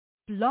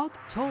Blog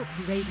Talk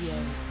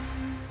Radio.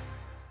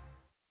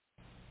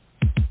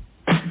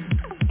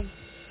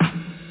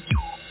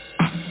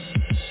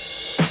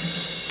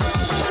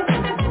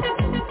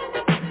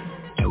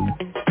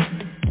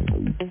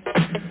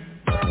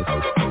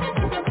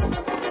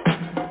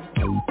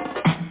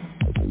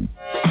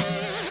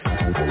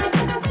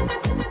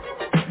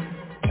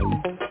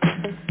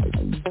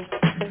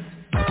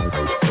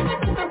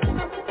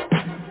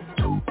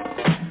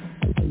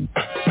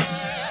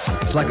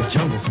 It's like a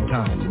jungle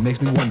sometimes, it makes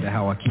me wonder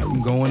how I keep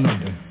from going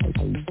under.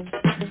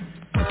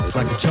 It's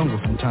like a jungle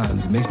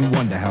sometimes, it makes me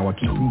wonder how I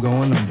keep from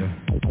going under.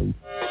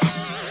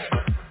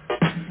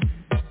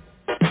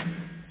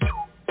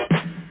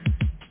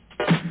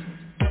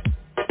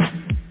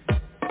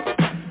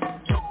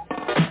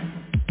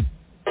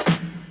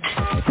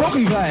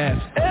 Broken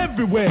glass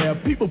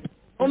everywhere, people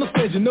on the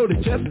stage, you know they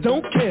just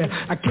don't care.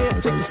 I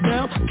can't take the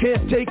smell,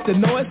 can't take the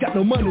noise. Got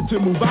no money to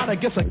move out, I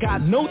guess I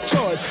got no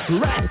choice.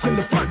 Rats in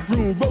the front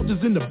room,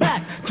 roaches in the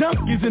back,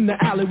 junkies in the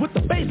alley with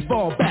the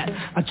baseball bat.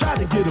 I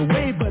tried to get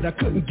away, but I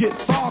couldn't get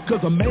far,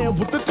 cause a man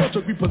with a tow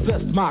truck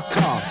repossessed my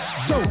car.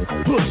 Don't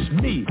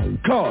push me,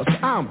 cause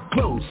I'm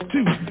close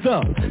to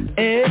the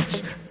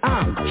edge.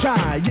 I'm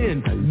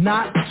trying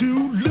not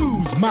to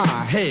lose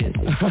my head.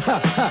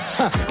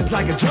 It's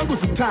like a jungle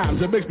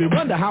sometimes, it makes me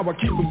wonder how I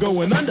keep from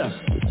going under.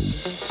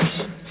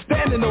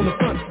 Standing on the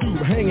front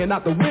stoop, hanging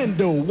out the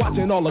window,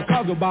 watching all the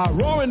cars go by,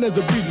 roaring as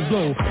the breeze is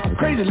blown. A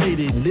crazy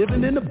lady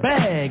living in a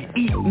bag,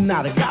 eating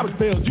out of garbage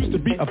pails, used to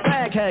be a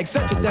fag hag,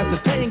 such a dance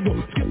a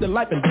tango, skipped the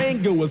life and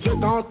tango, a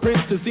certain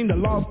princess seemed to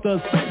lost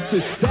her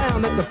senses.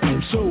 Down at the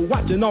peep show,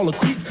 watching all the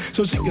creeps,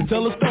 so she could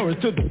tell her stories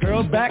to the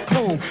girls back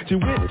home. She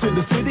went to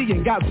the city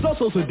and got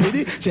so did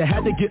it. She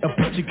had to get a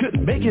push, she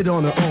couldn't make it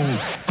on her own.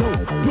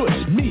 Don't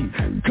push me,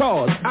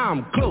 cause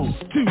I'm close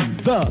to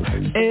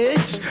the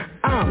edge.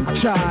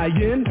 I'm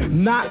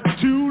trying not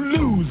to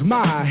lose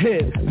my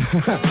head.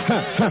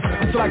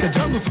 It's like a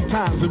jungle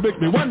sometimes, it makes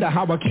me wonder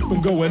how I keep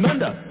from going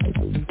under.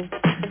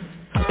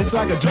 It's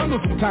like a jungle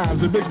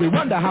sometimes, it makes me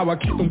wonder how I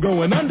keep from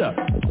going under.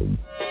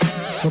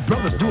 My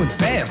brother's doing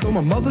fast on my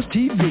mother's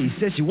TV.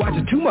 Says she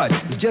watches too much,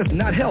 it's just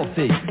not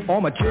healthy.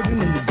 All my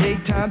children in the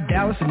daytime,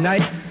 Dallas at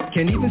night.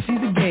 Can't even see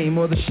the game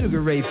or the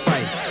Sugar Ray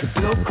fight. The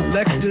bill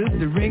collectors,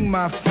 they ring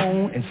my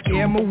phone and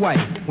scare my wife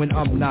when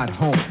I'm not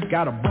home.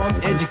 Got a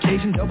bum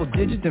education,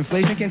 double-digit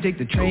inflation. Can't take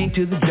the train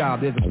to the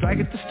job, there's a strike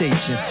at the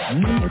station.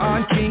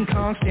 Neon King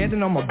Kong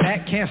standing on my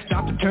back, can't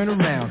stop to turn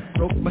around.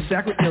 Broke my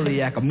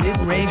sacroiliac, a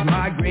mid-range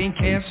migraine,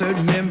 cancer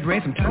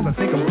membrane. Sometimes I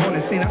think I'm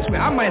going insane, I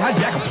swear I might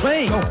hijack a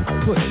plane.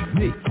 Don't push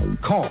me,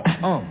 call,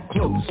 I'm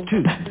close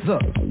to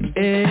the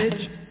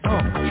edge.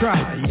 I'm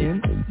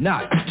trying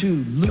not to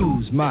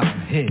lose my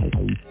head.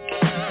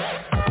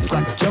 It's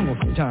like a jungle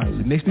sometimes,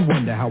 it makes me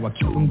wonder how I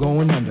keep from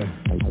going under.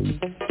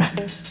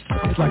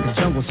 It's like a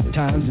jungle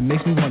sometimes, it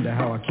makes me wonder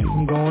how I keep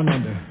from going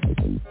under.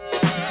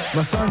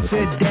 My son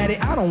said, Daddy,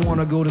 I don't want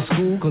to go to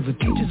school cause the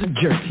teacher's a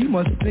jerk. He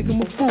must think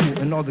I'm a fool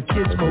and all the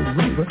kids smoke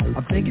reefer.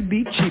 I think it'd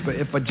be cheaper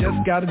if I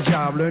just got a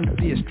job, learn to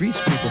be a street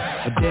sweeper.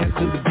 I dance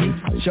to the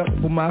beat,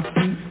 shuffle my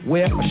feet,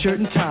 wear a shirt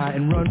and tie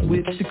and run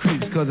with the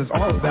creeps. Cause it's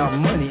all about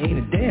money, ain't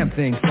a damn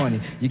thing funny.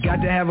 You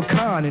got to have a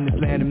con in this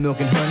land of milk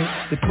and honey.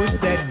 They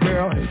pushed that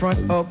girl in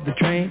front of the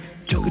train,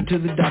 took her to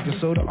the doctor,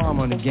 sewed her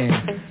arm on the game.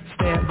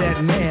 Stabbed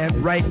that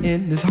man right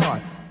in his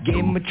heart. Gave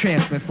him a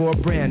transplant for a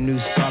brand new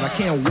start. I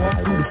can't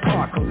walk through the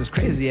park cause it's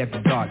crazy after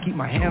dark. Keep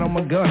my hand on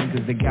my gun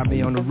cause they got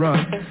me on the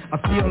run. I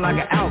feel like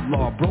an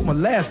outlaw, broke my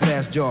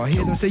last jaw.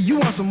 Hear them say you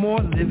want some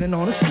more, living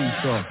on a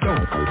seesaw.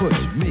 Don't push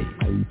me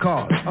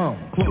cause I'm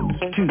close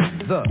to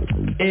the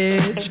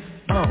edge.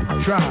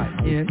 I'm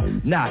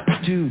trying not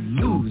to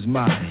lose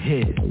my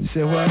head.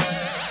 Say what?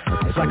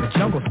 It's like a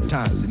jungle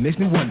sometimes, it makes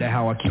me wonder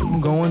how I keep from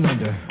going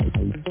under.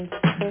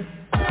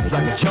 It's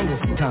like a jungle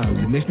sometimes,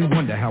 it makes me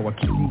wonder how I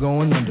keep from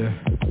going under.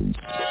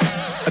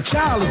 A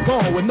child is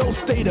born with no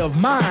state of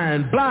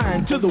mind,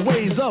 blind to the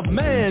ways of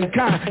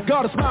mankind.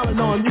 God is smiling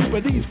on you,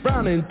 but he's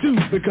frowning too,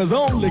 because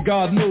only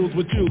God knows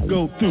what you'll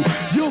go through.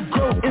 You'll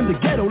grow in the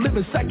ghetto,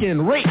 living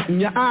second rate, and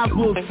your eyes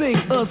will sing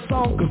a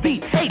song of the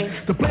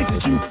hate. The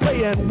places you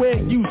play and where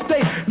you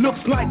stay looks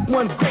like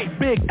one great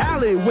big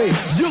alleyway.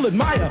 You'll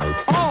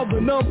admire all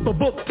the number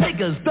book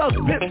takers, thugs,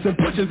 pimps, and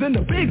pushers, and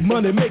the big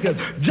money makers.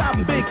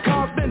 Driving big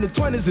cars, spending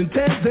 20s and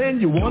 10s,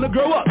 and you want to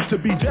grow up to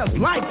be just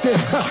like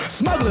them.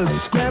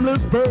 Smugglers, scramblers,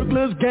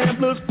 burglars,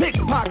 gamblers,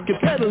 pickpocket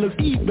peddlers,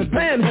 even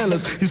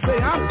panhandlers. You say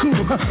I'm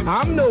cool,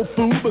 I'm no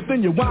fool, but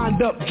then you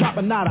wind up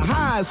dropping out of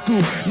high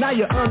school. Now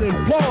you're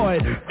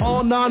unemployed,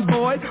 all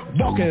non-void,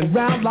 walking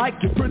around like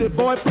your pretty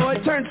boy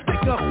Floyd. Turned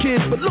stick-up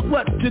kid, but look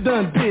what you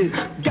done did.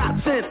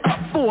 Got sent up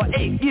for an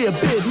 8-year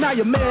bid. Now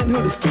your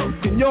manhood is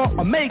took and you're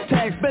a make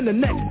tag. Spend the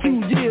next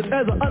 2 years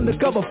as an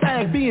undercover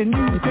fag, being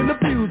used and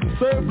abused and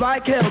served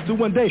like hell. Till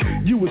one day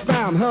you was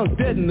found hung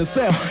dead in the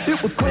cell.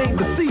 It was plain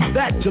to see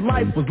that your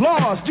life was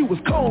lost. You was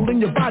cold and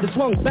your body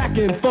swung back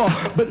and forth,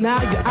 but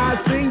now your eyes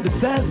sing the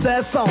sad,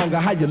 sad song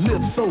of how you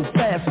live so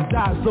fast and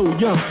die so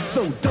young.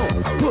 So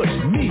don't push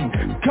me,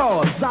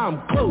 cause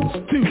I'm close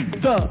to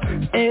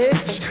the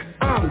edge.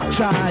 I'm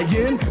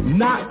trying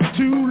not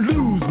to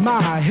lose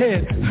my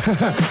head.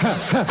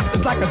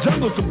 It's like a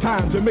jungle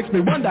sometimes, it makes me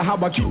wonder how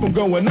I keep from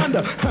going under.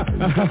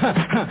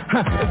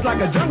 It's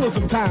like a jungle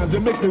sometimes, it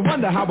makes me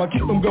wonder how I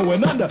keep from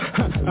going under.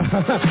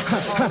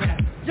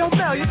 Yo,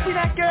 Mel, you see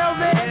that girl,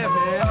 man? Yeah,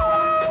 man.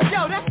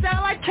 Yo, that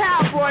sound like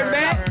Cowboy,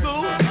 man.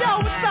 Cool. Yo,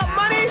 what's up,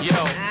 money?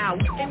 Yo.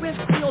 Hey, where's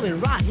Field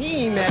and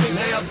Raheem at,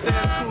 man? They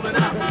upstairs cooling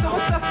out.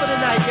 What's up for the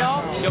night,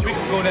 y'all? Yo, we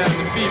can go down to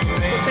the beach,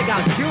 man. Check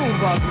out June,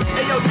 bro.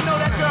 Hey, yo, you know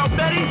that girl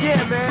Betty?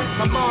 Yeah,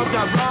 man. My mom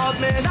got robbed,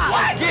 man.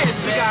 What? Yeah,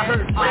 she got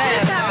hurt. What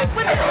happened?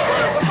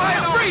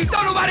 Freeze,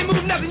 don't nobody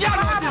move nothing. Y'all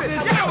know what this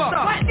is. Get him up.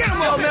 Get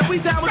him up, man.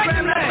 We down with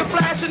Graham the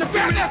Flash and the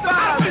Furious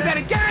 5. Is that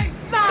a gang?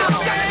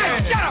 No,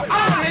 man. Shut up.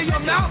 I don't hear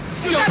your mouth.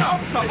 Shut up.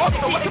 So what's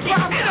the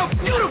problem?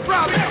 You the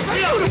problem.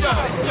 You the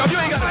problem. Yo, you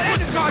ain't got to get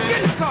in the car. Get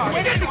in the car.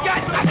 Get in the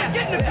car.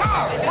 Get in the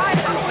car. Why are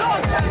you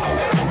doing that?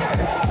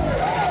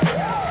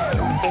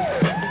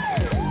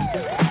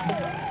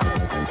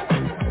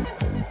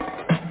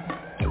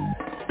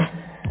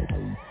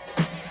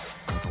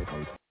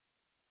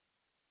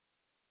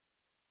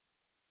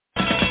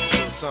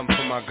 Something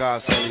for my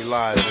godson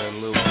Elijah and a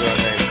little girl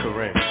named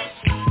Corinne.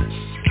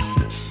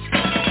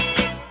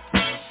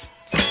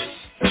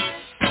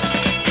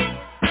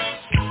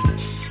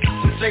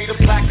 Some say the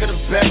blacker the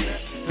better,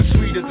 the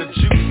sweeter the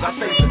juice. I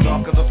say the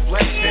darker the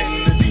flesh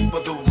and the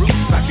deeper the roots.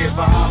 I give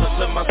a holler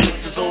to my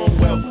sisters on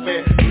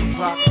welfare.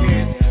 Tupac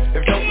cares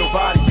if don't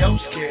nobody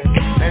else care.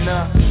 And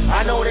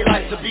I know they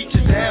like to beat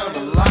you down a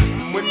lot.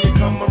 And when you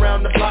come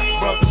around the block,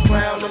 brothers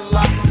clown a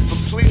lot.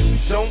 Please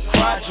don't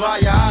cry, dry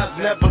your eyes,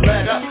 never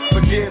let up.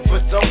 Forgive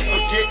but don't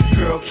forget,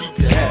 girl, keep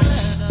your head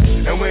up.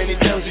 And when he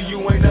tells you you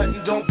ain't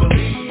nothing, don't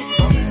believe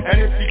him. And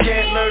if you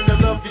can't learn to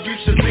love you, you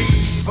should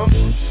leave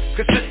him.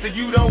 Cause sister,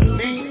 you don't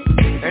need.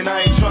 And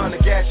I ain't trying to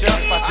gas you up,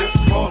 I just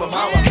call him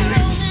how I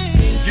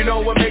see. You know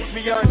what makes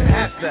me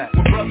unhappy?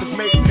 When brothers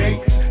make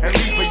dates and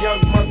leave a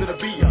young mother to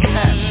be a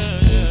hat.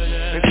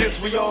 And since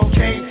we all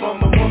came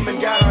from a woman,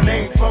 got our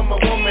name from a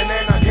woman,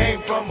 and I came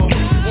from a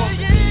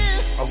woman.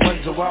 I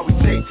wonder why we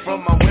take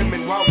from our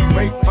women, why we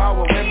rape our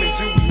women,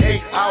 do we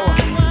hate our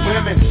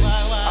women?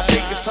 I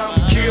think it's time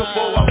to kill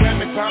for our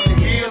women, time to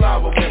heal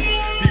our women,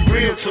 be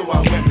real to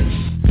our women.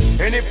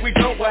 And if we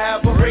don't, we'll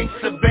have a race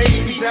of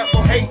babies that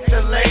will hate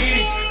the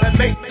ladies that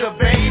make the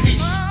babies.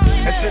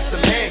 And since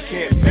the man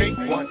can't make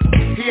one,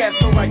 he has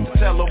no right to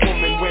tell a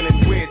woman when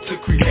and where to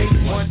create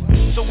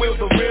one. So will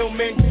the real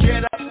men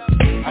get up?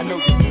 I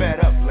know you're fed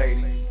up,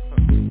 lady,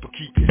 but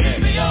keep your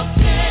head up.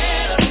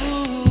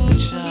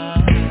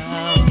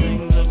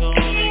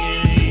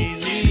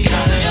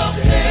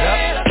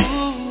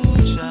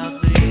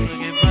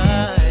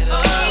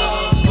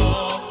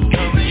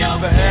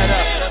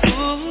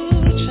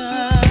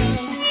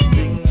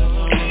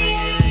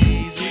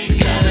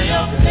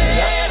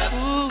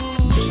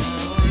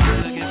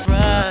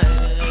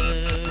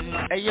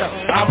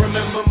 I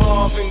remember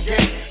Marvin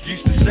Gaye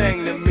used to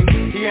sing to me.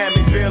 He had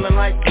me feeling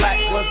like black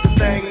was the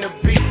thing to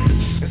be.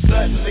 And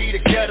suddenly the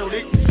ghetto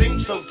didn't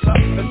seem so tough.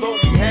 As though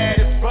we had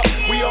it rough,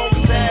 we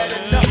always had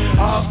enough.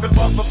 I huffed and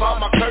puffed about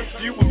my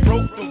curfew and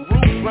broke the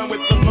rules. Went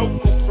with the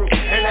local crew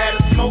and had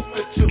a smoke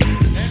or two.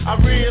 I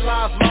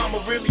realized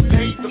mama really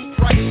paid the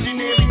price. She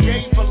nearly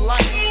gave her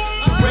life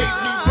to raise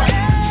me right.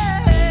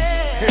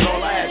 And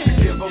all I had to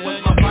give her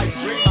was my pipe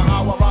dream of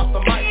how I rock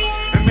the mic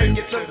and make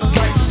it to the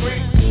right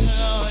screen.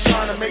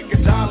 Make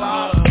a dollar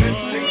out of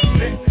 15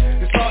 cents.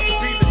 It's hard to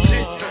be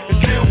legit and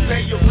still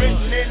pay your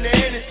rent. And in the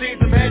end it seems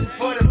I'm heading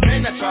for the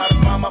pen. I try to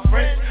find my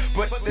friends,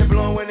 but they're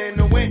blowing in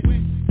the wind.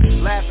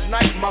 Last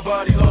night my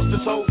buddy lost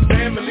his whole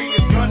family.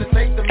 It's gonna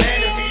take the man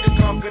in me to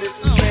conquer this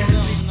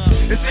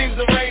insanity. It seems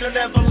the rain will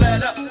never let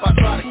up. I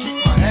try to keep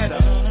my head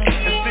up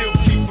and still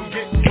keep from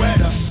getting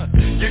wetter.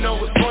 You know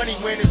it's funny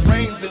when it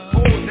rains it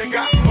pours. They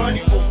got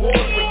money for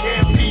wars but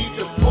can't feed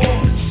the poor.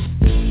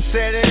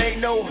 Said it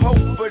ain't no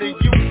hope for the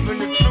youth, and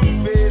the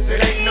truth is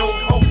it ain't no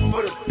hope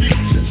for the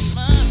future.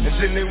 And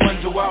then they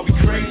wonder why we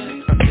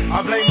crazy.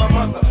 I blame my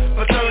mother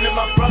for turning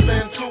my brother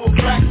into a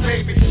crack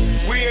baby.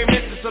 We ain't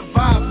meant to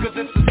survive cause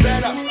it's a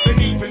setup.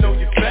 And even though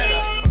you're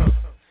better,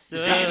 you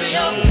gotta be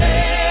your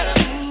head up.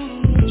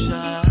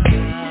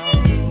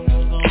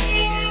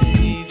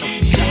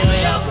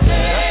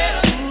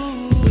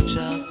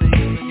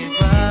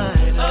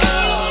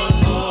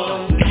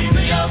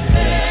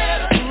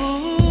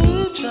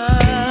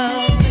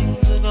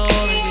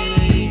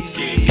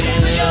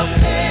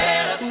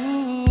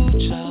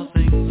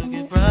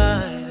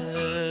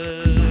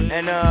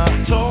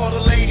 To all the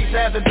ladies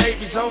having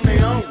babies on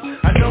their own,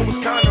 I know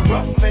it's kinda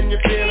rough and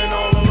you're feeling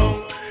all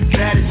alone.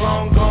 Daddy's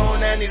long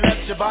gone and he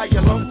left you by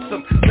your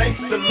lonesome. Thanks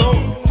the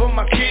Lord for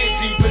my kids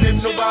even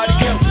if nobody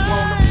else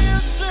want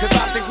them. Cause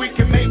I think we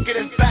can make it,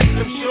 in fact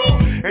I'm sure.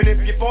 And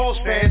if you fall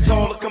stand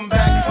tall to come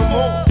back for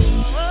more.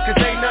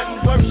 Cause ain't nothing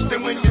worse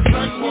than when your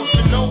son wants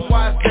to know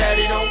why his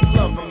daddy don't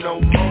love him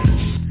no more.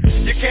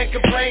 You can't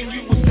complain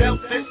you was dealt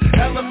this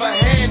hell of a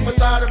hand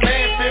without a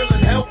man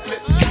feeling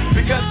helpless.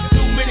 Because there's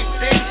too many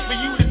things for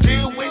you to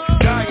deal with.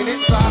 Dying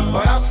inside,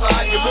 but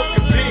outside you're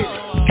looking big.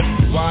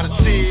 Why the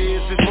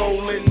tears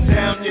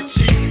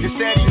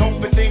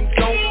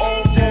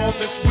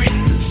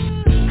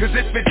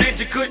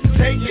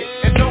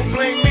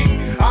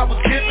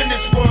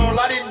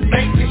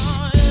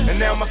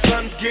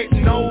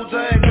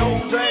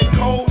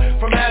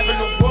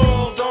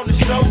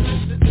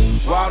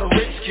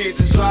kids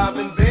is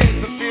driving Benz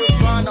and still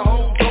trying to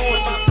hold on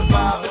to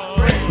survive as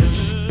friends.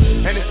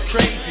 And it's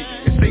crazy,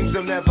 it seems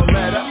they'll never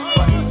let up,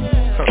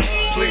 but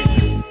please,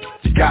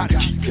 you gotta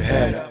keep your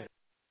head up.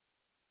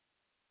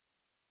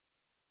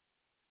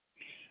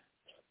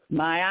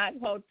 My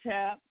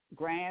Hotel,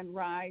 Grand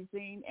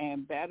Rising,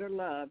 and Better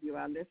Love. You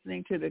are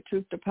listening to the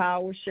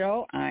Truth2Power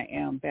Show. I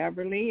am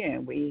Beverly,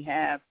 and we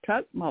have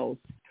TUTMOSE,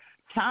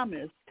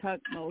 Thomas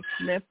TUTMOSE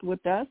Smith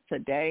with us.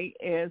 Today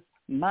is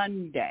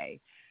Monday.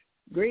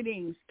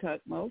 Greetings,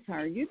 TUTMOSE. How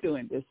are you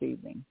doing this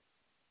evening?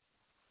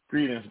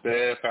 Greetings,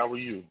 Bev. How are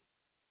you?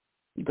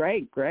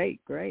 Great.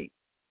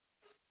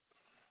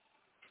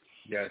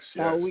 Yes.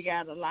 So we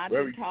got a lot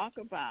to talk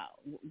about.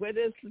 What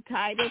is the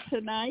title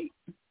tonight?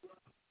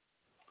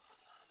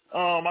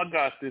 I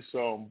got this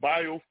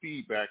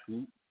Biofeedback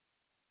Loop.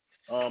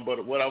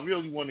 But what I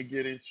really want to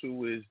get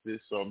into is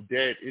this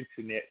dead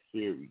internet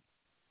theory,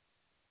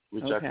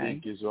 which I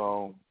think is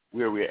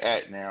where we're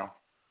at now.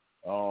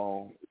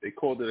 They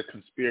called it a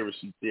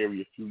conspiracy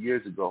theory a few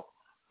years ago.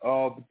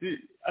 But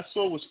I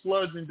saw it was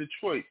floods in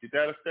Detroit. Did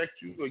that affect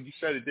you? Or you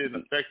said it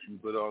didn't affect you,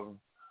 but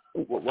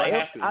what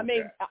happened? I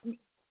mean,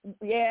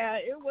 yeah,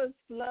 it was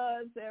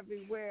floods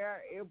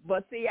everywhere.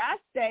 But see, I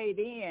stayed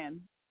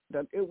in.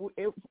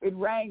 It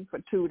rained for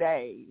 2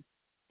 days.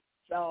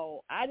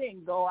 So I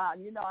didn't go out.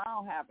 You know, I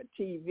don't have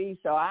a TV,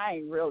 so I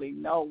ain't really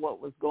know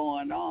what was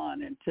going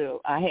on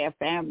until I had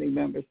family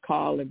members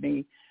calling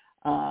me.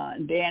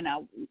 And then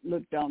I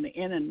looked on the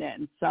internet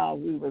and saw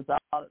we was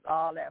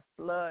all that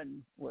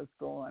flooding was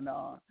going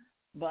on.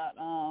 But,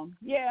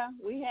 yeah,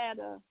 we had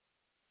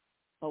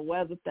a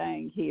weather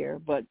thing here.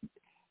 But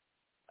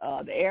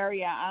the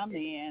area I'm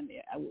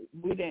in,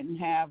 we didn't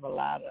have a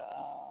lot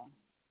of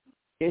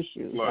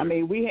issues. Flooded. I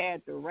mean, we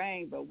had the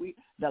rain, but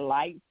the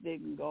lights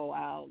didn't go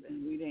out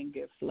and we didn't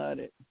get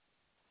flooded.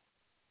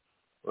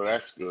 Well,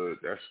 that's good.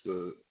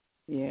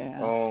 Yeah.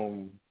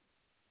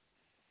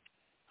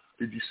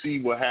 Did you see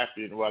what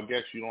happened? Well, I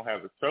guess you don't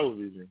have a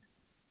television.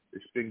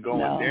 It's been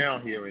going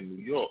down here in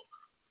New York.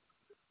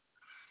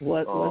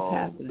 What's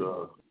happening?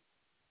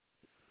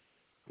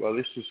 Well,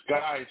 it's this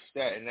guy in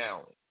Staten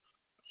Island.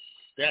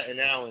 Staten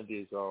Island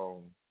is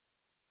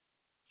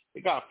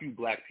they got a few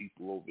black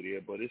people over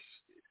there, but it's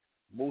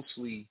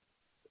mostly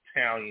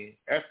Italian,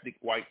 ethnic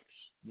whites,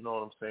 you know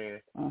what I'm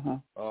saying?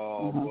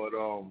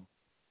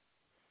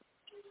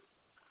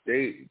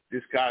 But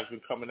this guy's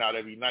been coming out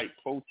every night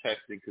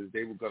protesting because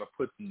they were going to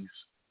put these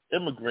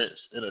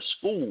immigrants in a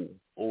school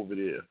over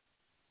there.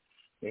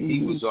 And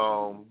he was,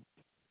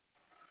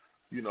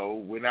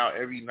 went out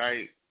every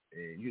night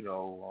and,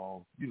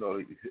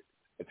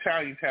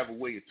 Italians have a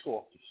way of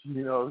talking,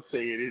 you know what I'm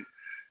saying?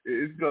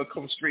 It's going to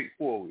come straight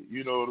forward,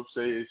 you know what I'm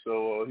saying?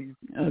 So he's,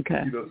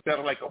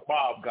 sounding like a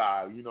mob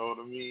guy, you know what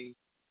I mean?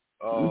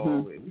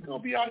 And we're going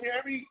to be out here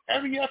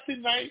every after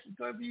night.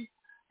 We're going to be,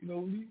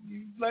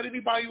 you let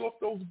anybody off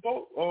those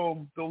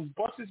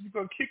buses, we're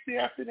going to kick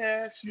their after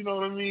ass, you know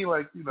what I mean?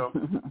 Like, he's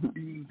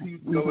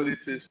going into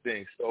his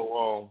thing.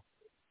 So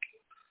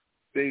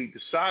they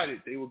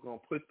decided they were going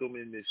to put them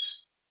in this,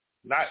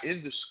 not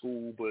in the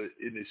school, but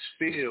in this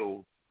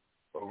field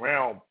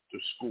around the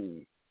school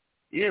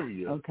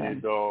area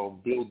and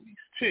build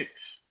these tents.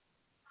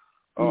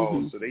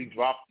 So they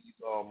dropped these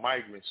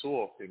migrants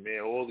off, and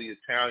man, all the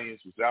Italians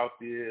was out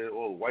there,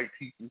 all the white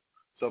people,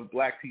 some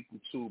black people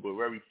too, but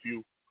very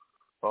few.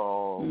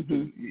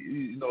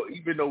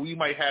 Even though we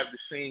might have the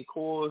same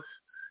cause,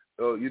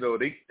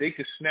 they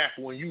could snap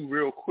on you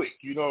real quick.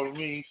 You know what I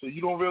mean? So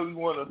you don't really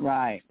want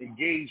to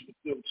engage with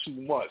them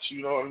too much.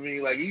 You know what I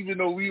mean? Like even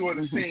though we were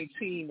on the same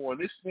team on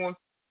this one.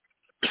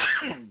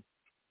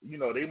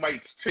 They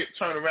might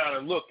turn around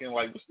and look and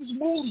like, what's this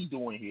Moody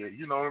doing here?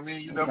 You know what I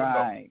mean? You never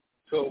know.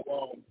 So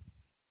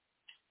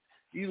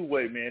either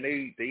way, man,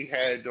 they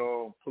had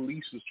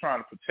police was trying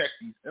to protect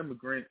these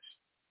immigrants.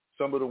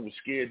 Some of them were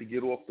scared to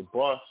get off the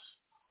bus,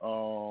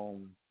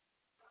 and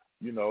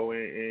they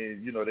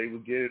were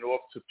getting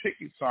off to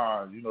picket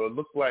signs. It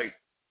looked like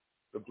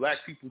the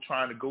black people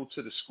trying to go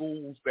to the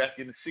schools back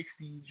in the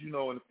 60s, in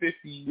the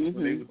 50s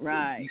when they would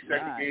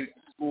desegregate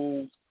the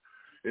schools.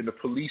 And the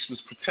police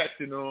was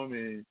protecting them,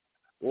 and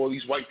all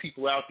these white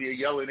people out there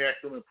yelling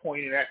at them and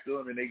pointing at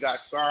them, and they got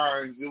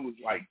signs. It was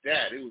like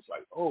that. It was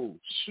like, oh,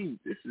 shoot,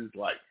 this is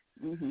like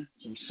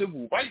some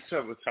civil rights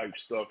ever type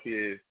stuff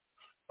here.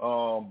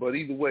 But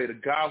either way, the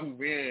guy who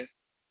ran,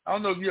 I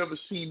don't know if you ever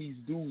seen these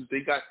dudes. They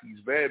got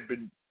these red, what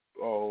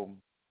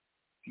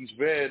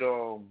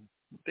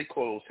they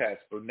call those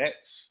hats, bonnets,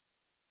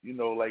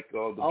 like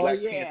the Black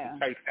Panther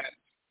type hats.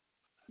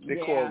 They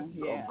call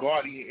them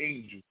guardian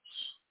angels.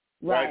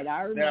 Right,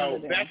 I remember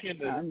now, back in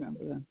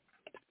the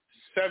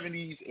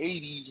 70s,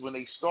 80s, when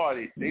they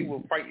started, they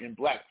were fighting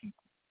black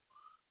people.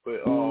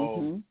 But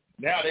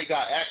now they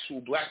got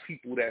actual black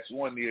people that's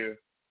on their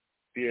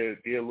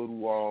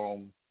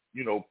little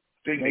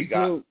thing they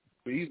got.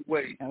 But either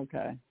way,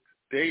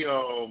 they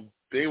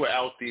were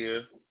out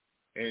there,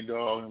 and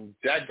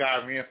that guy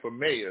ran for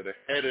mayor. The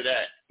head of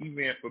that, he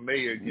ran for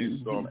mayor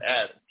against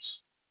Adams,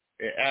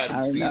 and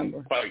Adams beat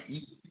him quite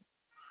easily.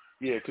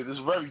 Yeah, because it's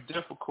very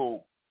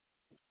difficult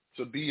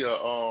to be a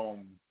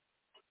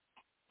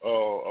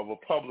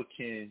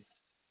Republican.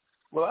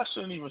 Well, I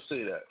shouldn't even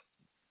say that.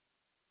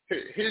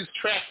 His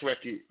track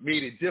record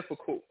made it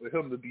difficult for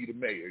him to be the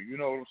mayor. You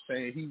know what I'm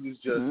saying? He was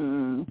just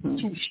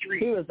too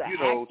street,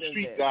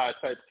 street guy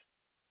type.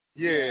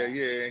 Yeah.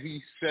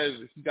 He says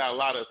he got a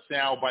lot of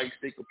sound bites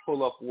they could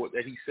pull up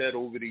that he said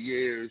over the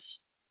years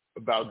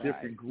about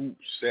different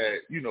groups that,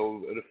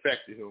 it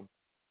affected him.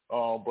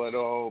 But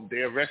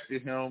they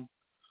arrested him.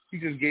 He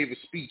just gave a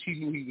speech. He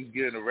knew he was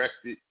getting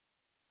arrested.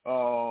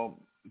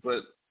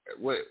 But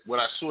what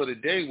I saw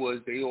today was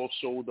they all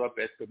showed up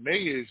at the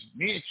mayor's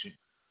mansion,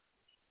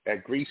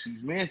 at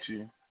Gracie's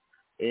mansion,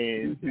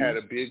 and had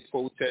a big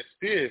protest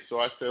there. So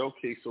I said,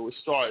 okay, so it's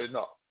starting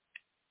up.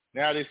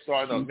 Now they're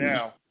starting up.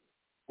 Now,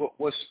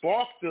 what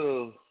sparked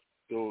the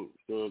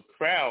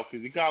crowd,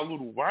 because it got a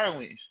little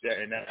violent in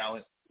Staten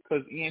Island,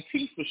 because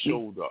Antifa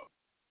showed up.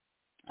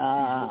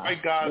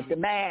 White guys with the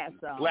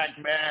mask on. Black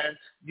mask.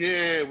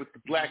 Yeah, with the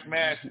black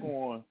mask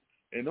on.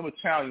 And them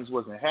Italians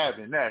wasn't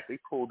having that. They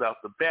pulled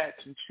out the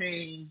bats and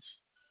chains,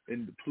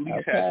 and the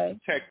police had to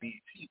protect the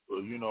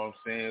people, you know what I'm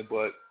saying?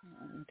 But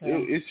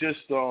it's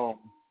just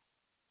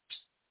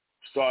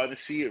starting to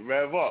see it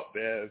rev up,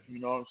 Bev, you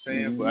know what I'm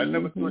saying? But I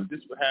never thought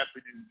this would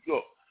happen in New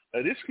York.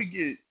 Now, this could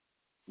get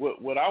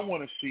what I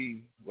want to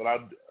see, what I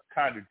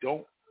kind of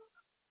don't,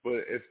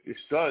 but if this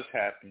does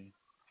happen,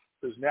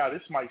 because now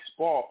this might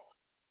spark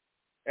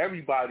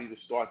everybody to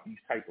start these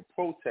type of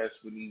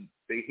protests when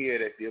they hear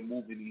that they're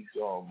moving these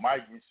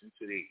migrants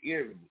into their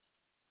areas.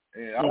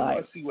 And I want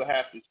to see what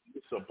happens if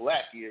it's a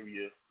black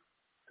area,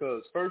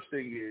 because first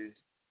thing is,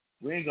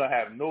 we ain't going to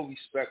have no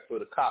respect for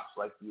the cops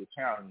like the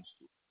Italians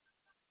do.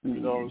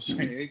 You know what I'm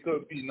saying? Ain't going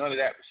to be none of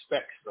that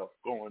respect stuff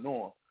going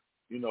on.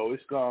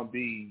 It's going to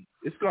be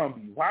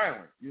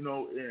violent, and,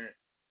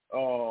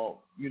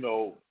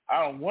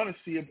 I don't want to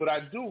see it, but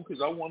I do,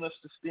 because I want us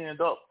to stand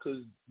up,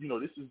 because,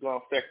 this is going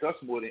to affect us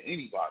more than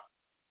anybody,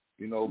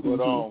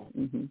 but,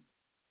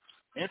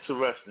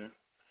 interesting.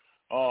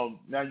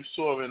 Now you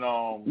saw in,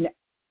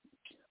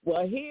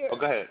 Well, here,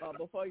 go ahead.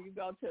 Before you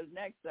go to the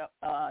next,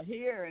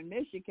 here in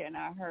Michigan,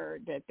 I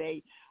heard that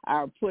they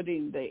are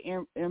putting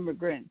the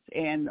immigrants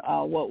in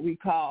what we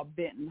call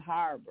Benton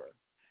Harbor.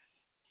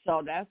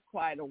 So that's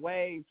quite a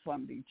way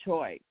from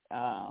Detroit.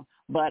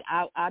 But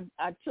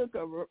I took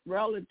a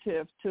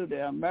relative to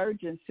the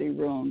emergency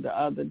room the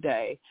other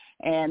day,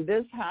 and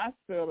this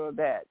hospital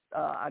that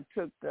I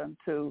took them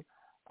to,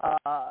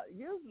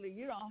 usually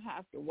you don't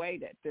have to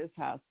wait at this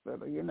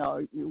hospital.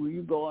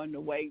 You go in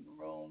the waiting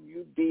room,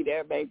 you be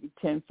there maybe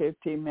 10,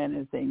 15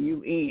 minutes, and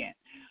you in.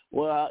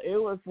 Well, it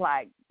was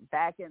like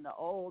back in the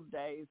old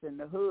days in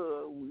the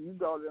hood, when you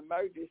go to the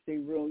emergency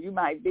room, you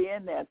might be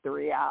in there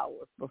 3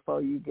 hours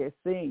before you get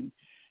seen.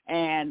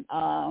 And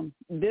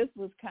this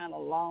was kind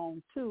of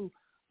long, too.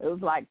 It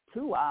was like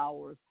 2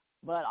 hours.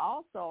 But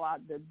also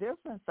the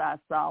difference I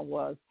saw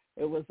was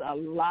it was a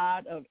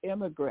lot of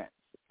immigrants.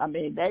 I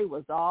mean, they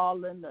was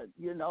all in the,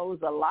 it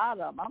was a lot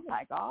of them. I'm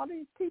like, all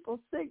these people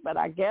sick, but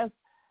I guess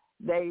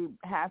they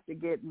have to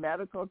get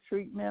medical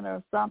treatment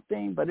or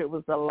something, but it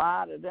was a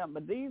lot of them.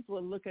 But these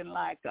were looking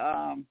like,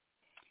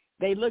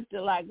 they looked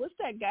like, what's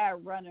that guy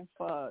running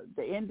for,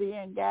 the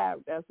Indian guy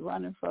that's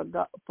running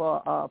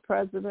for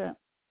president?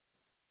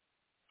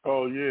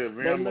 Oh, yeah,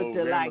 they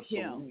looked like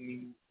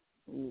him.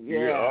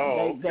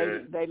 Yeah,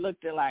 they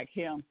looked like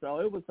him. So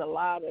it was a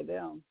lot of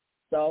them.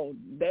 So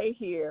they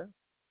here,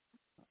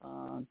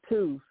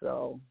 too,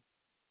 so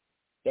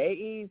they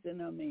easing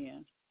them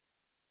in.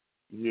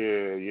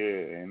 Yeah,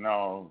 and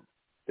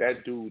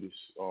that dude is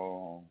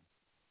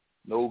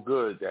no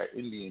good. That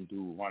Indian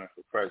dude running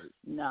for president.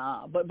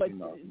 Nah, but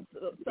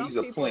some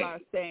people are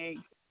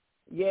saying,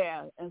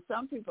 and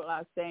some people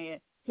are saying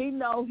he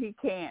know he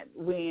can't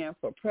win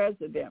for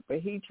president, but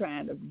he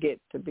trying to get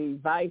to be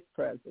vice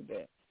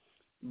president.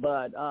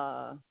 But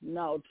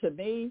no, to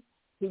me,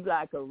 he's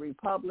like a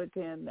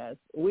Republican.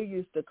 We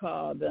used to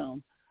call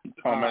them.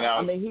 Coming out.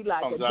 I mean, he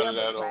like a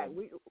Democrat.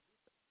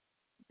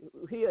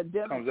 He a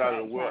Democrat. Comes out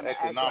of the World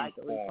Economic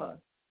Forum.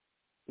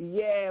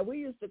 Yeah, we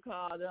used to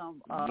call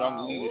them.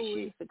 Young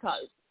leadership.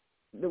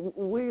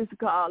 We used to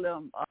call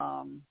them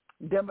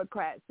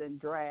Democrats in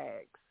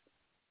drags.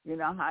 You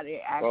know how they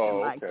acting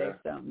like they're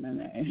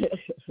something.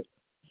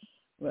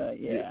 Well,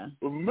 yeah.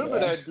 But remember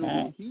that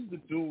dude? He's the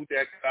dude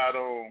that got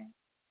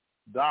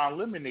Don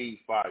Lemonade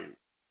fired.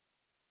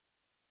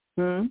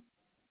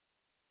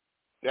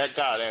 That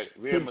guy, that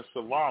Rama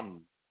Salami,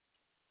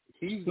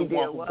 he's the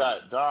one who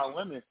got Don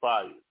Lemon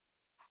fired.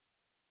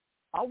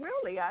 Oh,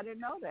 really? I didn't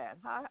know that.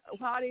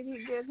 How did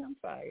he get him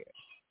fired?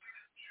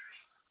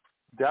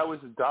 That was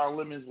Don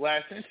Lemon's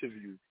last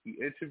interview. He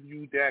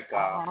interviewed that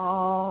guy.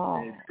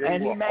 Oh, and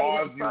they were he made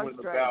arguing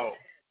about.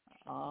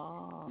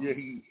 Oh. Yeah,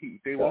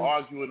 they were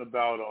arguing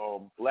about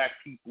black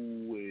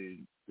people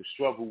and the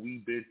struggle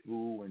we've been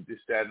through and this,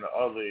 that, and the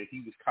other. And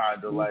he was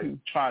kind of like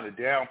trying to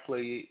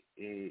downplay it,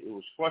 and it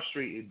was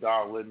frustrating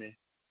Don Lemon.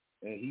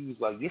 And he was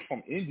like, "You're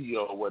from India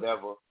or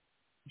whatever."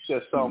 He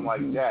said something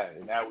like that,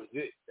 and that was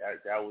it.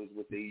 that was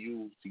what they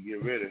used to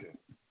get rid of him.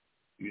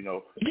 You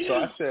know, so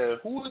I said,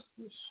 who is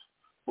this?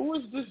 Who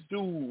is this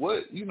dude?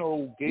 What, you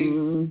know,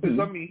 gave? Because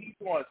I mean,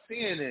 he's on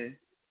CNN,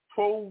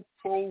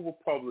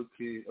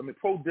 pro-Republican. I mean,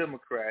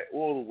 pro-Democrat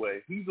all the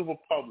way. He's a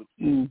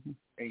Republican,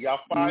 and y'all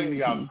fired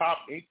y'all top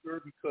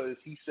anchor because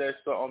he said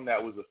something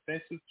that was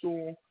offensive to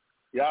him.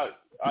 Y'all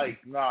like,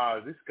 nah,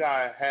 this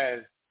guy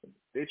has.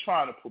 They're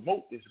trying to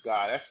promote this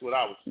guy. That's what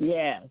I was saying.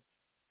 Yes.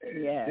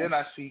 And then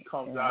I see he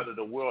comes out of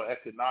the World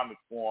Economic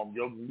Forum,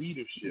 Young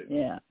Leadership.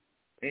 Yeah.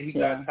 And he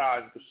got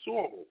ties to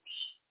Soros.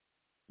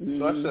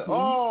 So I said,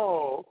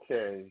 oh,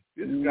 okay.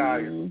 This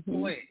guy is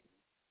playing.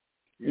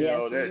 You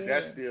know,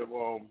 that's their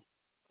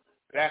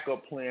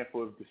backup plan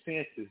for if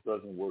DeSantis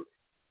doesn't work.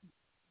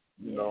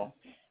 You know.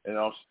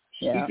 And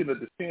speaking of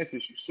DeSantis,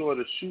 you saw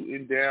the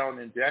shooting down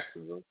in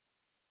Jacksonville.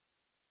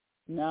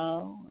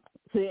 No.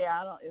 See,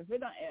 I don't. If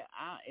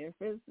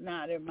it's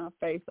not in my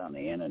face on the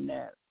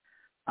internet,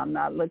 I'm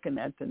not looking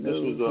at the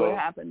news. What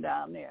happened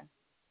down there?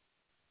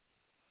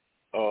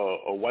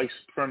 A white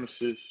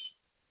supremacist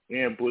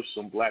ambushed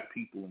some black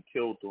people and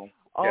killed them.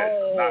 Oh,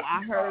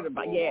 I heard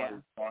about. Yeah.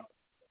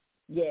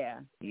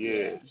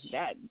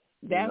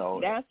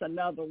 That's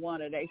another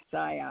one of their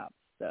psyop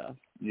stuff.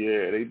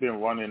 Yeah, they've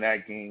been running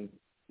that game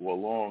for a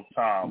long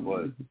time,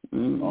 but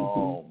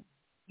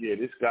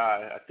this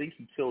guy, I think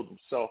he killed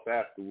himself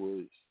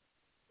afterwards.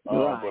 But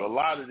a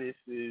lot of this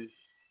is,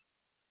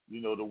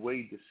 you know, the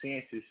way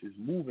DeSantis is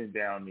moving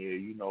down there.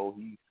 You know,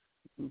 he's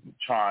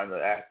trying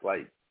to act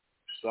like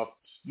stuff,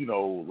 you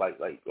know, like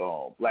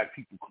black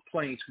people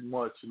complain too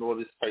much and all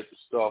this type of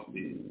stuff.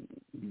 And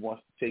he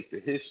wants to take the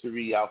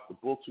history out the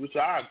books, which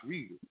I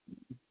agree with.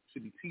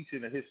 Should be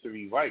teaching the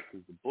history right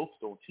because the books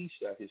don't teach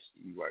that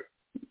history right.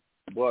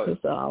 But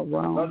it's all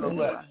wrong.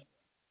 Nonetheless,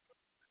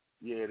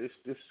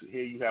 this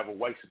here you have a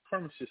white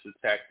supremacist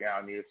attack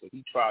down there, so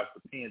he tries to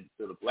pander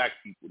to the black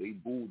people. They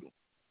booed him.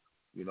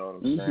 You know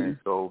what I'm saying?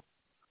 So,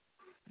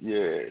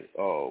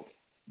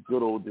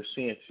 good old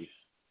DeSantis.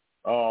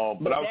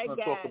 But I was going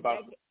to talk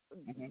about...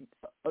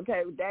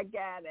 Okay, that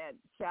guy that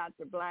shot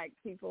the black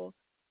people,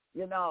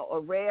 you know, a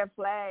red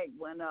flag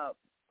went up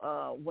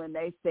when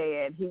they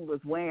said he was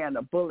wearing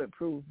a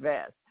bulletproof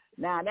vest.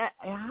 Now,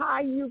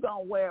 how you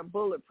going to wear a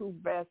bulletproof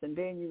vest and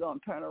then you're going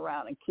to turn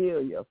around and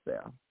kill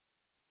yourself?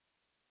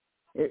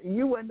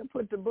 You wouldn't have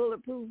put the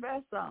bulletproof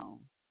vest on.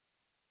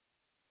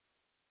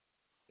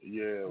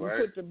 Yeah, you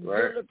right. Put the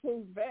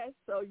bulletproof vest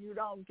so you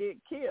don't get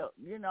killed.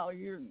 You know,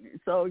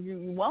 so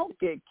you won't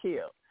get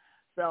killed.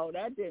 So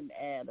that didn't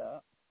add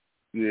up.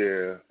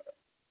 Yeah.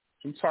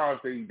 Sometimes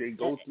they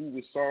go through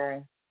the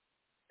song,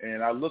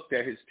 and I looked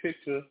at his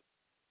picture,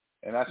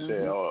 and I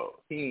said, "Oh,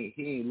 he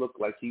ain't look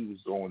like he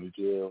was going to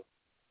jail.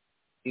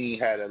 He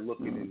ain't had that look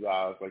in his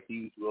eyes like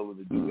he was willing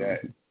to do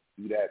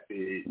that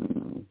big."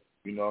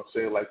 You know what I'm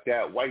saying? Like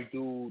that white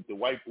dude, the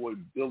white boy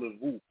Dylan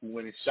Root, who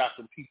went and shot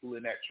some people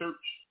in that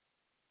church.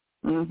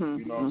 You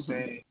know what I'm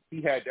saying?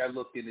 He had that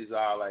look in his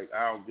eye like,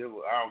 I don't give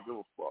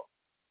a fuck.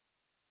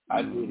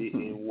 I did it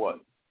in what?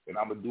 And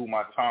I'm going to do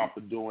my time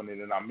for doing it,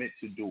 and I meant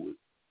to do it.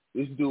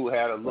 This dude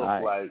had a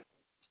look like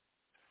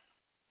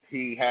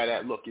he had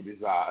that look in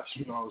his eyes.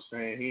 You know what I'm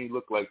saying? He didn't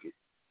look like it.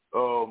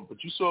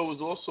 But you saw it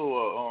was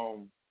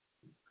also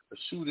a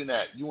shooting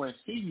at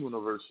UNC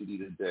University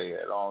today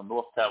at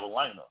North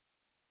Carolina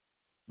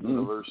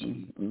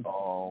University.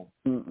 And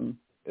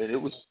it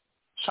was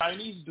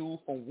Chinese dude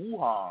from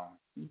Wuhan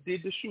who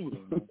did the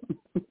shooting.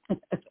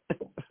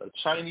 A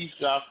Chinese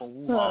guy from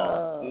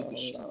Wuhan did the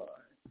shooting.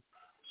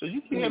 So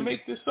you can't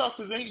make this up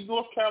because ain't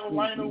North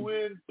Carolina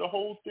where the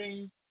whole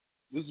thing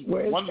was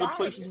one of the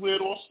places where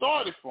it all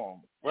started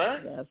from,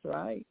 right? That's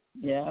right.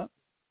 Yeah.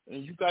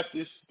 And you got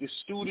this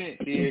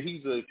student here.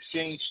 He's an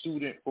exchange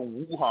student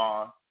from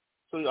Wuhan.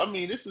 So, I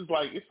mean, this is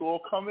like, it's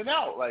all coming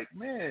out. Like,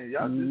 man,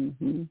 y'all just,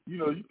 you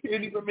know, you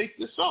can't even make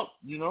this up,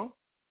 you know?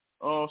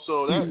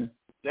 So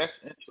that's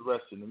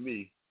interesting to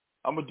me.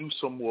 I'm going to do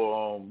some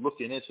more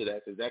looking into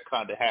that because that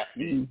kind of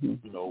happened,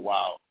 you know,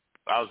 while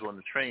I was on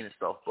the train and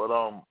stuff. But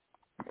the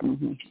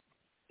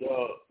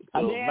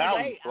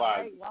Maui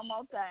flies. One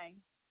more thing.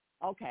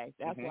 Okay,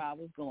 that's where I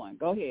was going.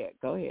 Go ahead.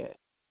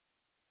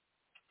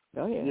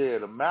 Yeah,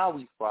 the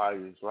Maui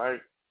fires,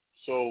 right?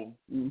 So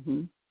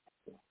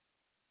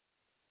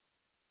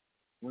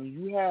when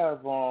you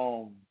have,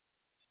 once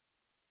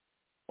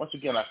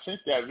again, I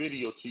sent that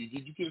video to you.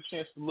 Did you get a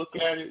chance to look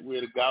at it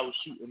where the guy was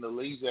shooting the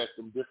laser at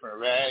them different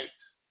rags,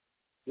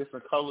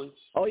 different colors?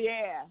 Oh,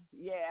 yeah.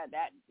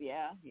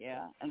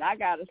 And I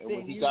got to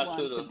send you one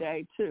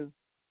today, too.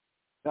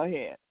 Go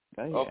ahead.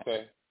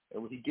 Okay.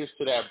 And when he gets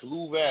to that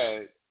blue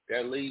rag,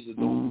 that laser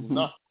don't do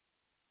nothing.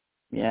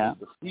 Yeah.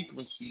 The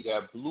frequency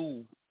that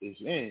blue is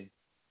in,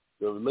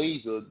 the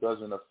laser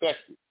doesn't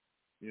affect it,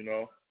 you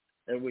know?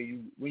 And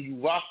when you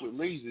rock with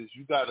lasers,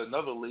 you got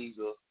another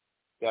laser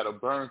that'll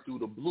burn through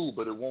the blue,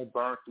 but it won't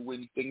burn through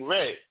anything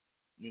red.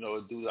 You know,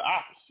 it'll do the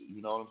opposite.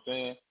 You know what I'm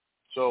saying?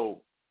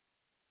 So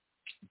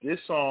this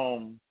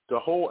the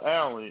whole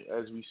island,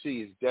 as we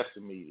see, is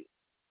decimated.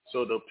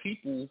 So the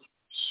people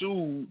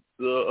sued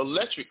the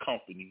electric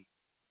company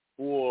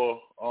for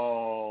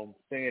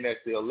saying that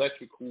the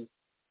electrical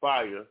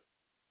fire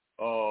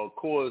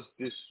caused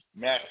this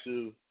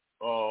massive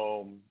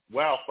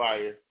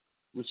wildfire,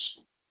 which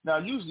now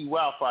usually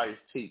wildfires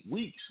take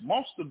weeks,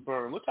 months to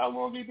burn. Look how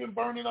long they've been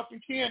burning up in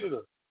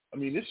Canada. I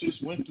mean, this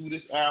just went through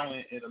this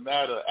island in a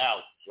matter of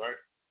hours, right?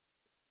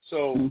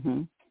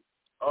 So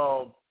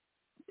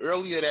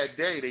earlier that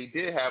day, they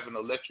did have an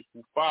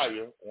electrical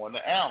fire on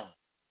the island,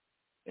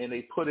 and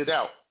they put it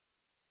out,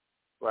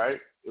 right?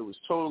 It was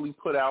totally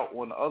put out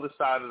on the other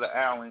side of the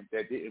island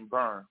that didn't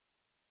burn.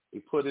 They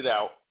put it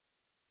out,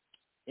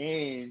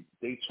 and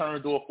they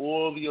turned off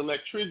all the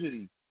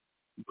electricity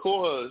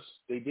because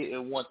they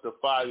didn't want the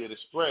fire to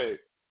spread.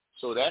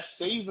 So that's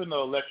saving the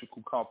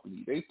electrical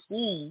company. They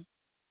fooled.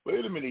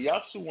 Wait a minute,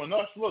 y'all suing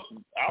us. Look,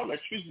 our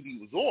electricity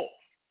was off.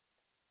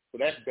 So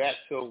that's back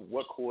to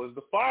what caused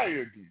the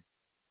fire, dude.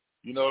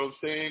 You know what I'm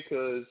saying?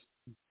 Because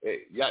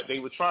they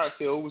were trying to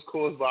say it was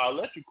caused by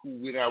electrical.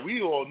 Now, we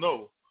all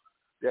know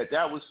that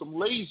was some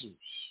lasers,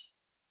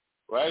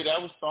 right? That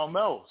was something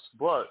else.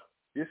 But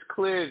this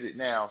clears it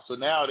now. So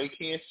now they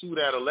can't sue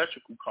that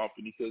electrical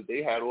company because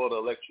they had all the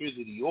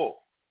electricity off.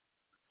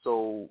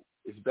 So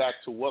it's back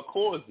to what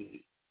caused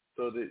it.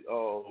 So that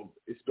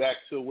it's back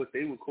to what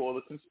they would call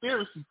a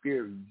conspiracy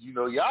theory. You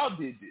know, y'all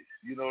did this.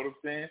 You know what I'm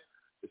saying?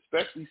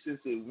 Especially since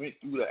it went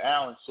through the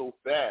island so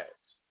fast.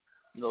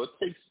 You know,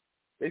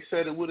 they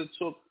said it would have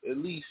took at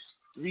least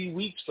 3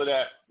 weeks for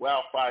that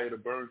wildfire to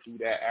burn through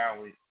that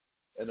island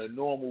under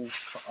normal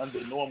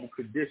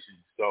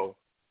conditions. So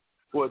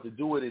for it to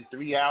do it in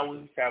 3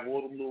 hours, have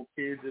all them little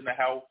kids in the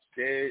house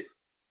dead,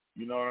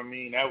 you know what I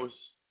mean?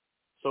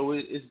 So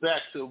it's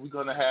back to we're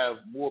going to have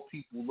more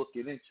people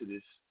looking into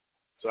this.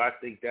 So I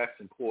think that's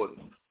important.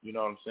 You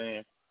know what I'm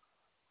saying?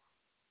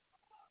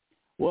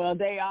 Well,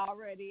 they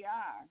already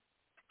are.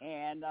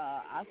 And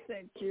I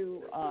sent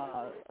you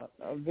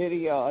a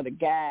video of the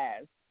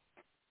guys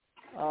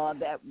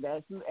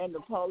that's and the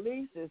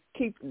police is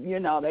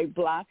they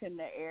blocking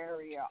the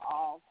area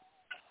off.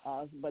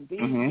 But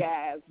these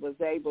guys was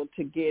able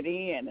to get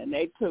in, and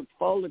they took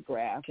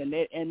photographs, and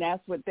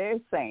that's what they're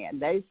saying.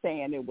 They're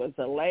saying it was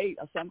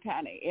some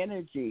kind of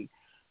energy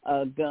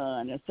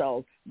gun, and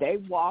so they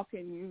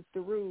walking you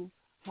through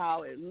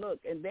how it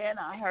looked. And then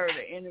I heard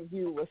an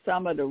interview with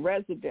some of the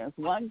residents.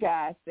 One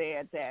guy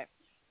said that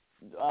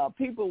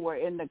people were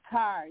in the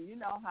car. You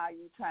know how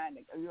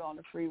you're on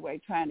the freeway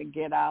trying to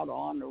get out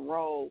on the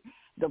road.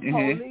 The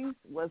police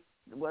was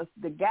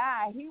the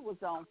guy. He was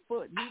on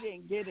foot. He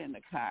didn't get in the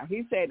car.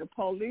 He said the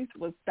police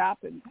was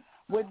stopping,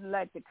 wouldn't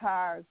let the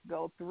cars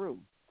go through.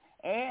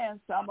 And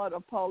some of the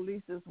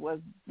police was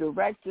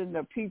directing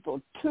the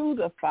people to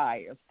the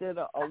fire instead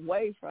of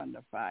away from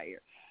the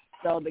fire.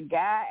 So the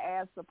guy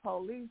asked the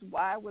police,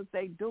 why was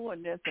they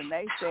doing this? And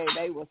they said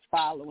they was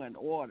following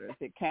orders.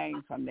 It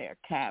came from their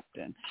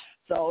captain.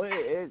 So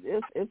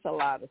it's a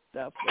lot of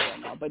stuff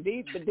going on. But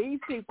these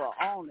people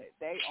own it.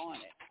 They own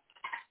it.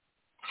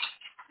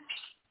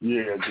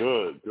 Yeah,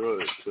 good.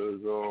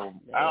 Because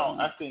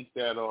I think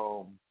that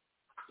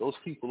those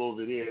people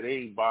over there, they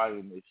ain't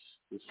buying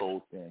this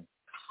whole thing.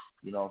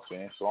 You know what I'm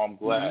saying? So I'm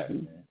glad,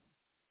 man.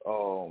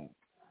 I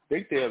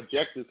think their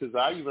objective, because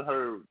I even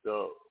heard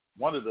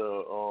one of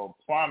the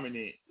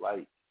prominent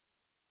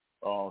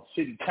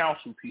city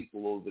council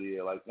people over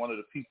there, like one of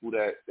the people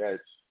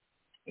that's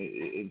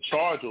in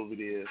charge over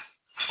there,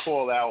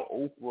 call out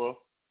Oprah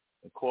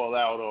and call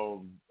out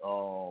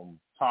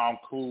Tom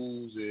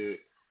Cruise and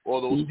all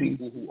those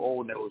people who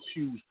own those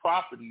huge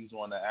properties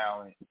on the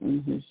island.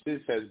 And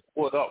this has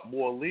brought up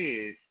more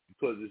land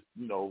because it's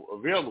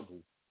available.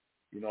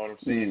 You know what I'm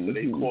saying? So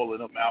they calling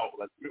them out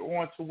like, we're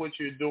on to what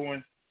you're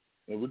doing,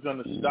 and we're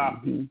going to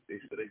stop it. They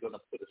said they're going to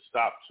put a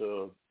stop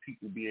to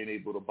people being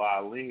able to buy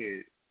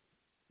land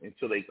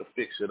until they can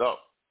fix it up.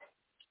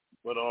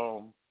 But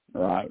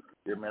right,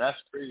 yeah, man, that's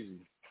crazy.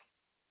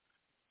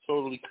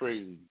 Totally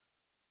crazy.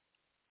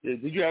 Yeah,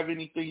 did you have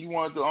anything you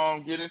wanted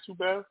to get into,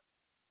 Bev?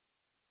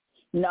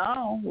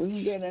 No, we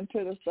can get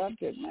into the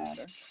subject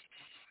matter.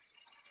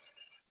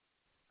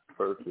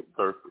 Perfect.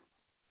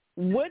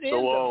 What is the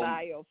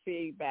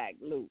biofeedback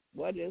loop?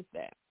 What is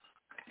that?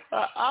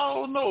 I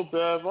don't know,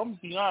 Bev. I'm going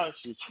to be honest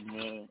with you,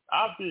 man.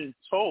 I've been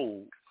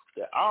told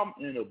that I'm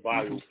in a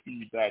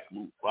biofeedback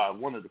loop by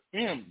one of the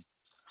family.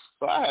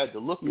 So I had to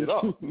look it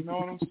up. You know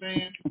what I'm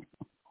saying?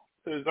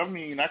 Because,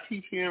 I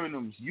keep hearing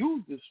them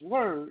use this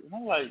word. And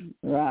I'm like,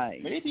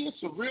 right, maybe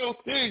it's a real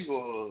thing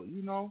or,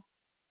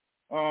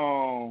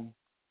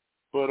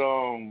 But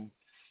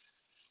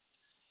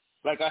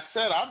like I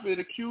said, I've been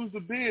accused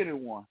of being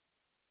in one.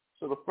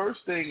 So the first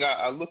thing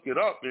I look it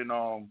up,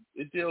 and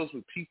it deals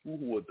with people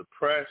who are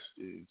depressed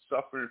and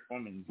suffering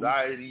from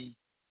anxiety.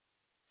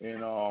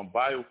 And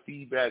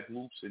biofeedback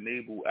loops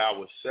enable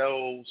our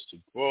cells to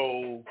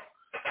grow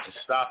and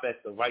stop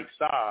at the right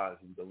size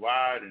and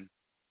divide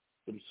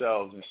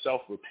themselves and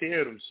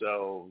self-repair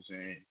themselves.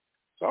 And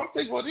so I'm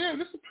thinking, well, yeah,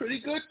 this is a pretty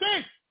good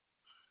thing.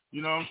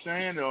 You know what I'm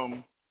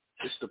saying?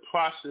 It's the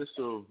process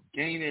of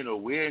gaining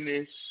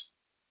awareness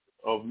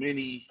of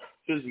many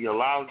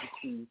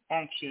physiological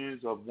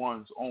functions of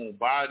one's own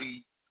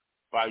body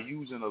by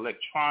using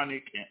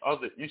electronic and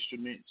other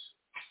instruments,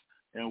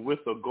 and with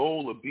a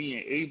goal of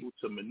being able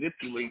to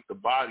manipulate the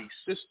body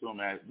system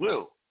at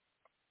will.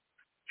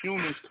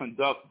 Humans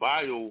conduct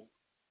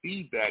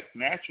biofeedback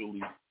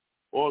naturally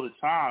all the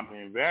time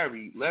in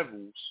varied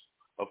levels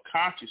of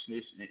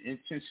consciousness and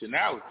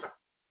intentionality.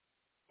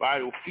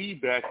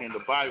 Biofeedback and the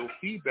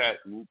biofeedback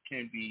loop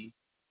can be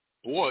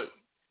bought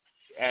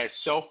as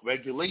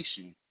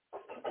self-regulation.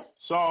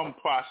 Some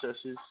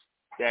processes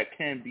that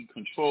can be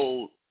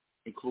controlled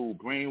include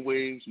brain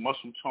waves,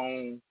 muscle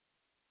tone,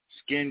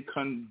 skin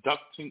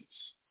conductance,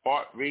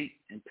 heart rate,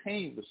 and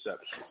pain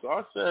reception. So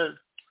I said,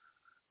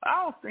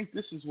 I don't think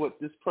this is what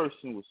this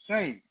person was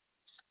saying.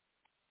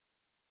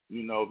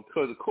 You know,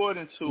 because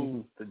according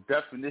to the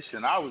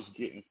definition I was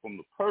getting from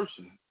the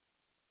person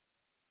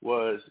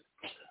was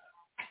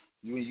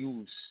when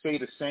you say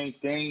the same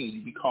thing and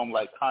you become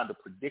like kind of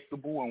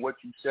predictable in what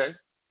you say.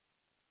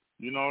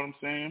 You know what I'm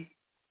saying?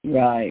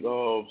 Right.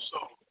 So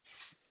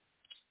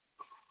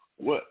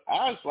what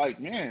I was like,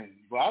 man,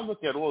 but I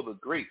look at all the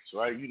greats,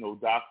 right? You know,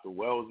 Dr.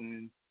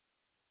 Weldon,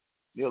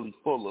 Neely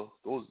Fuller,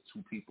 those are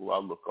two people I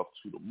look up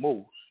to the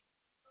most.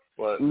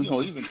 But, you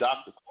know, even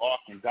Dr.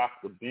 Clark and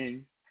Dr.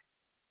 Ben,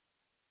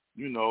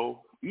 you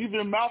know,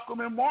 even Malcolm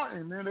and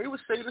Martin, man, they would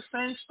say the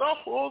same stuff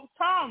all the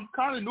time. You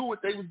kind of knew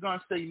what they was going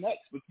to say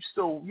next, but you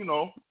still, you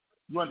know,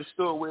 you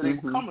understood where they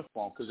were coming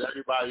from because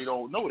everybody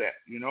don't know that,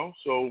 you know.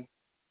 So,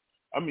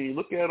 I mean,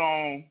 look at,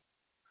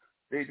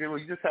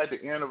 we just had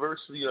the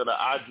anniversary of the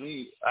I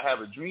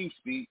Have a Dream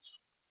speech,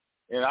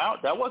 and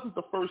that wasn't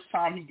the first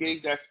time he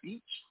gave that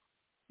speech.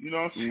 You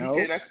know, he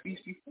gave that speech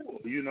before,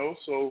 you know,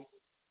 so,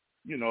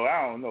 you know,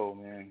 I don't know,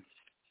 man.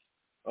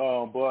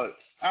 But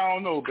I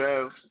don't know,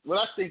 Bev. What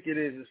I think it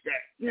is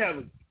that you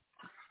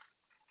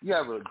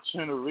have a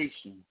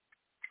generation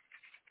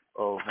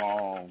of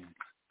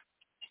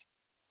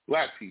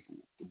black people,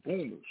 the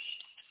boomers,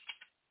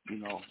 you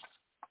know,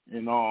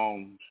 and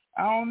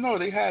I don't know.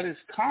 They had this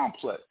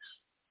complex,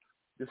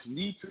 this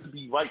need to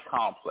be right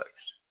complex.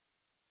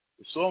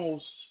 It's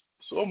almost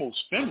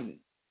feminine.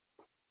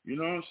 You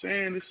know what I'm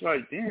saying? It's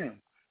like,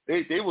 damn,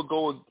 they would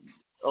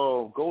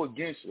go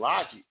against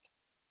logic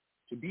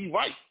to be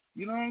right.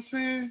 You know what I'm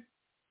saying?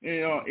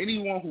 And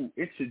anyone who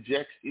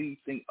interjects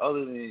anything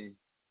other than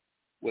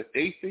what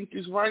they think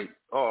is right,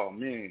 oh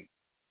man,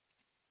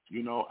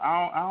 you know,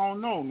 I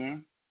don't know,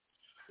 man.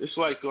 It's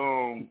like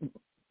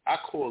I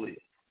call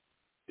it.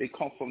 They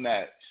come from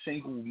that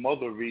single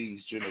mother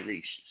raised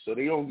generation, so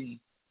they only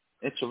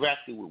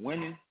interacted with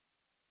women,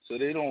 so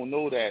they don't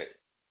know that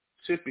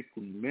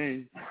typically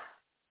men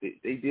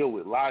they deal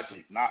with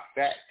logic, not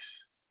facts,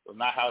 or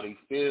not how they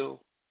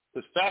feel,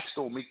 because facts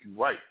don't make you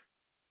right.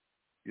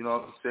 You know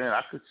what I'm saying?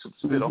 I could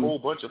submit a whole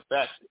bunch of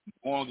facts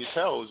on as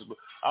hell, but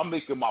I'm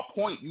making my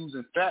point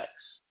using facts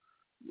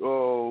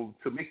to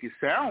make it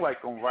sound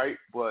like I'm right,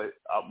 but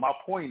my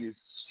point is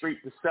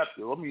straight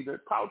deceptive. I mean, the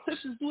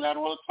politicians do that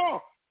all the time.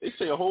 They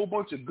say a whole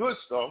bunch of good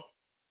stuff,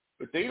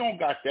 but they don't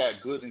got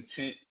that good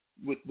intent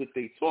with what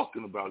they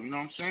talking about. You know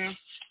what I'm saying?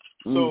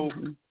 So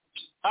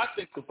I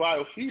think the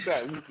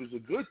biofeedback loop is a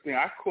good thing.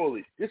 I call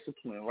it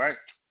discipline, right?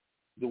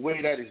 The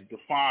way that is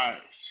defined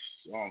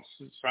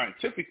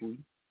scientifically,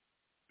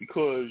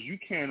 because you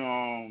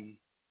can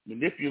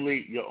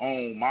manipulate your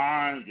own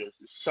mind, your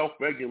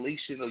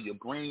self-regulation of your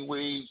brain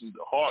waves and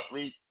your heart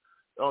rate.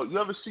 You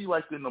ever see,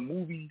 like, in the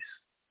movies,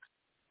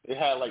 they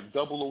had, like,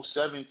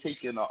 007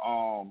 taking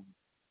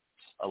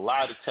a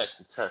lie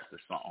detector test or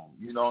something.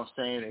 You know what I'm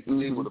saying? And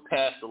he's able to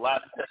pass the lie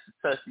detector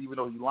test even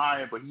though he's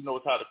lying, but he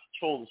knows how to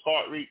control his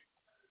heart rate.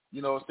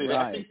 You know what I'm saying?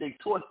 Right. I think they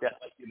taught that,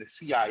 like, in the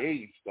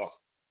CIA and stuff.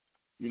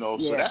 You know,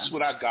 so that's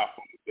what I got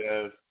from it,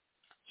 Bev.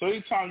 So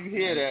anytime you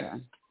hear that,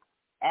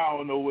 I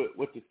don't know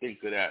what to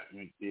think of that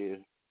right there.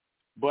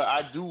 But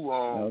I do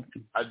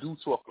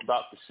talk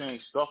about the same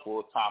stuff all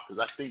the time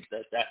because I think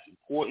that that's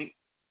important,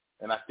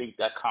 and I think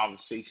that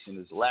conversation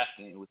is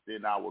lacking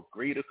within our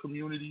greater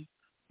community.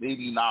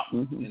 Maybe not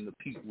in the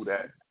people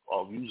that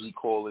usually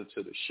call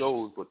into the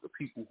shows, but the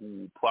people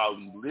who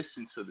probably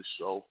listen to the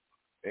show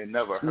and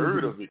never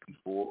heard of it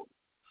before.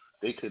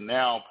 They can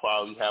now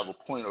probably have a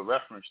point of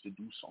reference to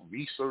do some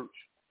research.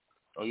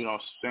 You know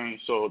what I'm saying?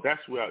 So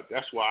that's why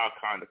I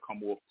kind of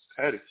come off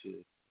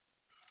competitive.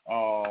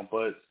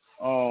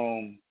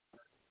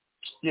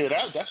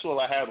 That's all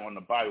I had on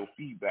the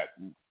biofeedback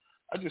loop.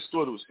 I just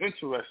thought it was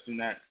interesting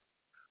that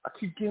I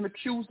keep getting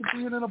accused of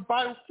being in a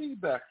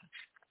biofeedback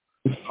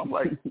loop. I'm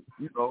like,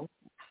 you know,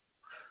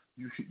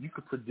 you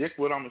could predict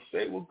what I'm gonna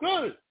say. Well,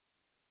 good.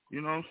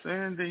 You know what I'm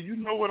saying? Then you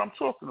know what I'm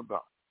talking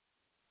about.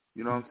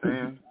 You know what I'm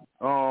saying?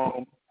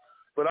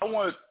 But I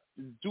want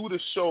to do the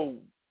show.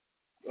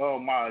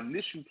 My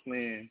initial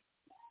plan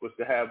was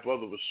to have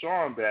Brother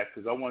Rashawn back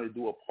because I wanted to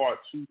do a part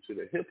 2 to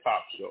the hip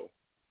hop show,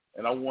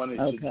 and I wanted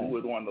to do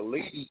it on the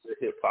ladies of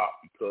hip hop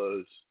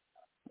because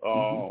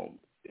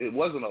it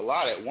wasn't a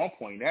lot at one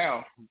point.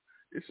 Now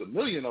it's a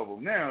million of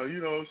them now. You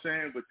know what I'm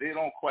saying? But they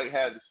don't quite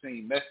have the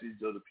same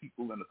message of the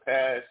people in the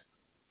past.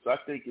 So I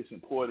think it's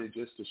important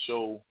just to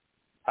show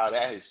how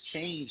that has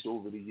changed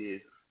over the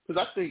years.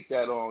 Because I think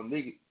that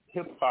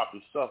hip-hop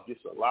itself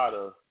gets a lot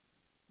of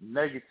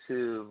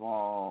negative,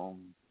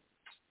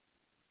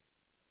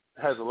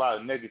 has a lot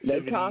of negativity.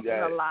 They're talking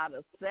a lot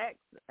of sex.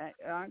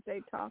 Aren't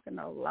they talking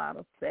a lot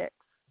of sex?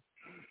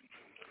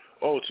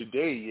 Oh,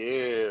 today,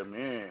 yeah,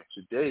 man.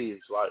 Today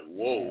it's like,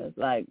 whoa. Yeah, it's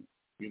like,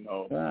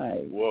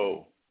 right.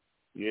 Whoa.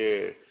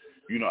 Yeah.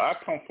 I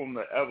come from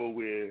the era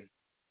where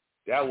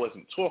that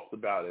wasn't talked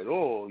about at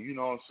all. You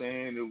know what I'm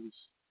saying? It was,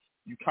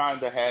 you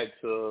kind of had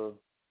to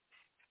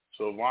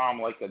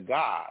rhyme like a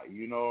guy,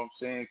 you know what I'm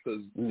saying?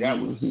 Because that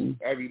was,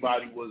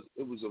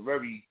 it was a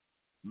very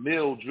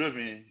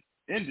male-driven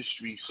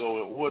industry. So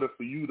in order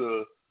for you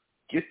to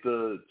get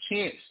the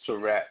chance to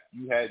rap,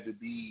 you had to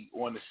be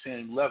on the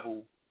same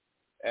level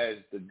as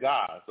the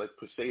guys, like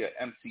per se a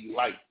MC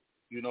Light,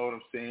 you know what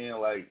I'm saying?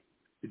 Like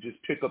to just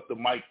pick up the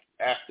mic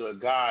after a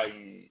guy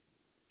and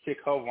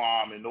kick her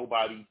rhyme and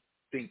nobody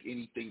think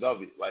anything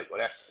of it, like, oh,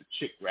 that's a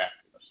chick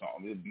rapping or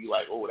something. It'd be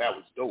like, oh, that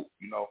was dope,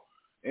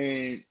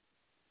 And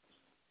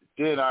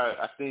then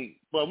I think,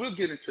 well, we'll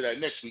get into that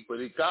next week, but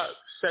it got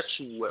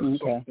sexual at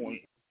some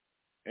point.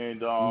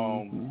 And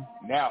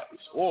now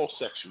it's all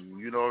sexual,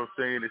 you know what I'm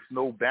saying? It's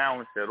no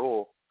balance at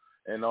all.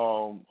 And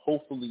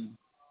hopefully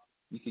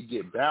we could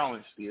get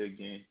balance there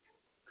again,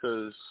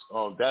 because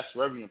that's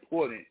very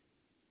important.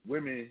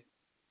 Women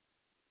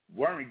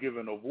weren't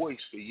given a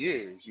voice for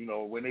years.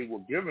 When they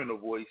were given a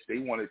voice, they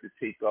wanted to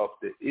take up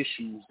the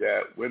issues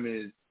that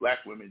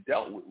black women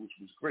dealt with, which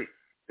was great.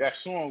 That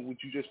song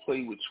which you just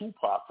played with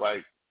Tupac,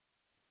 like,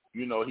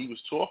 he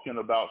was talking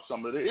about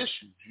some of the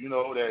issues,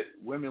 that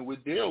women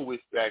would deal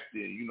with back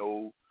then,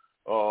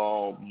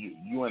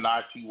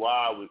 UNITY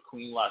with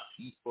Queen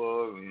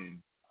Latifah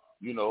and,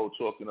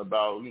 talking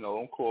about,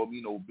 don't call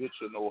me no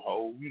bitch or no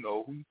hoe,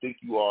 who you think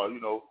you are,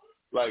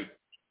 like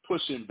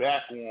pushing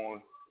back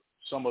on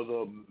some of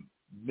the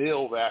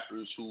male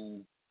rappers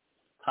who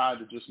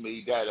kind of just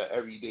made that an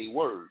everyday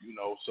word,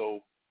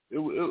 So it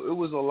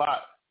was a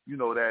lot,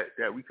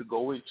 that we could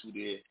go into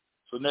there.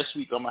 So next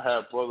week I'm going to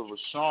have Brother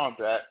Rashawn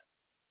back,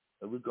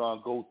 and we're going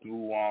to go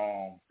through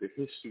the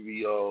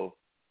history of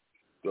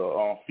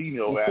the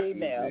female rappers.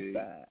 Female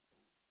side.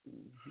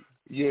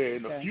 Yeah,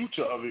 and the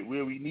future of it,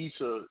 where we need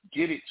to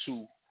get it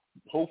to,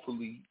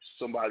 hopefully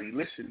somebody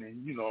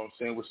listening,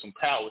 with some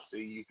power say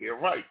you get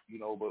right,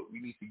 but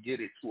we need to get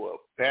it to a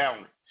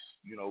balance.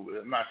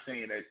 I'm not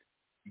saying that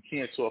you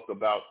can't talk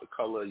about the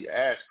color of your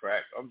ass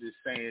crack. I'm just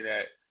saying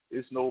that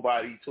it's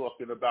nobody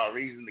talking about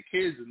raising the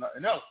kids and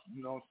nothing else.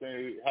 You know what I'm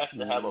saying? It has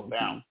to have a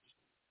balance.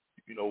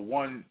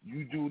 One,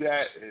 you do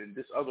that, and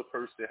this other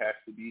person has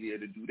to be there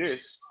to do this,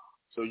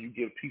 so you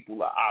give people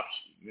an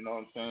option. You know what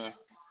I'm saying?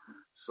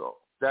 So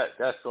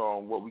that's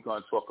what we're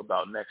going to talk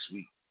about next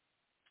week.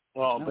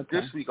 But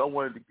this week I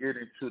wanted to get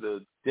into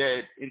the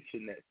dead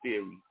internet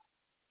theory.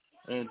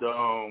 And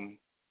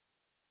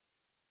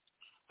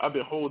I've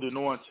been holding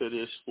on to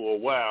this for a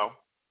while.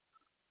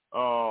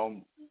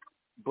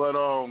 But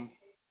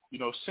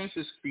since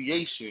its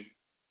creation,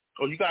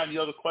 you got any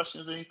other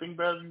questions or anything,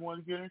 Bev, you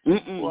want to get into?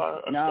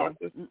 Before I start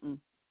this?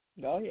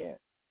 Go ahead.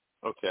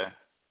 Okay.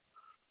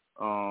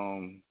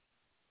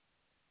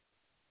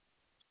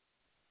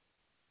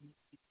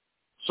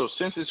 So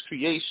since its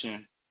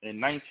creation in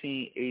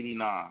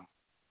 1989,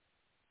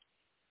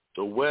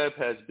 the web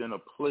has been a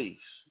place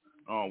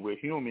where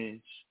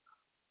humans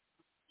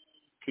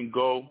can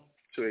go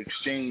to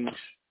exchange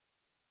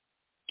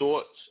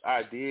thoughts,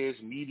 ideas,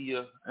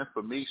 media,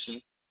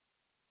 information,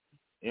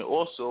 and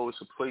also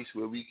it's a place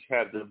where we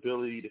have the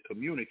ability to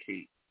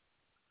communicate,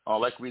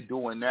 like we're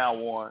doing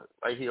now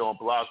right here on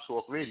Blog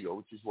Talk Radio,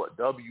 which is what,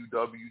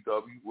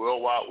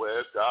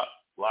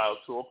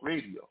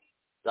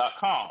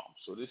 www.worldwideweb.blogtalkradio.com.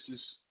 So this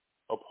is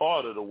a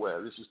part of the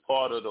web. This is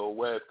part of the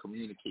web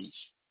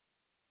communication.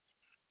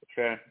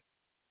 Okay.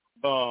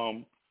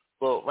 But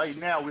right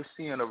now we're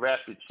seeing a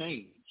rapid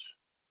change.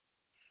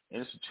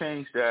 And it's a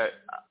change that,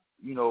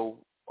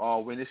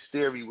 when this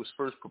theory was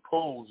first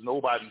proposed,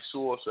 nobody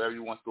saw, so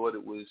everyone thought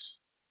it was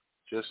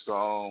just,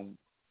 a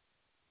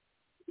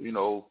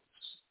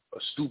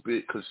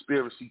stupid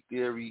conspiracy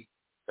theory.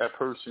 That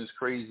person's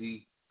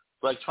crazy.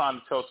 It's like trying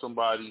to tell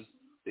somebody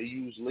they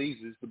use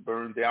lasers to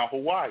burn down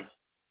Hawaii.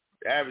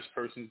 The average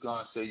person's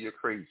going to say you're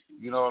crazy.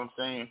 You know what I'm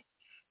saying?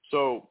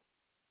 So,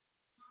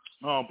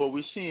 but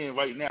we're seeing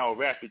right now a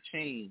rapid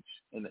change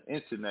in the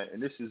internet,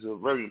 and this is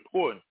very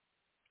important.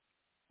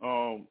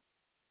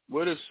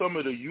 What are some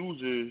of the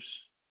users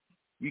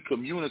we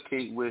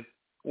communicate with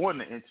on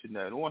the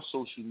internet, on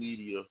social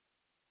media,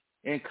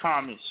 in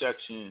comment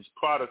sections,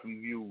 product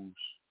reviews,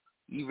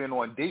 even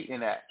on dating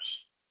apps,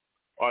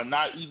 are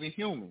not even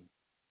human?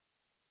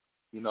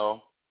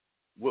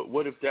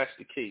 What if that's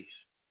the case?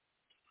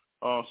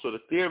 So the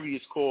theory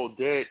is called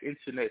dead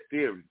internet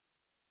theory,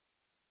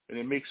 and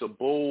it makes a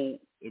bold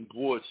and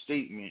broad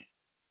statement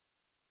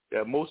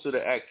that most of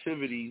the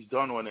activities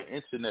done on the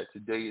internet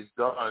today is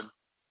done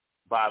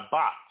by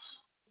bots,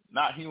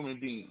 not human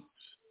beings.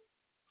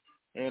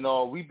 And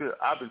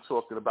I've been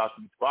talking about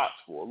these bots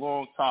for a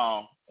long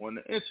time on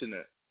the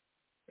internet.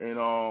 And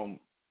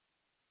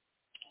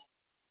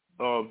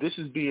this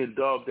is being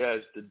dubbed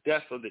as the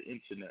death of the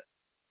internet.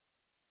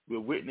 We're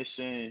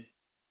witnessing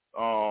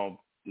the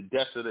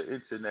death of the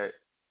internet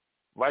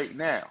right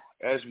now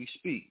as we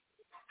speak.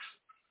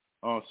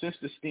 Since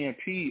the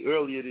stampede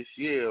earlier this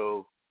year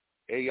of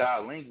AI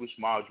language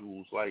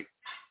modules like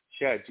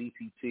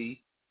ChatGPT,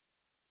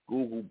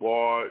 Google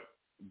Bard,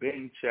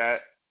 Bing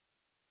Chat,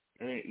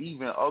 and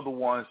even other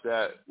ones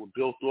that were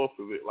built off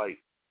of it like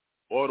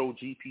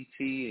AutoGPT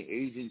and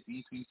Agent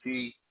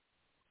GPT,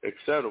 et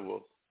cetera,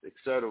 et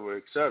cetera,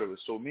 et cetera.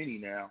 So many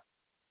now.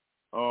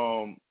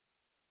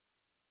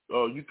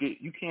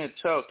 You can't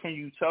tell. Can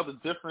you tell the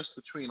difference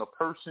between a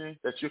person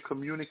that you're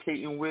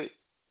communicating with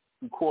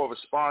through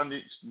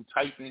correspondence, through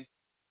typing,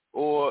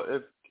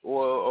 or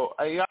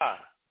AI?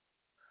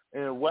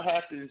 And what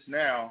happens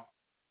now,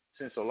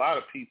 since a lot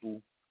of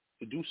people,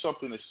 to do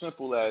something as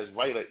simple as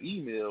write an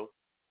email,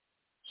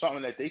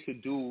 something that they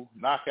could do,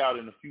 knock out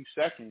in a few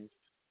seconds,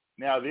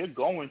 now they're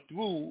going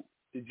through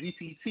the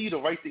GPT to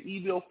write the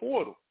email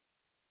for them.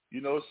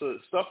 You know, so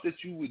stuff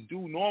that you would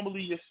do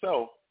normally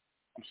yourself,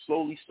 I'm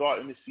slowly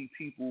starting to see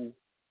people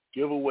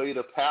give away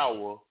the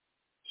power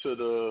to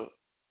the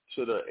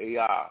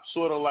AI.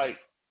 Sort of like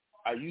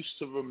I used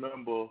to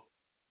remember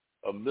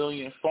 1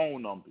 million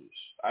phone numbers.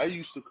 I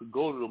used to could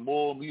go to the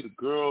mall, meet a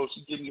girl,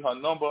 she give me her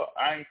number,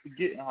 I ain't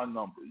forgetting her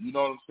number. You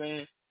know what I'm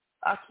saying?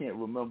 I can't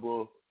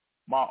remember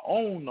my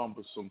own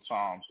number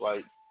sometimes.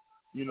 Like,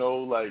 you know,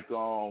 like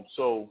because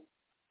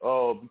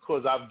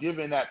I've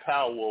given that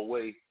power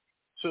away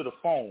to the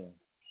phone.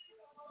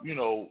 You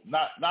know,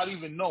 not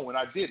even knowing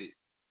I did it.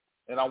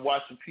 And I'm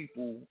watching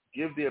people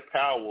give their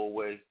power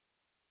away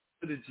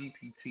to the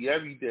GPT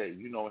every day,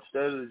 you know,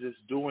 instead of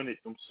just doing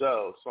it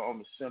themselves.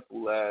 Something as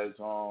simple as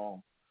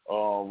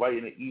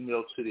writing an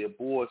email to their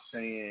boss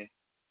saying,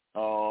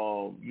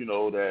 you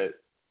know, that,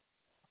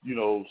 you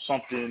know,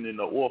 something in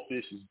the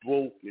office is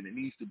broke and it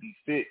needs to be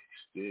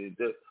fixed. And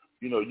that,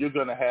 you know, you're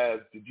going to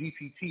have the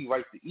GPT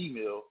write the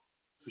email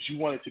because you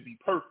want it to be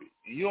perfect.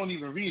 And you don't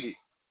even read it.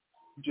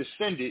 You just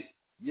send it.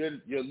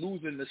 You're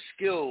losing the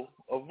skill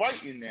of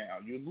writing now.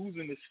 You're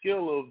losing the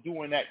skill of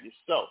doing that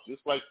yourself.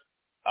 Just like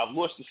I've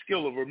lost the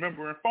skill of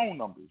remembering phone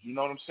numbers. You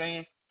know what I'm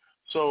saying?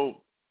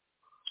 So,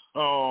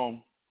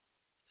 so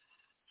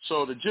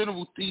the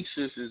general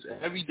thesis is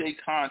everyday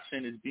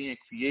content is being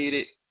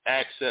created,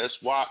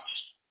 accessed,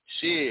 watched,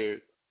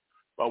 shared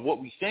by what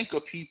we think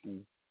are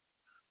people,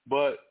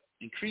 but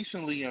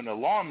increasingly and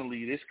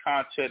alarmingly, this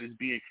content is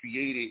being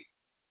created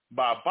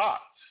by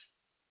bots.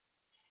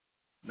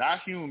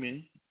 Not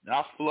human,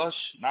 not flesh,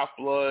 not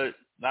blood,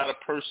 not a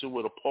person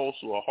with a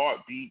pulse or a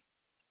heartbeat,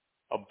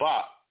 a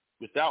bot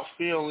without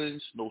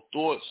feelings, no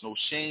thoughts, no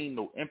shame,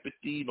 no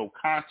empathy, no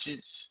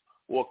conscience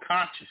or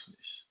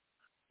consciousness.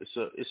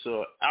 It's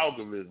a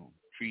algorithm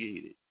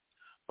created.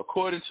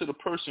 According to the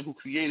person who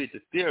created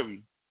the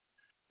theory,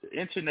 the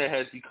internet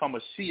has become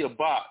a sea of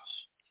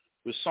bots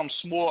with some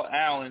small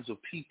islands of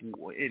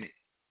people in it.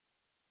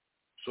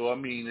 So I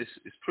mean,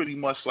 it's pretty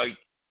much like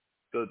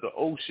the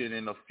ocean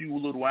and a few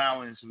little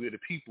islands where the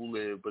people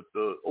live, but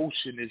the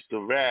ocean is the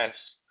vast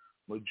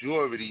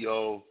majority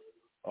of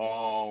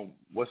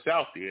what's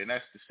out there, and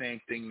that's the same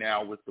thing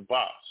now with the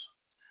bots.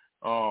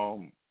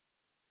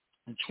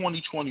 In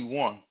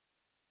 2021,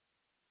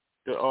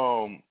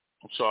 the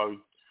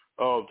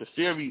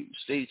theory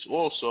states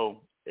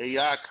also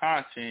AI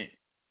content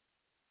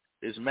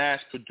is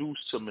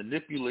mass-produced to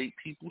manipulate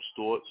people's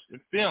thoughts and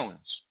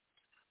feelings,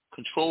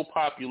 control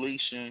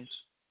populations,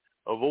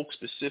 evoke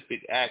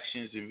specific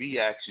actions and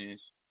reactions,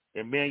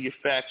 and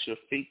manufacture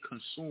fake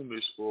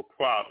consumers for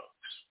products.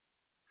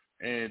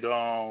 And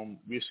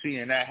we're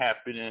seeing that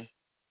happening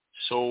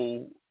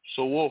so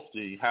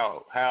often.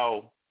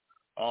 How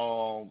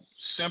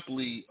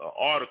simply an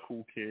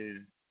article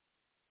can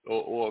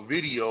or a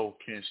video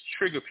can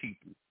trigger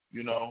people.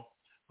 You know,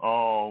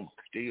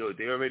 they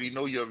already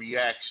know your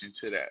reaction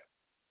to that.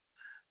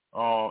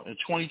 In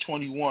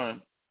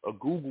 2021, a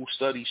Google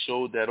study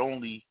showed that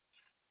only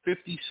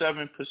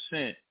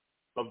 57%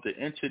 of the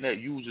internet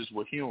users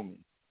were human.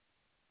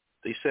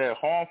 They said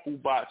harmful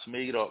bots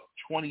made up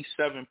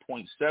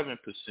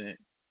 27.7%.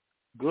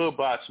 Good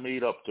bots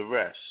made up the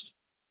rest.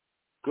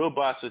 Good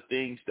bots are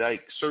things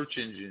like search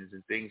engines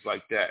and things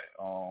like that.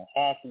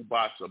 Harmful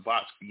bots are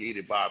bots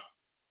created by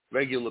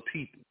regular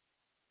people.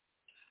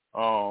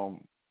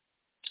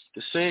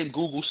 The same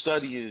Google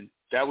study,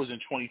 that was in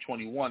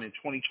 2021. In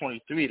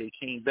 2023, they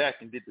came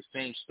back and did the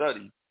same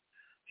study.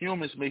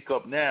 Humans make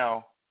up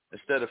now,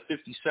 instead of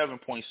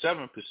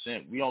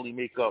 57.7%, we only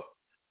make up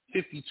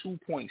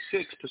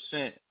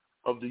 52.6%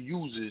 of the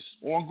users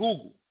on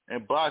Google.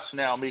 And bots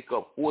now make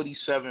up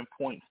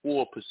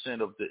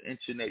 47.4% of the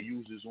internet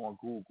users on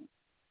Google.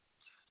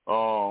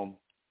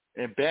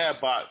 And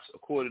bad bots,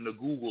 according to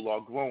Google,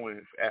 are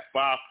growing at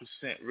 5%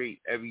 rate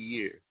every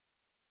year.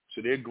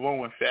 So they're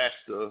growing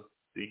faster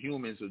than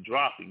humans are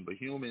dropping, but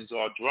humans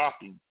are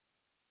dropping.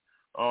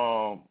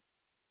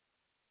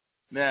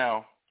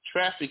 Now,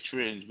 traffic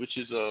trends, which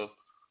is a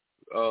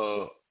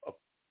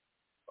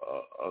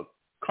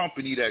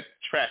company that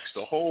tracks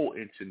the whole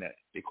internet,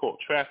 they call it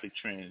Traffic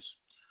Trends,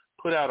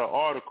 put out an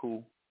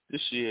article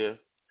this year,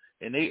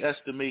 and they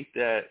estimate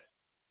that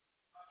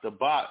the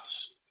bots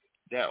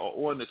that are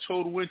on the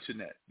total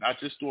internet, not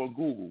just on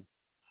Google,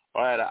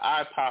 are at an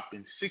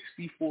eye-popping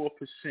 64%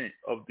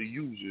 of the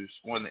users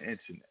on the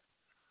internet.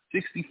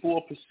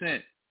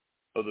 64%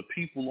 of the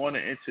people on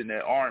the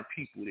internet aren't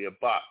people, they're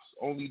bots.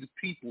 Only the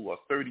people are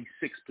 36%.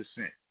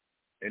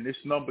 And this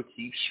number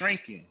keeps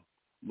shrinking,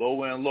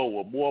 lower and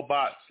lower. More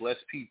bots, less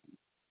people.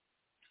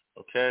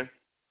 Okay?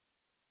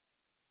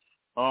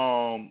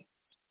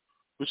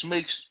 Which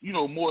makes,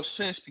 more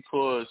sense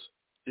because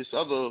this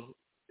other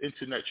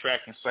internet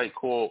tracking site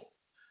called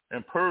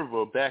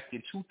Imperva back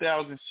in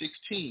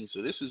 2016,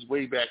 so this is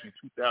way back in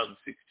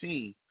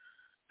 2016,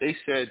 they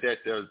said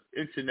that the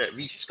internet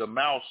reached a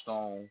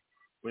milestone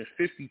when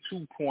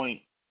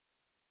 52.2%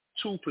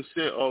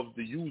 of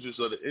the users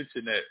of the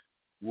internet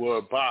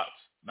were bots,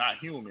 not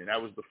human.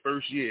 That was the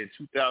first year in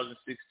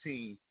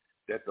 2016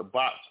 that the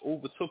bots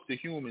overtook the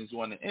humans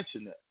on the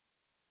internet.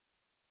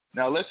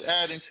 Now let's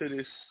add into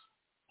this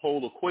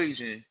whole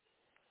equation.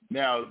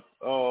 Now,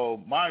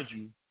 mind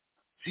you,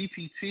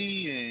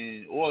 GPT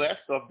and all that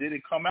stuff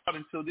didn't come out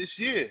until this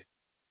year,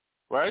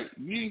 right?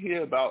 We didn't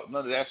hear about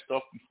none of that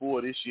stuff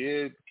before this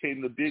year. It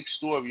became the big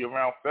story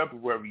around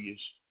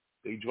February-ish.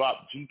 They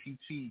dropped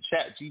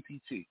Chat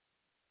GPT,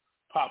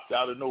 popped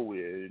out of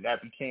nowhere, and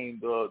that became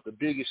the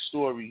biggest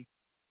story,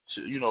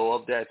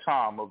 of that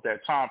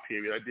time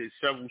period. I did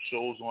several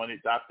shows on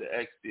it. Dr.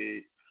 X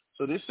did.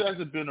 So this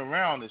hasn't been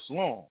around this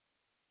long.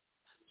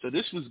 So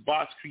this was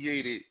bots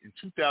created in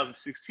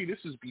 2016.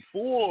 This is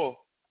before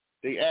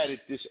they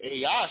added this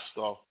AI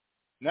stuff.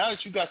 Now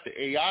that you got the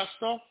AI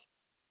stuff,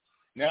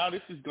 now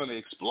this is going to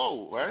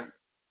explode, right?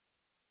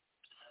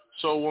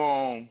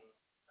 So,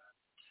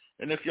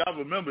 and if y'all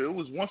remember, it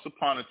was once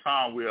upon a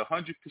time where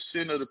 100%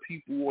 of the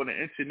people on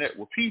the internet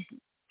were people.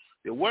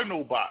 There were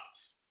no bots.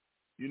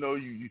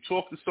 You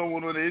talk to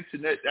someone on the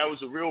internet, that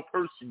was a real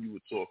person you were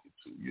talking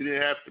to. You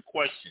didn't have to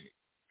question it.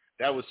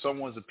 That was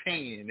someone's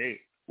opinion. It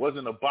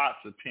wasn't a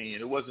bot's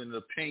opinion. It wasn't an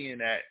opinion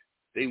that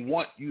they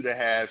want you to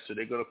have, so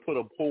they're going to put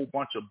a whole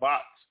bunch of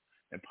bots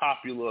and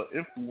popular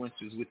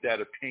influencers with that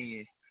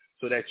opinion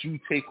so that you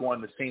take on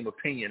the same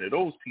opinion of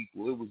those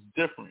people. It was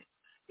different.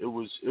 It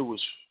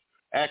was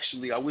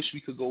actually, I wish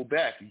we could go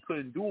back. We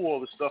couldn't do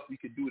all the stuff we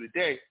could do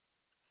today,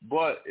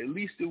 but at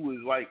least it was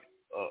like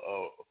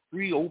a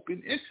free,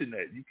 open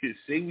internet. You could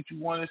say what you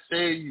want to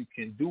say. You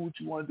can do what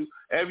you want to do.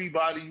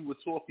 Everybody you were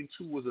talking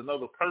to was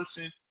another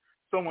person.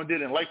 Someone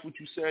didn't like what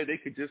you said, they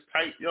could just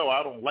type,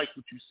 I don't like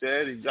what you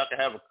said, and y'all can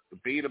have a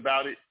debate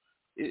about it.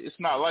 It's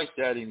not like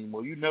that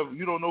anymore. You don't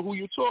know who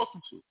you're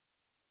talking to,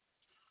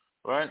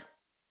 right?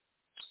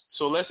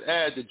 So let's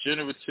add the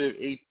generative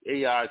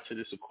AI to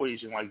this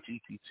equation like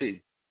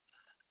GPT.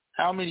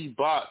 How many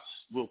bots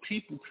will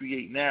people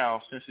create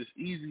now since it's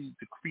easy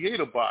to create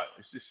a bot?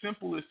 It's as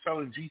simple as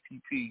telling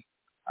GPT,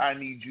 I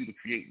need you to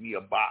create me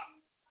a bot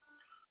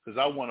because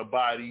I want to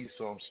buy these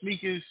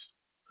sneakers.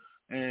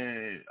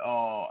 And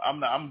I'm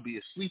going to be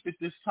asleep at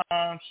this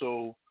time,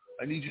 so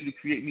I need you to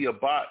create me a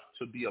bot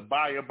to be a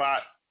buyer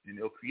bot, and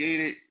they'll create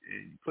it,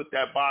 and you put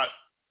that bot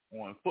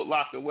on Foot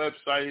Locker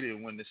website,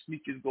 and when the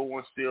sneakers go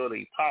on sale,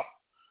 they pop.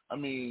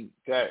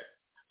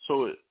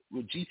 So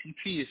with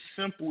GTP, it's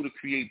simple to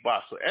create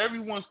bots. So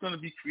everyone's going to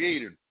be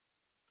creative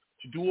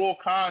to do all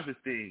kinds of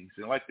things.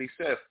 And like they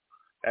said,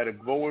 at a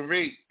growing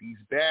rate, these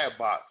bad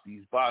bots,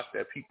 these bots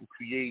that people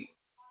create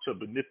to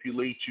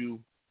manipulate you,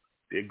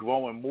 they're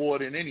growing more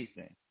than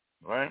anything,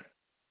 right?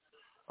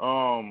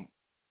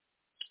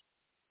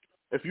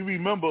 If you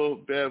remember,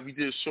 Bev, we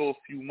did a show a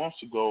few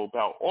months ago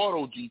about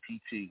Auto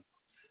GPT,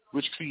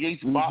 which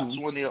creates bots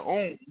on their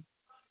own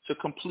to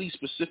complete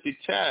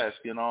specific tasks.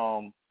 And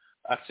I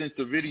sent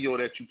the video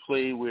that you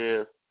played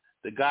where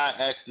the guy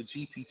asked the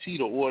GPT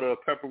to order a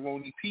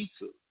pepperoni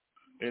pizza.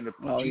 And the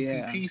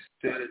GPT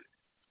said,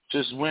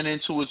 just went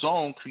into its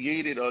own,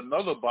 created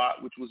another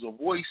bot, which was a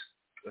voice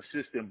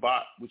assistant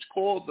bot, which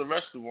called the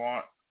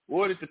restaurant,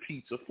 ordered the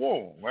pizza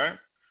for him, right?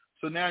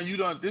 So now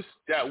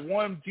that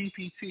one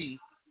GPT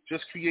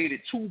just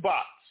created two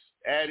bots,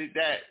 added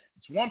that.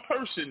 It's one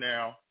person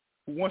now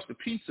who wants the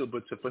pizza,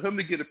 but for him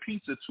to get a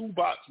pizza, two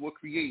bots were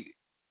created.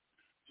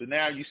 So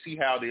now you see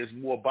how there's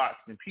more bots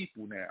than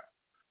people now.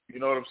 You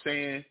know what I'm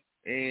saying?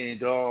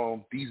 And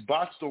these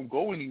bots don't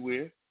go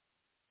anywhere,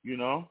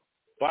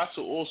 Bots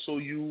are also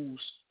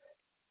used,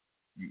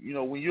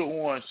 when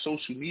you're on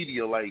social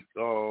media, like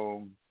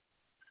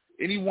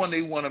anyone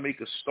they want to make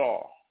a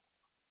star,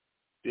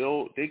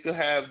 they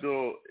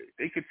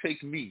could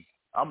take me.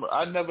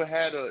 I've never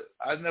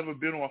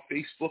been on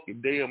Facebook a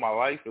day of my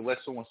life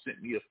unless someone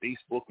sent me a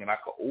Facebook and I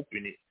could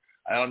open it.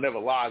 I'll never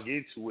log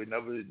into it,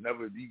 never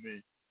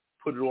even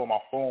put it on my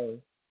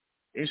phone.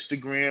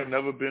 Instagram,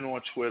 never been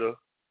on Twitter,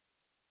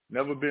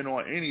 never been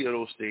on any of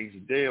those things a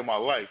day of my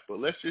life. But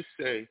let's just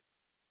say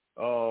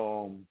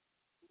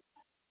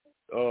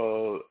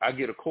I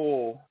get a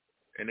call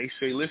and they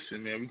say,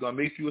 listen, man, we're going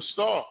to make you a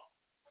star.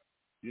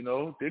 They're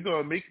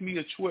going to make me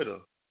a Twitter.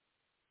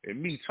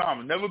 And me, Tom,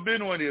 I've never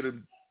been on there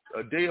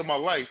a day of my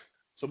life.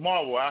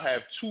 Tomorrow I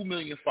have 2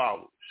 million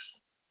followers.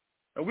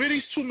 And where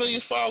these 2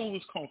 million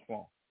followers come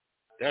from?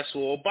 That's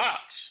all bots,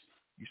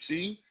 you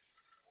see?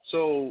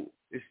 So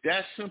it's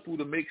that simple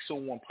to make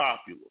someone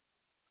popular.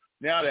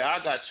 Now that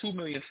I got 2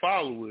 million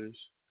followers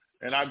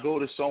and I go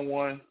to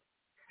someone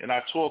and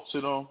I talk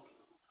to them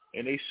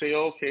and they say,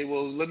 okay,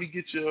 well, let me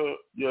get your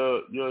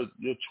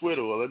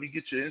Twitter or let me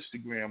get your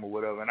Instagram or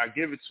whatever, and I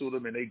give it to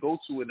them and they go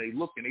to it and they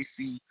look and they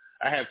see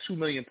I have 2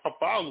 million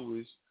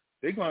followers,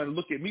 they're going to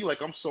look at me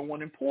like I'm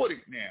someone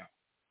important now.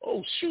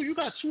 Oh, shoot, you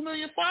got 2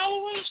 million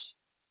followers?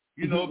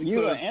 You know, because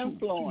you're an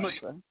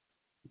influencer.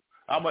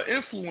 I'm an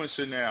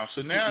influencer now.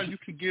 So now you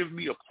can give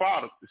me a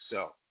product to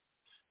sell.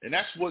 And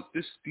that's what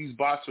these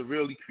bots are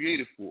really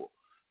created for.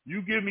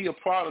 You give me a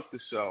product to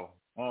sell.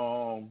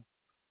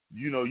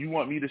 You know, you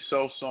want me to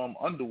sell some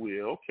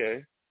underwear.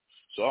 Okay.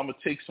 So I'm going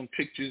to take some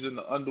pictures in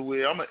the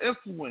underwear. I'm an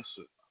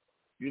influencer.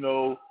 You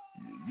know,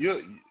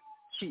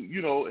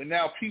 and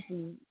now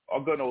people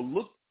are going to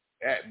look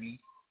at me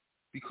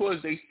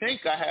because they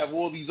think I have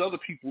all these other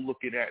people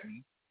looking at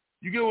me.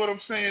 You get what I'm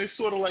saying? It's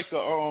sort of like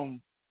a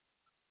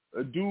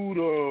dude,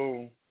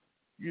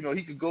 you know,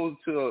 he could go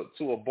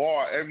to a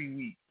bar every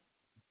week,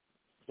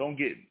 don't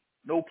get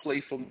no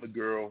play from the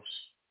girls,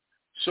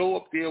 show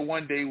up there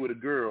one day with a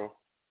girl,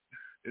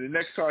 and the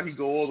next time he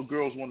go, all the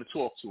girls want to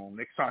talk to him.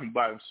 Next time he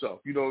by himself,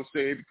 you know what I'm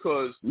saying?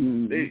 Because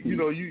they, you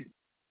know,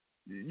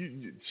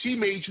 she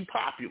made you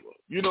popular.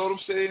 You know what I'm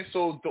saying?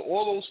 So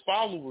all those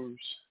followers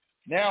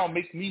now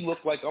make me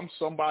look like I'm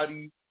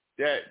somebody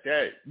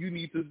that you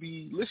need to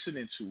be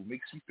listening to.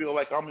 Makes me feel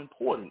like I'm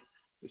important.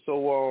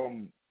 So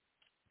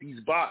these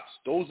bots,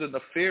 those are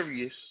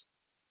nefarious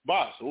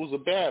bots. Those are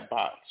bad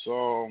bots.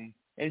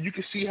 And you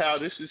can see how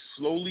this is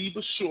slowly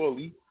but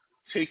surely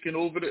taking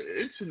over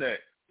the internet.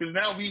 Because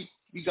now we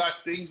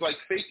got things like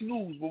fake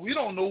news, but we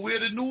don't know where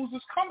the news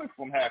is coming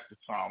from half the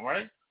time,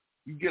 right?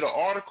 You get an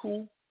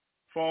article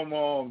from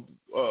a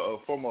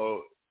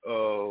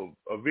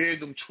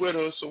random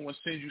Twitter, someone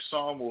sends you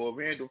some, or a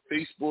random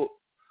Facebook,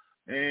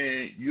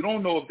 and you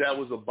don't know if that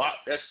was a bot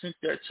that sent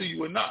that to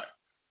you or not.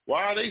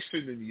 Why are they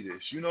sending me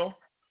this, you know?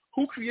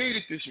 Who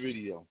created this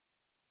video?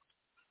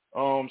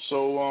 How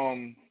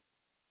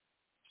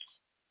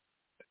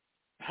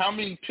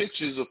many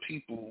pictures of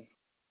people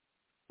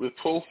with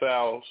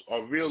profiles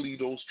are really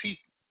those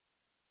people?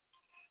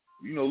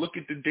 You know, look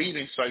at the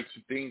dating sites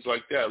and things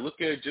like that. Look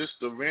at just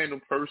a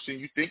random person.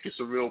 You think it's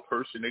a real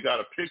person. They got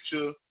a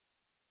picture.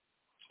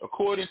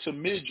 According to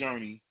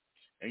Midjourney,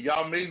 and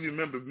y'all may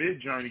remember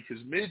Midjourney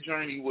because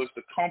Midjourney was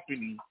the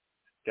company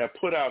that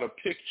put out a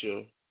picture,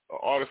 an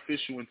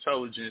artificial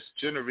intelligence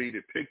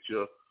generated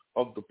picture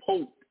of the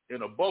Pope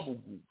in a bubble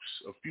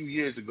goose a few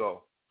years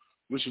ago,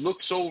 which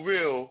looked so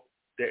real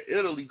that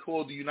Italy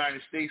called the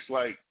United States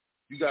like,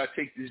 you got to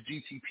take this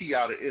GTP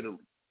out of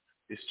Italy.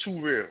 It's too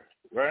real,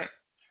 right?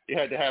 They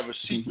had to have a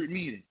secret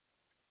meeting.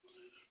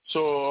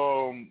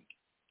 So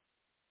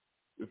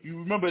if you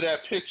remember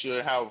that picture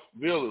and how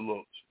real it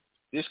looked,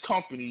 this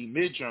company,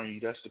 Midjourney,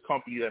 that's the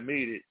company that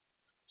made it,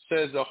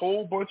 says a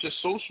whole bunch of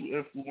social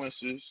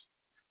influencers,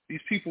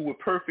 these people with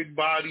perfect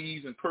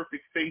bodies and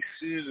perfect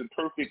faces and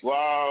perfect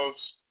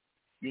lives,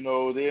 you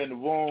know, they're in the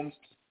rooms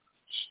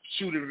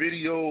shooting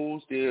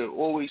videos. They're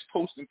always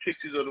posting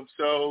pictures of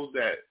themselves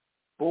at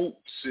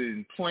boats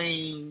and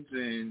planes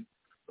and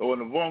on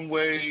the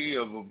runway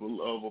of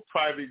a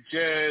private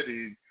jet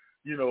and,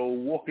 you know,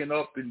 walking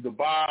up in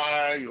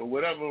Dubai or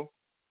whatever.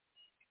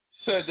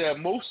 Said that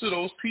most of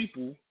those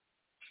people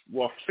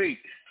were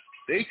fake.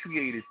 They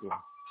created them.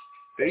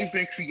 They've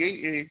been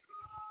creating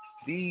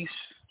these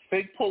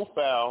fake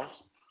profiles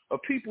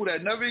of people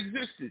that never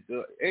existed.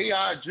 The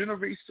AI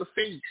generates the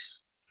face.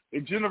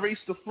 It generates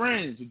the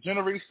friends. It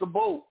generates the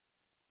boat,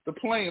 the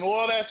plane,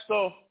 all that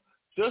stuff,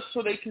 just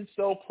so they can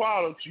sell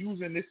products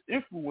using this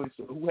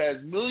influencer who has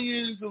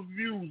millions of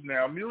views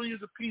now,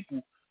 millions of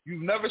people.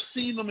 You've never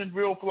seen them in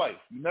real life.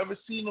 You've never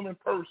seen them in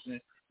person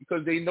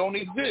because they don't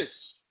exist.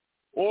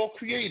 All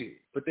created,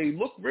 but they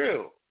look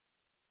real.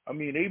 I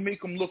mean, they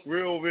make them look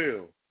real.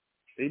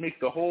 They make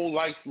the whole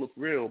life look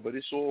real, but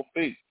it's all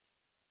fake.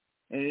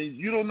 And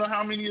you don't know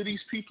how many of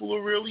these people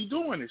are really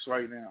doing this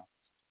right now.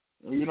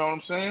 You know what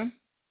I'm saying?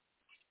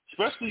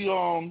 Especially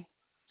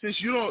since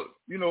you don't,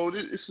 you know,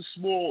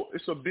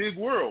 it's a big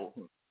world.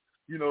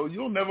 You know,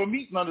 you'll never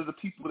meet none of the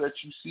people that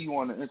you see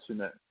on the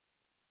internet.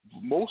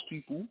 Most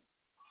people.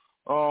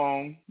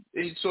 And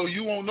so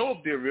you won't know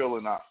if they're real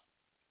or not.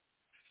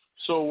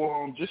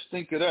 So just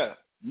think of that.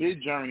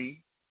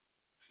 Midjourney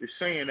is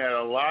saying that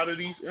a lot of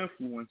these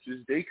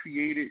influencers, they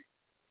created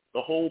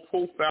the whole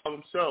profile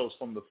themselves,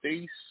 from the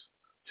face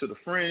to the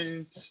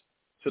friends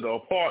to the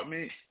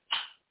apartment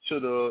to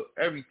the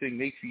everything.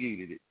 They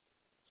created it.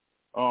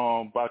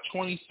 By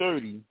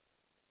 2030,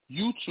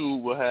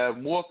 YouTube will have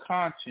more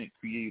content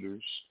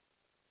creators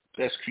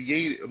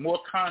more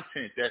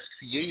content that's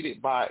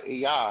created by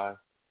AI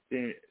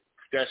than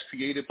that's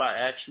created by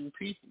actual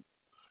people.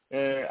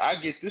 And I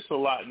get this a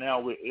lot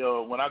now with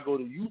when I go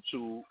to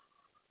YouTube,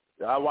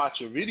 I watch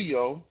a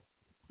video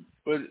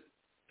But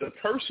the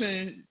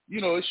person,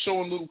 it's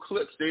showing little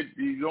clips.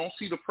 You don't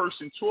see the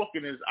person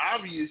talking. It's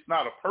obvious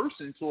not a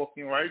person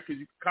talking, right? Because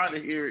you can kind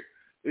of hear it.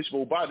 It's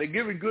robot. They're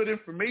giving good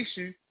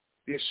information.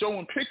 They're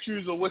showing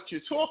pictures of what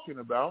you're talking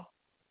about.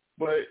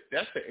 But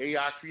that's an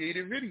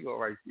AI-created video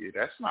right there.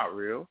 That's not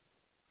real.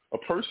 A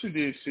person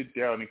didn't sit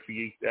down and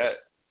create that.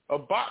 A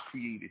bot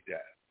created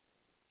that.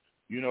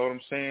 You know what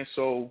I'm saying?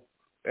 So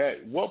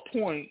at what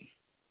point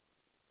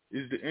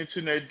is the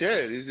internet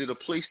dead? Is it a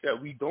place that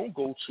we don't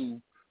go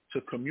to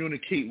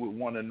communicate with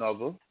one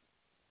another?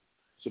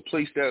 It's a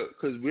place that,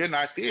 because we're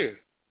not there.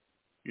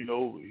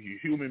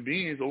 Human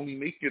beings only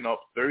making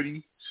up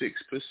 36%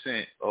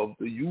 of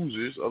the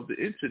users of the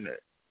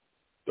internet.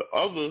 The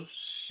other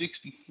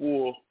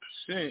 64%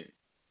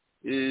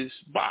 is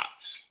bots.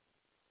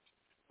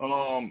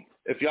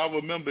 If y'all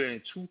remember,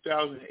 in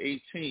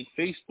 2018,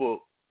 Facebook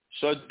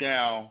shut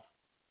down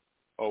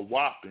a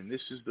whopping,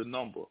 this is the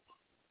number,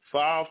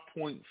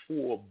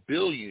 5.4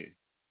 billion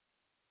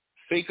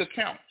fake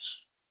accounts.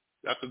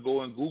 Y'all could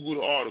go and Google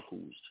the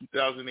articles,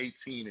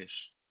 2018-ish.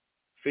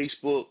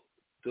 Facebook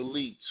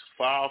deletes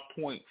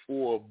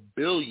 5.4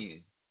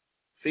 billion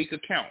fake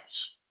accounts.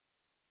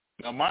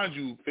 Now, mind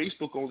you,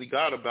 Facebook only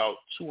got about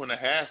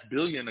 2.5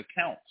 billion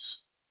accounts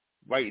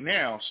right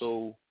now,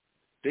 so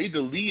they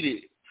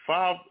deleted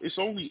it's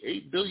only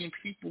 8 billion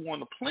people on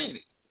the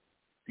planet.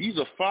 These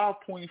are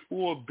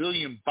 5.4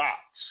 billion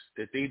bots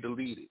that they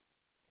deleted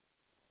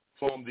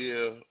from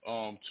their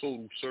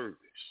total service.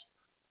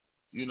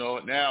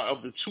 Now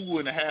of the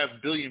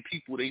 2.5 billion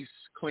people they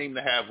claim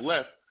to have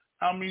left,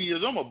 how many of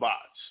them are bots?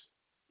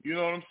 You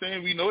know what I'm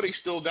saying? We know they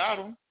still got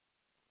them.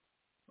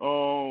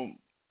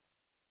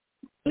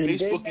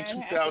 Facebook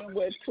in 2000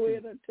 with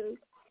Twitter too.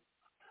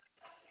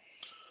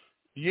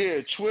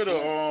 Yeah,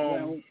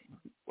 Twitter.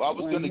 I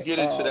was going to get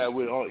into that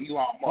with Elon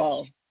Musk.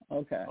 Oh,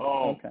 okay.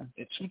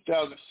 In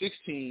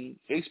 2016,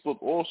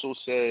 Facebook also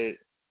said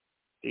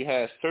they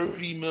had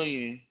 30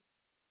 million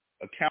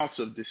accounts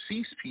of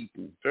deceased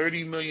people,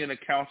 30 million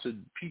accounts of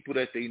people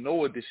that they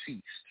know are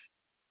deceased,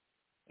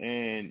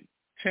 and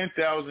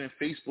 10,000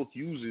 Facebook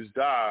users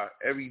die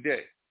every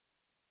day.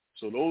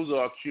 So those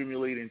are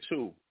accumulating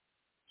too.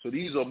 So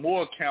these are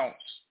more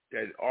accounts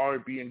that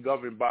aren't being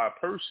governed by a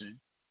person.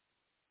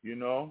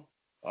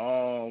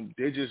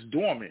 They're just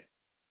dormant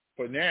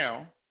for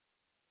now.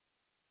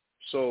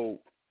 So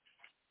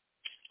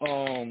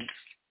the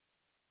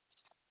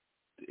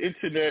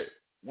internet,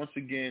 once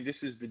again, this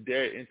is the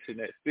dead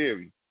internet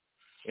theory.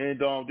 And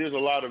there's a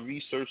lot of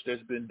research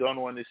that's been done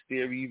on this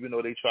theory, even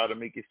though they try to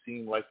make it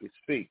seem like it's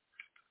fake.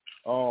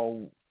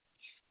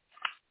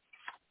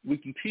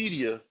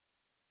 Wikipedia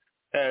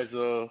has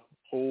a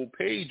whole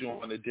page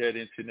on the dead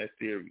internet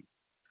theory.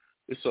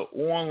 It's an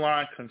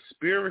online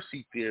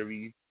conspiracy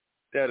theory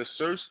that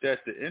asserts that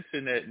the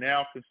internet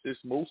now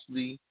consists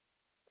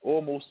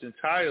almost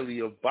entirely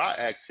of bot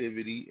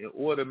activity and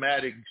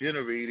automatic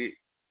generated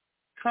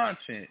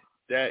content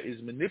that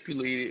is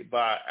manipulated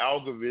by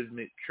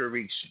algorithmic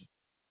curation,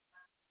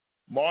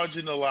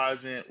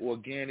 marginalizing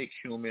organic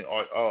human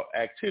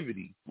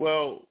activity.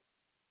 Well,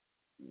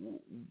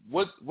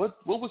 what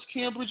was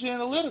Cambridge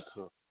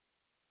Analytica?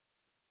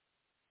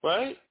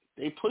 Right?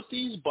 They put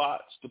these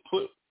bots to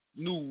put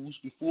news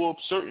before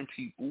certain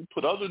people,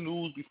 put other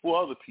news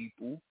before other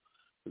people,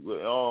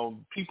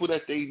 people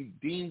that they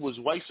deemed was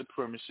white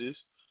supremacists.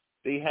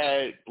 They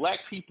had black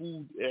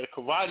people at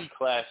karate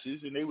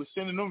classes, and they were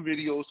sending them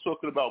videos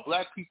talking about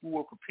black people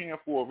were preparing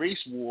for a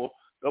race war.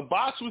 The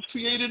bots was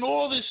creating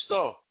all this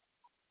stuff,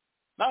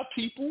 not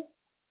people.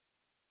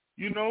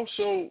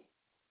 So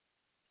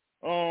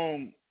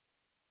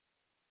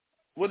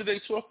what are they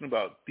talking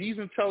about? These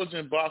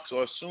intelligent bots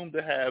are assumed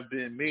to have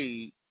been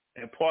made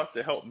in part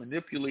to help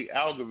manipulate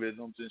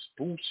algorithms and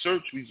spoof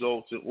search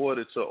results in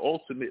order to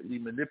ultimately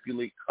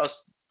manipulate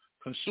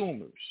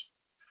consumers.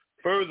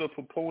 Further,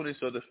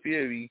 proponents of the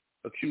theory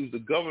accuse the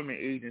government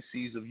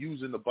agencies of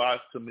using the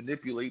bots to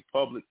manipulate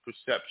public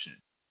perception.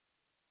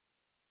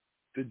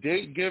 The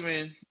date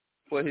given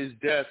for his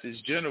death is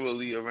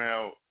generally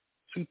around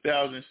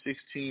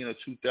 2016 or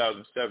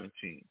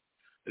 2017.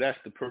 That's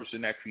the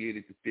person that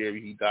created the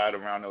theory. He died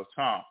around that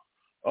time.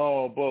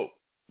 But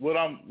what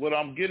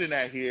I'm getting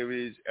at here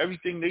is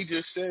everything they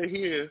just said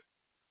here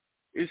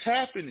is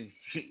happening.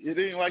 It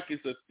ain't like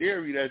it's a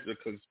theory that's a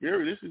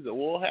conspiracy. This is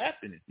all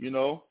happening,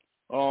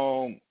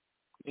 And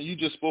you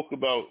just spoke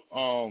about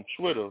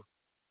Twitter.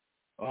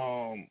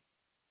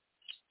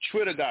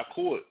 Twitter got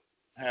caught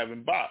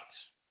having bots,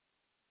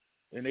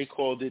 and they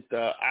called it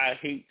the I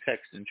hate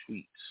texting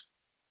tweets.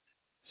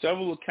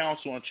 Several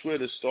accounts on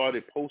Twitter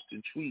started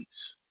posting tweets,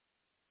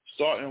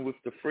 starting with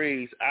the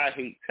phrase, I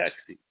hate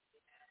texting,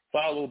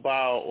 followed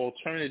by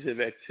alternative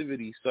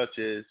activities such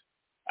as,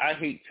 I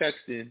hate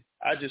texting,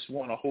 I just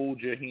want to hold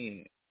your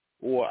hand.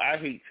 Or, I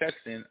hate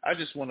texting, I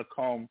just want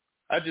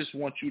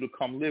you to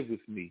come live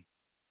with me.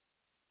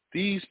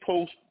 These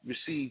posts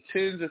received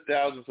tens of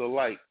thousands of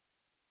likes,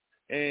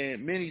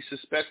 and many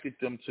suspected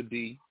them to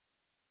be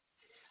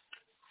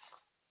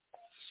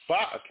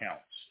bot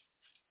accounts,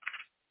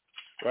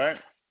 right?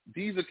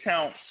 these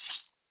accounts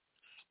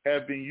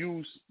have been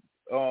used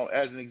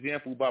as an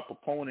example by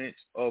proponents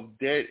of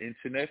dead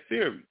internet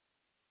theory.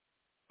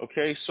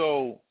 Okay,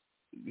 so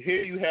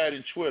here you had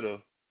in Twitter,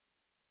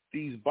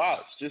 these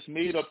bots just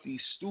made up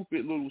these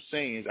stupid little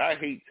sayings. I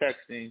hate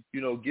texting,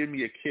 give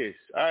me a kiss.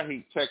 I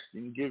hate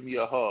texting, give me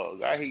a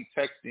hug. I hate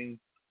texting.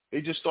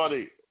 They just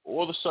started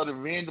all of a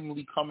sudden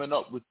randomly coming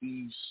up with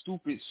these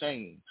stupid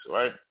sayings,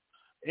 right?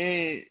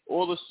 And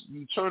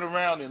you turn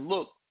around and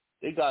look,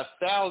 they got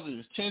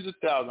thousands, tens of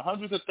thousands,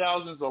 hundreds of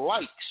thousands of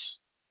likes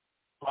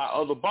by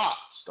other bots.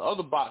 The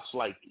other bots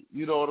like it.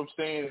 You know what I'm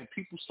saying? And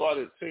people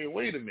started saying,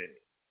 wait a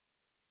minute,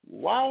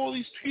 why all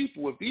these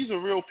people, if these are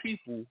real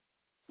people,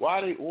 why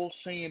are they all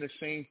saying the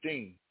same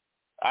thing?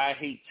 I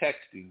hate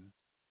texting.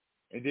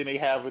 And then they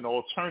have an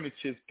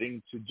alternative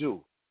thing to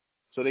do.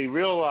 So they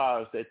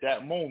realized at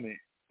that moment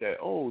that,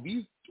 all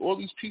these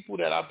people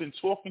that I've been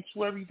talking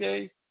to every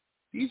day,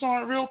 these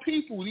aren't real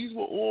people. These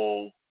were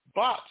all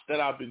bots that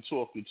I've been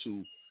talking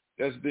to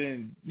that's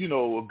been,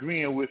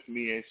 agreeing with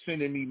me and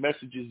sending me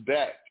messages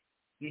back,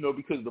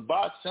 because the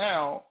bots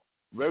sound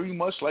very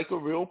much like a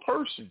real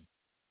person,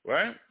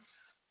 right?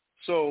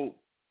 So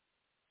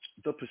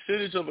the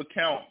percentage of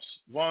accounts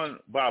run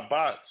by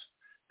bots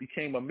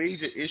became a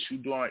major issue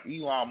during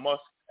Elon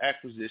Musk's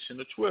acquisition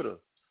of Twitter.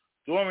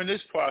 During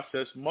this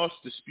process, Musk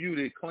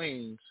disputed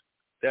claims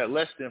that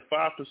less than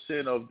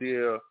 5% of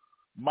their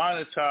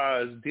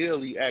monetized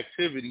daily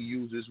activity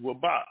users were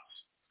bots.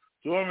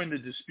 During the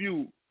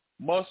dispute,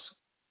 Musk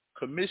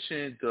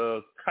commissioned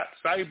the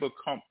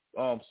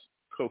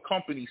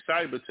company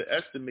Cyber to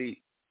estimate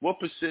what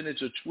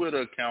percentage of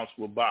Twitter accounts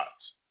were bots.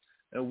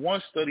 In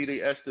one study,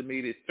 they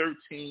estimated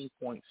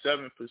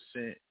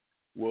 13.7%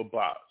 were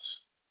bots.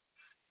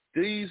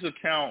 These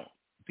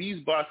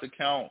bots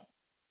accounts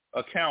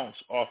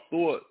are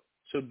thought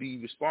to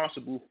be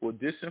responsible for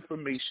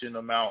disinformation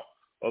amount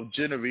of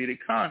generated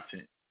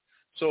content.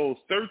 So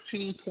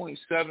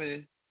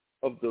 13.7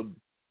 of the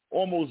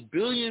almost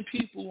billion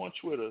people on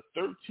Twitter,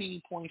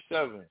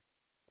 13.7.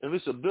 If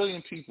it's a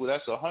billion people,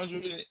 that's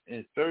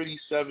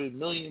 137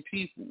 million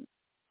people,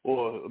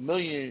 or a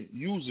million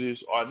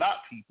users are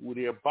not people,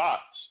 they're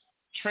bots,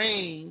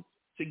 trained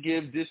to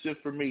give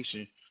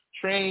disinformation,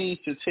 trained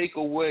to take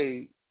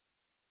away,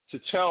 to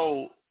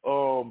tell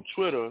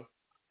Twitter,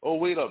 oh,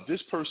 wait up,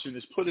 this person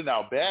is putting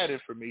out bad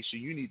information,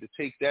 you need to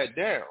take that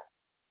down.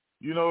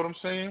 You know what I'm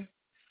saying?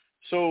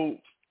 So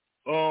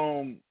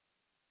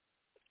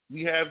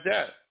we have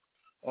that.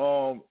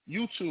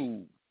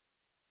 YouTube,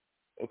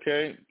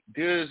 okay?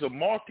 There's a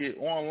market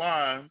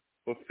online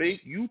for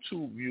fake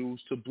YouTube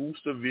views to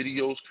boost a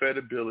video's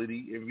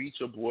credibility and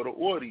reach a broader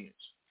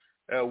audience.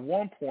 At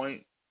one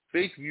point,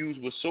 fake views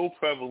were so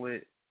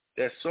prevalent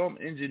that some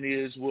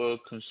engineers were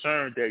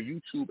concerned that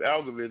YouTube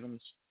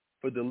algorithms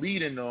for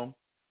deleting them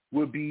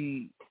would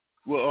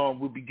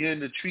begin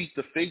to treat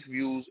the fake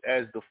views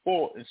as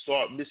default and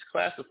start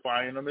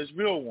misclassifying them as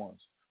real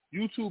ones.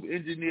 YouTube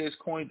engineers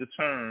coined the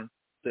term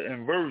the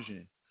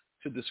inversion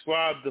to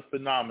describe the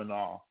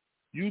phenomenon.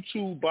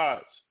 YouTube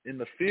bots, in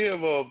the fear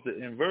of the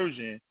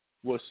inversion,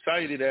 was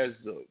cited as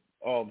the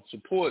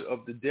support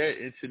of the dead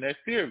internet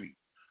theory.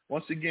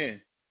 Once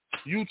again,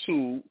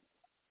 YouTube,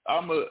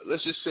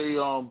 let's just say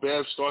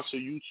Bev starts a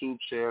YouTube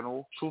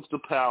channel,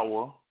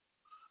 Truth2Power,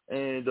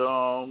 and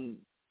in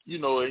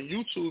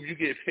YouTube you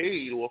get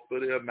paid off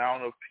of the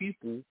amount of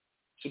people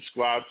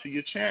subscribe to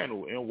your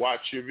channel and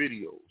watch your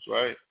videos,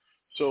 right?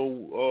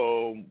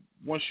 So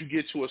once you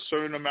get to a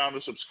certain amount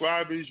of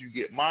subscribers, you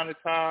get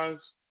monetized.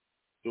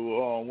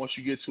 So once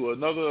you get to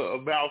another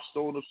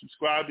milestone of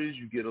subscribers,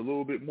 you get a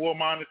little bit more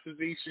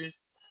monetization.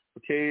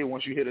 Okay,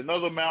 once you hit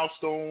another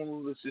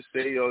milestone, let's just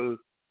say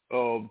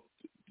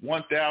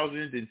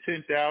 1,000, then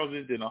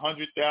 10,000, then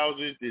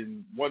 100,000,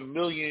 then 1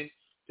 million,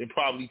 then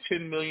probably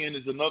 10 million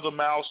is another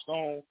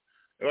milestone,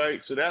 right?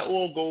 So that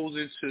all goes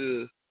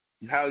into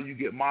how you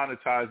get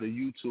monetized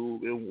on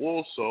YouTube, and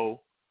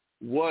also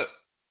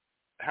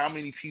how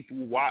many people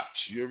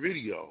watch your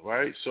video,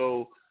 right?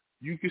 So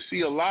you can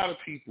see a lot of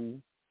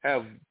people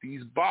have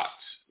these bots,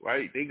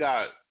 right? They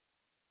got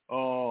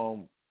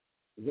 1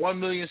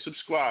 million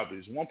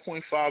subscribers,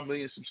 1.5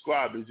 million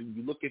subscribers, and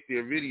you look at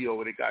their video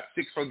and it got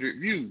 600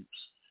 views.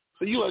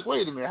 So you're like,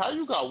 wait a minute, how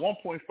you got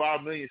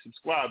 1.5 million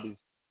subscribers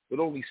but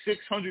only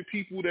 600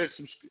 people that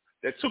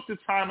took the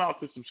time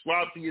out to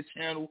subscribe to your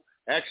channel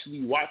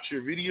actually watch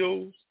your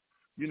videos?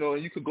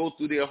 And you could go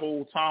through their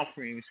whole time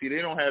frame and see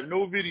they don't have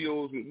no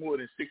videos with more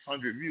than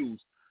 600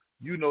 views.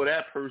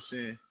 That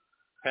person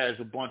has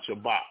a bunch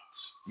of bots.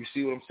 You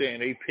see what I'm saying?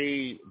 They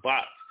paid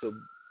bots to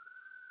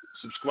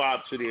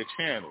subscribe to their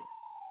channel,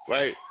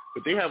 right?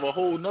 But they have a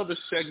whole nother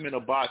segment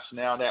of bots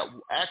now that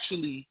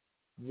actually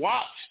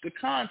watch the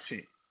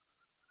content.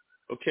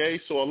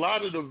 Okay, so a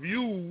lot of the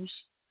views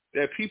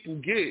that people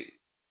get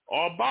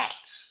are bots.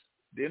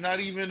 They're not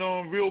even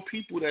real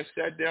people that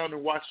sat down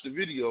and watched the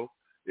video.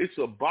 It's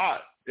a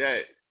bot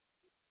that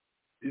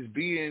is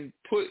being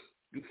put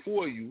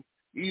before you.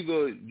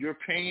 Either you're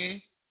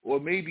paying, or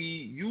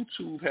maybe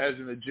YouTube has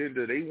an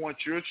agenda. They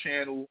want your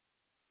channel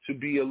to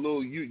be a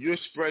little, you're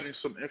spreading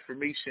some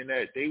information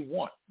that they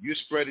want. You're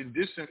spreading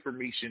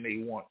disinformation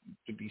they want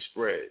to be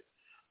spread.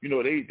 You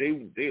know,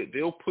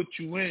 they'll put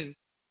you in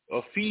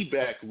a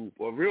feedback loop,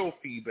 a real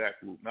feedback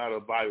loop, not a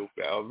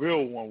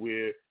real one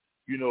where,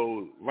 you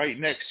know, right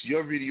next,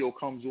 your video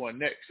comes on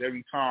next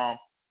every time.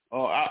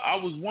 I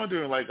was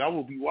wondering, like, I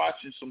will be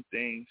watching some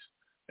things,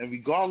 and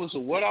regardless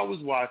of what I was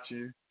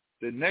watching,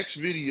 the next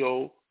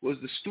video was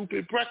the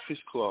stupid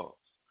Breakfast Club.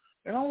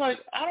 And I'm like,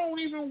 I don't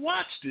even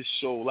watch this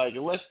show, like,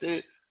 unless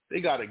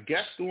they got a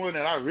guest on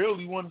that I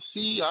really want to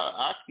see.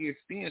 I can't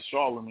stand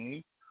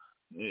Charlamagne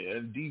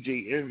and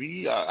DJ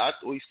Envy. I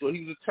always thought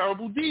he was a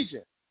terrible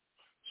DJ.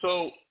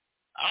 So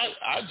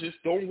I just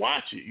don't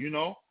watch it, you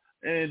know.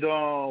 And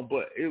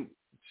but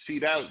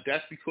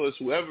that's because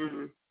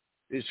whoever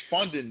is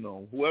funding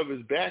them,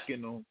 whoever's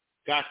backing them,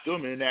 got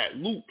them in that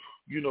loop.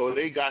 You know,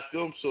 they got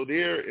them, so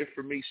their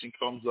information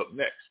comes up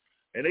next,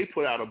 and they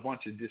put out a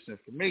bunch of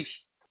disinformation.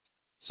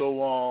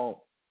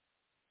 So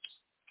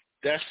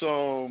that's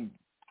the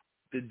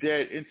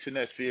dead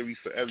internet theory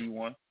for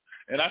everyone,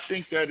 and I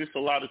think that it's a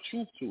lot of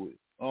truth to it.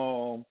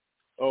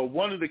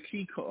 One of the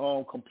key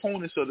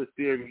components of the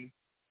theory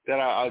that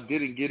I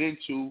didn't get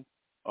into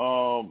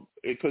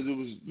because it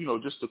was, you know,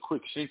 just a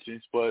quick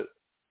sentence, but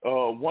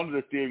one of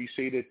the theories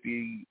say that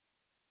the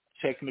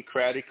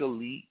technocratic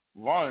elite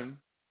run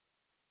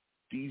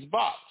these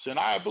bots, and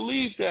I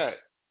believe that.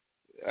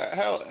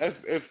 Hell,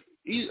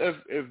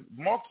 if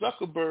Mark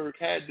Zuckerberg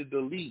had to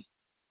delete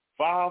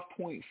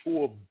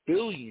 5.4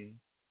 billion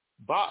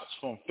bots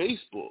from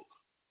Facebook,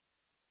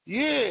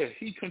 yeah,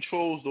 he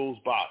controls those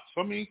bots.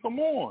 I mean, come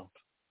on.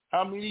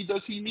 How many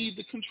does he need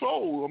to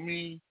control? I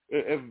mean,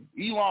 if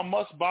Elon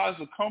Musk buys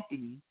a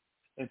company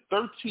and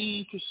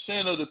 13%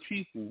 of the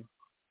people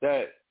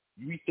that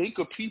we think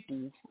of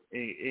people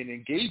in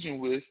engaging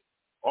with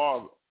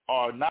are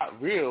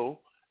not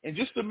real, and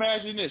just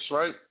imagine this,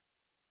 right?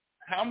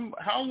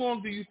 How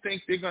long do you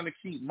think they're going to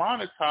keep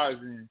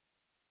monetizing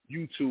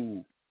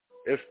YouTube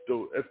if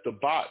the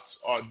bots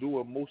are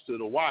doing most of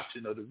the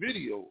watching of the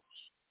videos?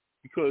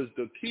 Because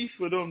the key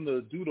for them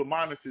to do the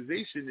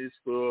monetization is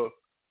for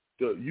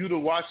you to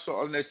watch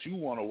something that you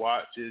want to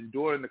watch, and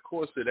during the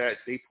course of that,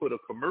 they put a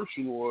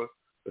commercial or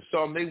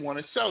something they want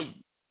to sell you,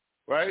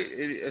 right?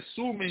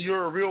 Assuming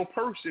you're a real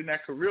person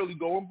that could really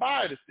go and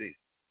buy the thing.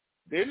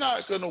 They're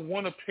not going to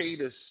want to pay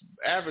to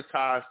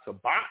advertise to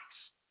bots.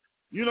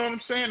 You know what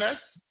I'm saying? That's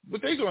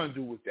what they're going to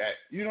do with that.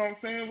 You know what I'm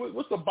saying?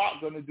 What's the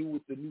bot going to do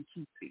with the new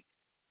toothpaste?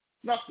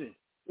 Nothing.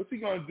 What's he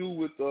going to do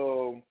with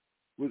a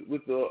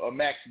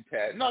maxi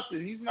pad?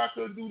 Nothing. He's not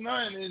going to do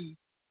nothing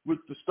with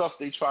the stuff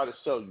they try to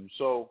sell you.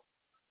 So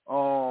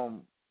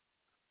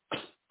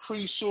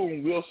pretty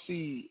soon we'll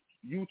see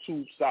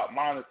YouTube stop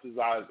monetizing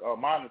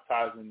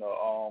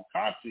the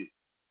content,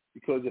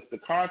 because if the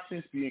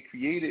content's being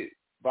created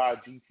by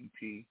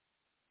GTP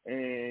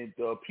and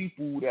the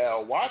people that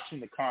are watching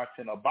the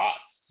content are bots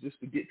just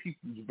to get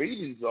people's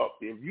ratings up,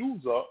 their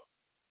views up,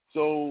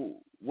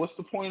 so what's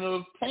the point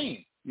of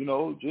paying? You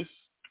know, just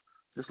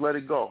let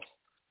it go.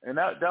 And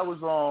that was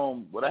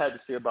what I had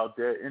to say about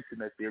that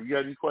internet there. You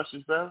got any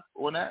questions, Bev,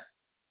 on that?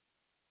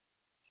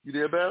 You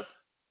there, Bev?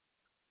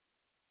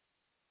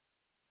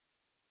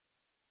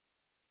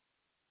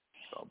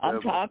 Oh, Bev,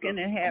 I'm talking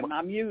and had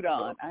my mute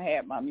on. I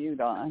had my mute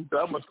on.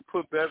 I must have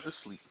put Bev to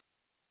sleep.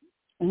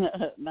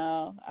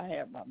 No, I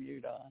have my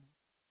mute on.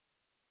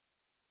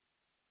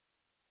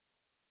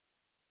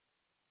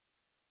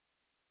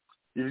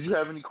 Did you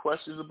have any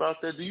questions about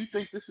that? Do you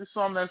think this is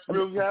something that's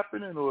really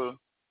happening, or,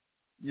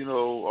 you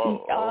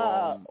know?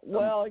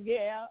 Well,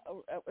 yeah,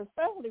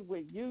 especially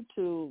with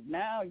YouTube.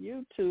 Now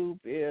YouTube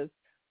is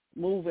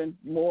moving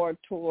more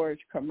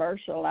towards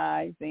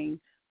commercializing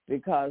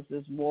because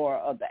there's more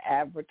of the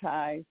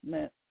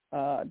advertisement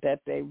that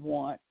they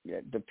want.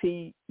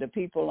 The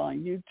people on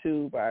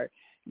YouTube are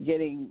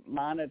getting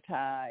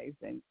monetized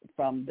and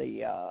from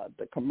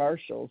the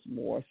commercials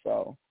more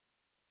so.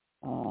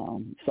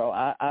 So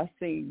I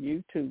see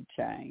YouTube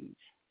change.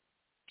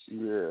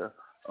 Yeah.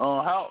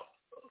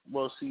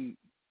 See,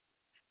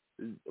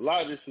 a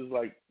lot of this is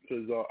like,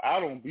 because I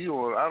don't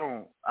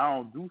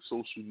do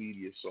social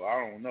media, so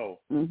I don't know.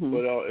 Mm-hmm.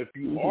 But if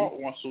you are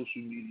on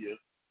social media,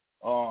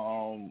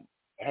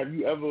 have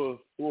you ever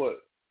thought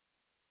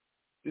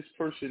this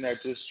person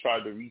that just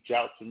tried to reach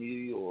out to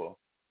me, or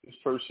this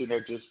person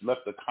that just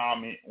left a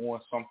comment on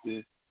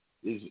something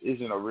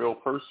isn't a real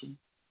person?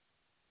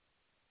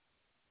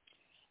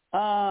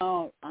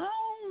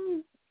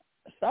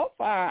 So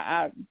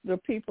far, the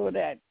people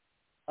that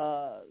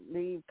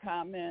leave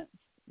comments,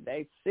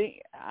 they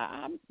see.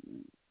 I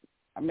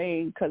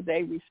mean, because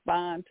they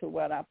respond to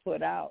what I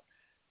put out.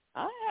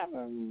 I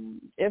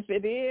haven't. If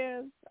it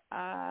is,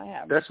 I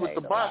haven't. That's paid what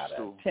the bots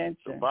do. Attention.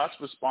 The bots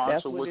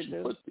respond to what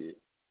you put there.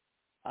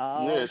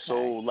 Oh, yeah. Okay. So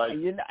like,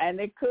 and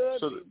it could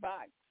be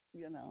bots.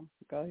 You know.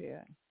 Go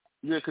ahead.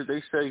 Yeah, because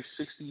they say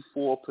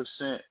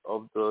 64%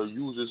 of the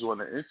users on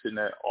the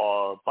internet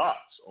are bots.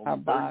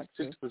 Only 36%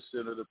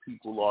 of the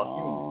people are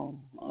human.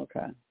 Oh,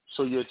 okay.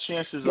 So your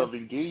chances of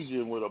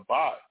engaging with a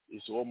bot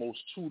it's almost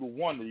 2 to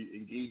 1 to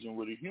engaging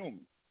with a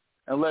human,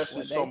 unless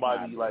it's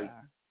somebody like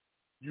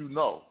you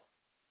know.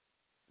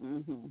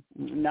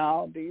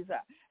 No, these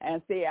are,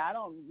 and see, I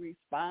don't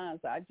respond.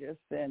 I just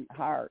send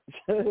hearts,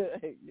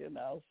 you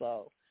know.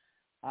 So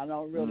I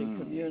don't really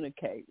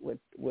communicate with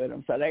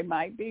them. So they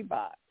might be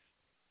bots.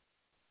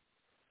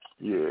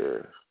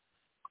 Yeah.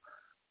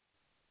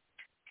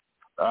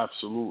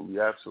 Absolutely.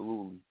 Because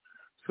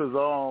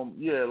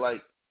yeah,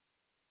 like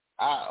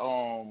I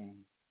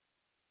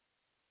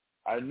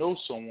know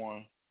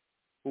someone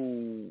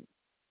who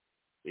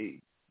they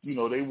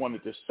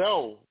wanted to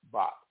sell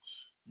bots.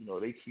 You know,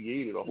 they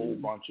created a whole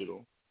bunch of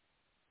them.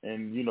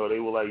 And, you know, they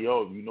were like,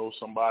 yo, if you know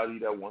somebody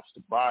that wants to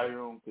buy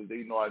them, because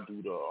they know I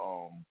do the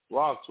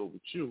blog talk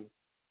with you.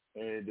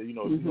 And, you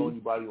know, if you know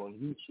anybody on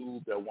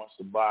YouTube that wants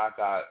to buy, I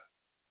got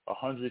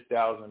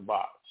 100,000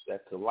 bots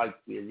that could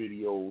like their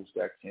videos,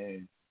 that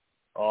can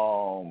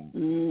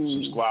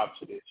subscribe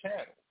to their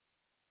channel.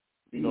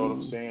 You know what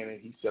I'm saying? And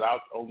he said,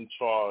 I'll only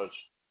charge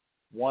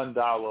 $1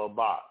 a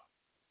bot.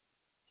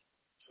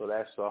 So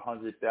that's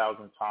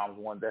 100,000 times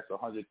 1. That's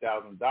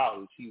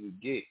 $100,000 he would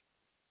get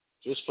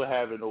just for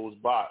having those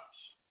bots.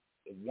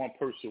 If one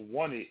person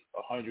wanted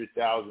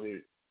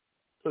 100,000,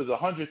 because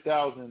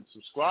 100,000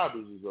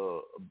 subscribers is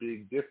a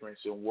big difference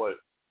in what,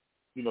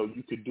 you know,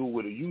 you could do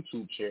with a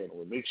YouTube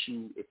channel.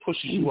 It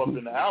pushes you up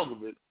in the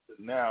algorithm.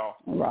 Now,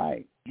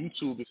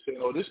 YouTube is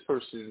saying, oh, this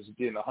person is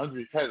getting has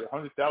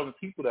 100,000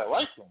 people that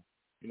like them.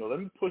 You know,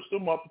 let me push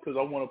them up because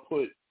I want to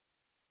put,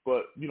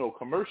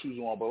 commercials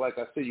on. But like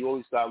I said, you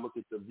always got to look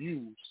at the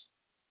views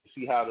to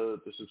see how the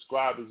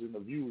subscribers and the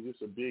views.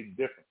 It's a big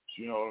difference.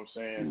 You know what I'm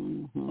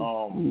saying?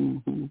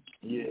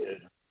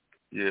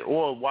 Yeah.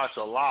 Or watch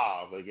a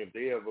live. Like if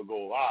they ever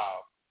go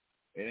live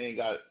and they ain't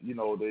got, you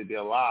know,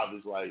 their live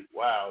is like,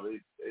 wow, they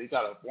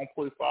got a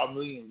 1.5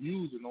 million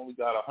views and only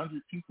got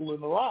 100 people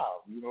in the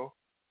live. You know,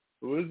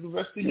 so where's the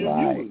rest of your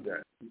viewers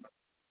at?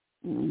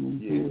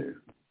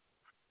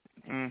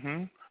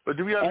 Yeah. But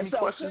do we have any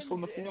questions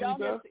from the family,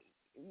 Beth?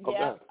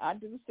 Yeah, I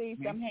do see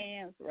some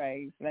hands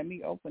raised. Let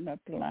me open up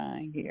the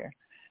line here.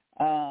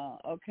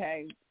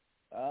 Okay.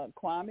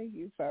 Kwame,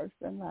 you first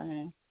in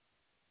line.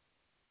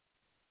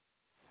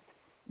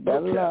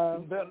 Better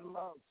love,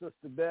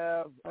 Sister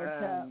Bev.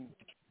 Okay.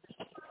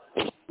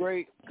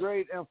 Great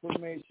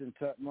information,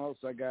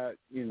 TUTMOSE. I got,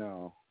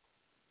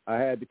 I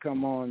had to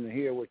come on and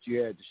hear what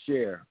you had to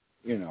share,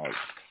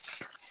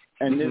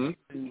 And this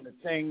is the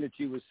thing that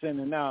you were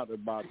sending out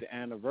about the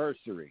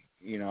anniversary.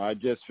 I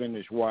just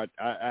finished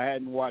I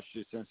hadn't watched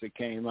it since it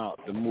came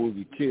out, the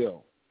movie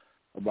Til,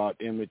 about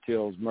Emmit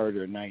Til's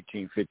murder in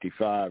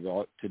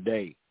 1955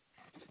 today.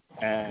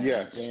 And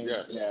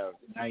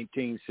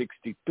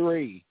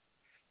 1963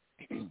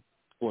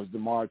 was the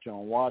March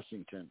on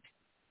Washington,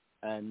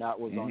 and that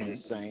was on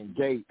the same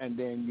date. And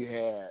then you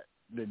had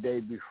the day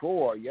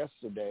before,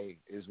 yesterday,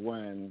 is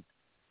when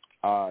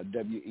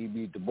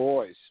W.E.B. Du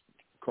Bois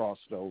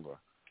crossed over.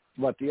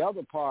 But the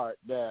other part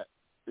that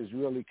is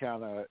really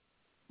kind of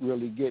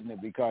really getting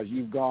it, because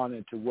you've gone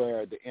into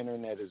where the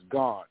internet is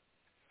gone.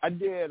 I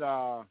did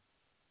a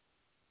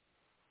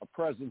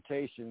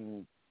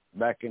presentation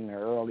back in the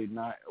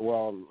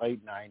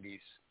late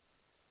 90s,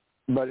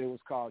 but it was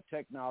called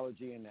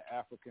Technology in the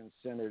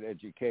African-Centered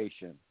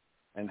Education,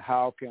 and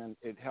how can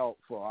it help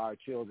for our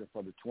children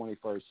for the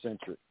 21st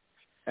century.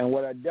 And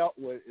what I dealt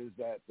with is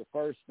that the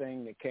first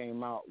thing that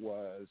came out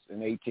was in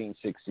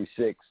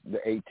 1866,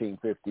 the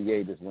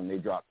 1858 is when they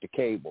dropped the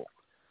cable.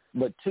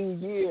 But 2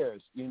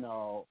 years,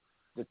 the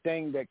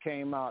thing that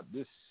came out,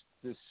 this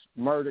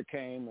murder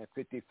came in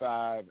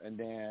 55, and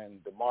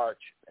then the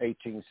March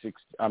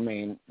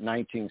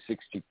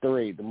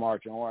 1963, the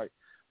March on White.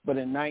 But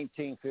in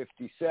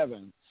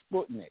 1957,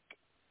 Sputnik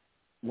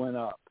went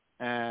up,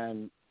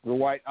 and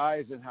Dwight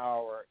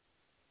Eisenhower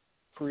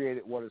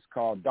created what is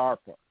called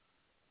DARPA.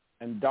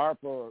 And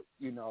DARPA,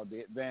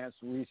 the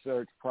Advanced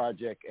Research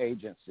Project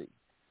Agency.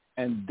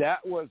 And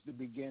that was the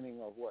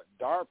beginning of what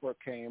DARPA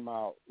came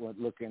out with,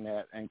 looking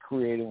at and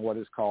creating what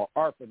is called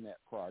ARPANET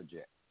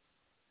project.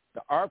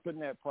 The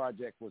ARPANET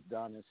project was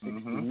done in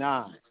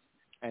 1969.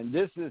 And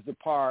this is the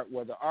part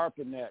where the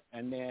ARPANET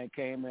and then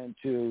came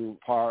into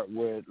part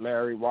with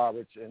Larry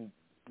Roberts and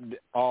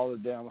all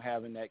of them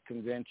having that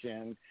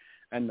convention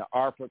and the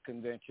ARPA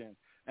convention.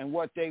 And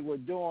what they were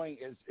doing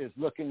is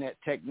looking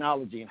at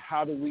technology and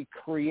how do we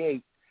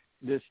create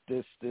this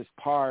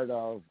part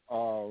of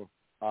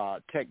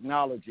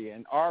technology.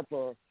 And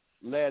ARPA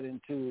led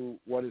into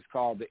what is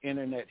called the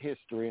Internet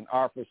history, and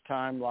ARPA's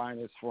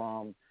timeline is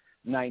from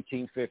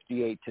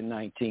 1958 to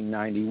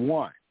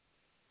 1991.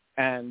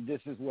 And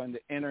this is when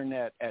the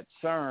Internet at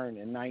CERN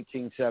in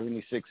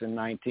 1976 and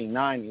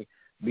 1990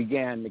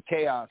 began the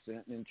chaos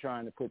in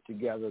trying to put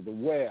together the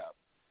web.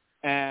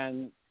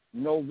 And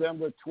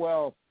November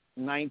 12th,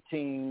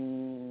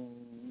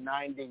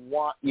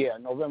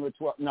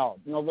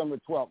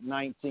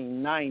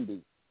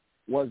 1990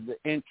 was the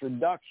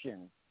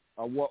introduction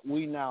of what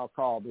we now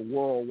call the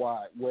World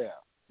Wide Web,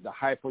 the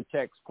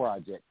Hypertext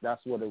Project.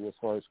 That's what it was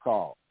first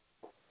called.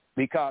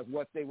 because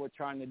what they were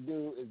trying to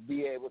do is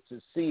be able to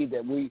see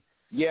that we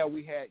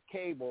had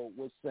cable,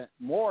 which sent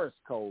Morse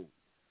code,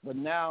 but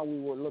now we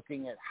were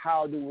looking at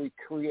how do we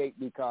create,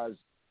 because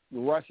the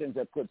Russians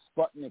had put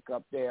Sputnik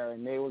up there,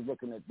 and they were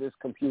looking at this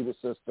computer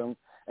system,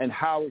 and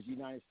how is the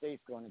United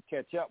States going to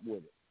catch up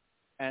with it?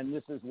 And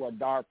this is what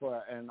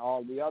DARPA and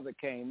all the other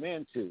came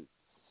into.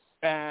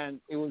 And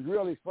it was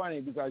really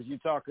funny because you're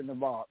talking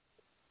about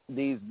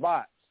these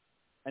bots.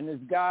 And this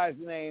guy's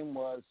name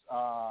was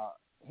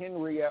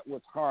Henry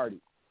Edwards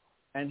Hardy.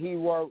 And he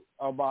wrote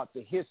about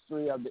the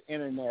history of the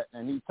Internet,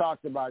 and he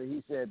talked about it.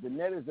 He said, the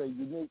net is a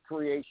unique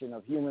creation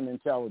of human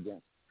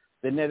intelligence.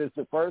 The net is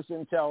the first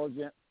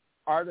intelligent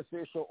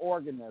artificial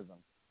organism.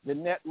 The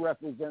net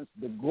represents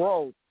the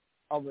growth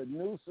of a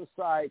new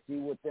society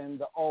within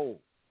the old.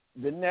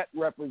 The net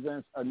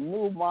represents a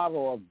new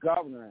model of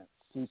governance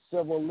to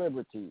civil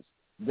liberties.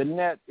 The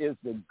net is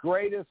the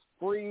greatest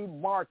free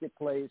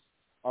marketplace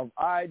of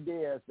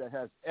ideas that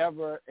has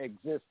ever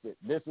existed.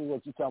 This is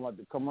what you're talking about,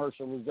 the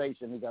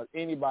commercialization, because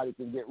anybody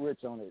can get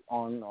rich on it,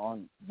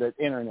 on the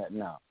Internet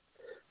now.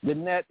 The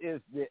net is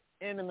the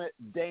imminent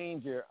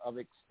danger of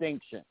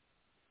extinction,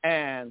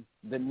 and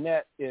the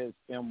net is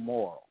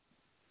immoral.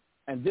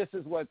 And this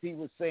is what he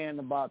was saying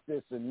about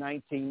this in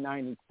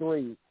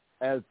 1993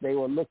 as they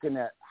were looking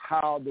at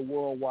how the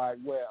World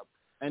Wide Web.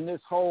 And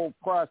this whole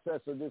process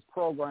of this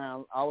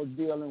program, I was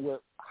dealing with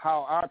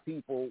how our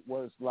people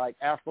was like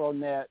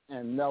AfroNet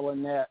and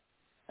Melanet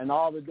and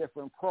all the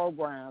different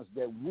programs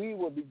that we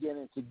were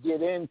beginning to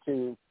get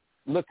into,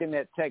 looking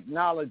at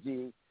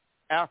technology,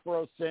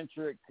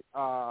 Afrocentric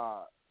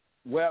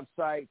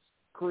websites,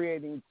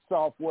 creating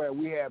software.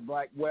 We had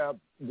black web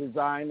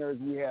designers.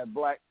 We had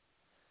black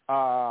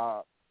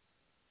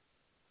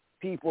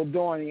people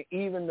doing it.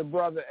 Even the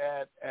brother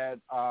at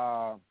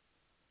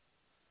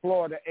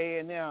Florida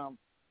A&M,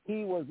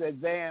 he was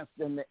advanced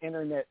in the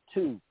Internet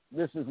too.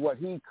 This is what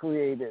he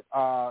created.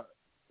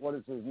 What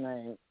is his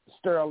name?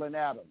 Sterling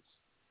Adams.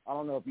 I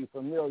don't know if you're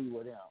familiar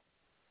with him,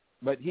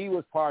 but he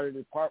was part of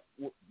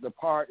the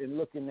part in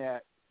looking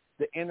at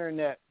the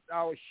Internet.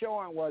 I was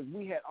showing was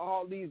we had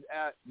all these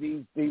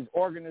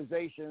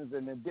organizations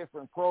and the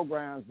different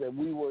programs that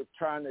we were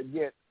trying to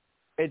get,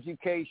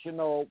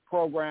 educational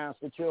programs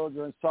for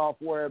children,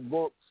 software,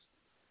 books,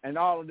 and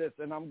all of this.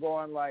 And I'm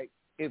going like,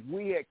 if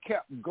we had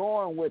kept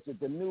going with it,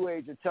 the new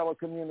age of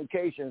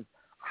telecommunications,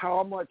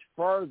 how much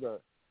further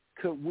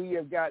could we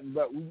have gotten?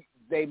 But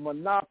they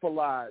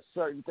monopolized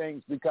certain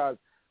things, because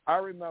I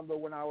remember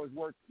when I was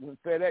working with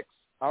FedEx,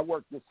 I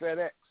worked with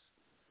FedEx,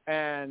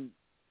 and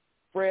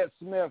Fred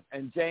Smith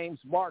and James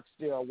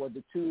Barksdale were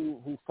the two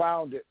who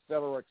founded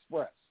Federal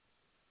Express.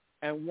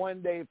 And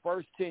when they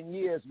first 10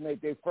 years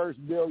made their first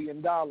 $1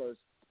 billion,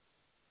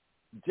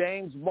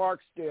 James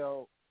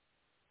Barksdale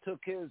took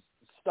his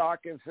stock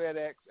in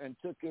FedEx and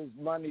took his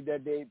money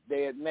that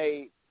they had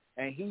made,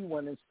 and he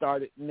went and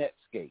started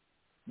Netscape,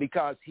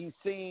 because he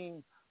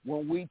seen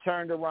when we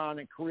turned around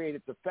and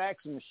created the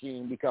fax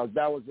machine, because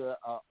that was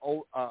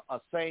a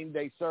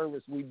same-day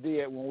service we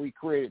did when we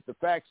created the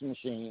fax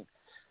machine,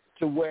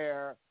 to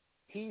where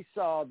he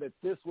saw that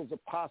this was a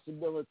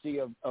possibility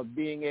of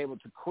being able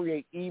to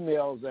create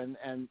emails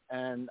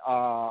and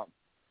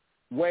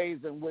ways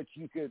in which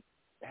you could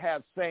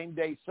have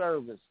same-day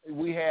service.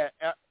 We had,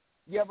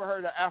 you ever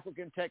heard of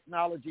African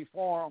Technology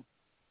Forum?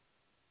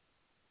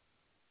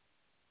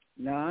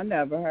 No, I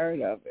never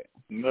heard of it.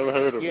 Never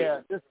heard of it. Yeah,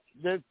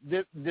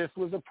 this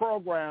was a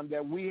program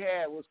that we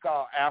had. It was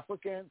called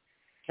African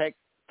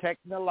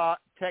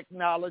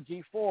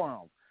Technology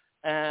Forum.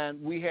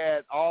 And we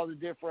had all the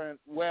different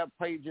web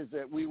pages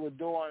that we were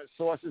doing,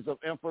 sources of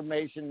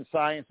information,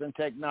 science and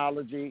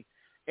technology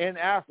in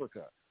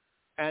Africa,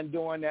 and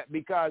doing that.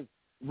 Because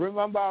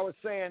remember I was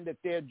saying that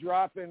they're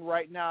dropping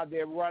right now,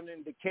 they're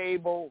running the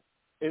cable.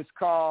 It's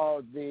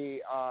called the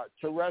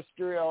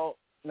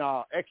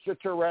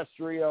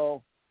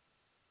extraterrestrial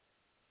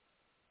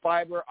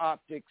fiber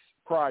optics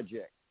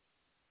project.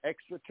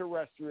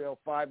 Extraterrestrial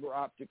fiber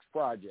optics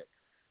project.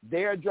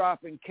 They're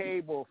dropping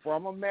cable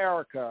from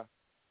America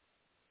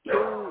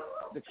to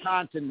the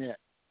continent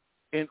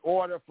in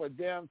order for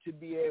them to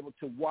be able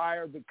to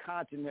wire the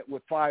continent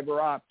with fiber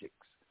optics,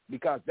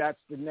 because that's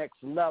the next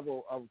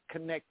level of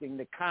connecting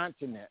the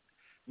continent.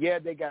 Yeah,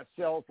 they got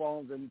cell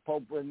phones and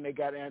they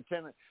got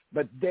antennas,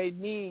 but they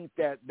need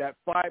that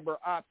fiber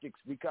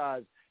optics,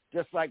 because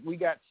just like we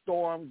got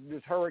storms,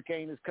 this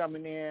hurricane is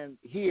coming in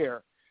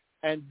here,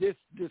 and this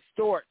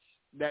distorts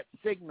that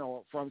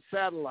signal from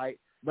satellite.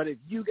 But if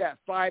you got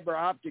fiber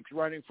optics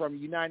running from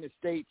United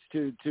States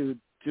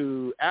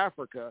to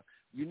Africa,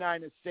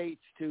 United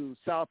States to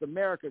South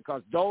America,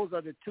 because those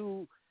are the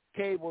two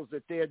cables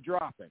that they're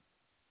dropping.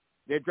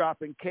 They're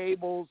dropping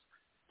cables,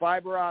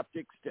 fiber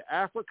optics to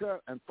Africa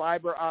and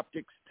fiber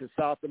optics to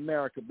South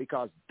America,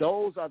 because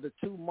those are the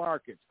two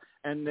markets.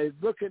 And they're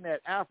looking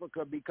at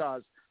Africa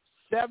because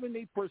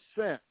 70%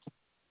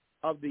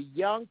 of the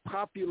young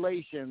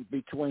population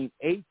between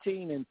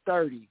 18 and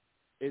 30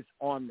 is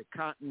on the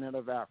continent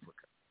of Africa.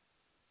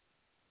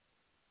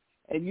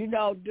 And,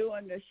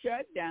 during the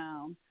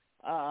shutdown,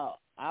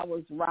 I I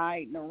was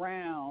riding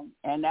around,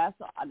 and that's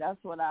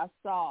what I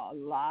saw. A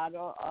lot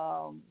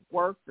of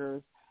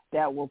workers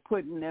that were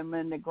putting them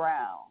in the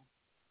ground.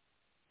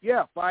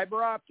 Yeah,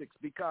 fiber optics,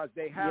 because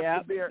they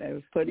have to be. They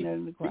was putting it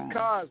in the ground.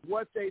 Because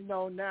what they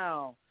know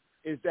now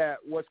is that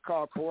what's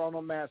called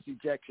coronal mass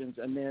ejections,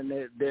 and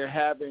then they're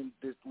having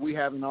this, we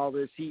having all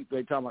this heat.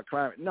 They're talking about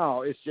climate.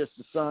 No, it's just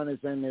the sun is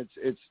in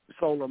its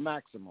solar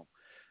maximum,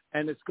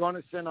 and it's going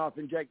to send off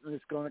injections.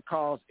 It's going to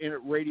cause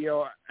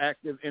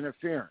radioactive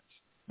interference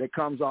that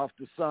comes off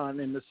the sun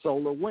and the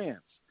solar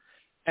winds.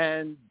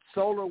 And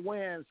solar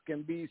winds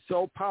can be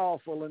so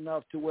powerful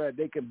enough to where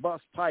they can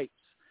bust pipes,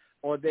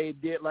 or they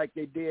did like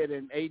they did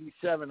in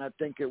 '87, I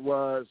think it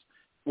was,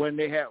 when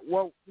they had,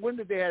 when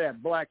did they have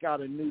that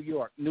blackout in New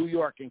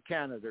York and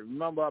Canada?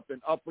 Remember up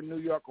in upper New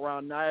York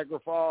around Niagara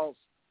Falls?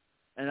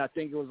 And I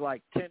think it was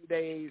like 10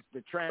 days,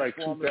 the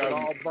transformers were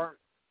all burnt.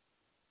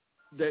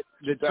 The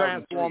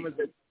transformers,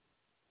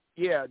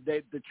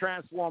 the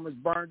transformers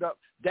burned up.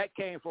 That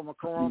came from a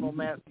coronal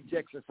mass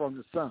ejection from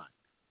the sun.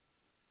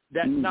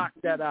 That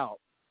knocked that out.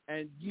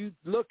 And you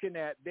looking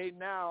at, they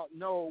now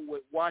know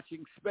with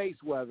watching space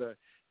weather,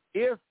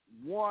 if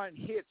one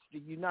hits the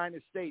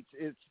United States,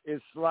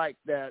 it's like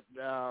that.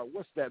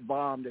 What's that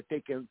bomb that they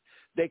can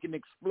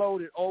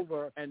explode it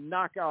over and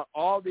knock out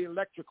all the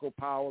electrical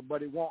power,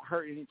 but it won't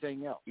hurt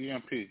anything else.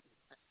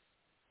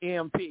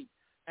 EMP.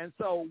 And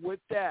so with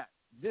that,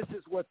 this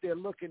is what they're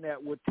looking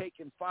at. We're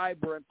taking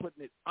fiber and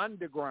putting it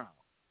underground,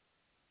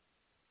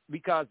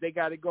 because they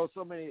got to go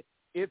so many.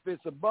 If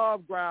it's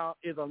above ground,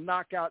 it'll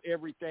knock out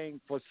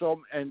everything for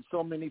so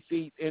many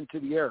feet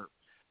into the earth.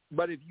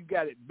 But if you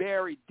got it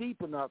buried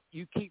deep enough,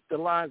 you keep the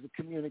lines of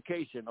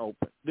communication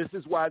open. This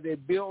is why they're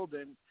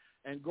building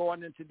and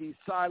going into these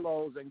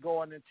silos and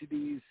going into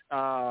these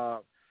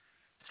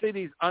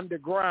cities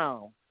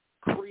underground,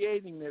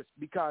 creating this,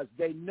 because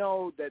they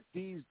know that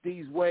these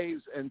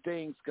waves and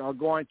things are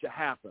going to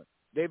happen.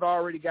 They've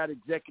already got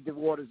executive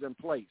orders in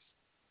place.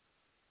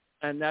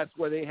 And that's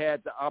where they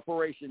had the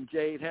Operation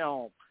Jade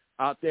Helm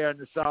out there in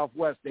the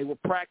Southwest. They were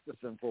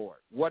practicing for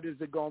it. What is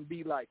it going to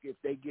be like if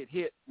they get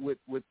hit with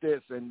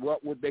this, and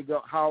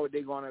how are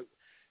they going to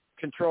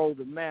control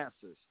the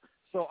masses?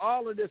 So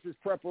all of this is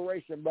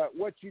preparation, but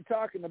what you're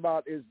talking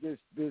about is this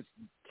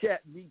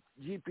chat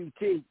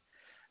GPT.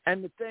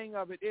 And the thing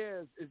of it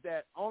is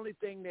that only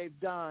thing they've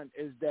done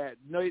is that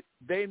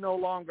they no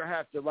longer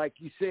have to, like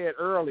you said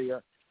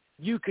earlier,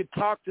 you could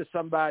talk to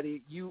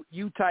somebody,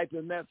 you type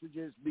in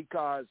messages,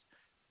 because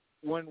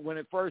when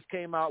it first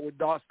came out with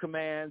DOS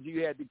commands,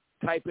 you had to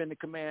type in the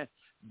command.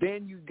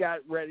 Then you got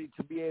ready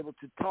to be able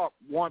to talk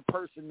one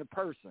person to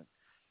person.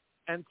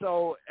 And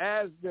so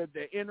as the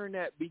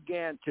internet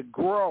began to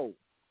grow,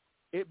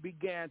 it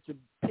began to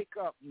pick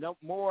up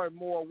more and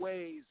more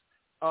ways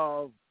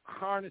of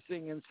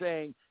harnessing and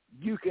saying,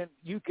 you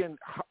can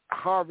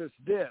harvest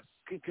this,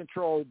 you can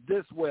control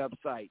this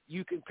website,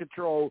 you can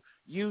control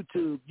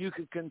YouTube, you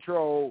can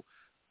control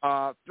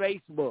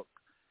Facebook.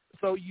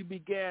 So you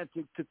began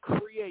to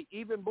create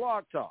even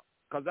Blog Talk.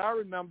 Because I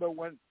remember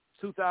when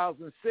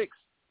 2006,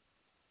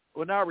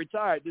 when I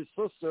retired, this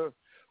sister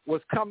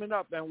was coming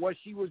up, and what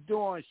she was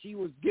doing, she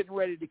was getting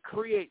ready to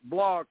create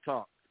Blog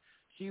Talk.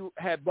 She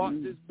had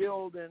bought this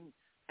building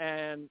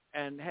and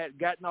had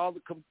gotten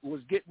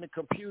was getting the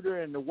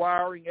computer and the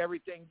wiring,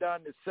 everything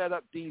done to set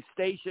up these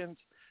stations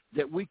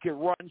that we could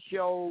run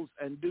shows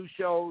and do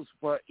shows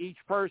for each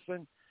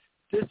person.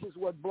 This is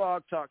what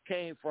Blog Talk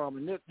came from,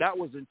 and that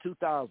was in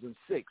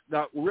 2006.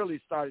 That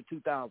really started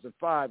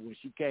 2005 when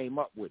she came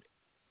up with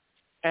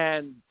it.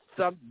 And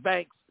some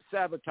banks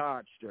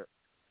sabotaged her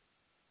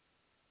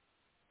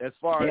as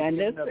far as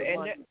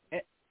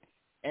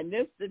and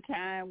this the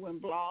time when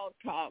Blog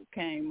Talk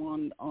came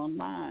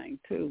online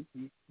too.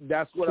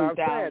 That's what I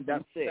said.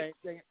 That's the same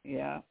thing.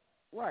 Yeah.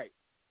 Right.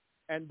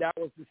 And that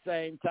was the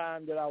same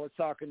time that I was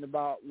talking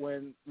about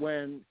when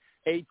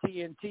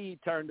AT&T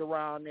turned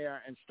around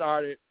there and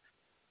started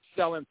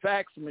selling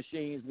fax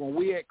machines, when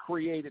we had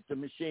created the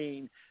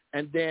machine.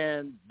 And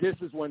then this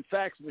is when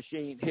fax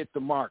machine hit the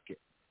market,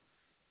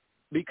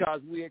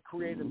 because we had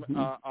created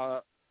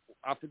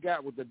I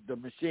forgot what the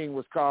machine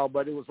was called,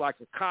 but it was like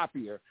a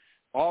copier.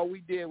 All we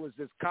did was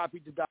just copy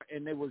the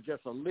and it was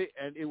just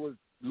and it was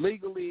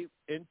legally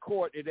in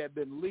court. It had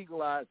been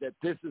legalized that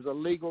this is a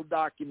legal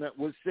document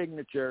with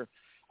signature,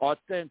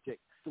 authentic,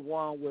 the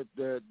one with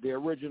the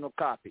original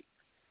copy.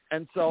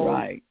 And so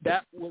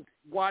that was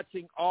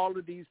watching all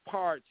of these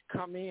parts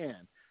come in.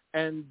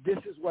 And this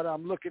is what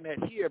I'm looking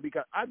at here,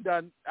 because I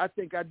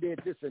think I did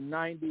this in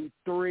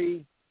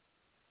 93,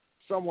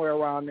 somewhere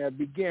around there,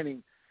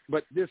 beginning.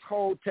 But this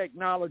whole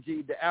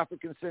technology, the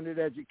African-centered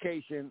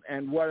education,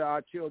 and what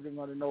our children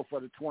want to know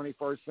for the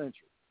 21st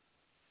century.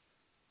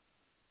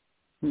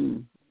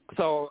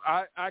 So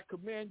I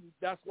commend you.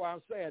 That's why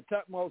I'm saying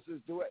TUTMOSE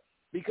is doing it,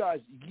 because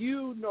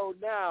you know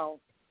now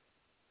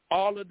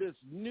all of this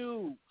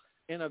new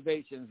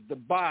innovations, the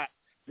bot,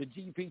 the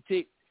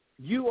GPT,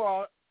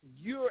 you're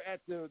at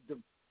the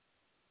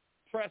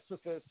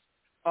precipice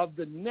of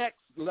the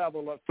next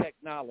level of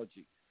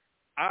technology.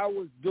 I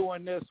was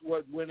doing this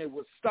when it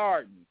was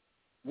starting,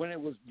 when it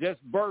was just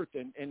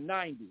birthing in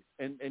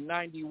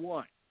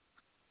 91.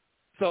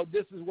 So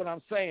this is what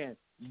I'm saying.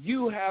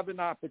 You have an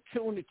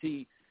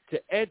opportunity to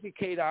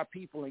educate our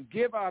people and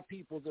give our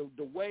people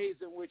the ways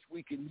in which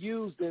we can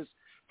use this,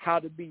 how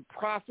to be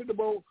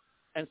profitable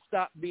and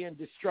stop being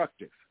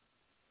destructive.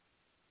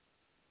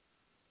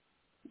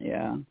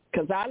 Yeah,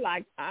 because I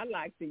like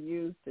to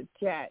use the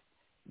chat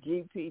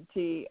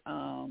GPT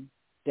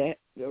that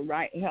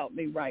help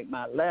me write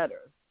my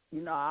letters.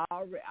 You know,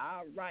 I'll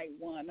write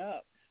one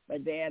up,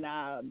 but then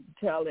I'll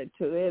tell it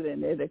to it,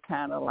 and it'll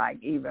kind of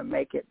like even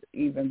make it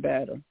even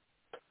better.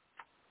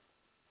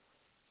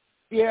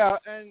 Yeah,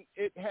 and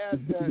it has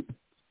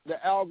the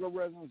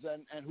algorithms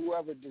and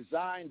whoever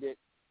designed it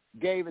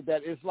gave it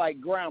that it's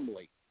like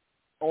Grammarly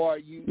or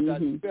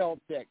the spell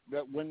check,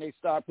 that when they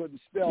start putting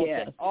spell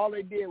check, all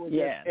they did was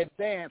just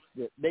advance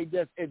it. They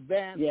just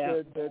advanced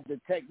the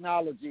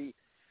technology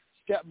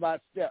step by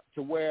step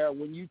to where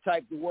when you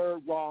type the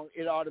word wrong,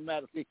 it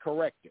automatically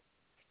corrects it.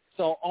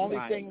 So only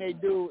thing they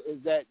do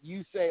is that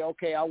you say,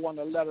 okay, I want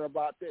a letter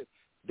about this.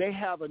 They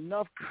have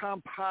enough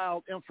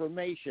compiled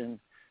information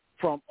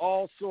from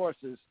all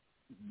sources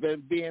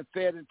being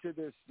fed into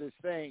this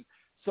thing,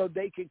 so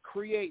they can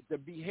create the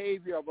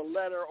behavior of a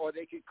letter, or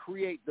they can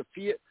create the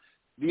feel.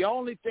 The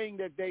only thing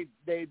that they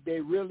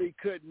really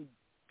couldn't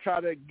try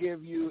to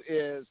give you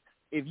is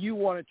if you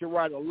wanted to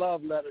write a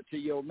love letter to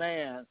your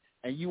man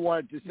and you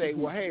wanted to say,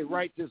 well, hey,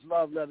 write this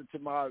love letter to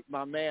my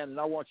man, and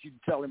I want you to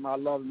tell him I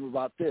love him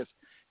about this.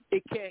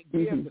 It can't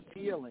give the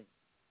feeling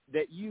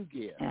that you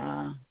give.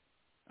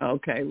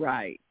 Okay,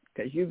 right.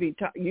 Because you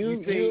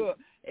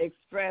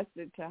express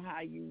it to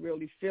how you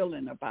really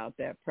feeling about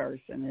that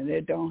person, and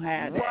it don't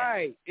have that.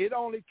 Right. It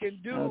only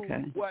can do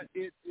what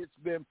it's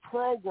been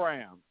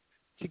programmed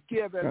to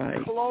give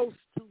as close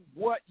to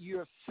what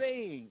you're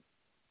saying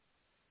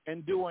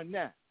and doing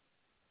that.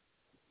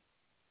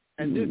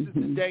 And this is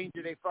the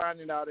danger they're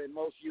finding out in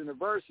most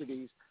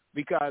universities,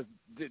 because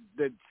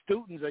the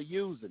students are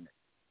using it.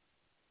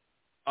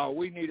 Oh,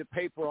 we need a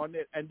paper on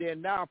it. And then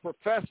now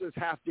professors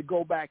have to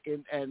go back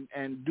and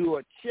do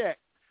a check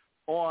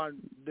on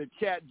the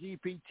chat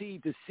GPT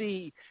to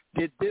see,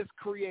 did this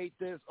create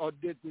this or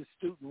did this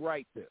student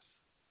write this?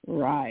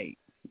 Right.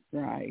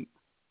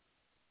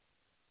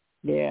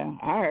 Yeah,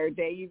 I heard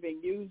they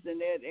even using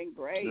it in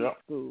grade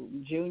school,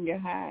 junior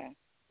high.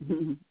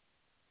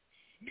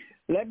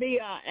 Let me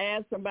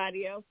add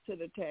somebody else to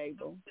the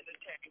table.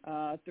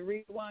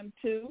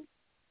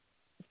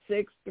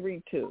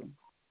 312-632.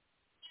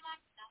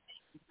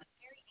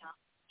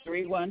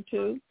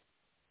 312.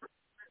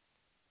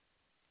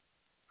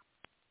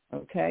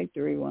 Okay,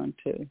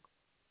 312.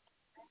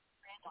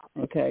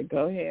 Okay,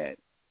 go ahead.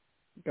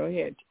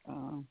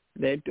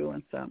 They're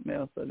doing something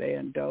else, so they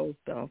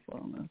indulged off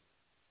on us.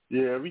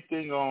 Yeah,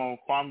 everything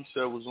Kwame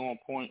said was on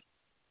point.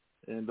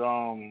 And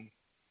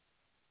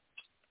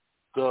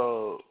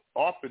the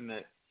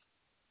ARPANET,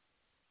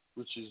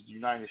 which is the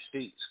United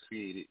States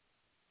created,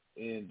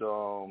 and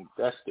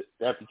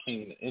that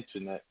became the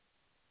Internet.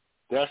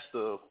 That's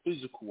the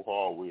physical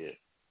hardware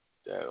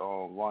that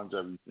runs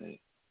everything.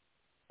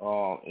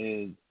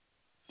 And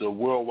the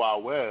World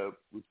Wide Web,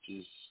 which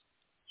is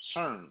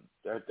CERN,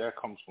 that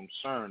comes from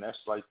CERN.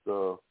 That's like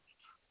the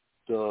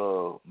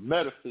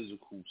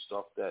metaphysical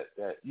stuff that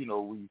when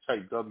you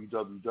type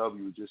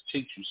www, it just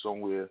takes you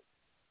somewhere.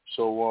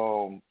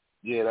 So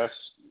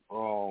that's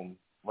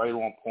right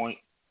on point.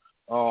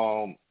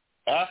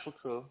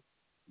 Africa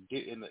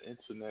getting the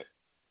Internet.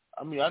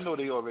 I mean, I know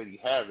they already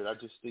have it. I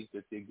just think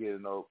that they're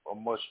getting a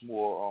much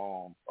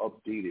more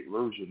updated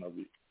version of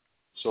it.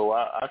 So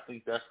I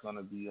think that's going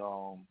to be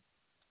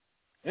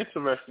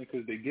interesting,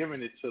 because they're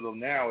giving it to them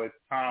now at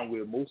a time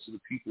where most of the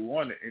people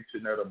on the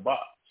Internet are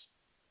bots.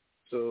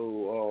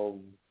 So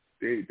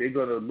they're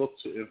going to look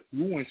to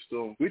influence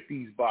them with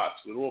these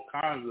bots, with all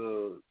kinds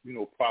of,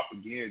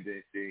 propaganda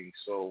and things.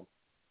 So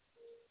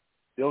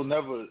they'll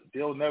never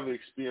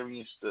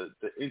experience the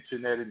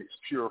Internet in its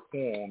pure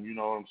form. You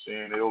know what I'm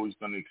saying? They're always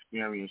going to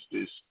experience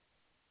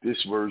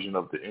this version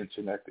of the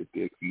Internet that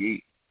they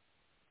create.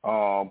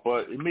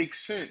 But it makes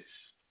sense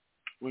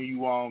when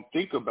you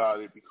think about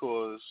it,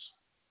 because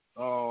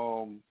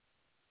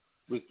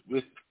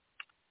with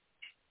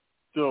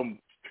them,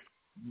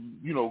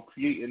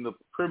 creating the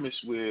premise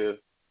where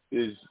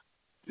is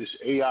this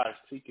AI is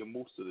taking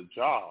most of the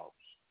jobs,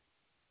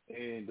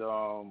 and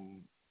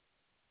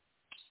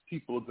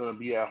people are going to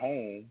be at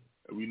home.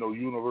 We know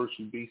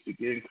universal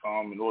basic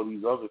income and all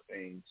these other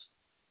things.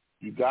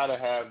 You got to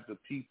have the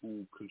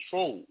people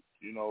controlled,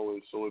 and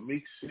so it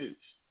makes sense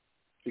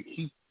to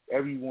keep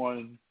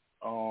everyone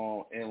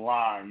in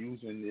line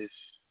using this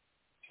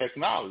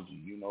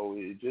technology.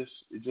 It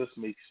just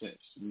makes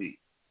sense to me.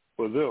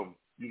 For them,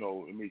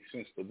 it makes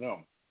sense for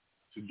them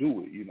to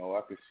do it.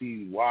 I can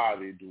see why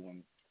they're doing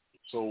it.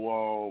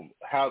 So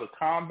how to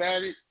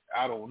combat it,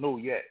 I don't know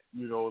yet.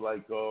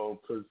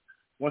 Because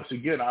once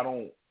again, I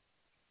don't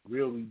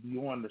really be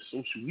on the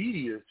social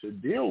media to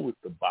deal with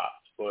the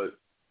bots. But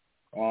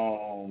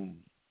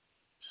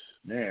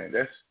man,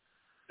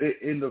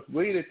 in the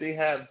way that they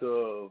have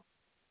the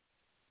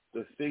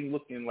thing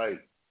looking like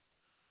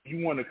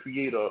you want to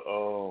create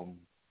a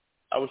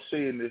I was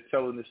saying this,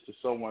 telling this to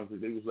someone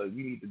that they was like,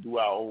 we need to do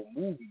our own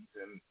movies,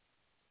 and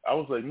I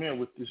was like, man,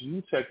 with this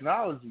new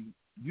technology,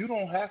 you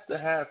don't have to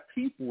have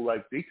people.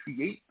 Like, they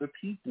create the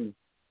people.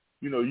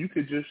 You know, you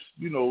could just,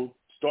 you know,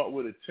 start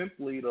with a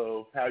template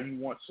of how you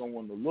want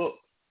someone to look,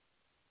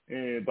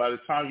 and by the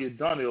time you're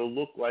done, it'll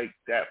look like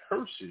that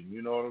person.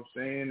 You know what I'm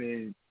saying?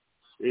 And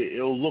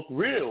it'll look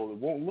real. It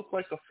won't look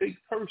like a fake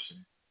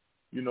person.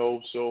 You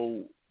know,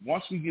 so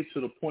once we get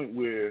to the point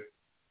where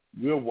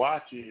we're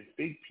watching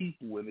fake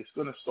people, and it's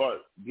going to start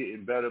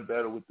getting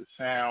better with the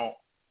sound.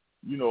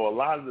 You know, a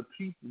lot of the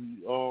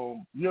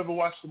people, you ever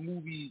watch the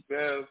movie,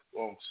 Bev,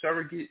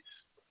 Surrogates,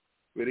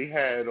 where they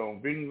had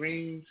Ving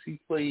Rhames? He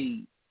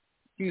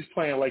was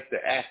playing like the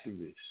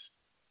activist.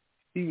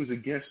 He was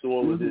against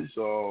all of this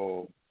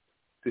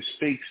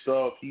fake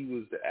stuff. He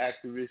was the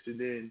activist, and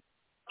then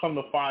come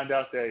to find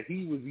out that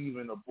he was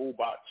even a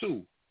robot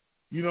too.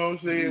 You know what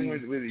I'm saying?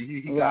 When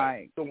he got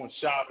someone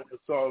shot at or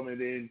something,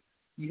 and then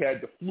he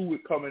had the fluid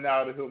coming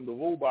out of him, the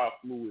robot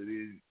fluid.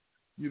 And,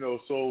 you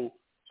know, so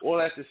all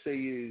I have to say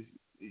is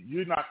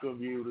you're not going to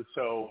be able to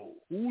tell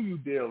who you're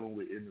dealing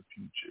with in the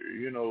future.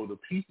 You know, the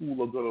people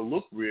are going to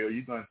look real.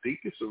 You're going to think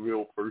it's a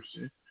real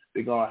person.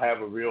 They're going to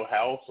have a real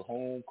house, a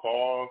home,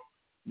 car,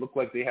 look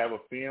like they have a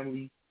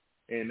family.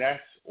 And that's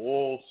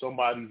all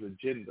somebody's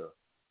agenda.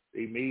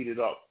 They made it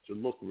up to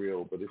look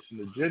real, but it's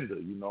an agenda,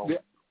 you know. Yeah.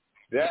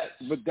 That's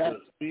the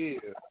fear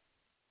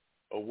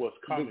of what's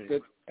coming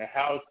and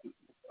how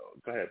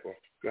go ahead, bro.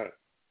 Go ahead.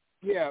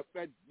 Yeah,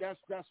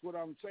 that's what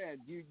I'm saying.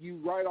 You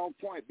right on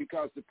point,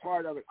 because the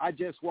part of it, I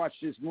just watched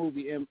this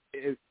movie,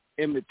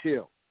 Emmit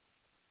Til.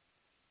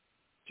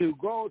 To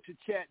go to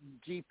Chat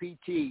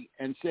GPT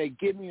and say,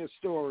 give me a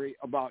story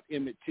about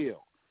Emmit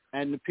Til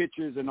and the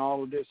pictures and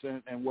all of this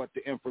and what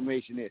the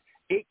information is.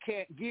 It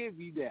can't give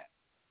you that.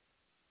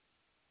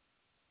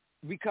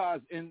 Because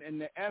in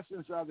the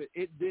essence of it,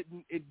 it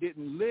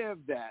didn't live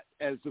that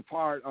as the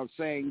part of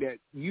saying that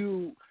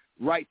you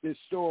write this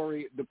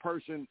story. The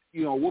person,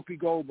 you know, Whoopi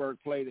Goldberg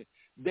played it.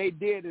 They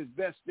did as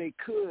best they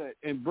could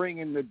in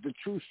bringing the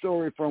true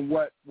story from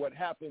what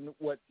happened,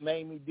 what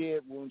Mamie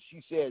did when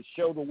she said,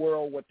 show the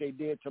world what they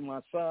did to my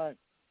son,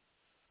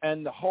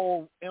 and the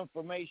whole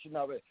information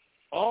of it.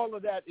 All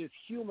of that is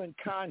human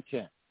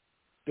content.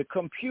 The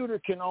computer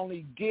can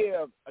only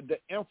give the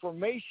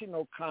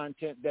informational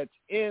content that's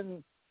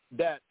in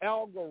that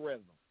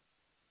algorithm.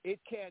 It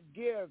can't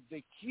give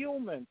the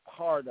human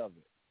part of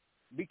it,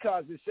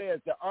 because it says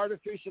the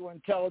artificial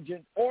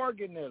intelligent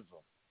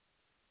organism.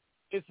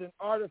 It's an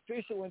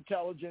artificial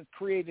intelligence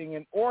creating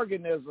an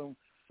organism,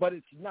 but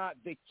it's not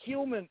the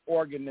human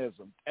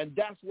organism. And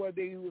that's what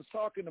he was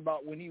talking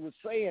about when he was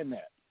saying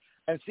that.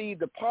 And see,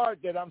 the part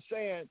that I'm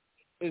saying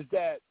is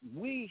that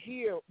we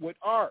here with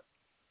ART,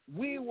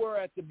 we were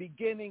at the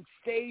beginning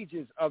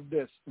stages of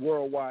this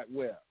World Wide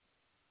Web.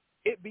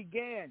 It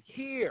began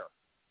here.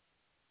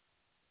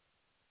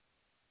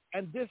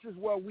 And this is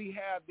where we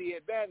have the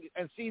advantage.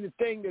 And see, the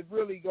thing that's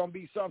really going to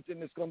be something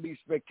that's going to be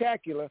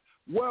spectacular,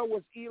 where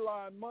was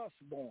Elon Musk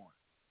born?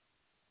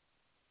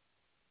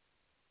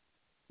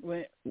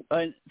 When,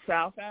 in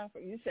South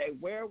Africa? You say,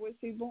 where was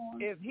he born?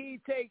 If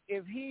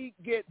he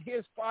get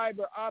his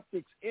fiber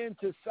optics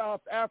into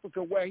South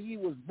Africa where he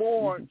was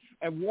born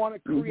and want to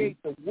create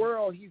the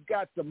world, he's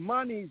got the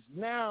monies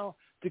now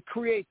to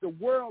create the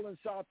world in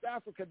South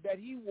Africa that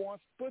he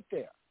wants put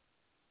there.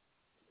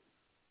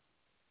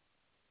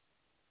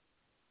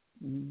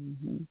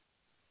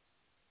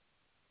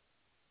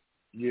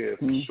 Yeah,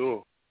 for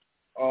sure.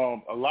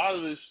 A lot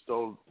of this,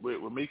 though,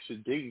 what makes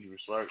it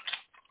dangerous, right,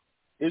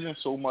 isn't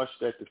so much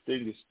that the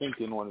thing is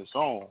thinking on its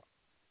own.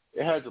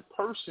 It has a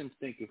person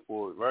thinking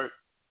for it, right?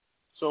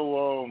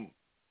 So,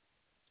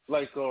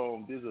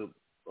 there's a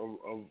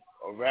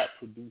rap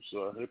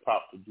producer, a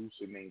hip-hop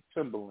producer named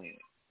Timbaland.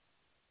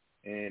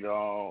 And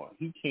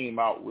he came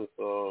out with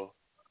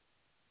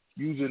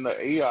using the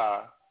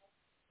AI,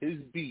 his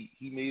beat.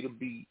 He made a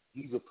beat.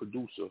 He's a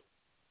producer,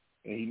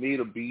 and he made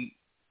a beat.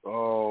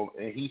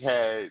 And he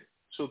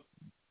took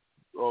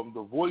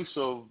the voice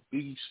of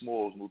Biggie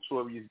Smalls,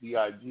 Notorious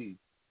B.I.G.,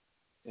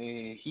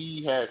 and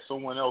he had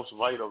someone else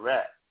write a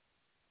rap.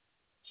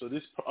 So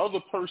this other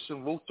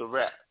person wrote the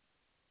rap,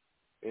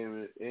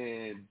 and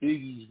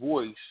Biggie's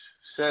voice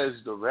says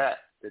the rap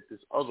that this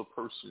other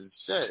person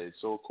said.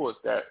 So of course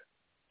that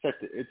set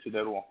the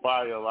internet on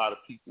fire. A lot of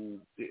people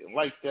didn't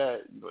like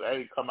that. You know, that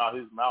didn't come out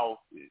his mouth.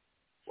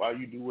 Why are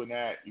you doing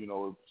that? You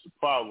know, it's a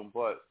problem.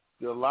 But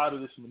there's a lot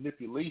of this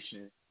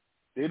manipulation.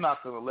 They're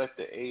not going to let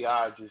the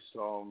AI just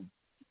off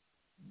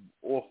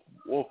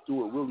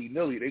do it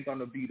willy-nilly. They're going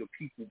to be the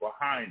people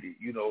behind it.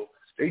 You know,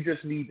 they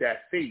just need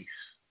that face.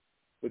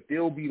 But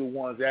they'll be the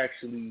ones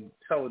actually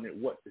telling it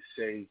what to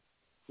say,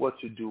 what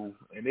to do,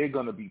 and they're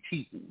going to be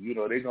people. You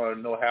know, they're going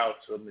to know how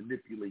to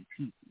manipulate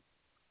people.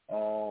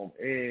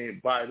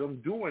 And by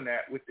them doing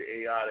that with the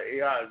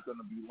AI is going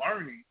to be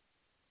learning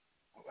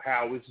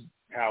how it's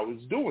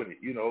doing it,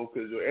 you know,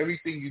 because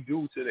everything you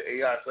do to the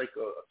AI, it's like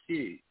a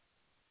kid.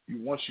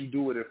 Once you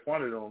do it in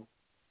front of them,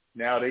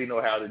 now they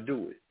know how to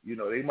do it. You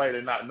know, they might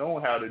have not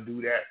known how to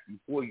do that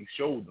before you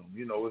showed them.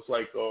 You know, it's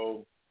like,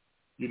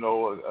 you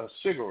know, a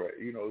cigarette,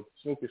 you know,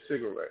 smoke a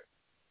cigarette.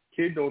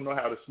 Kids don't know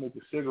how to smoke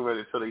a cigarette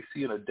until they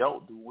see an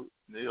adult do it.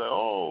 And they're like,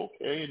 oh,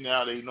 okay, and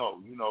now they know.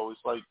 You know,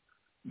 it's like,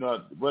 you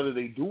know, whether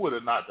they do it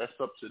or not, that's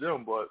up to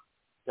them. But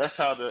that's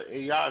how the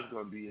AI is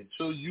going to be.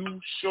 Until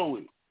you show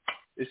it,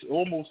 it's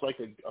almost like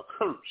a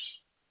curse.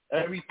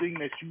 Everything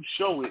that you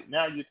show it,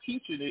 now you're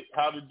teaching it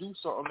how to do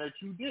something that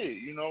you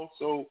did, you know.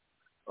 So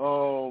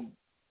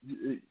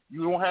you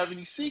don't have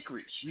any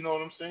secrets, you know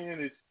what I'm saying?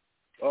 It's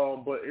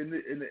but in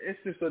the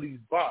instance of these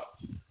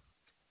bots,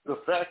 the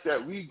fact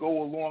that we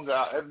go along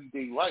our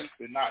everyday life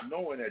and not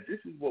knowing that this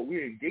is what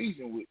we're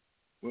engaging with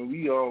when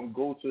we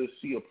go to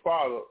see a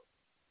product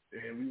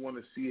and we want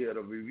to see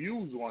the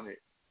reviews on it.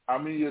 How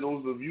many of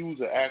those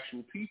reviews are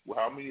actual people?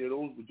 How many of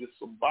those were just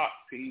some bots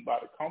paid by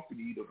the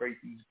company to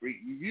write these great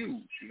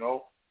reviews, you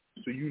know?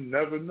 So you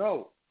never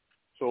know.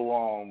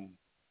 So,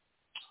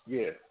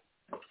 yeah.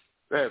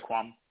 Go ahead,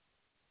 Kwame.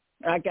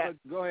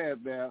 Go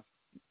ahead, Bev.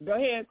 Go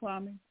ahead,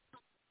 Kwame.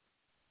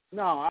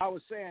 No, I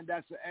was saying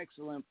that's an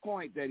excellent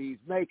point that he's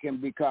making,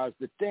 because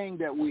the thing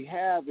that we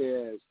have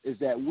is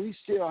that we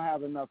still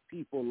have enough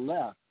people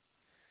left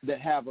that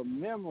have a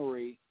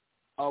memory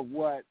of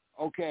what,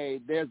 okay,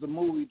 there's a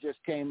movie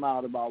just came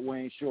out about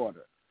Wayne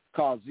Shorter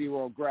called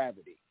Zero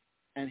Gravity,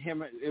 and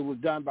it was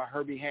done by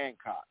Herbie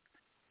Hancock.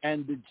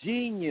 And the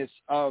genius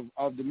of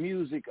the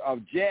music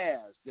of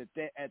jazz that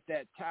at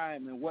that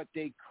time and what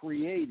they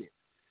created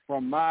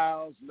from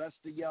Miles,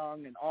 Lester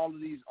Young, and all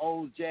of these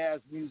old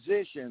jazz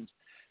musicians,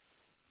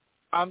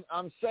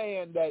 I'm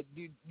saying that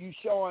you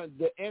showing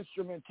the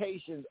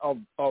instrumentation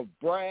of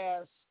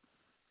brass,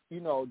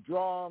 you know,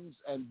 drums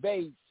and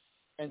bass,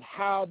 and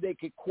how they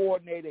could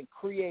coordinate and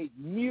create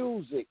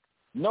music,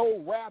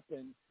 no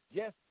rapping,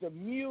 just the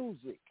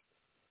music,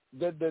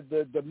 the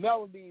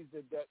melodies,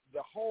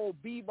 the whole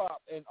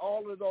bebop and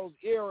all of those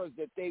eras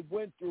that they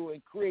went through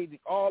and created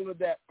all of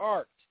that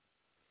art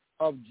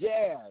of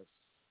jazz.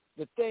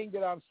 The thing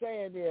that I'm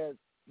saying is,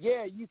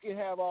 yeah, you can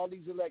have all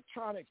these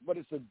electronics, but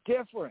it's a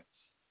difference.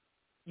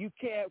 You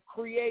can't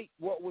create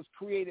what was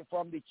created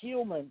from the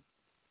human,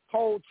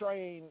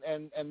 Coltrane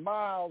and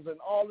Miles and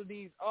all of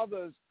these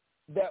others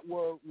that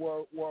were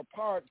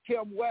part,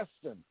 Kim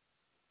Weston,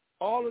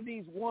 all of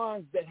these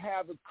ones that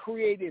have a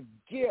creative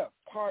gift,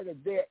 part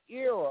of their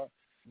era.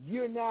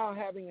 You're now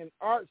having an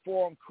art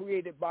form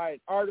created by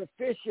an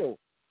artificial.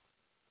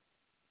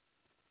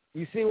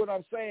 You see what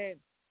I'm saying?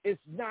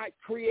 It's not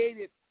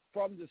created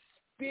from the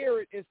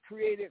spirit, it's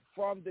created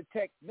from the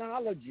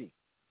technology.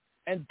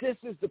 And this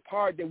is the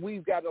part that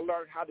we've got to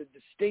learn how to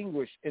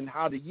distinguish and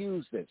how to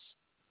use this.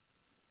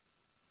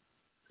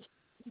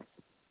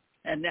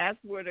 And that's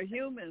where the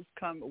humans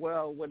come,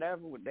 well,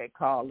 whatever they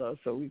call us,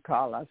 or we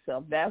call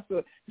ourselves. That's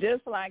what,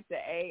 just like the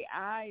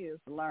AI is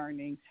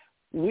learning,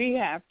 we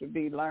have to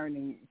be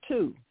learning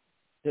too,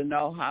 to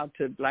know how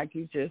to, like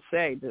you just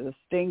say, to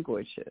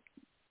distinguish it.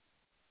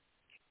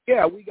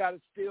 Yeah, we got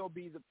to still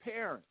be the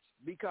parents,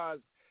 because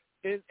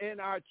in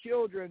our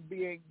children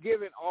being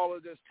given all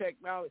of this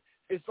technology,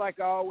 it's like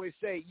I always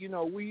say, you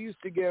know, we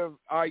used to give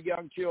our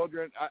young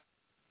children,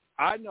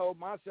 I know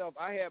myself,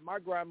 I had my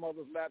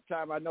grandmother's lap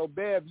time. I know,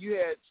 Bev, you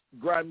had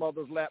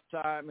grandmother's lap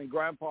time and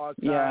grandpa's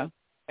time. Yeah.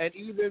 And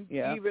even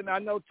I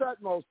know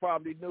TUTMOSE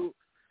probably knew,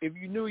 if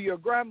you knew your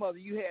grandmother,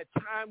 you had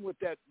time with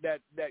that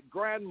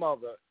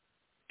grandmother.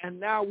 And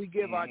now we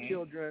give our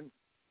children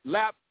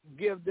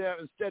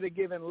instead of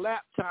giving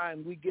lap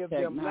time, we give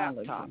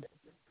technology. them laptops.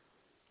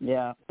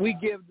 Yeah. We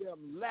give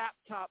them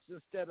laptops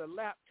instead of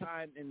lap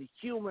time in the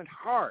human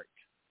heart,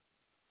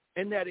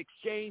 in that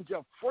exchange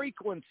of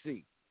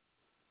frequency.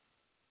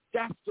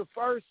 That's the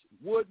first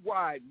Wood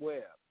Wide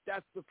Web.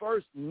 That's the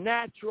first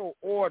natural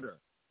order.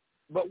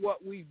 But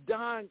what we've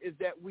done is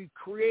that we've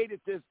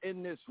created this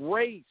in this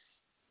race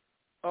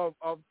of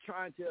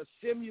trying to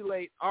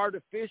assimilate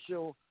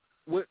artificial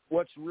with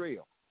what's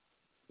real,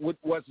 with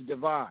what's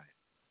divine.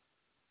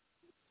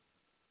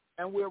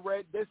 And we're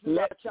ready. This is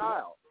our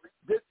child.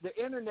 The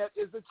internet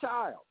is a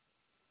child.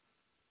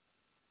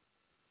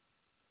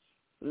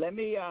 Let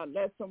me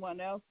let someone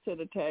else to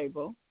the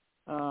table.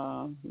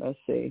 Let's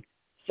see.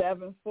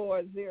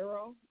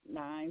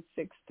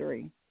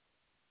 740-963.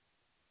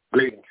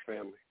 Greetings,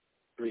 family.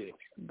 Greetings.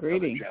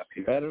 Greetings.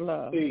 Better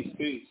love.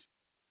 Peace.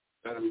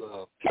 Better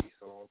love. Peace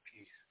on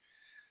peace.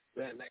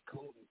 Man, that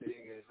coding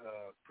thing is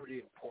pretty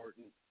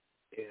important.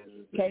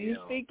 Can you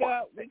speak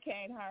up? We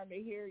can't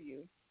hardly hear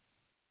you.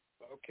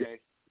 Okay.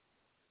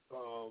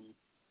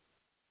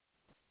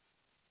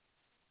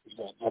 Is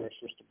that better,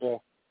 Sister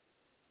Bell?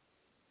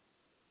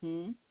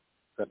 Is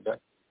that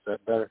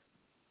better?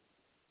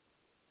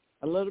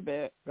 A little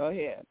bit. Go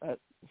ahead.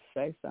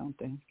 Say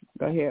something.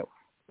 Go ahead.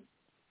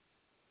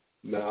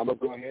 No, I'm going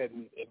to go ahead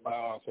and in my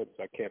office,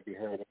 I can't be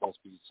heard. There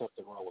must be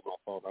something wrong with my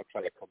phone. I'll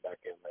try to come back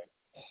in later.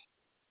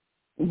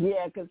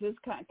 Yeah, because it's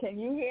can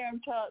you hear him,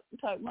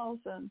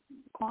 TUTMOSE and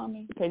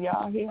Kwame? Can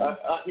y'all hear him?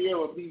 I hear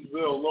him. He's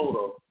real low,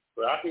 though.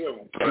 But I hear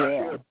him.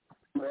 Yeah.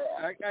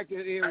 I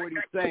can hear what he's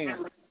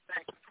saying.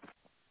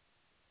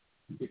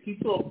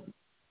 Keep talking.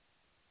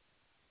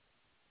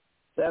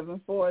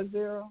 740?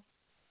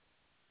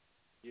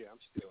 Yeah, I'm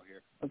still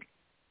here. Okay.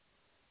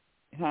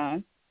 Huh?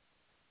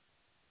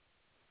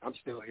 I'm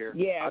still here.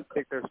 Yeah. I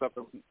think there's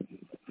something.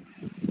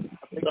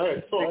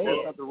 There's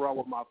something wrong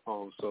with my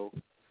phone. So.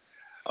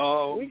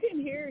 We can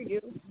hear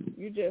you.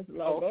 You just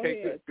go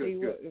ahead.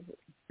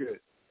 Good.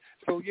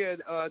 So yeah,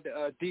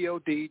 the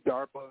DOD,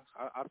 DARPA.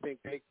 I think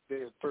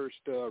their first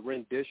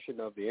rendition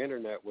of the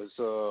internet was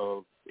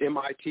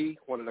MIT,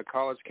 one of the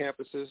college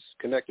campuses,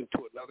 connecting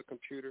to another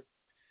computer.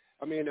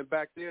 I mean, and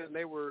back then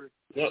they were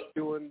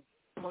doing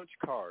punch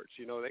cards.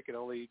 You know, the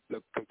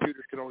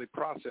computers could only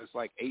process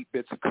like 8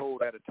 bits of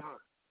code at a time.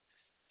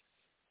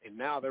 And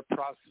now they're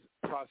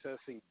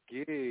processing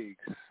gigs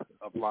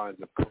of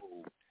lines of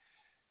code.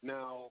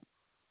 Now,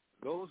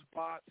 those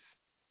bots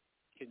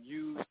can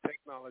use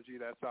technology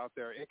that's out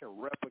there. It can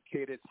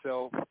replicate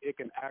itself. It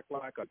can act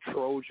like a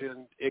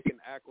Trojan. It can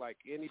act like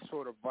any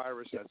sort of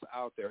virus that's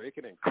out there. It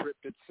can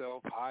encrypt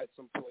itself, hide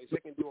someplace.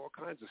 It can do all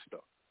kinds of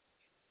stuff.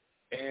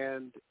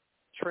 And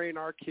train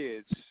our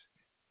kids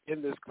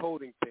in this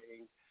coding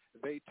thing.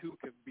 They, too,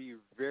 can be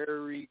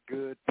very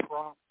good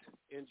prompt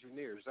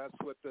engineers. That's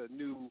what the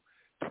new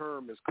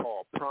term is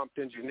called, prompt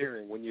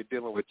engineering, when you're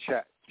dealing with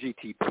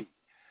ChatGPT.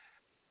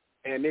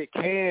 And it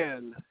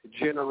can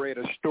generate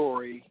a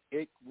story.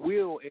 It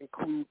will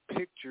include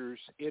pictures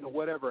in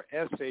whatever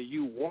essay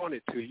you want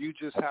it to. You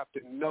just have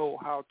to know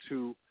how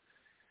to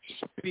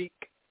speak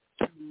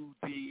to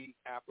the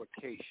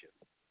application.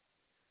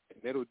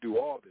 And it'll do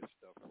all this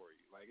stuff for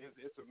you. Like,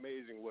 it's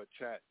amazing what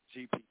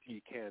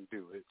ChatGPT can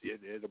do.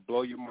 It'll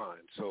blow your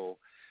mind. So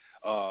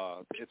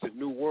it's a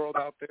new world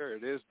out there.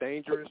 It is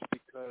dangerous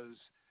because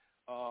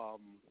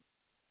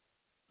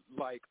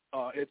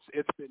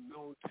it's been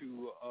known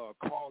to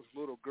cause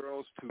little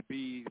girls to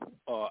be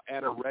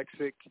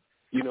anorexic.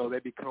 You know, they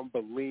become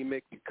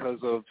bulimic because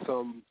of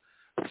some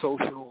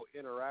social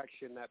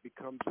interaction that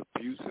becomes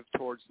abusive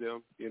towards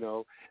them, you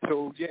know.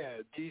 So,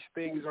 yeah, these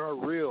things are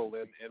real,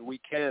 and we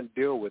can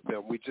deal with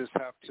them. We just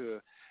have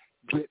to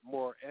get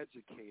more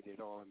educated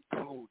on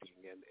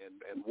coding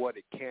and what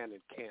it can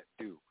and can't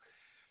do.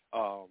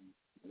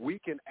 We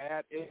can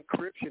add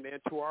encryption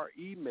into our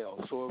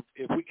email. So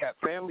if we got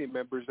family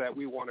members that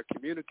we want to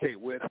communicate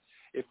with,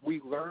 if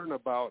we learn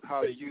about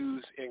how to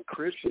use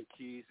encryption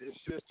keys, it's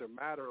just a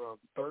matter of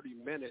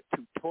 30-minute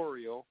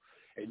tutorial,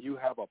 and you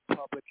have a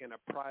public and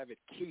a private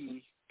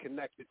key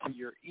connected to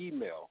your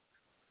email.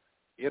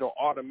 It'll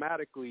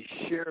automatically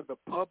share the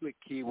public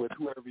key with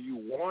whoever you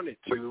want it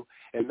to,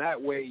 and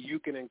that way you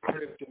can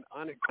encrypt and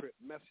unencrypt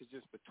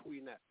messages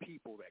between that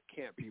people that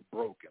can't be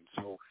broken.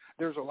 So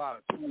there's a lot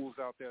of tools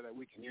out there that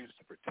we can use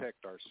to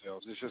protect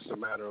ourselves. It's just a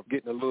matter of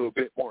getting a little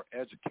bit more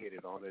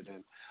educated on it.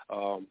 And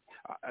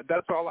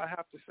that's all I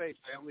have to say,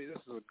 family. This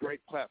is a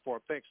great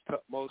platform. Thanks,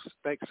 TUTMOSE.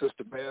 Thanks,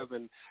 Sister Bev.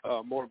 And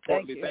more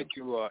importantly, thank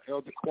you,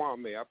 Elder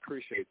Kwame. I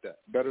appreciate that.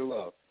 Better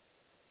love.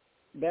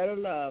 Better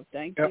love.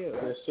 Thank you.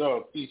 Yes,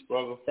 sir. Peace,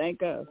 brother.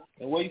 Thank us.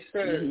 And what you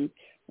said,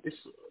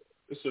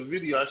 it's a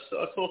video. I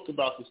talked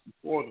about this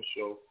before on the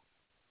show,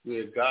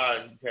 where a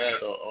guy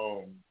had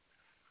a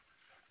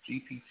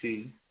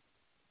GPT,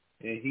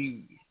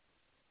 and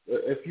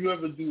if you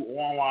ever do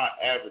online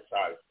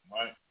advertising,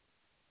 right?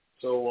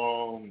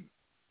 So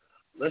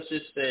let's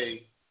just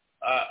say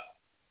I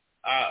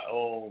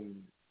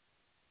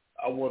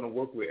want to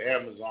work with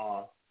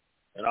Amazon,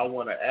 and I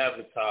want to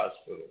advertise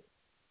for them.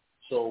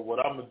 So what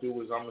I'm going to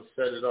do is I'm going to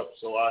set it up.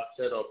 So I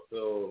set up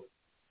through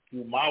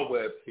my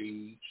web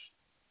page,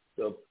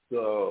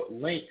 the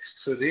links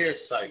to their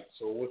site.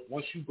 So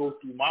once you go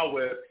through my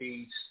web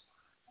page,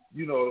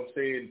 you know what I'm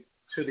saying,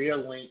 to their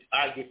link,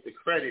 I get the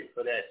credit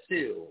for that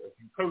sale if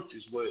you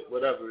purchase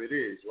whatever it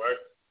is, right?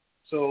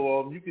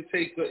 So you can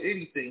take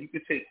anything. You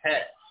can take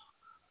hats.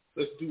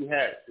 Let's do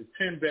hats. The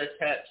 10 best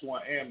hats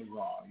on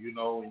Amazon, you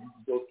know, and you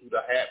can go through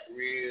the hat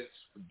grids,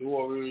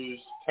 fedoras,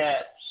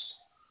 caps,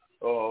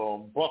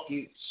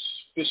 buckets,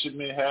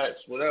 fisherman hats,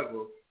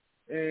 whatever.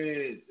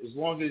 And as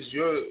long as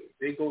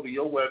they go to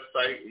your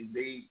website and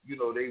they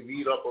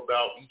read up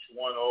about each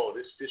one,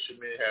 this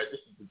fisherman hat, this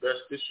is the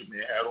best fisherman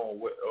hat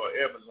on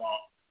Amazon.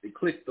 They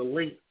click the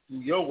link through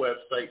your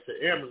website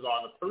to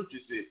Amazon to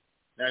purchase it.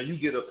 Now you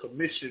get a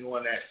commission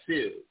on that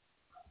sale.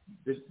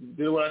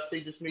 Did what I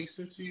say just make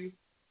sense to you?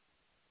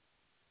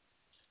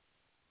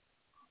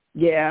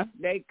 Yeah,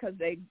 they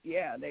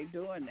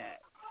doing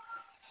that.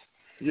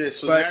 Yeah,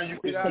 so but now you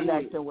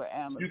can with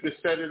Amazon. You can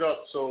set it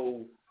up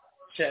so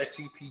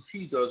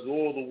ChatGPT does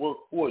all the work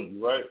for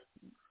you, right?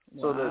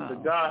 Wow. So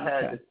the guy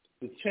had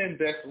the 10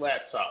 best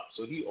laptops.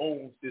 So he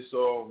owns this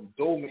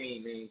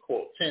domain name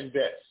called 10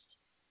 Best.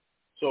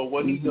 So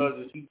what he does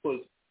is he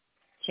puts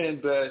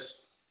 10 best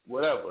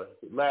whatever,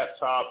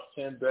 laptops,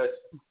 10 best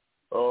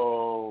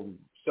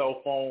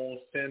cell phones,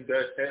 10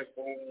 best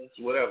headphones,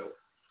 whatever.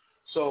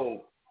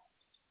 So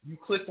you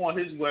click on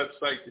his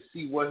website to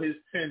see what his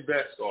 10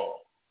 best are,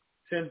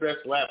 10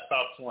 best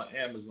laptops on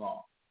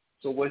Amazon.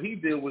 So what he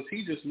did was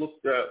he just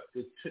looked up,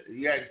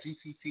 he asked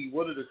GTT,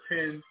 what are the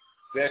 10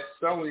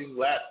 best-selling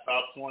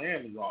laptops on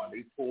Amazon?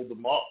 They pulled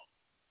them up.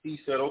 He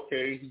said,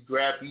 okay, he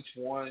grabbed each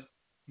one.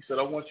 He said,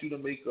 I want you to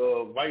make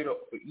a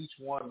write-up for each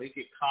one, make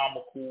it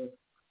comical,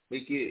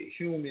 make it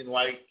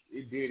human-like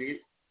it did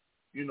it.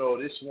 You know,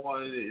 this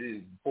one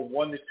is from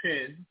 1 to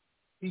 10.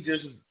 He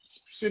just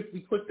simply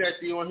put that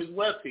there on his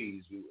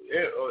webpage.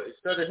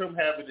 Instead of him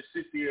having to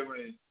sit there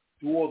and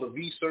do all the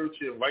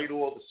research and write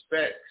all the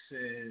specs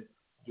and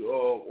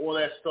all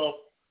that stuff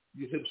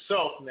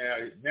himself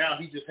now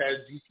he just has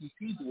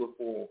GTP do it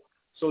for him.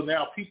 So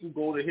now people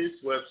go to his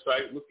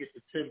website, look at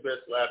the 10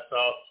 best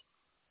laptops,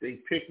 they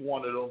pick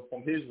one of them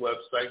from his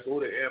website, go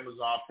to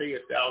Amazon, pay $1,000,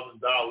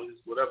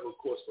 whatever it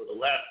costs for the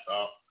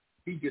laptop.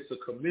 He gets a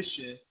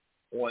commission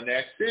on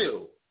that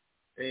sale.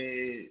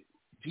 And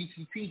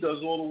GTP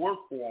does all the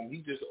work for him. He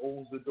just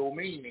owns the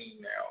domain name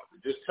now.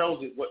 It just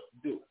tells it what to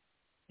do.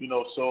 You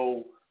know,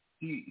 so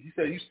he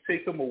said it used to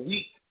take him a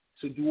week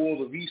to do all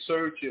the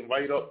research and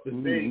write up the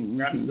thing.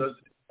 Now he does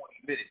it in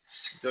 20 minutes.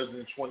 He does it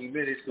in 20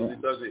 minutes because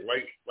it does it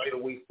right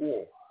away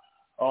for him.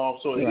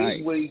 So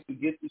there's ways to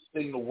get this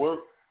thing to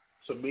work,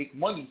 to make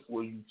money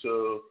for you,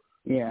 to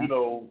you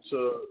know,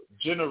 to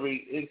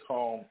generate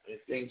income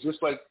and things.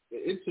 Just like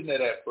the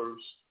internet at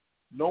first,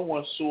 no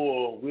one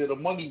saw where the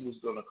money was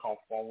going to come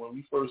from. When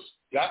we first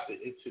got the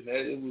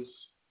internet, it was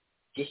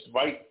just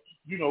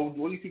you know,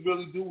 all you could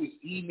really do was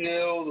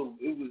email.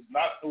 It was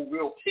not no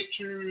real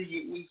pictures.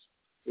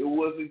 It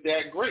wasn't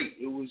that great.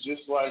 It was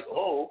just like,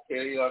 oh,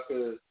 okay, I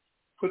could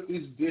put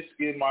this disk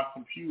in my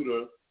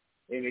computer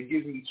and it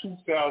gives me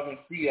 2,000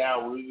 free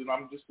hours, and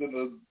I'm just going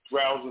to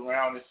browse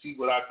around and see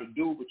what I could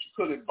do. But you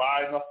couldn't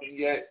buy nothing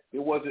yet.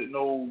 There wasn't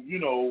no, you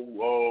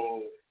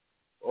know,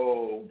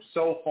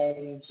 cell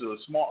phones or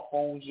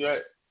smartphones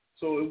yet.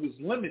 So it was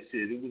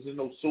limited. It wasn't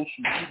no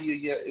social media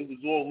yet. It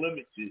was all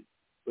limited.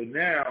 But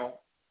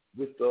now,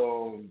 with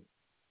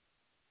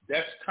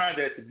that's kind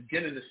of at the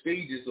beginning of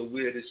stages of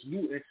where this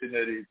new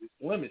internet is.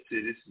 It's limited.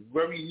 It's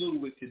very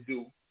little it can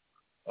do.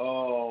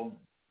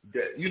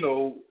 That, you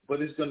know,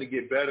 but it's going to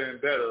get better and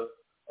better.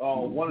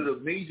 One of the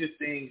major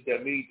things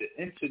that made the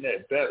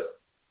internet better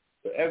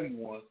for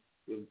everyone,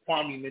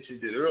 Kwame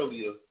mentioned it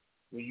earlier,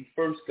 when you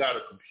first got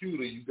a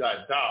computer, you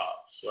got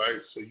DOS,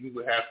 right? So you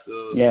would have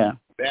to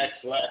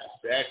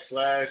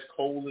backslash,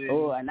 colon.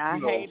 Oh, and I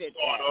hated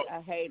that.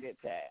 I hated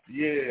that.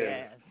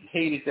 Yeah,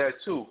 hated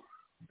that too.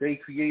 They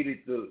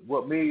created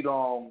what made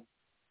Apple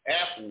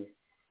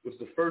was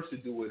the first to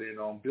do it,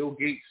 and Bill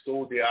Gates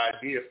stole their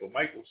idea from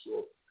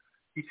Microsoft.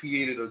 He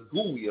created a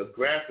GUI, a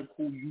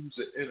graphical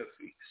user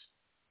interface.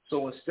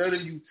 So instead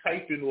of you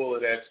typing all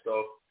of that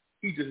stuff,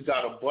 he just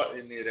got a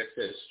button there that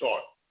says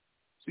start.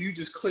 So you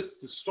just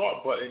click the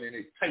start button and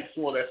it types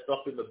all that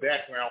stuff in the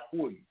background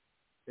for you.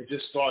 It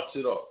just starts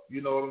it up. You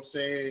know what I'm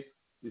saying?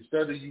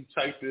 Instead of you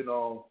typing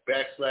MS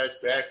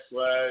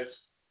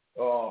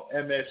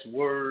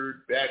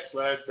Word, /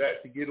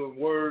 to get on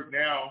Word,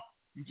 now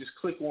you just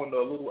click on the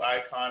little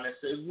icon that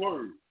says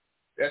Word.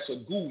 That's a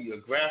GUI,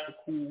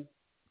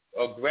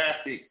 a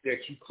graphic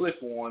that you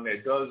click on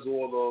that does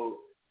all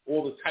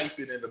the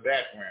typing in the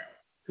background.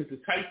 Because the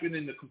typing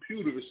in the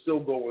computer is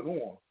still going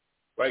on,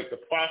 right? The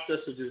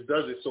processor just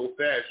does it so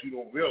fast you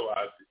don't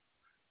realize it.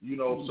 You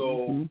know,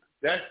 so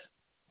that's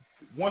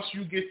once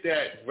you get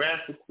that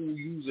graphical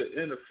user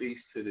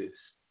interface to this,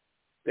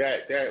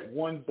 that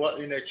one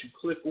button that you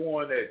click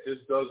on that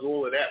just does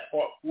all of that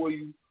part for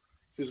you.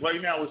 Because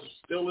right now it's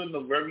still in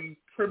the very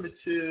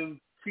primitive,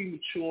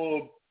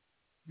 premature,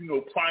 you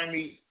know,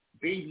 primate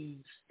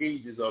baby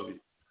stages of it.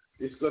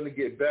 It's going to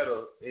get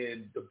better,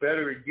 and the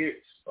better it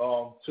gets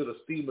to the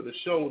theme of the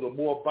show, the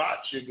more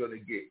bots you're going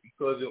to get.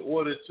 Because in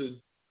order to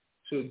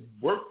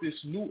work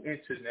this new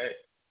internet,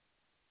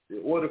 in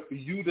order for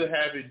you to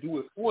have it do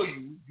it for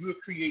you, you're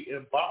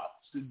creating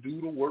bots to do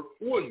the work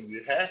for you.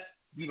 It has,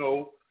 you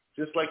know,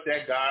 just like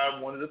that guy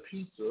wanted a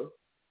pizza.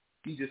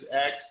 He just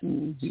asked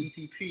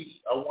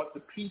GTP, I want the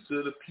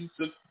pizza.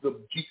 The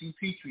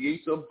GTP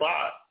creates a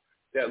bot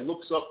that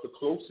looks up the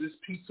closest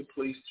pizza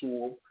place to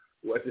him.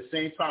 Or at the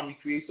same time, he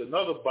creates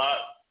another bot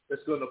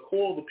that's going to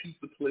call the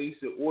pizza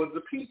place and order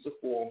the pizza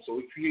for him. So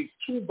it creates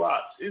two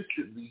bots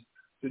instantly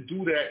to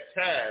do that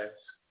task.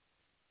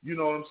 You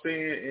know what I'm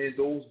saying? And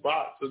those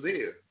bots are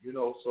there, you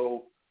know,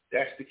 so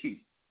that's the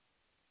key.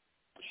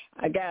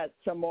 I got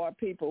some more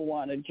people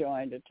want to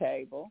join the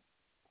table.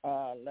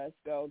 Let's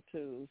go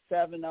to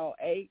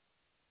 708-837.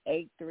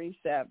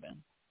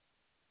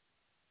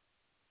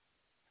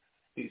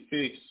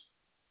 Peace.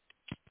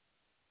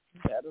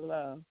 Better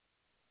love.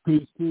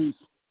 Peace.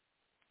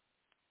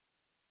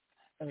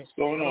 What's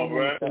going on,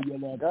 bro?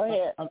 Go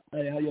ahead.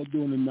 Hey, how y'all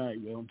doing tonight,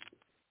 yo?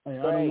 Hey,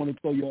 I don't want to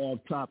throw you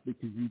off topic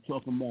because you're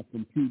talking about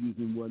computers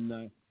and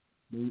whatnot.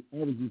 But I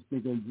was just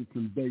thinking of just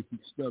some basic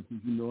stuff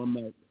because, you know, I'm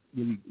not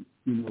really,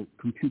 you know,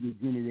 computer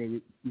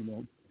generated, you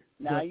know.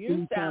 Now,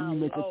 you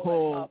sound low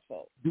and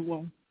muffled. Do I?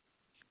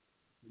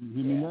 Can you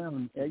hear me now?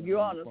 Are you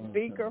on a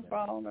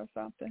speakerphone or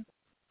something?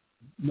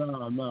 No,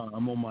 I'm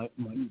on my.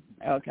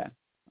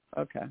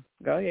 Okay,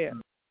 go ahead.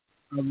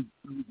 I was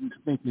just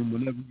thinking,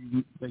 whenever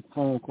you make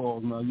phone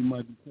calls now, you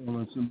might be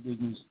calling some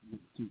business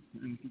to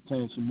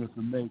entertain some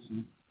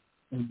information,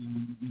 and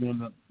then you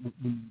end up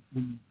when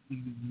you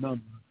give the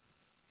number.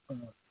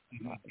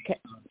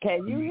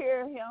 Can you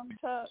hear him,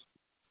 Tuck?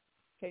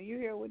 Can you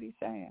hear what he's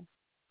saying?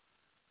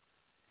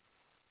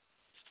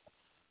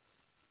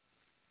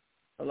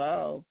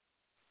 Hello?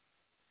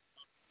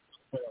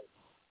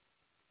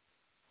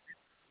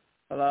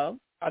 Hello?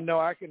 I know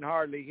I can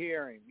hardly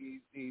hear him.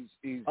 He's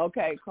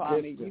okay,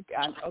 Kwame.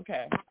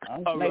 Okay.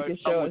 I'm making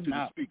sure it's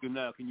not. Speaker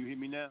now. Can you hear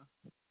me now?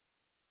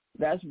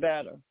 That's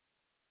better.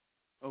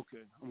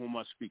 Okay, I'm on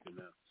my speaker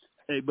now.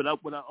 Hey, but all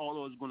I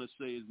was going to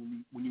say is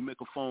when you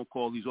make a phone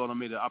call, these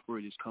automated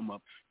operators come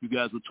up. You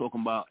guys were talking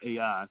about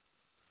AI.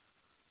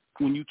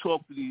 When you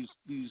talk to these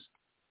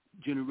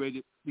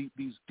generated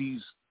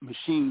these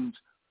machines,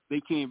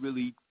 they can't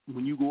really.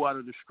 When you go out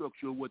of the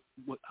structure of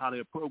how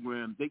they're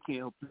programmed, they can't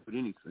help you with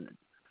anything.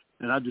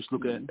 And I just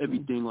look at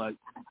everything like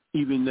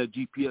even the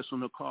GPS on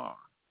the car.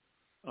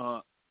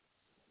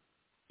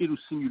 It'll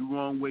send you the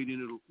wrong way,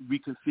 then it'll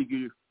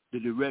reconfigure the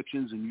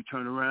directions and you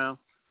turn around.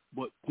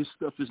 But this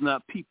stuff is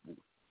not people.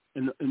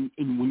 And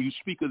when you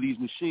speak of these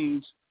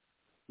machines,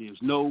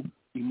 there's no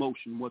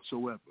emotion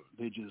whatsoever.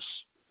 They're just,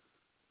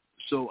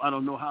 so I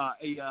don't know how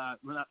AI,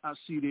 when I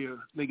see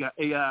they got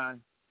AI,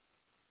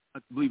 I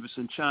believe it's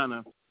in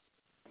China,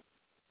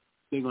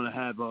 they're going to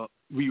have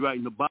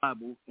rewriting the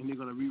Bible, and they're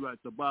going to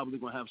rewrite the Bible. They're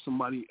going to have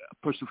somebody, a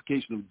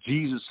personification of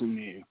Jesus in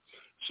there.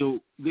 So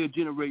they're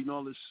generating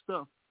all this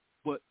stuff,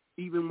 but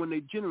even when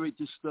they generate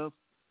this stuff,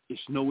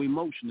 it's no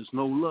emotion, it's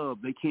no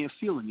love. They can't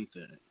feel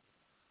anything.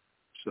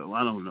 So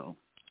I don't know.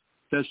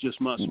 That's just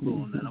my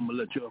spiel on that. I'm going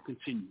to let y'all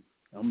continue.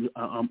 I'm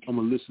going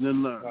to listen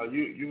and learn.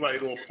 You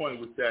might on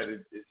point with that.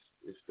 It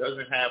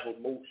doesn't have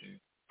emotion.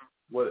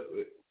 When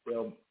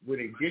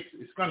it gets,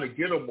 it's going to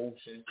get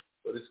emotion,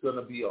 but it's going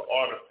to be an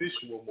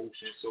artificial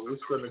emotion. So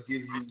it's going to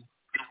give you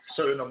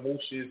certain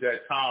emotions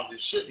at times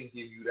it shouldn't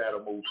give you that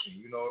emotion.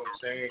 You know what I'm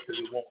saying?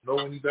 Because it won't know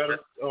any better.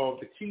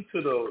 The key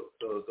to the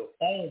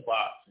phone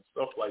box and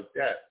stuff like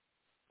that,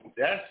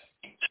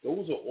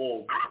 those are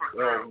all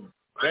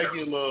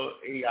regular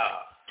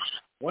AI.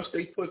 Once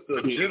they put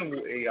the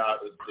general AI,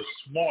 the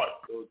smart,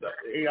 the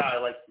AI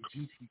like the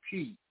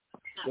GTP,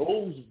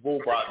 those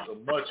robots are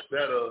much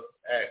better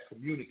at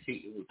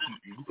communicating with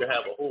people. You can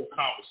have a whole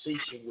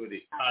conversation with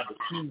it kind of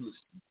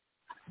seamlessly,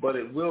 but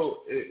it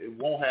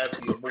won't have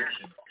the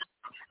emotion.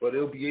 But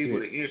it'll be able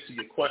to answer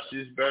your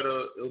questions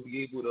better. It'll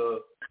be able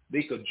to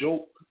make a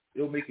joke.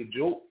 It'll make a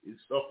joke and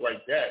stuff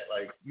like that.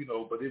 Like, you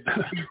know, but it's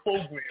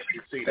pre-programmed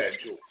to say that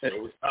joke. So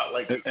it's not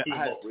like it came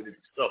up with it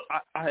and stuff.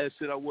 I had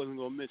said I wasn't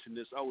going to mention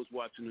this. I was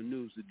watching the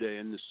news today,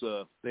 and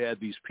they had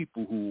these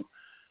people who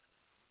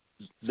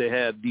they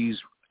have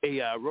these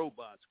AI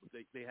robots, but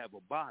they have a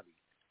body.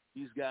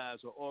 These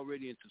guys are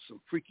already into some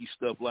freaky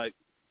stuff like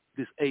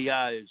this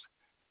AI is,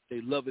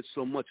 they love it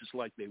so much it's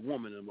like they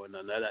woman and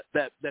whatnot. Now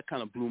that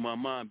kind of blew my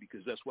mind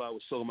because that's why I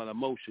was talking about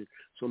emotion.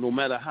 So no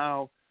matter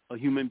how a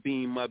human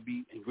being might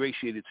be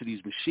ingratiated to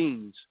these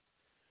machines,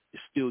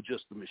 it's still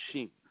just a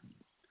machine.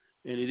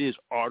 And it is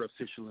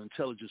artificial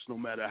intelligence. No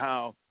matter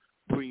how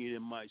brilliant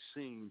it might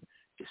seem,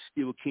 it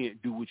still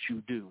can't do what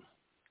you do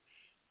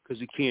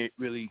because it can't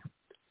really.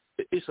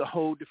 It's a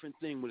whole different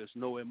thing when there's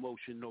no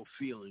emotion, no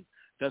feeling.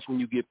 That's when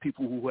you get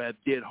people who have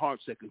dead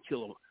hearts that can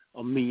kill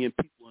a million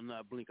people and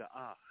not blink an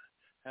eye.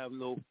 Have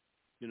no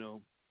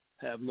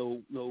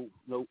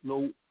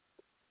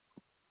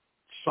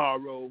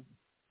sorrow.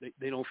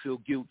 They don't feel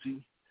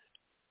guilty.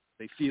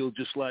 They feel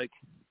just like,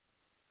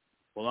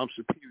 well, I'm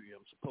superior.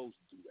 I'm supposed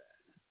to do that.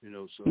 You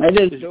know, so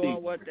they're just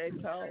doing what they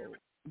told,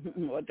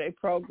 what they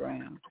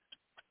programmed.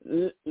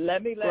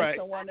 Let me let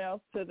someone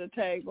else to the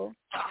table.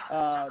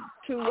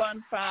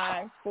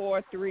 215-432.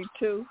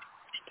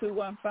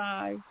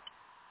 215.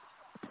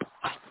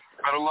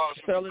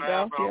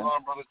 Philadelphia.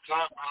 Brother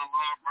Chuck.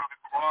 Brother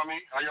Kwame.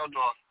 How y'all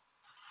doing?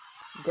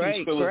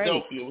 Great.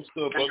 Philadelphia. What's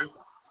up, brother?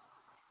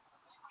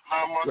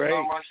 Not much.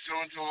 On my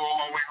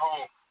way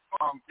home.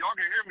 Y'all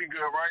can hear me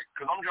good, right?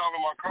 Because I'm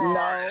driving my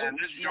car, and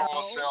this joint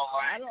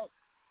sound like.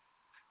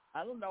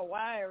 I don't know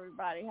why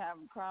everybody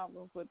having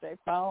problems with their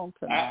phone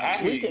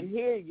tonight. We can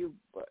hear you,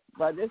 but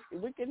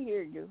we can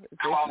hear you.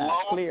 It's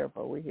not clear,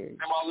 but we hear you.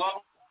 Am I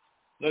low?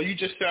 No, you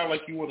just sound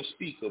like you want a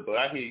speaker, but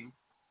I hear you.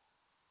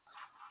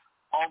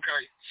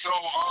 Okay, so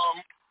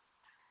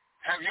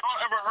have y'all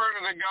ever heard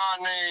of a guy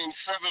named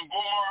Seven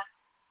Boomer?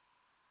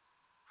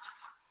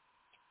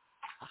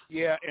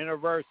 Yeah,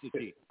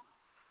 University.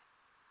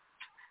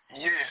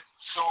 Yeah,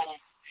 so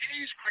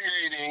he's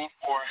creating,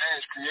 or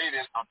has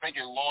created, I think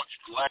it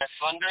launched last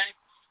Sunday.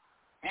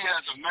 He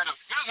has a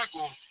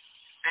metaphysical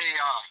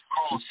AI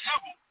called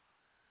Sybil.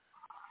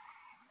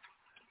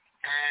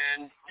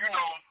 And, you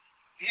know,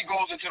 he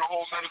goes into the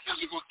whole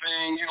metaphysical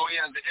thing. You know, he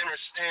has the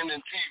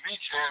Understanding TV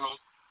channel.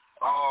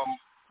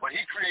 But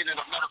he created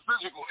a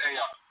metaphysical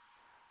AI.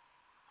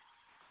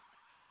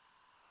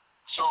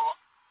 So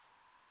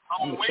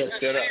I'm waiting to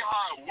see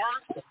how it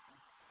works.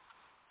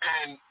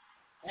 And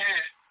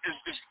yeah,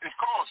 it's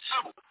called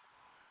Civil.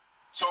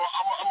 So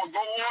I'm gonna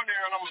go on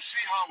there and I'm gonna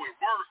see how it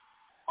works.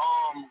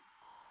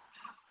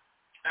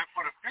 And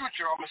for the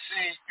future, I'm gonna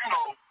see,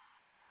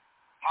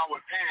 how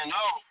it pan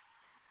out.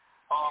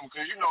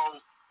 Because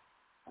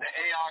the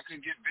AI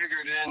could get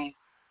bigger than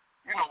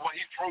what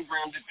he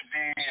programmed it to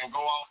be and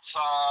go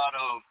outside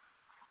of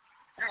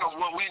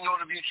what we know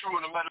to be true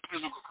in the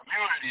metaphysical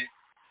community.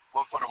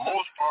 But for the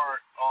most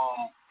part,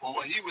 from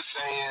what he was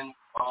saying,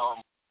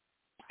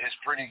 it's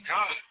pretty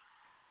good.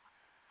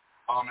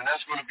 And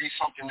that's going to be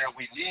something that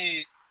we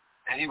need.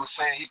 And he was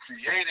saying he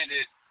created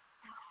it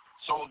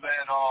so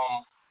that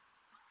all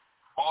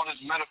this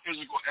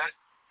metaphysical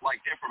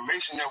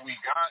information that we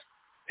got,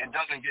 it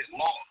doesn't get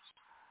lost,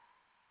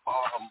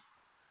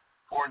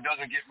 or it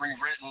doesn't get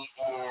rewritten,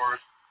 or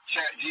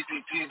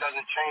ChatGPT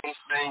doesn't change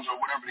things,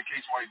 or whatever the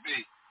case might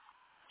be.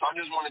 So I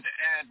just wanted to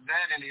add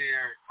that in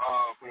here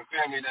for the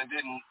family that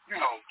didn't,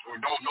 or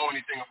don't know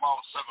anything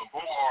about Seven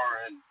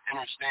Bomar and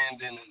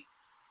understanding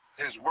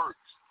his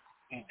works.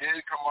 He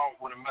did come out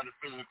with a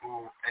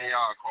metaphysical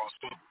AI called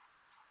Super.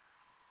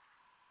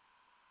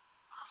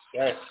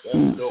 That's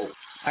dope.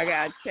 I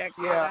gotta check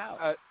that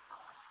out.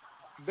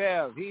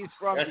 Bev, he's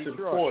from That's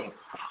Detroit. Important.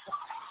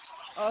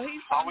 Oh,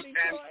 he's from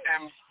Detroit.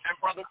 And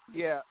brother.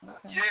 Yeah.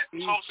 Okay. Yeah.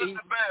 So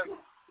Sister Bev.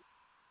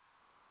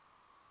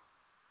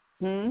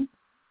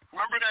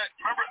 Remember that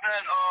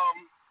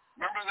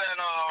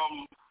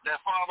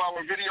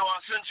 5-hour video I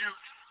sent you?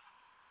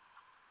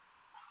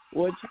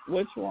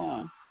 Which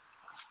one?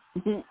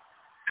 It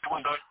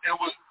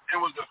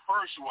was the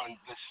first one,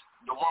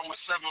 the one with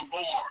Seven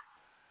Bomar.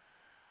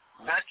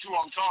 That's who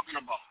I'm talking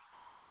about.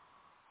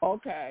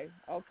 Okay.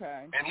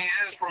 And he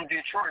is from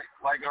Detroit,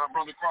 like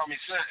Brother Kwame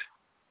said.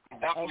 He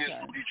definitely is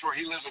from Detroit.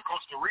 He lives in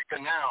Costa Rica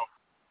now,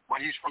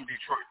 but he's from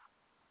Detroit.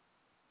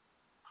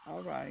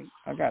 All right.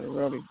 I got to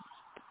really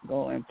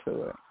go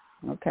into it.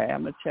 Okay,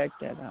 I'm going to check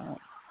that out.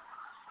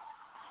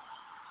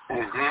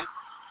 Mm-hmm.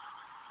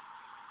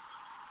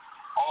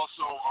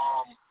 Also,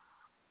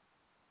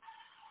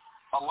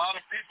 a lot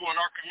of people in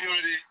our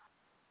community,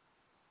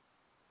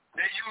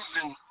 they're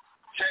using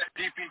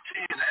ChatGPT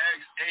and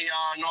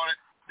AI and all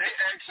that. They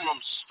asking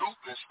them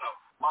stupid stuff.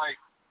 Like,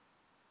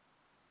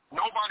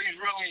 nobody's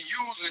really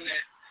using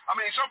it. I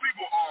mean, some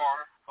people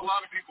are. A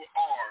lot of people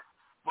are.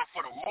 But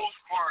for the most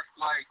part,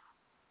 like,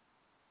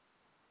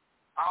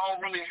 I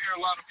don't really hear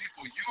a lot of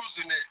people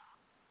using it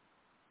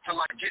to,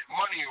 like, get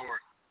money or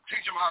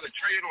teach them how to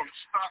trade on the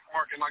stock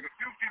market. Like, a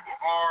few people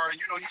are,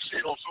 you see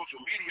it on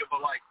social media,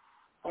 but, like,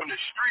 on the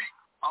street,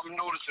 I'm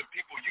noticing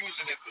people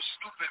using it for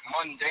stupid,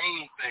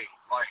 mundane things.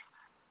 Like,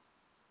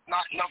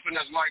 not nothing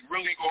that's, like,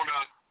 really going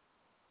to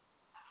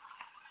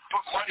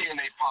put money in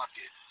their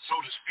pocket, so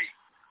to speak.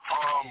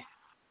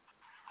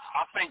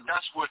 I think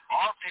that's what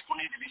our people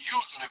need to be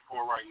using it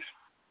for right now.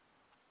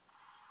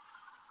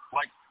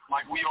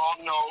 Like we all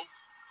know,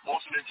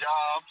 most of the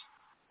jobs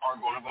are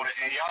going to go to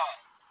AI.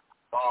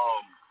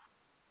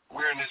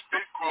 We're in this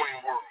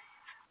Bitcoin world.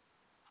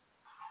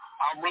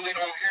 I really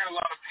don't hear a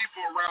lot of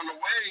people around the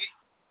way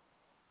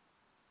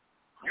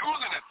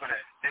using it for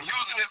that. They're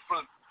using it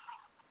for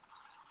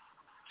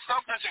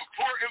stuff that's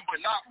important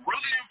but not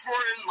really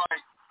important,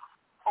 like,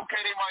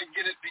 okay, they might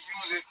get it to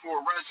use it for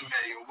a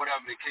resume or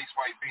whatever the case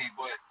might be,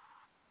 but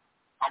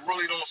I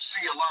really don't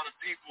see a lot of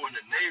people in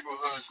the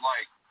neighborhoods,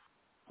 like,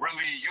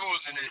 really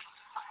using it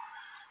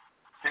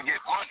to get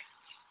money.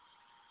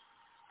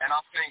 And I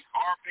think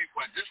our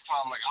people at this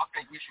time, like, I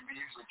think we should be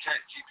using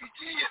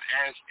ChatGPT and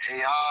Ask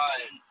AI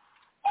and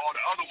all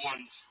the other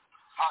ones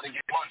how to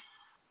get money.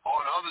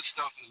 All the other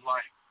stuff is,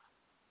 like,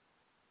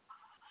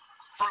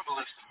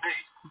 frivolous to me,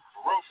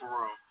 for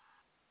real.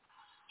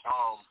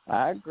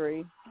 I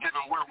agree.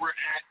 Given where we're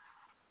at,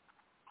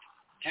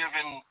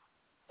 given,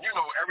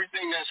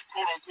 everything that's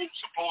quote-unquote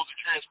supposed to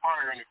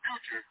transpire in the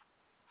future,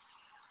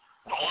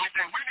 the only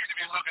thing we need to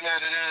be looking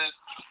at it is,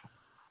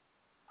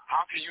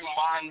 how can you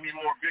mine me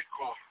more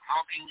Bitcoin?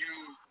 How can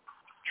you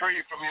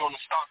trade for me on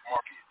the stock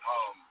market?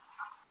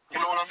 You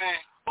know what I mean?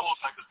 Those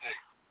type of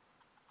things.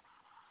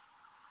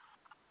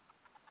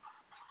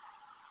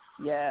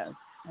 Yes.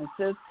 And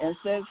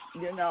since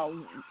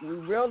we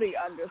really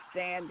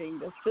understanding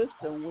the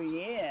system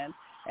we in,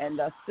 and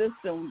the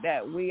system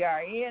that we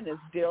are in is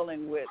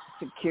dealing with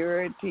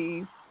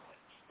securities,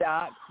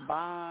 stocks,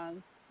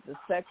 bonds, the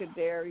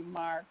secondary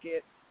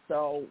market.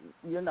 So,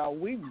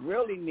 we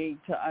really need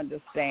to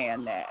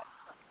understand that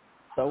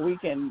so we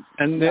can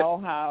know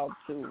how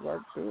to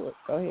work through it.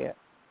 Go ahead.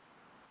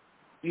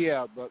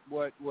 Yeah, but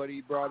what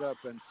he brought up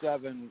in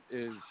 7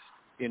 is,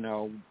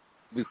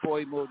 before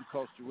he moved to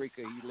Costa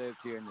Rica, he lived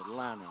here in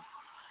Atlanta,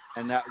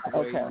 and that was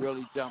where he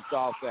really jumped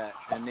off at.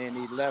 And then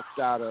he left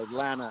out of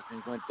Atlanta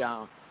and went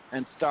down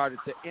and started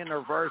the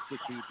university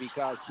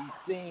because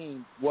he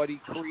seen what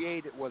he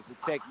created was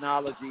a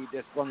technology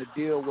that's going to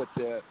deal with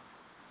the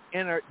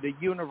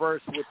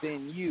universe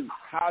within you.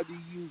 How do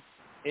you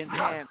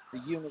enhance the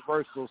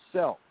universal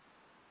self?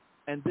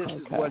 And this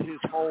is what his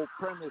whole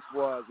premise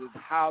was, is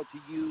how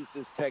to use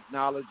this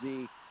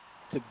technology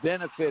to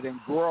benefit and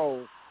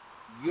grow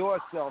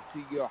yourself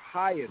to your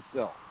highest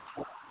self.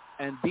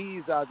 And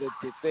these are the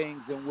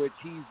things in which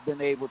he's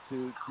been able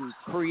to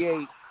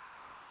create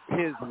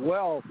his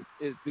wealth,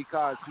 is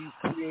because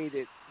he's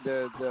created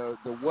the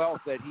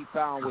wealth that he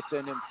found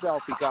within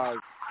himself. Because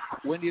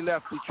when he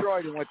left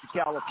Detroit and went to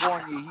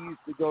California, he used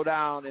to go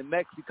down in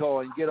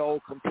Mexico and get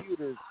old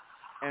computers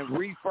and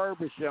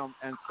refurbish them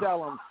and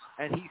sell them.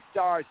 And he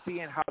started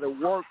seeing how to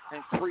work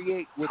and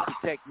create with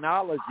the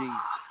technology,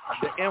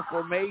 the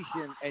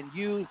information, and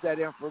use that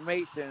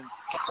information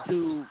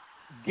to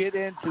get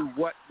into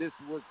what this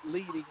was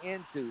leading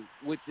into,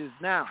 which is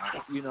now,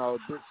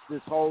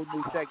 this whole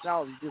new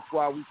technology. This is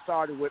why we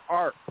started with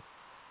ART.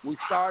 We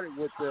started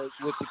with the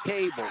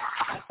cable,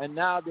 and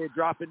now they're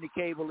dropping the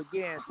cable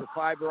again to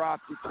fiber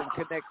optics and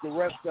connect the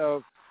rest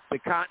of the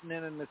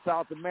continent and the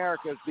South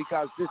Americas,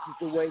 because this is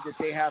the way that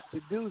they have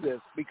to do this,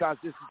 because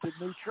this is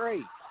the new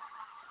trade.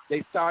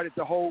 They started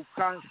the whole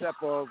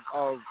concept of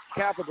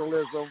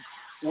capitalism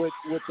with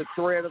the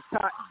thread of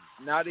cotton.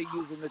 Now they're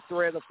using the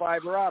thread of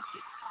fiber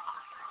optics.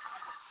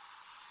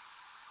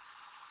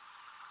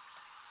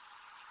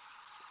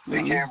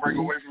 They can't break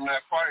away from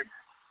that fiber.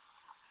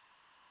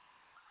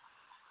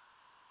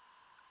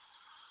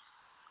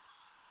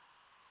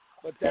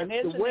 But that's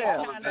the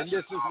web, and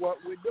this is what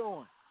we're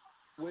doing.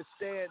 We're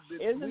saying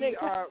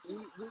that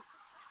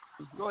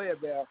go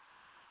ahead, Belle.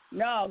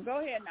 No, go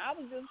ahead. I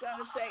was just going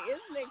to say,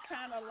 isn't it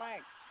kind of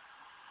like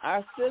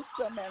our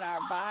system and our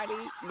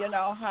body,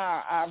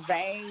 how our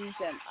veins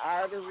and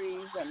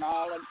arteries and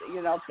all of,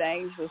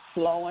 things are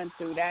flowing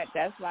through that?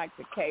 That's like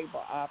the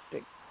cable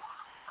optic.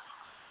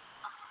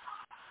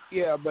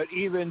 Yeah, but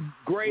even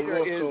greater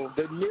is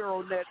the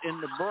neural net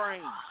in the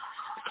brain.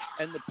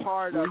 And the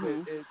part of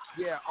it is,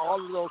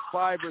 all of those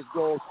fibers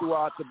go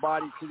throughout the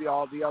body to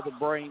all the other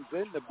brains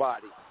in the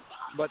body.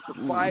 But the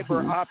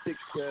fiber optics,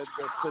 the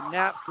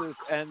synapses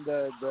and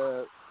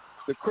the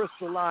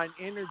crystalline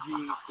energy,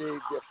 the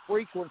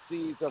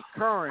frequencies of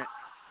current,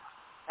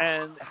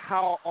 and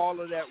how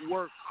all of that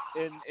works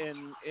in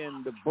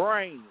the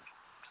brain,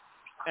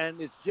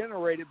 and it's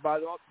generated by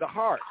the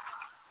heart.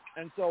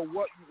 And so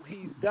what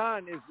he's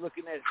done is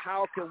looking at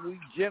how can we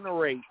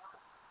generate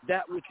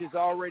that which is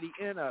already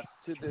in us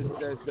to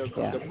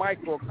the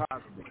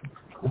microcosmic,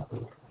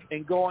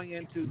 and going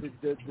into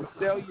the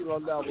cellular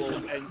level,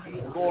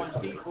 and going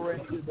deeper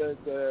into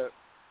the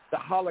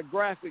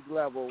holographic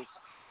levels,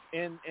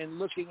 and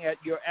looking at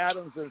your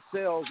atoms and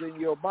cells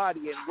in your body,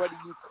 and what do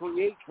you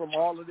create from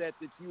all of that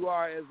you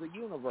are as a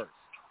universe.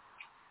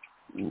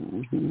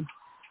 Mm-hmm.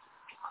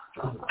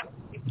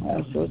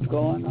 That's what's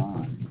going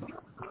on.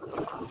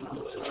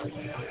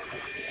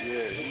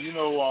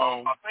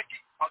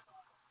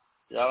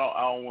 Yeah,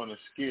 I don't want to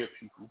scare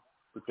people,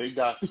 but they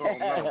got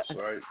something else,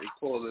 right? They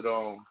call it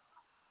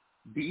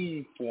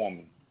beam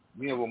forming.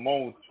 Me and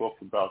Ramon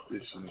talked about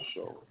this in the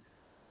show.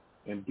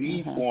 And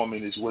beam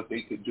forming is what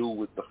they could do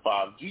with the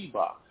 5G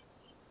boxes,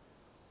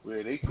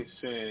 where they could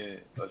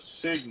send a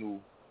signal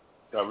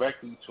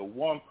directly to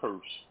one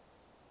person,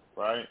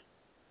 right?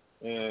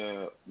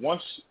 And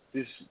once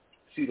the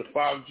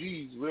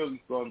 5G is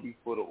really going to be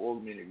for the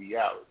augmented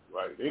reality,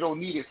 right? They don't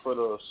need it for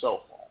the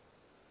cell phone.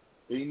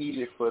 They need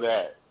it for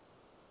that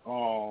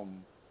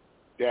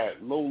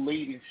low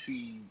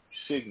latency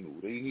signal.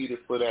 They need it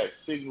for that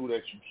signal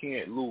that you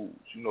can't lose.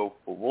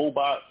 For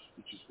robots,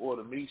 which is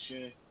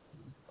automation.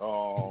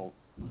 You're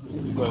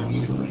gonna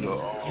need it for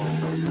your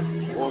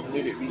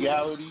augmented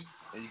reality,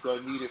 and you're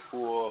gonna need it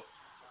for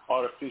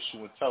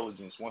artificial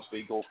intelligence once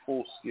they go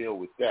full scale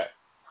with that.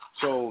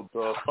 So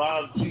the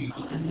 5G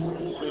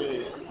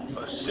is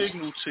a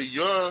signal to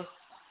your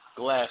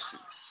glasses.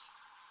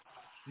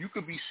 You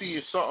could be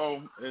seeing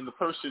something, and the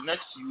person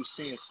next to you is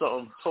seeing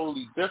something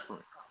totally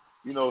different.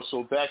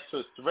 So back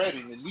to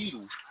threading the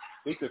needle,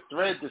 they could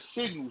thread the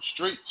signal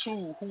straight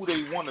to who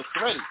they want to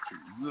thread it to.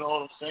 You know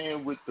what I'm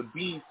saying? With the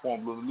beam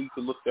forming, we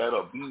could look that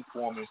up, beam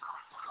forming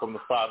from the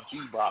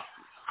 5G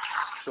boxes.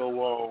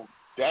 So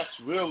that's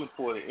real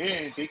important.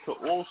 And they could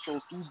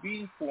also, through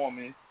beam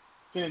forming,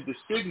 send the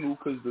signal,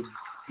 because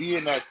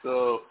being that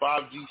the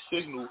 5G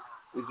signal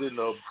is in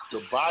the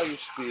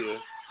biosphere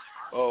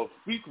of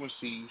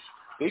frequencies,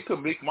 they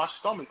could make my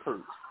stomach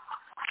hurt.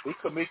 They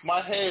could make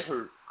my head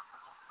hurt.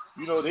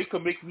 They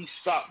could make me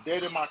stop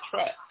dead in my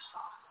tracks.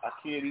 I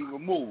can't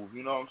even move,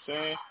 you know what I'm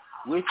saying?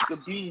 With the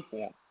beam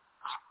form.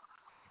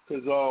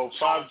 Because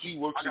 5G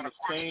works in the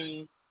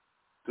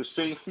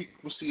same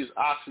frequency as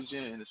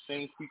oxygen and the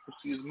same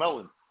frequency as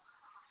melanin.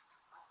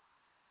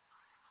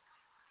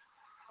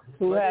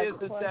 But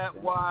isn't that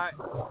why?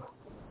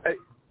 Hey,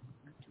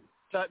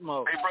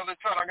 TUTMOSE. Hey, Brother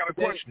Tut, I got a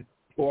question.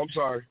 Oh, I'm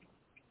sorry.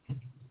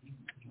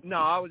 No,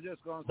 I was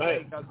just going to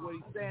say, because what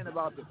he's saying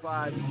about the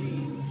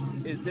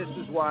 5G is this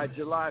is why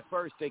July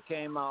 1st they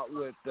came out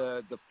with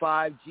the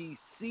 5G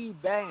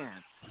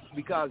C-band,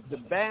 because the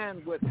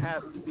bandwidth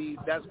has to be,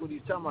 that's what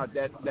he's talking about,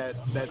 that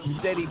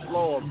steady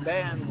flow of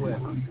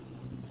bandwidth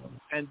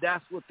And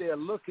that's what they're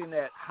looking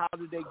at. How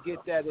do they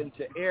get that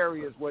into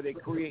areas where they're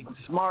creating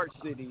smart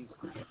cities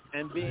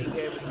and being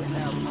able to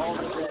have all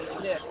of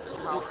that net,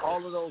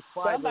 all of those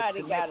fibers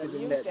connected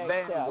in that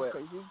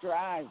bandwidth. He's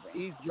driving.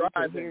 He's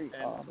driving,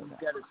 and he's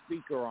got a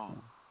speaker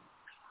on.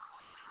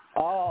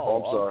 Oh,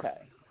 I'm sorry.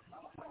 Okay.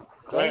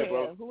 Go ahead,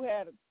 bro.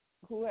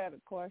 Who had a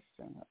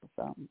question or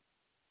something?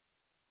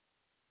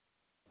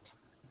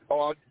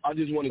 Oh, I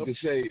just wanted to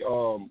say,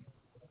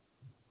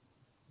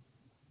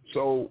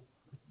 so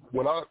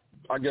when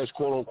I guess,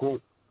 quote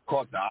unquote,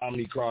 caught the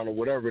Omicron or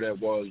whatever that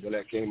was when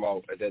that came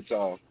out at that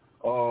time,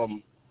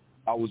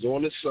 I was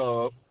on the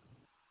sub.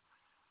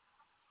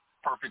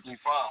 Perfectly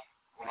fine.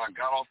 When I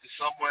got off the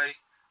subway,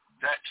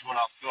 that's when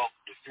I felt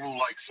the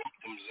flu-like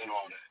symptoms and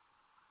all that.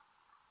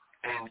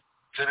 And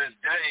to this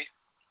day,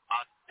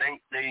 I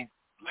think they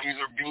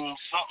laser beamed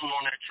something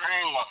on that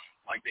train line,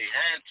 like they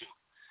had to,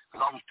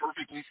 because I was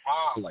perfectly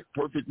fine. Like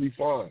perfectly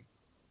fine.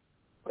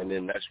 And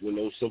then that's when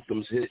those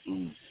symptoms hit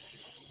and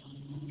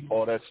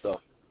all that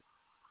stuff.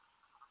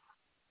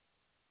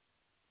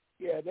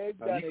 Yeah, they've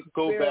done experiments.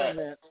 Go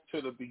back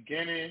to the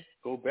beginning.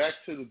 Go back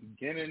to the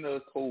beginning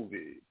of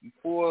COVID,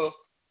 before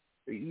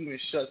they even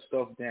shut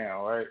stuff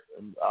down, right?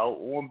 And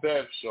on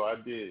Bev's show, I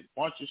did a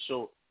bunch of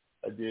shows.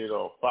 I did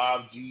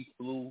 5G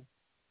flu.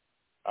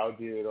 I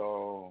did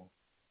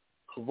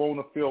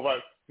Corona field.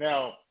 Right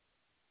now,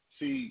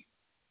 see,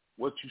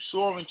 what you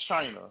saw in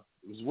China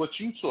is what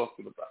you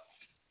talking about,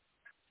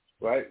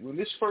 right? When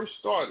this first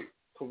started,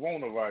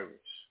 coronavirus,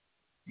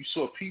 you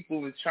saw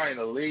people in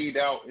China laid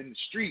out in the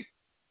street,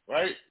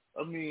 right?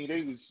 I mean,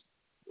 they was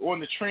on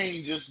the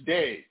train just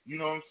dead. You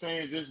know what I'm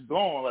saying? Just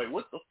gone. Like,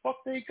 what the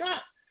fuck they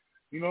got?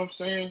 You know what I'm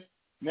saying?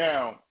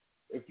 Now,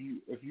 if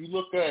you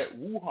look at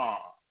Wuhan,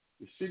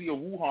 the city of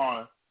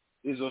Wuhan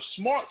is a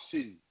smart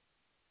city.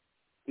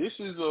 This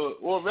is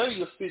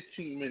already a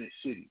 15-minute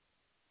city.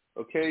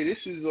 Okay, this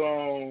is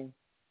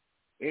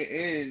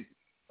in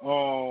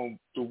the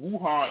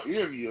Wuhan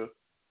area,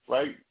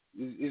 right?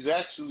 Is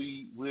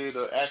actually where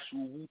the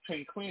actual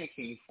Wu-Tang Clan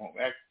came from.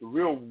 The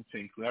real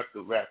Wu-Tang Clan, that's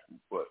the rap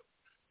group, but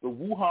the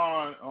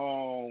Wuhan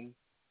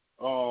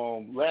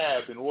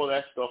lab and all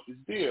that stuff is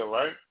there,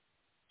 right?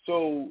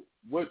 So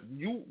what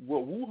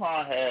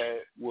Wuhan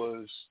had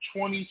was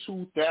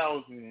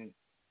 22,000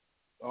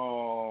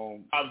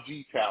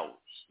 5G towers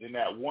in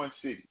that one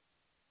city.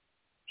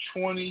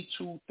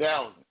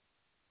 22,000.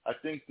 I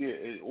think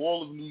that in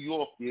all of New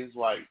York there's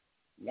like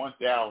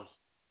 1,000.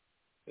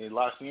 In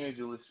Los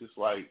Angeles it's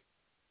like,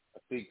 I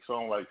think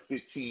something like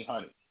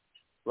 1,500.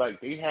 Like,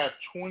 they have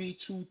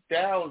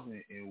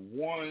 22,000 in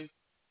one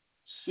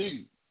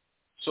city.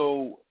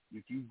 So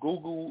if you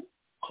Google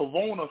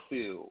Corona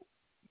field,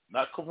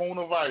 not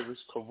coronavirus,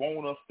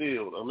 Corona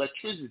field,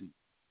 electricity.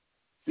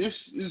 This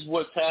is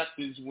what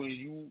happens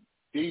when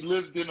they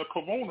lived in a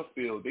Corona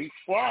field. They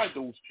fried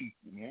those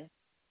people, man.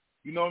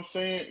 You know what I'm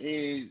saying?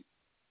 And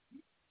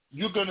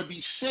you're going to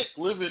be sick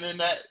living in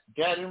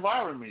that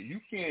environment.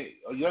 Your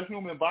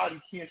human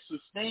body can't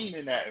sustain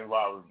in that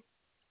environment.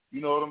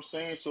 You know what I'm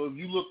saying? So if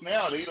you look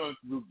now, they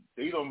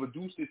don't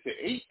reduce it to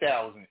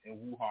 8,000 in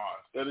Wuhan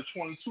instead of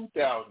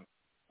 22,000.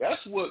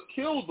 That's what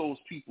killed those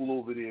people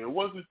over there. It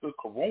wasn't the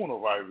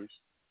coronavirus.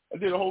 I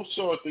did a whole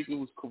show, I think it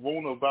was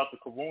about the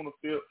Corona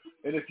field.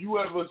 And if you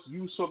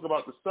talk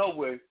about the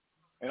subway,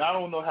 and I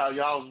don't know how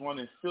y'all was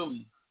running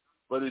Philly,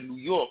 but in New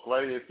York,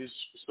 right,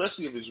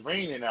 especially if it's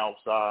raining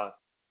outside,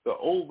 the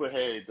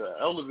overhead, the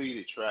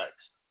elevated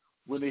tracks,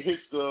 when it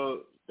hits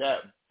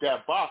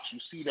that box, you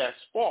see that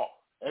spark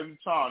every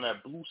time,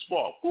 that blue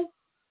spark. Whoop.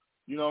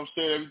 You know what I'm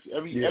saying?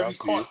 Every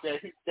cart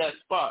that hits that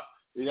spot,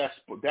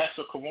 that's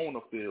a Corona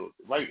field.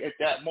 Right at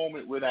that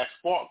moment where that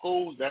spark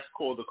goes, that's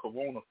called the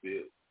Corona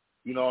field.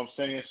 You know what I'm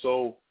saying?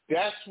 So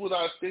that's what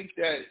I think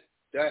that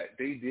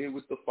they did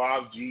with the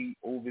 5G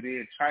over there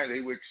in China. They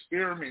were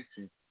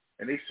experimenting,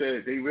 and they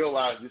said they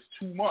realized it's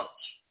too much.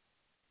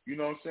 You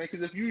know what I'm saying?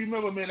 Because if you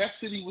remember, man, that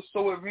city was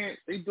so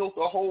advanced, they built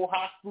a whole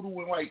hospital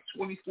in like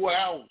 24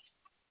 hours.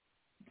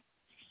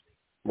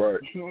 Right.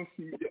 You know what I'm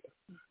saying?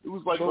 It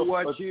was like a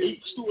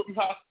 8-story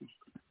hospital.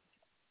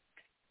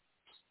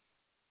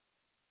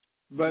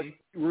 But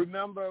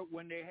remember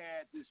when they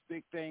had this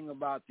big thing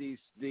about these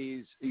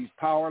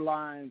power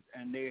lines,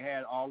 and they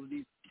had all of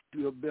these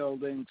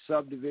buildings,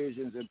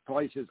 subdivisions, and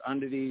places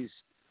under these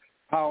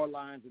power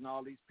lines, and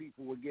all these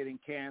people were getting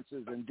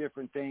cancers and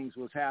different things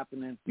was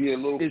happening. Yeah,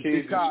 little kids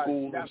in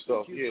schools and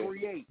stuff. What you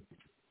create.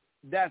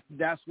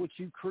 That's what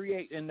you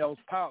create in those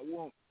power.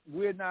 Well,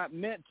 we're not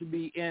meant to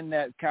be in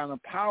that kind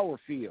of power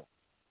field,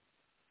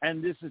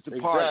 and this is the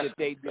part that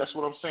they did. That's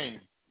what I'm saying.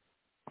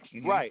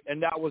 Mm-hmm. Right,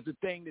 and that was the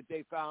thing that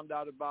they found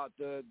out about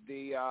the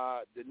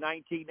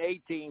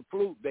 1918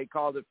 flu. They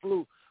called it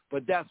flu,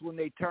 but that's when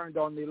they turned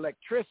on the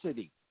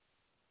electricity.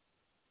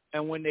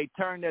 And when they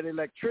turned that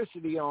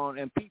electricity on,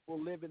 and people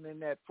living in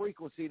that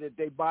frequency that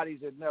their bodies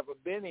had never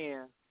been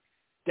in,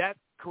 that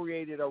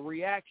created a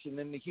reaction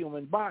in the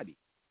human body,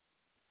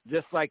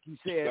 just like you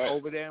said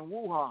over there in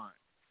Wuhan.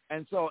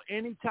 And so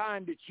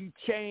anytime that you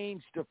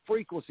change the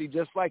frequency,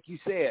 just like you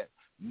said,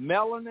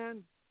 melanin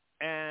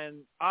and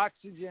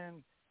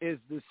oxygen is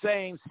the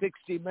same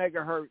 60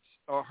 megahertz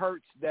or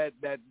hertz that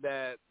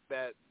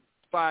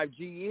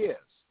 5G is,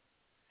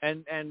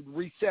 and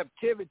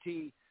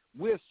receptivity,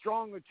 we're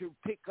stronger to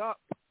pick up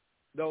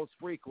those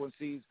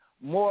frequencies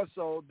more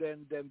so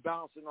than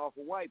bouncing off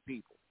of white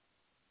people.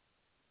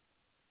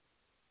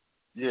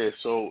 Yeah,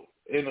 so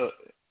in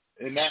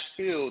that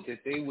field that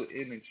they were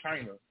in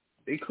China,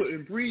 they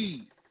couldn't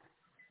breathe.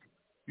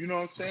 You know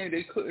what I'm saying?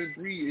 They couldn't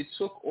breathe. It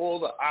took all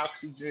the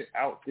oxygen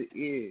out the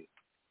air.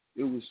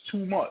 It was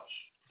too much.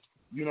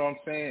 You know what I'm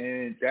saying?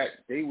 And that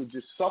they were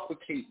just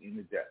suffocating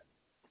to death,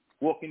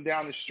 walking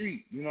down the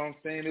street. You know what I'm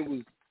saying? It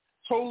was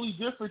totally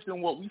different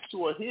than what we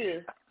saw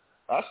here.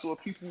 I saw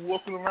people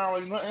walking around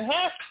like nothing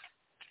happened.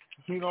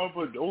 You know,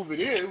 but over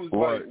there it was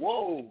like,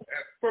 whoa,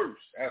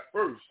 at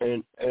first.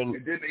 And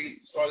then they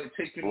started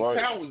taking the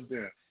towers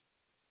down.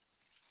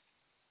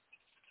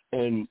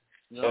 And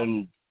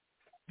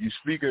you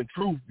speaking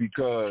truth,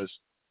 because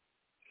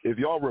if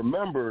y'all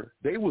remember,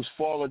 they was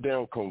falling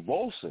down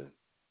convulsing.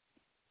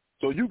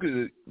 So you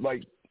could,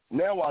 like,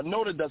 now I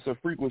know that that's a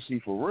frequency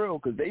for real,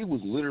 because they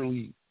was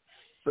literally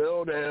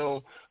fell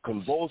down,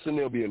 convulsing.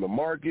 They'll be in the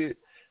market.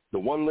 The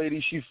one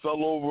lady, she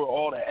fell over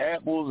all the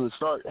apples and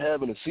start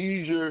having a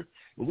seizure.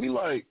 And we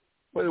like,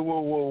 wait,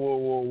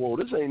 whoa.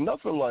 This ain't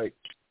nothing like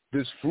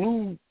this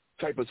flu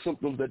type of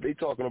symptoms that they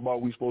talking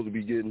about we supposed to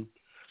be getting.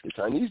 The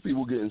Chinese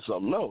people getting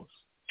something else.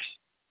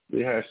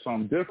 They had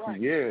something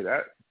different. Yeah,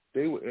 that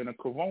they were in a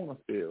corona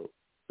field.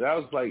 That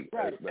was like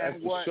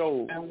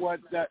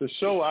the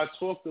show I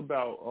talked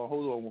about.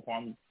 Hold on,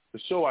 Muhammad. The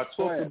show I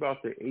talked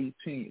about, the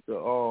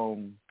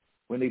 18th,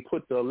 when they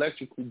put the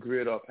electrical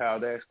grid up, how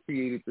that's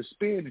created the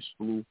Spanish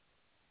flu,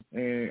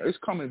 and it's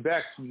coming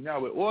back to me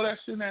now. But all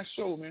that's in that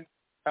show, man,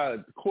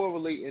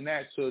 correlating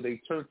that to they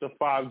turned the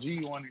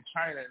 5G on in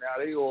China.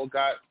 Now they all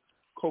got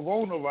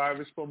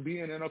coronavirus from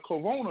being in a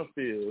corona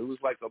field. It was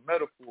like a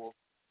metaphor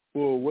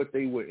for what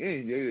they were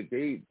in.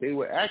 They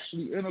were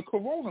actually in a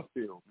corona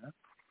field, man.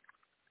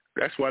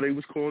 That's why they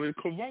was calling it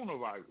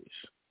coronavirus.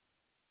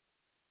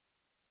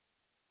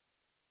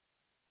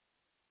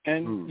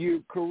 And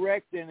you're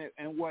correct in it.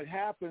 And what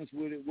happens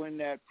with it when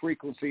that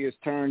frequency is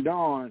turned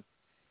on,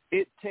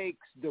 it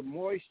takes the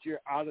moisture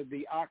out of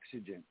the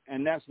oxygen.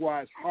 And that's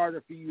why it's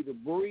harder for you to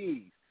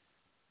breathe.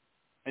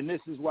 And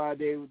this is why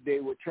they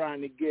were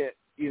trying to get,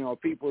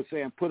 people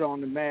saying put on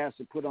the mask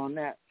and put on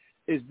that,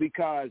 is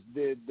because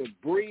the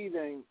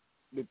breathing,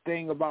 the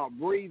thing about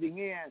breathing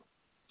in,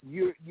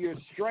 you're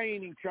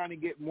straining trying to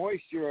get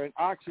moisture and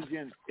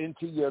oxygen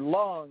into your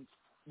lungs,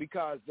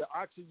 because the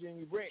oxygen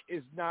you bring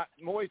is not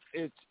moist.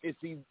 It's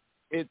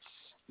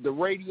the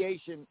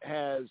radiation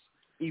has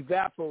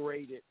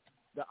evaporated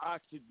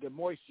the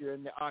moisture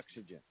in the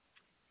oxygen.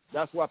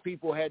 That's why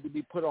people had to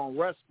be put on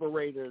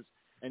respirators,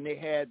 and they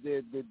had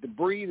the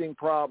breathing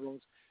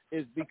problems,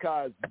 is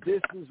because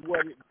this is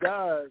what it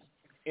does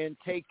in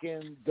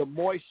taking the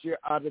moisture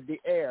out of the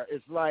air.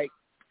 It's like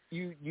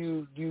you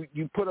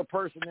put a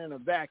person in a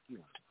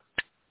vacuum.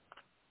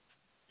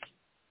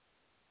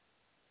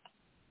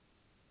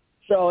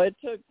 So it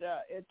took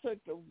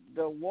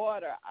the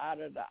water out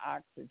of the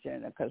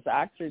oxygen, because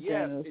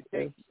oxygen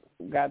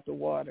got the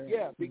water.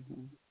 Yeah,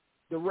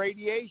 the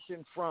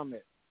radiation from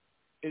it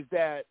is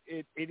that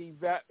it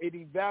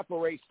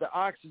evaporates the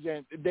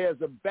oxygen.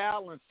 There's a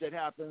balance that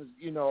happens.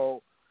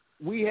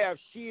 We have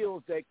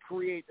shields that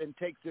create and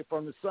takes it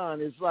from the sun.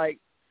 It's like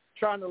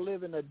trying to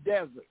live in a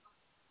desert.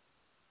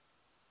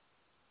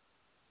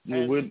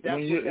 Yeah, when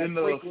you're in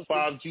the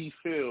 5G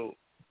field,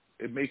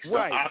 it makes the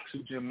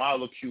oxygen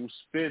molecule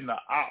spin the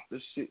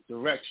opposite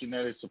direction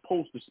that it's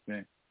supposed to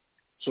spin.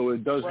 So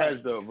it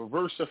has the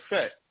reverse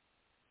effect.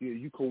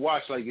 You can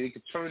watch, like, they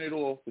can turn it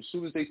off. As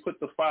soon as they put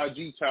the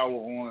 5G tower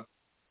on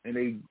and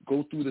they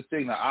go through the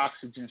thing, the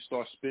oxygen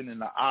starts spinning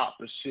the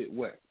opposite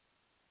way.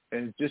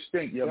 And just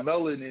think, your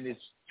melanin is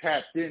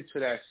tapped into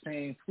that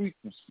same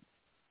frequency.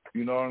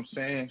 You know what I'm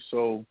saying?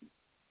 So,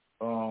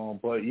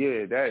 but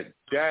yeah,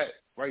 that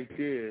right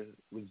there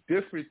was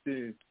different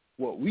than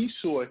what we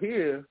saw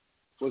here.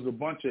 Was a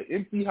bunch of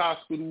empty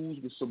hospitals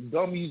with some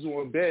dummies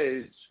on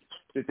beds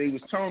that they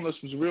was telling us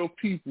was real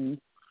people,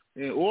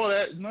 and all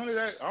that. None of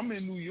that. I'm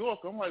in New York.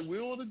 I'm like,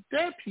 where all the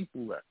dead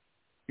people at?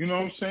 You know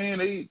what I'm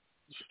saying?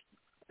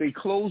 They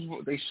closed.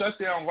 They shut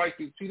down right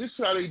there. See, this is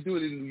how they do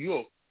it in New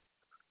York,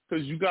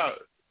 because you got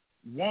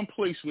one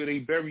place where they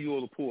bury all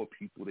the poor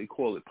people. They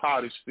call it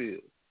Potter's Field.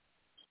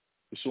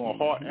 It's on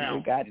Hart Island.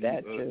 We got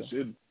that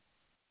too.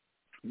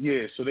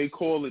 Yeah, so they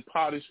call it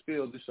Potter's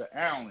Field. It's an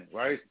island,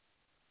 right?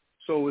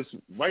 So it's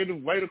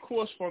right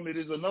across from it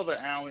is another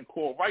island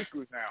called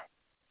Rikers Island.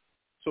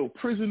 So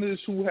prisoners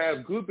who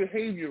have good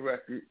behavior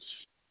records,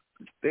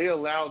 they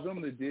allow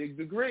them to dig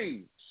the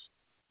graves.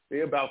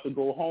 They're about to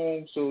go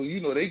home, so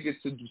they get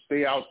to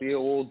stay out there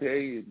all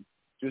day and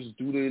just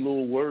do their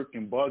little work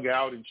and bug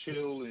out and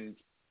chill, and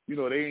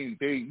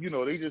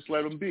they just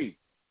let them be.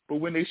 But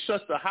when they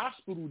shut the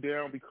hospital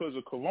down because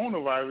of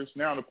coronavirus,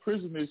 now the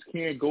prisoners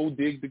can't go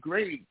dig the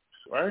graves,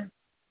 right?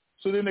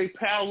 So then they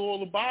pile all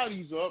the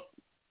bodies up,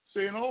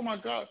 saying, oh, my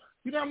God.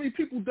 You know how many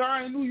people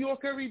die in New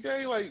York every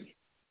day? Like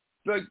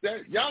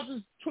that. Y'all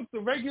just took the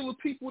regular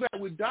people that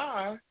would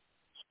die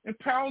and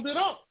piled it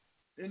up.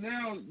 And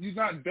now you're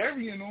not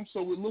burying them,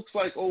 so it looks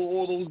like,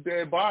 all those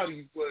dead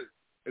bodies. But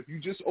if you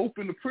just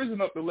open the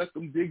prison up and let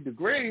them dig the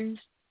graves,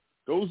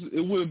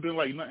 it would have been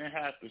like nothing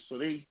happened. So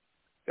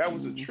that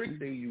was a trick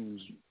they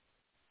used.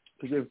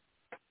 Because if,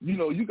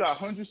 you got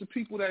hundreds of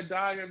people that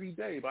die every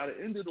day. By the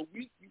end of the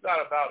week, you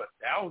got about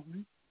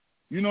 1,000.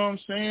 You know what I'm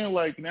saying?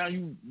 Like now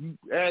you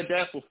add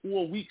that for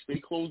 4 weeks, they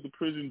closed the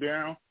prison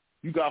down.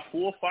 You got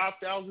 4,000 or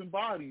 5,000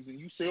 bodies, and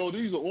you say,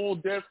 these are all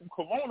dead from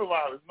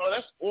coronavirus. No,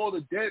 that's all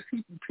the dead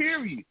people,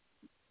 period.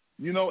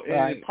 And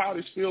in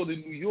Pottersfield in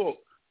New York,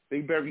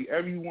 they bury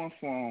everyone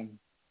from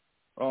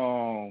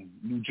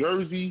New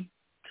Jersey,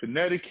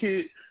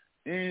 Connecticut,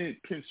 and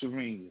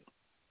Pennsylvania,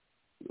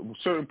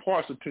 certain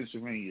parts of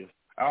Pennsylvania.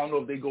 I don't know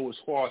if they go as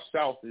far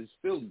south as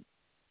Philly,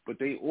 but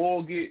they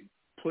all get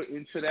put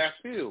into that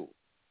field.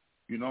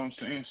 You know what I'm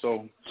saying?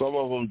 So some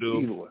of them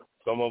do.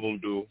 Some of them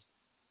do.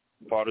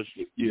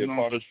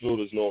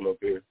 Pottersfield is known up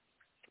here.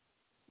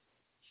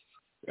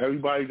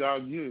 Everybody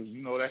got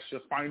that's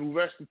your final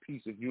resting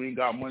piece. If you ain't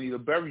got money to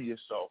bury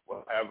yourself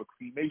or have a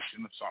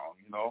cremation or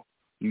something,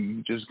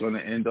 you're just gonna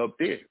end up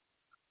there.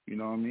 You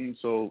know what I mean?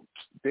 So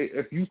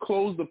if you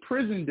close the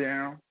prison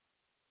down,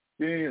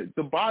 then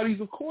the bodies,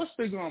 of course,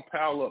 they're gonna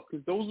pile up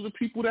because those are the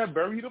people that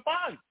bury the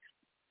bodies.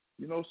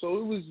 So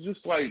it was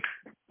just like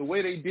the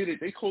way they did it.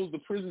 They closed the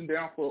prison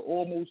down for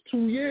almost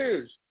 2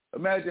 years.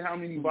 Imagine how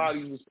many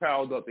bodies was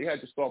piled up. They had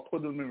to start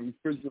putting them in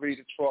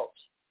refrigerated trucks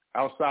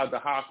outside the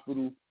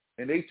hospital,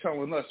 and they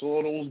telling us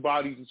all those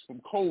bodies is from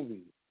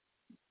COVID.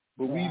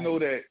 But we know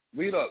that,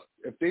 wait up,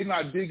 if they're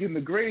not digging the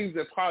graves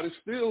at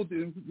Pottersfield,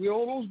 then where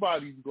all those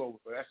bodies go?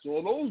 That's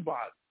all those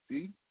bodies,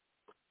 see?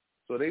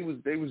 So they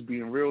was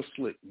being real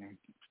slick, man.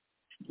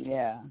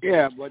 Yeah.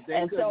 Yeah, but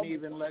they couldn't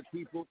even let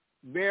people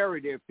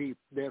bury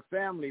their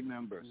family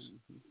members.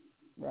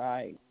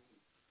 Right.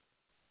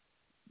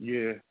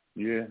 Yeah.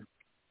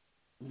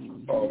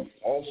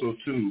 Also,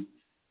 too,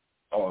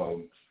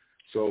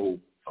 so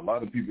a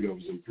lot of people that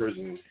was in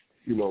prison,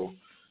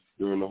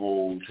 during the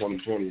whole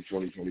 2020,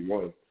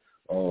 2021,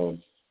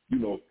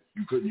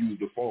 you couldn't use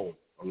the phone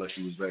unless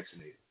you was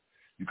vaccinated.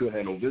 You couldn't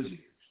have no visitors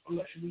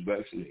unless you was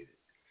vaccinated.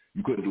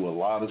 You couldn't do a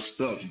lot of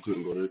stuff. You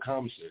couldn't go to the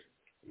commissary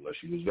unless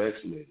you was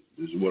vaccinated.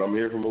 This is what I'm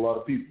hearing from a lot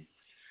of people.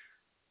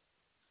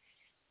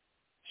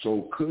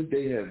 So could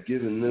they have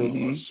given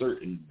them a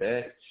certain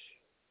batch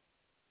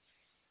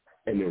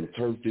and then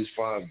turned this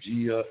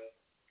 5G up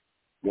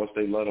once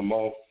they let them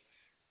off?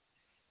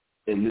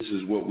 And this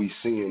is what we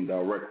seeing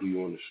directly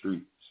on the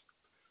streets.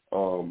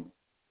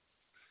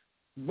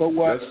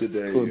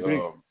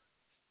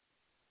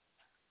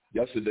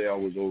 Yesterday I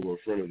was over a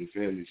friend of the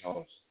family's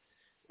house,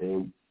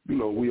 and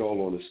we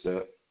all on the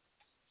step.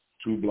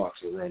 2 blocks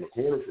around the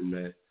corner from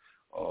that,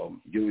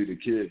 Gilly the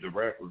Kid, the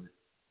rapper,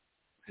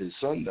 his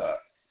son died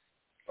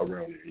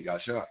around there. He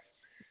got shot.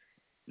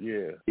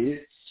 Yeah.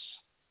 It's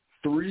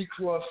 3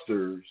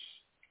 clusters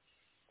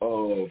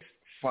of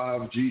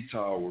 5G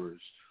towers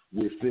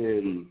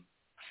within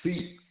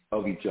feet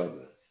of each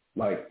other.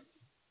 Like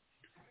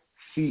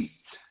feet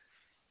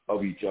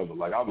of each other.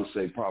 Like I would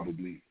say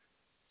probably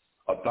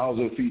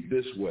 1,000 feet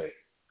this way.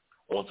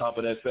 On top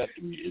of that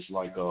factory, it's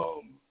like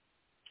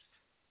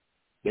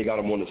they got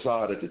them on the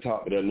side at the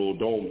top of that little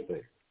dome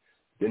thing.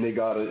 Then they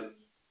got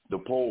the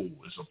pole.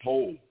 It's a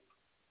pole.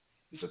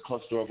 It's a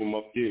cluster of them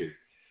up there.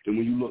 Then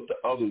when you look the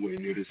other way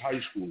near this high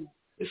school,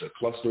 it's a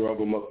cluster of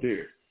them up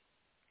there.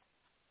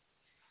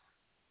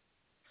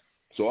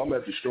 So I'm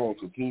at the strong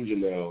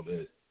conclusion now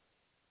that,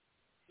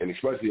 and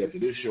especially after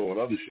this show and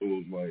other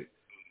shows, like,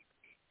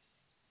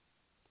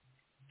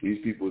 these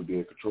people are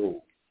being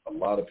controlled. A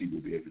lot of people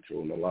are being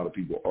controlled, and a lot of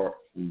people aren't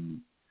who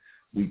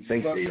we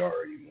think they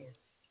are anymore.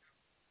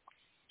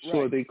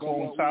 So they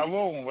call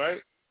Tyrone,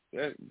 right?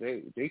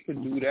 They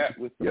could do that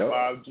with the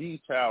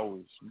 5G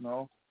towers,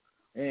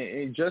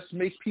 and just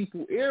make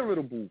people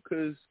irritable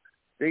because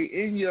they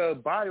in your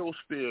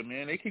biosphere,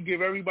 man. They could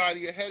give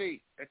everybody a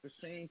headache at the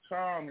same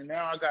time, and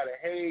now I got a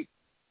headache,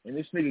 and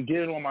this nigga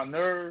getting on my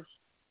nerves.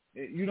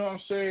 You know what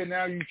I'm saying?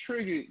 Now you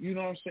triggered, you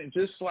know what I'm saying?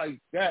 Just like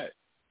that,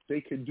 they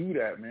could do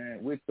that,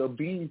 man, with the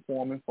beam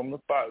forming from the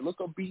fire.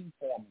 Look up beam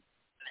forming.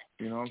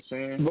 You know what I'm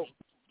saying?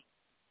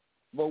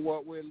 But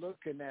what we're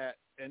looking at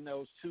in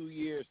those 2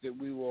 years that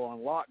we were on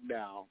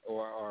lockdown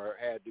or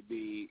had to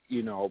be,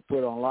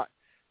 put on lock,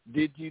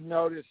 did you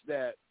notice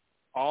that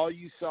all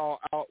you saw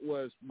out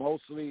was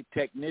mostly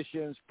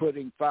technicians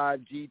putting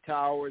 5G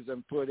towers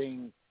and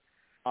putting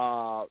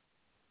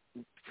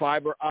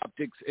fiber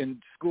optics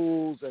in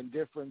schools and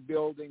different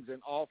buildings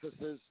and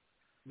offices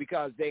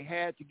because they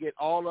had to get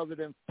all of it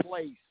in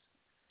place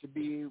to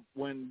be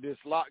when this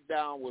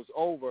lockdown was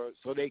over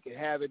so they could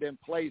have it in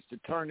place to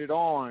turn it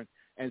on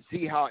and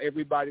see how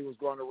everybody was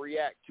going to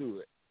react to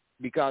it.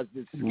 Because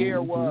the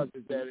scare was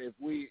is that if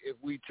we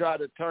try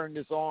to turn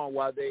this on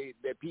while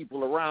there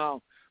people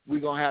around, we're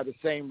going to have the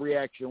same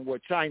reaction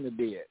what China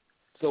did.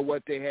 So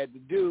what they had to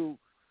do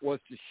was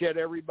to shut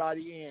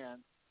everybody in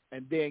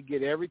and then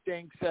get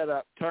everything set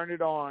up, turn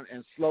it on,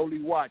 and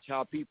slowly watch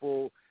how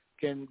people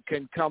can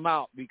come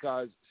out,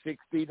 because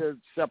 6 feet of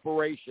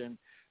separation,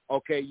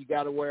 okay, you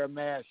got to wear a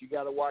mask, you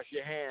got to wash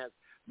your hands,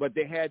 but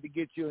they had to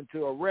get you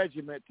into a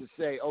regiment to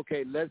say,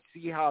 okay, let's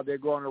see how they're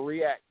going to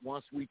react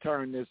once we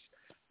turn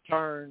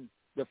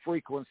the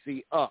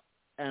frequency up,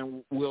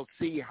 and we'll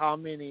see how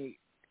many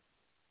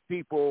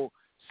people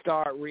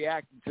start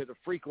reacting to the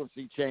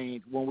frequency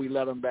change when we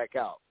let them back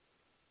out.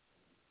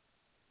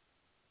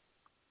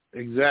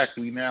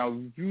 Exactly. Now,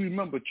 if you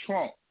remember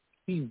Trump,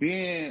 he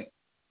banned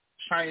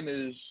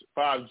China's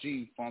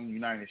 5G from the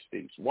United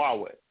States,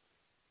 Huawei.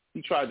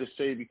 He tried to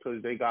say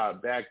because they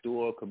got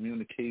backdoor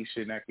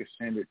communication that could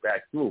send it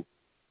back through.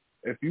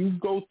 If you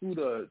go through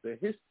the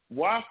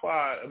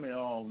Wi-Fi,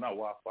 not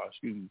Wi-Fi,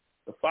 excuse me,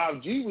 the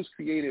 5G was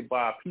created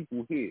by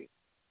people here,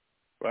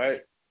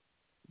 right?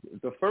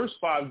 The first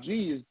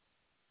 5G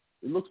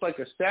it looks like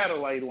a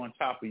satellite on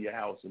top of your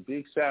house, a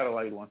big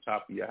satellite on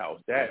top of your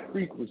house. That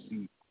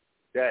frequency,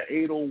 that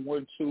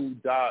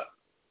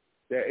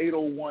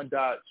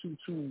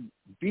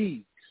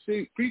 801.22B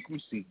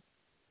frequency,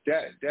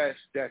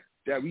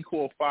 that we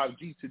call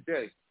 5G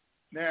today.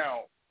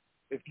 Now,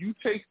 if you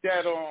take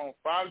that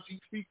 5G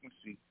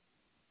frequency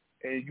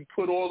and you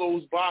put all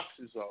those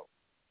boxes up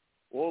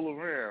all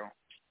around,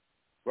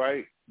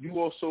 right? You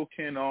also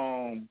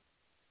can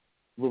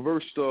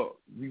reverse the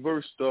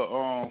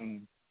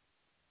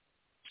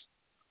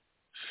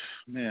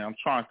man, I'm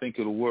trying to think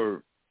of the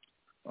word.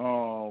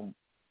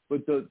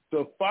 But the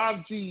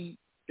 5G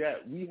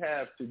that we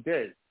have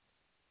today,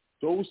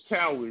 those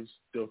towers,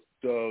 the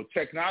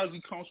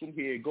technology comes from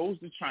here, it goes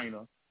to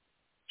China.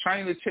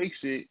 China takes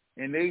it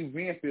and they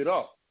ramp it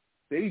up.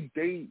 They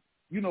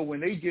when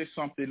they get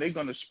something, they're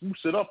gonna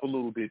spruce it up a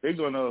little bit. They're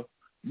gonna,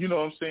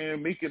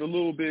 make it a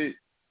little bit,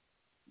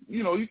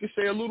 you could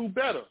say a little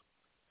better.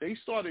 They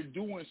started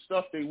doing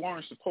stuff they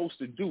weren't supposed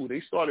to do.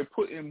 They started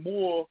putting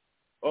more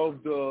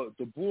of the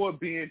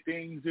broadband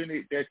things in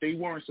it that they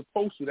weren't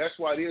supposed to. That's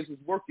why theirs was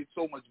working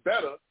so much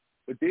better,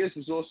 but theirs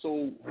was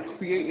also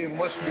creating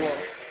much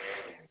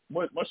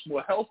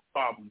more health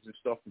problems and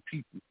stuff for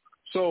people.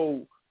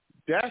 So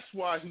that's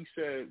why he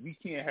said we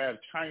can't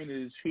have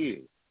China's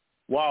here.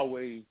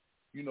 Huawei,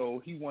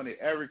 he wanted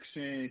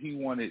Ericsson, he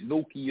wanted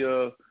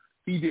Nokia.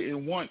 He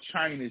didn't want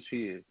China's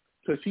here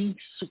because he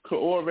could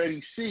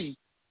already see,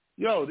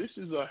 this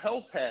is a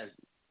health hazard.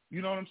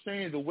 You know what I'm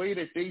saying? The way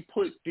that they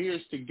put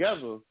theirs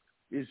together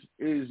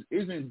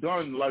isn't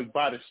done like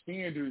by the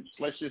standards.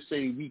 Let's just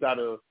say we got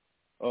a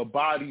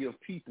body of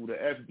people, the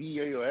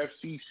FDA or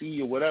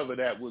FCC or whatever,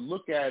 that would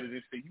look at it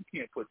and say, you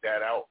can't put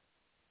that out.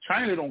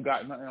 China don't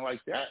got nothing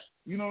like that.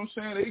 You know what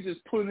I'm saying? They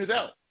just putting it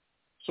out.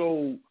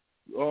 So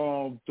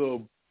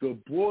the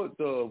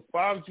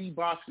 5G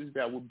boxes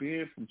that were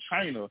banned from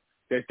China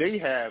that they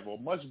have are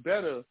much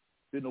better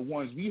than the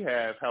ones we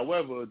have.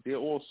 However, they're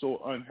also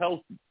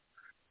unhealthy.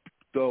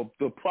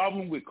 The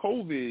problem with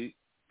COVID,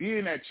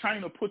 being that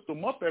China put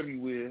them up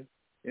everywhere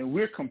and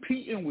we're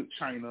competing with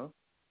China,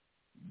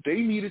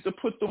 they needed to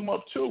put them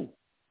up too.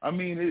 I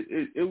mean,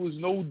 it was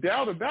no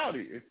doubt about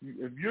it.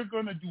 If you're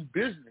going to do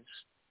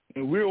business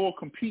and we're all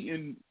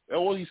competing,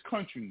 all these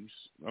countries,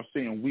 I'm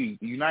saying we,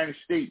 the United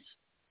States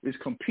is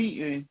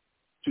competing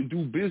to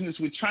do business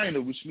with China,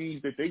 which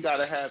means that they got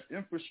to have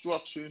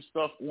infrastructure and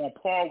stuff on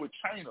par with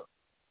China.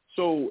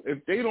 So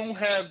if they don't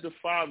have the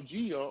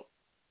 5G up,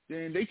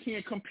 then they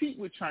can't compete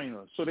with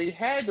China. So they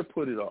had to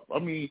put it up. I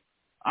mean,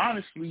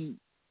 honestly,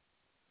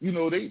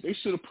 they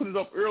should have put it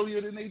up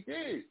earlier than they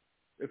did.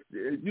 If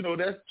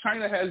that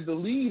China has the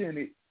lead in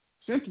it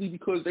simply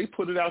because they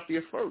put it out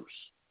there first.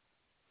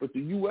 But the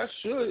U.S.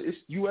 it's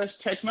U.S.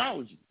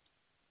 technology.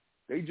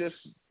 They just,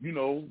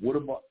 what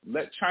about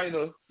let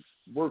China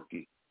work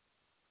it?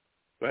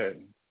 Go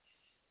ahead.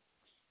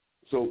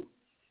 So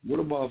what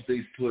about if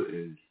they put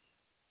in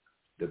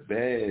the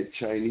bad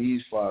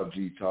Chinese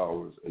 5G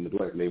towers in the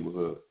black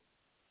neighborhood?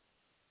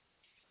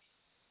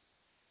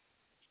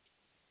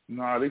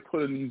 Nah, they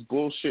put in these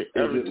bullshit. Is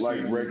it like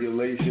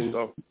regulation?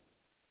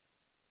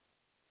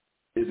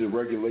 Is it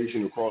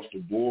regulation across the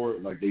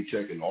board? Like they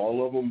checking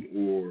all of them,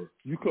 or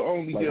you could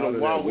only get a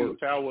Huawei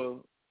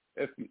tower.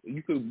 If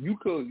you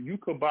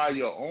could buy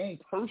your own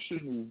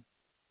personal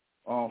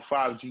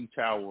 5G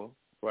tower,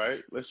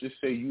 right? Let's just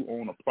say you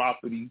own a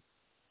property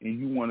and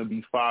you want to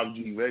be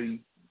 5G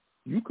ready.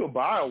 You could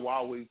buy a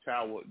Huawei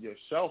tower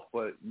yourself,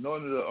 but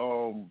none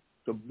of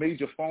the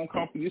major phone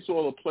companies, it's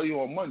all a play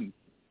on money.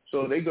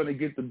 So they're going to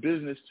get the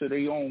business to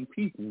their own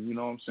people, you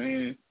know what I'm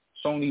saying?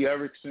 Sony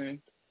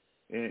Ericsson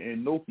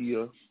and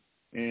Nokia,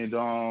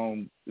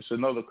 and it's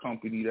another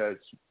company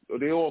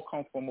they all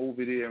come from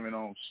over there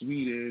in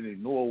Sweden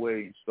and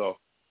Norway and stuff.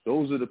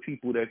 Those are the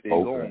people that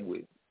they're going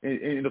with.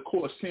 And of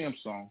course,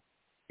 Samsung.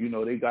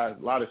 They got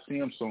a lot of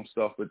Samsung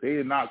stuff, but they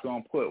are not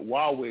going to put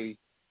Huawei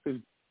because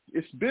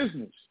it's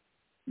business.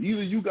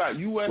 Either you got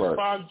U.S.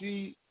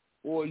 5G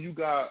or you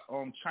got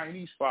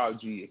Chinese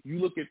 5G. If you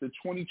look at the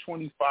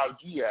 2020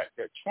 5G Act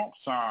that Trump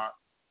signed,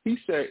 he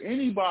said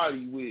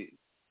anybody with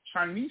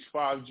Chinese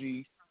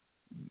 5G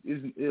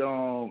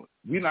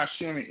we're not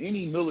sharing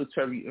any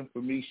military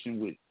information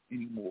with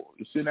anymore.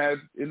 It's in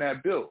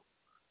that bill.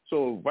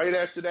 So right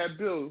after that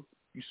bill,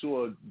 you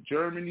saw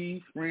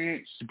Germany,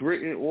 France,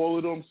 Britain, all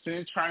of them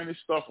send China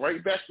stuff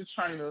right back to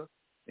China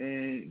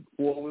and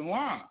fall in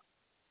line.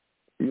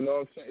 You know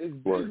what I'm saying? It's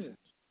business.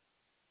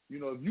 You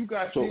know, if you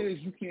got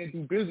kids, you can't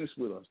do business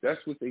with us. That's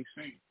what they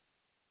saying.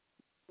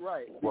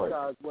 Right.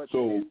 Because what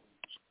I'm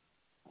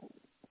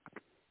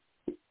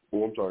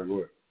sorry, go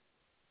ahead.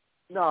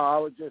 No, I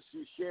was just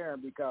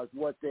sharing because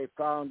what they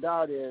found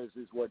out is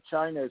what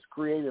China is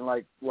creating,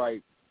 like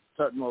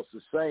TUTMOSE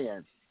is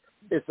saying,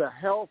 it's a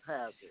health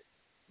hazard.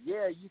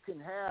 Yeah, you can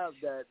have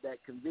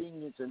that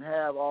convenience and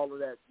have all of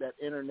that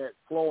internet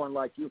flowing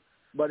like you,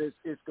 but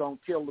it's going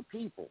to kill the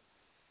people.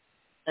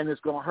 And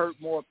it's going to hurt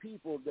more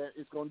people. That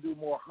it's going to do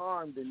more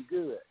harm than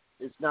good.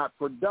 It's not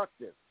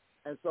productive.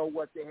 And so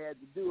what they had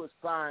to do is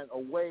find a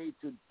way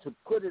to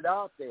put it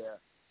out there.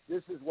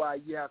 This is why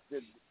you have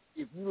to,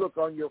 if you look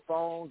on your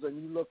phones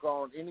and you look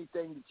on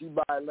anything that you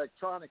buy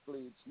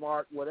electronically,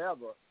 smart,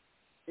 whatever,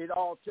 it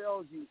all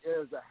tells you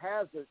there's a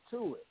hazard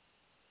to it.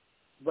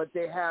 But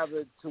they have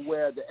it to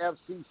where the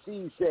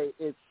FCC say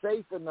it's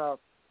safe enough.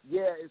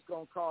 Yeah, it's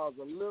going to cause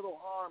a little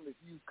harm if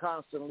you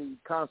constantly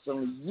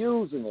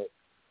using it.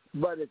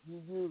 But if you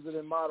use it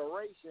in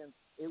moderation,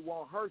 it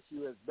won't hurt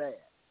you as bad.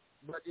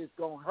 But it's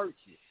going to hurt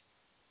you.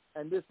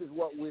 And this is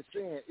what we're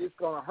seeing. It's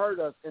going to hurt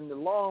us in the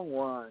long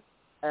run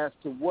as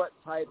to what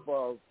type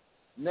of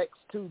next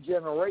two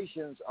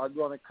generations are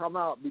going to come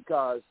out,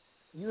 because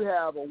you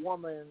have a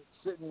woman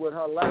sitting with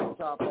her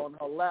laptop on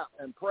her lap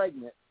and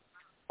pregnant.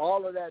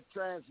 All of that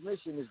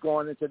transmission is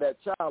going into that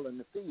child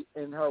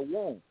in her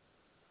womb.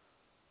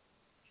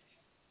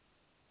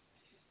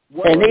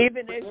 And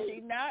even if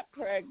she's not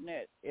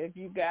pregnant, if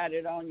you got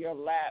it on your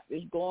lap,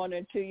 it's going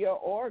into your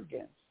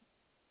organs.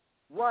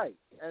 Right.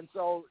 And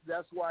so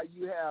that's why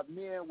you have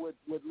men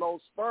with low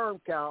sperm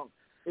count,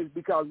 is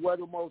because where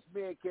do most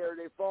men carry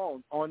their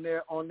phone? On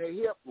their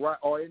hip, right,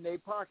 or in their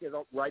pocket,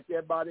 right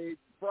there by their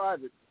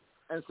private.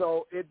 And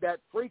so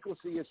that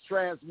frequency is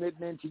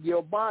transmitting into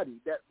your body.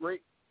 That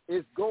rate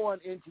is going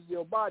into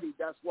your body.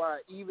 That's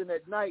why even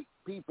at night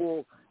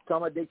people tell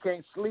me they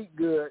can't sleep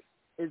good.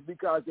 Is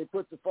because they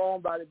put the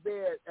phone by the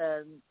bed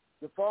and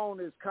the phone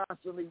is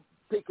constantly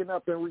picking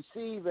up and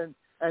receiving,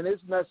 and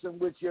it's messing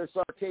with your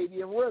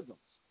circadian rhythms.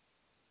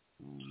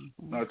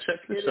 Now check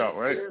this out,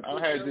 right? I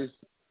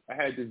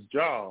had this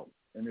job,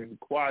 and it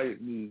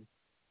required me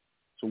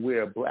to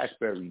wear a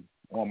BlackBerry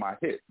on my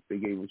hip. They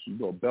gave us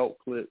a belt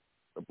clip,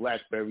 a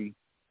BlackBerry.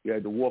 You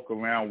had to walk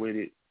around with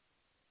it,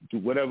 do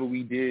whatever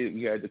we did.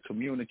 We had to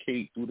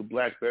communicate through the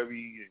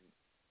BlackBerry,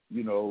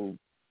 and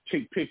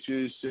take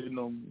pictures, send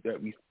them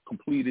that we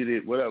completed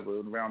it, whatever,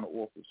 around the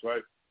office,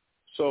 right?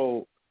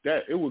 So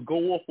that it would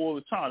go off all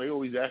the time. They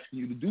always asking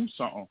you to do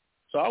something.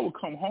 So I would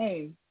come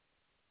home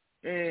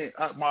and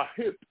my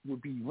hip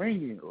would be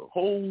ringing a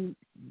whole,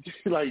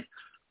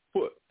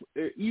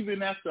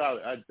 even after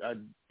I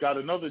got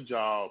another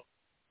job,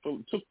 so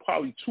it took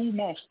probably 2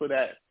 months for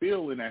that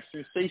feeling, that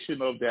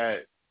sensation of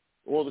that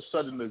all of a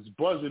sudden there's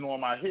buzzing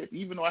on my hip,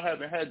 even though I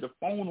haven't had the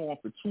phone on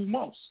for 2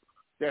 months,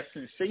 that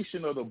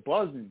sensation of the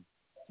buzzing,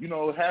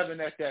 having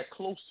that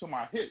close to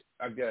my hip,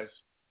 I guess.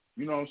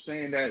 You know what I'm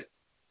saying? That,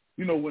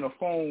 when a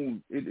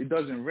phone, it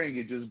doesn't ring,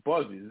 it just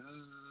buzzes.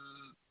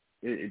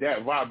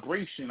 That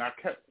vibration, I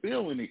kept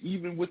feeling it,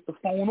 even with the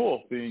phone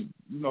off. And,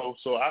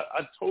 so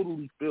I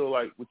totally feel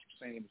like what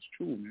you're saying is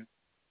true, man.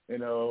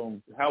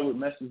 And how it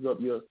messes up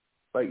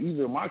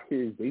even my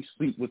kids, they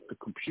sleep with the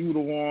computer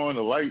on,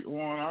 the light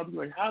on. I'll be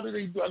like, how do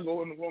they do? I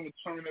go in the room and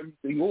turn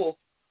everything off.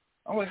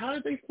 I'm like, how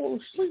did they fall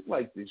asleep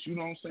like this? You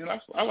know what I'm saying?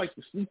 I like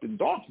to sleep in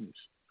darkness.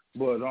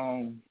 But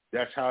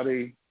that's how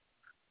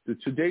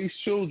today's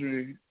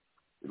children,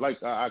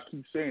 like I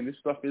keep saying, this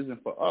stuff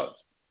isn't for us.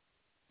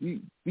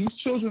 These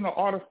children are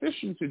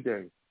artificial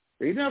today.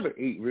 They never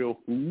ate real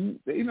food.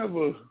 They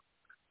never,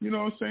 you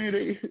know what I'm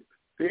saying?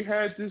 They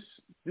had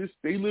this.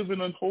 They live in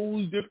a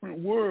wholly different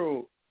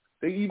world.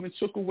 They even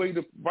took away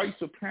the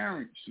rights of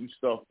parents and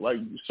stuff. Like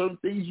certain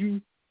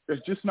things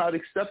that's just not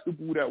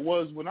acceptable that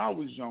was when I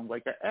was young,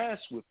 like an ass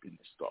whipping and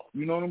stuff.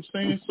 You know what I'm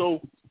saying?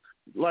 So,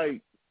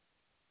 like,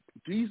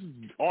 these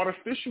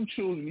artificial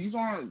children, these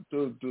aren't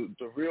the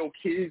real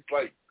kids.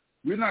 Like,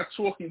 we're not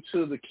talking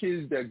to the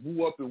kids that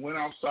grew up and went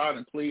outside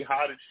and played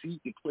hide and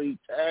seek and played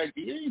tag.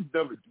 They ain't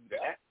never do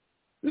that.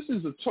 This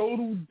is a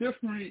total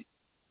different,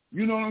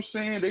 you know what I'm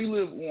saying? They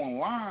live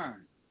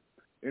online.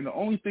 And the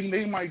only thing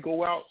they might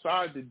go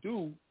outside to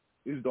do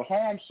is to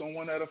harm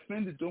someone that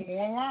offended them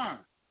online.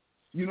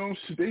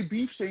 So they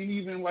beefs ain't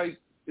even like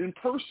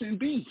in-person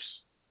beefs.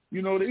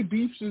 They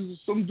beefs is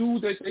some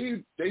dude that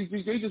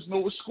they just know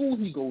what school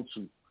he go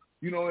to.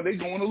 And they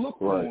going to look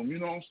for him. You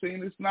know what I'm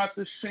saying? It's not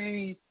the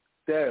same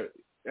that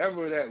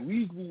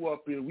we grew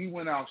up in. We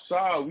went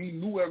outside. We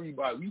knew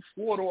everybody. We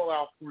fought all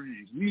our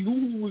friends. We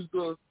knew who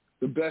was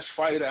the best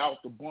fighter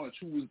out the bunch,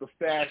 who was the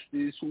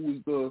fastest,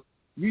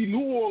 we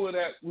knew all of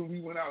that when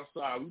we went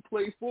outside. We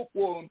played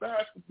football and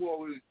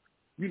basketball and,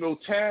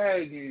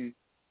 tag and,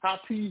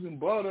 hot peas and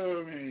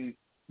butter and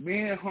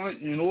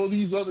manhunt and all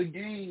these other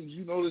games,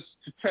 you know, to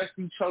test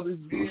each other's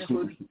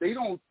manhood. They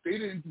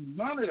didn't do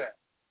none of that.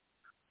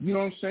 You know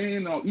what I'm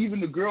saying? Even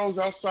the girls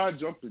outside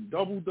jumping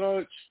double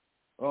dutch,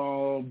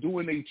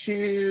 doing their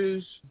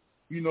cheers,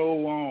 you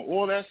know,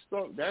 all that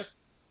stuff.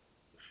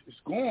 It's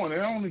gone. It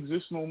don't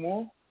exist no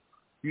more.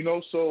 You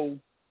know, so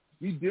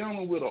we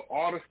dealing with an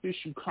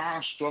artificial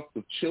construct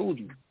of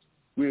children,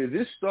 where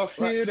this stuff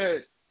here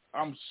that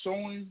I'm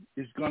showing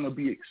is gonna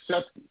be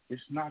accepted.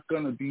 It's not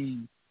gonna be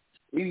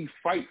any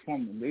fight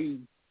from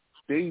them.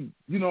 They,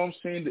 you know what I'm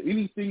saying?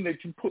 Anything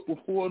that you put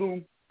before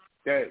them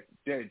that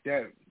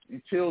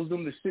it tells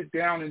them to sit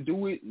down and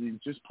do it and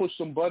just push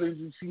some buttons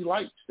and see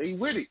lights, they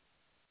with it.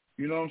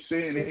 You know what I'm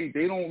saying?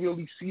 They don't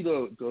really see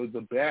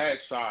the bad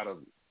side of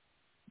it,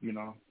 you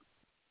know.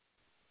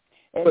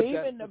 And but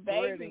even the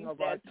babies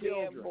that's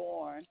being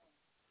born,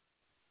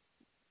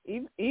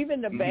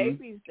 even the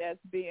babies that's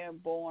being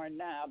born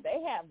now, they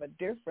have a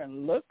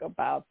different look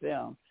about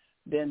them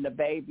than the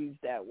babies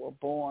that were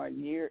born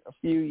a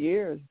few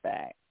years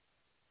back.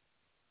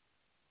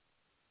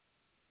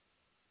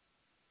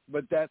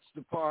 But that's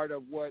the part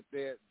of what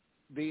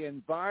the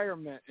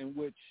environment in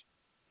which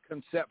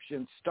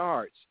conception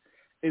starts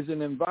is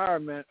an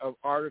environment of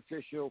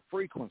artificial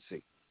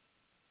frequency.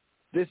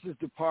 This is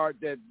the part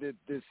that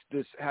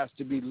this has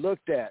to be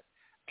looked at.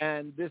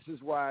 And this is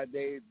why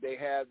they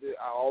have,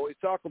 I always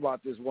talk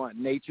about this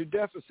one, nature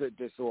deficit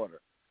disorder.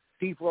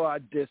 People are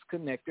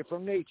disconnected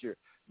from nature.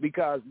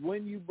 Because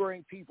when you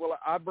bring people,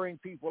 I bring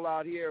people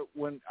out here,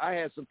 when I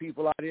had some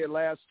people out here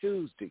last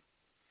Tuesday,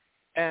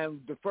 and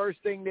the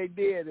first thing they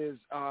did is,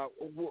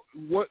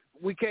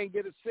 we can't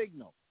get a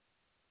signal.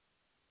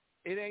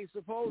 It ain't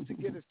supposed to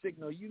get a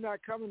signal. You're not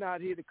coming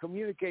out here to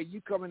communicate.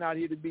 You're coming out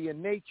here to be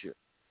in nature.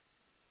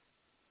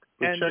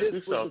 But and check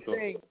this this out, though.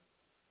 Thing,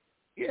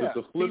 yeah,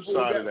 the flip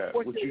side of that,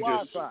 what's what your you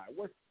Wi-Fi?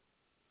 just...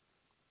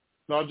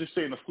 No, I'm just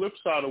saying the flip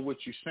side of what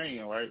you're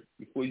saying, right,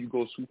 before you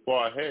go too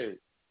far ahead,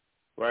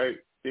 right?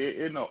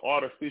 They're in the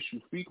artificial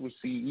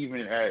frequency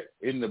even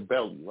in the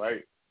belly,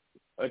 right?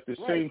 At the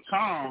same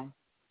time,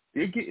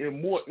 they're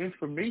getting more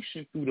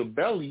information through the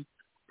belly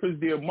because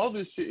their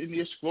mother's sitting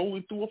there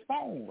scrolling through a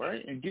phone,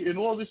 right? And getting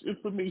all this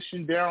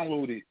information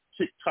downloaded,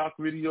 TikTok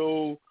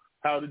video,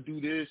 how to do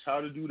this,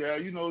 how to do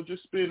that, you know,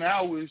 just spend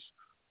hours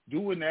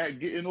doing that,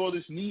 getting all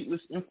this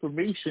needless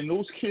information.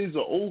 Those kids are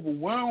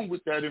overwhelmed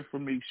with that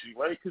information,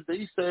 right? Because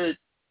they said,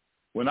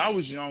 when I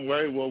was young,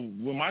 right, well,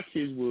 when my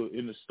kids were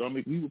in the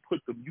stomach, we would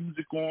put the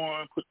music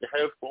on, put the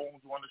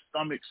headphones on the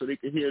stomach so they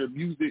could hear the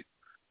music.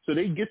 So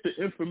they get the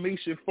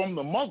information from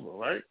the mother,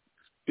 right?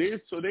 They're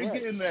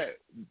getting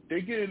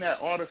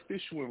that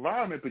artificial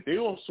environment, but they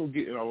also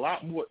getting a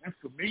lot more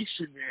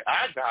information than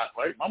I got,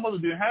 right? My mother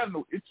didn't have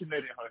no internet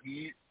in her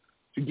head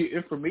to get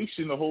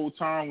information the whole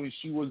time when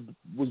she was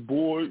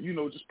bored, you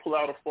know, just pull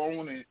out a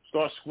phone and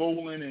start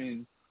scrolling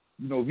and,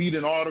 you know,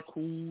 reading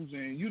articles.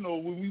 And, you know,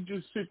 when we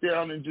just sit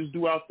down and just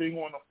do our thing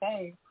on the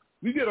phone,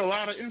 we get a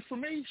lot of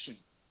information,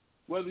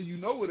 whether you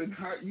know it or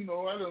not. You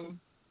know,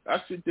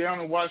 I sit down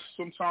and watch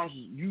sometimes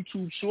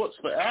YouTube shorts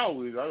for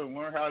hours. I done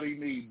learn how they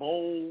made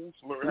bowls,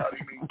 learn how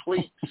they made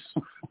plates.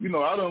 You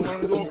know, I done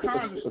learned all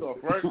kinds of stuff,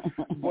 right?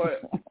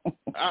 But,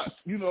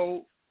 you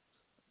know,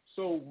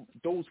 so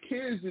those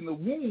kids in the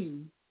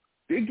womb,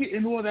 they're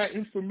getting all that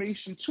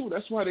information too.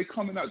 That's why they're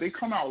coming out. They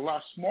come out a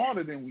lot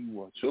smarter than we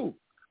were too.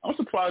 I'm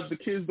surprised the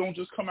kids don't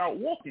just come out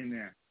walking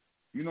there.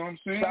 You know what I'm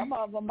saying? Some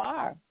of them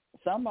are.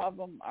 Some of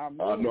them are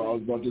moving. I know. I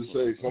was about to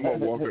say, some are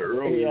walking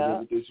earlier than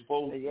what they're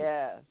supposed to.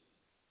 Yes.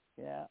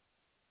 Yeah.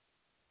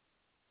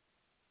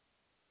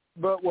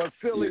 But what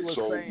Philly was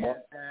saying,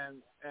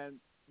 and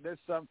there's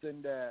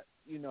something that,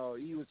 you know,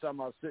 he was talking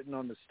about sitting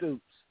on the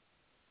stoops,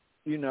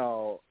 you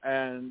know,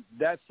 and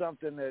that's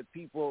something that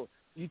people,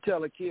 you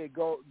tell a kid,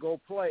 go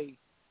play,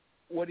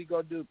 what he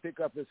going to do, pick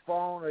up his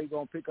phone, or he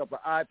going to pick up an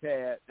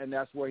iPad, and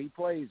that's where he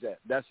plays at.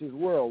 That's his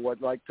world,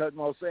 what like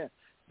TUTMOSE saying.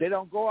 They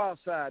don't go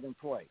outside and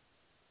play.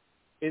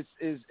 It's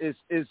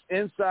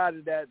inside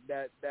of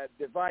that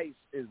device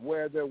is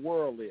where their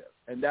world is,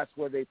 and that's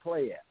where they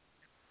play at.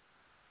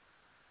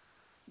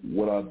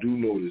 What I do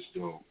notice,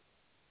 though,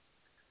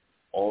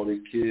 all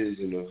the kids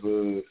in the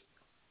hood,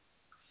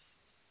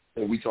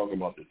 and we talking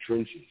about the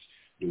trenches,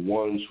 the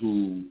ones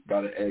who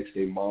got to ask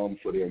their mom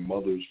for their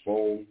mother's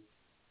phone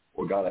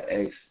or got to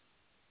ask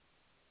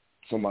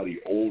somebody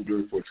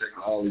older for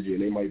technology,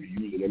 and they might be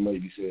using, they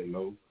might be saying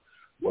no.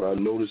 What I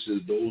notice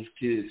is those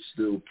kids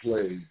still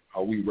play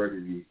how we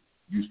regularly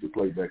used to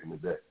play back in the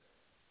day.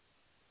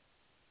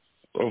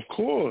 Of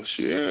course,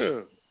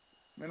 yeah.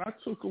 Man, I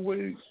took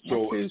away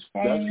my kids'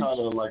 phones. That's kind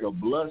of like a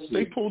blessing.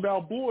 They pulled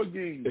out board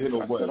games. I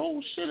said,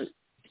 oh, shit.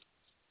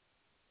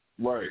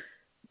 Right.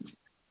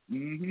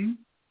 Mm-hmm.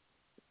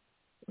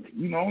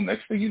 You know,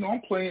 next thing you know,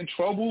 I'm playing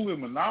Trouble and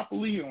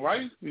Monopoly and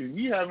Rice, and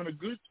we having a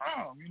good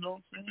time, you know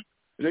what I'm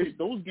saying?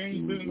 Those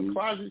games been in the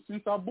closet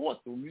since I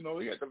bought them. You know,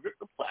 they had to rip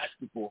the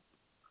plastic off.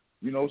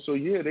 You know, so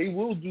yeah, they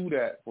will do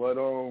that. But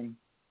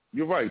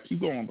you're right.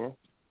 Keep going, bro.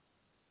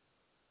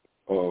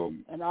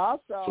 And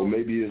also, so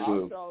maybe it's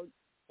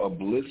a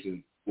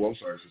blessing. Well, I'm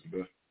sorry, Sister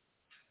Beth.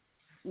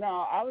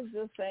 No, I was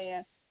just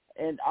saying,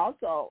 and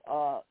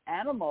also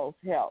animals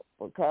help,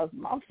 because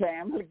my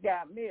family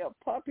got me a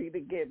puppy to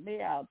get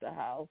me out the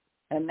house,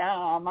 and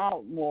now I'm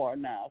out more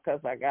now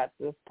because I got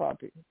this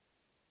puppy.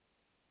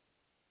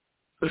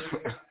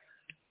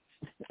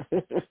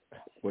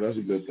 Well, that's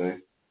a good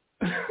thing.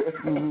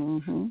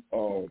 Mm-hmm.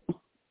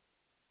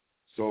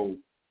 So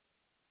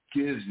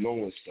kids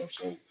knowing stuff.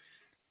 So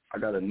I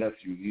got a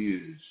nephew.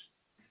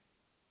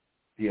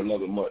 He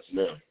 11 months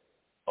now.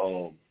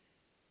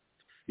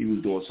 He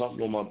was doing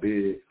something on my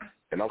bed,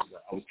 and I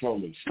was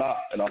telling him to stop,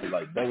 and I was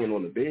like banging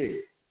on the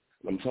bed,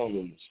 and I'm telling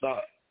him to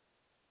stop.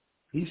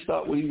 He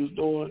stopped what he was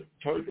doing,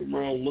 turned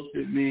around, looked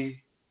at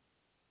me,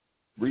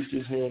 reached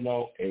his hand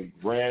out, and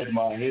grabbed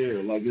my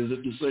hair, like as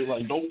if to say,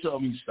 like, don't tell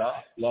me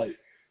stop. Like,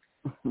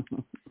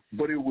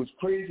 but it was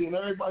crazy, and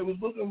everybody was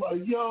looking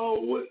like, yo,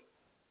 what?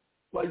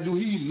 Like, do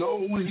he know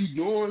what he's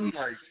doing?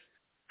 Like,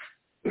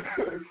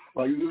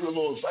 like, is this a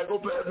little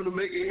psychopath in the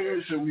making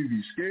here? Should we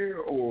be scared,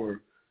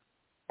 or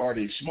are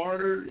they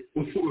smarter?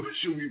 Or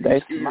should we be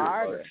scared?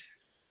 Smarter. Like,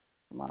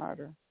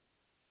 smarter.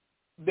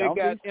 They Don't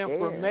got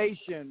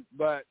information,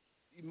 but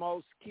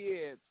most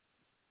kids,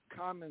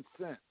 common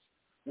sense.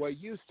 Where it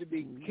used to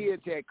be,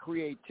 kids had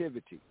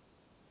creativity.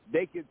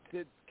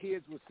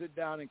 Kids would sit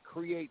down and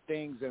create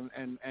things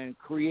and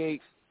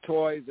create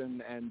toys,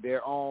 and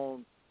their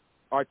own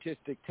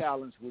artistic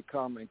talents would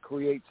come and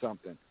create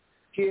something.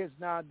 Kids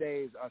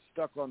nowadays are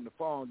stuck on the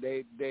phone.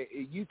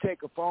 You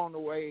take a phone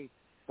away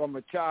from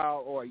a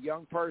child or a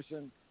young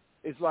person,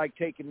 it's like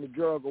taking the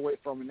drug away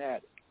from an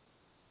addict.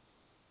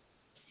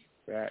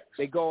 Facts.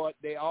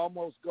 They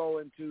almost go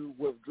into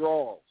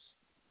withdrawals.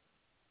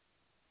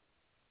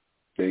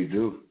 They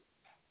do.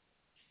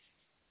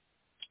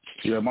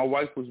 Yeah, my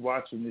wife was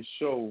watching this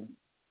show.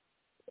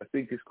 I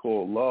think it's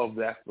called Love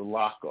After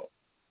Lockup.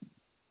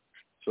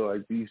 So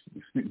like these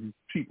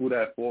people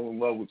that fall in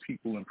love with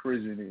people in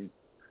prison,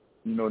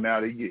 and now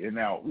they're getting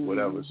out,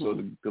 whatever.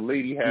 So the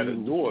lady had a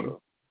daughter,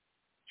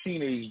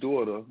 teenage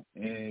daughter,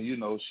 and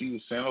she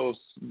was saying,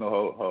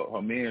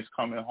 her man's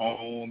coming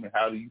home, and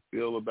how do you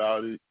feel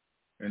about it?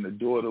 And the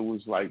daughter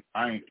was like,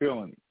 I ain't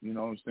feeling it. You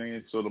know what I'm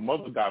saying? So the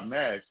mother got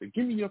mad, said,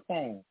 give me your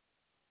phone.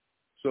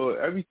 So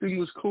everything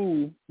was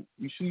cool.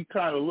 She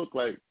kind of looked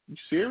like, you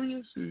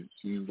serious?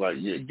 She was like,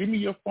 yeah, give me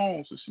your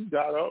phone. So she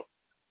got up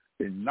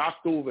and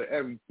knocked over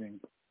everything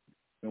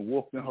and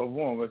walked in her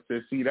room. I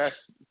said, see, that's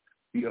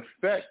the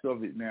effect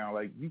of it now.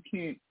 Like, you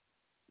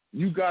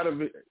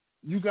gotta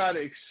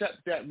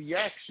accept that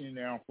reaction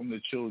now from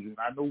the children.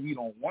 I know we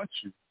don't want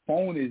you.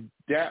 Phone is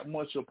that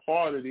much a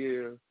part of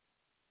their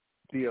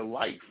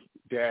life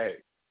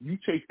that you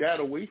take that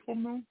away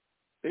from them,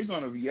 they're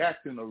going to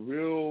react in a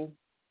real,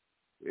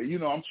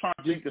 I'm trying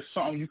to think of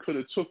something you could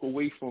have took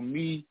away from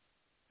me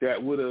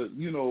that would have,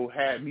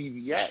 had me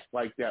react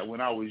like that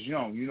when I was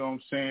young, you know what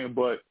I'm saying?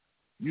 But,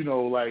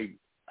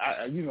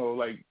 I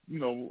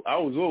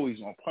was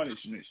always on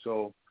punishment.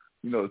 So,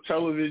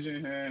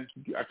 television, and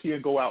I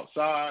can't go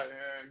outside,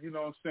 and you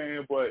know what I'm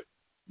saying? But,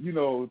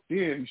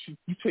 then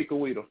you take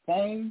away the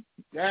phone,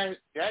 that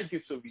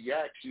gets a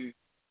reaction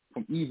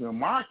from even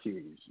my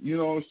kids. You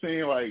know what I'm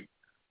saying? Like,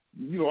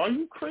 are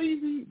you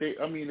crazy? They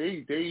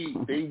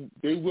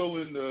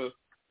willing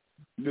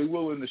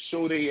to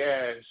show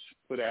their ass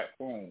for that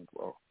phone,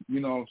 bro. You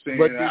know what I'm saying?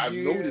 But I've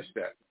noticed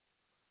that.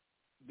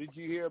 Did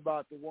you hear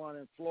about the one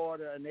in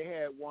Florida? And they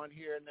had one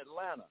here in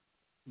Atlanta.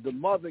 The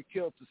mother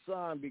killed the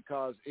son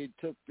because it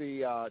took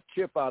the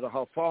chip out of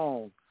her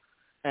phone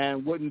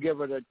and wouldn't give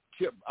her the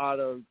chip out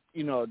of,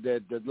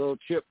 the little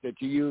chip that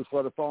you use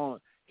for the phone.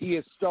 He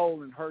had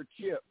stolen her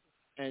chip,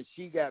 and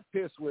she got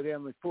pissed with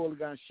him and pulled a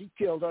gun. She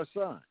killed her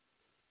son.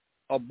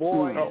 A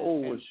boy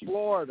in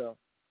Florida,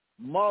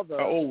 mother.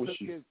 How old was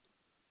she?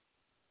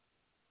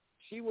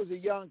 She was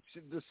the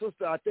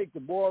sister, I think the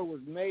boy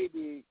was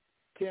maybe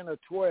 10 or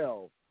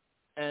 12,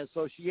 and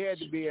so she had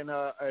to be in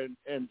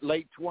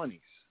late 20s.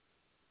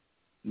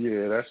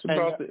 Yeah, that's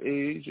about the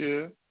age,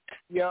 yeah.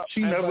 Yeah.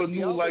 She never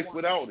knew life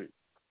without it.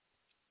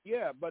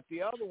 Yeah, but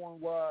the other one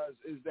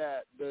is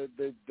that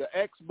the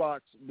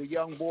Xbox, the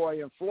young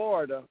boy in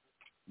Florida,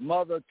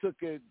 mother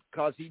took it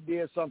because he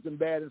did something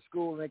bad in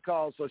school, and they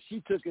called, so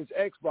she took his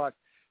Xbox.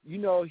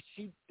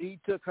 He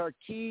took her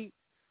key,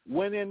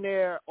 went in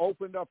there,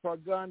 opened up her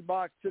gun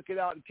box, took it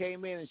out, and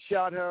came in and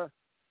shot her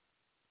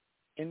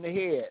in the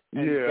head.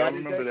 And I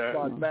remember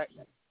that. Back.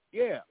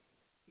 Yeah.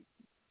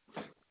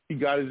 He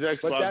got his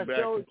Xbox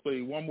back and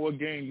played one more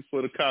game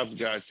before the cops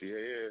got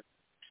here.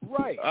 Yeah.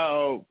 Right.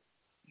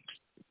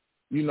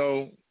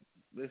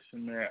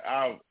 Listen, man,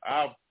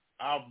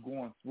 I've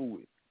gone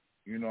through it.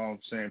 You know what I'm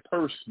saying,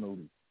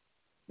 personally,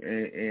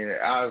 and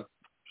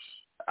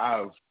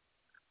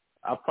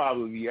I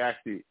probably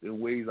reacted in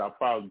ways I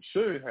probably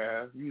shouldn't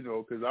have,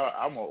 because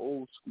I'm an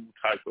old school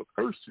type of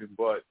person.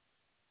 But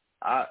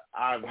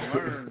I've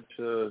learned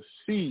to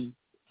see,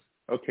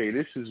 okay,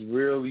 this is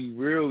really,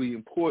 really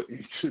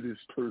important to this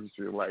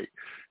person. Like,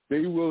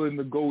 they willing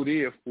to go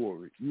there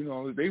for it.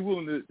 They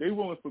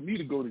willing for me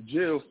to go to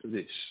jail for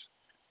this.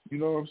 You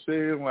know what I'm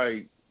saying?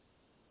 Like,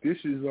 this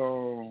is,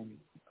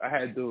 I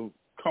had to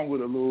come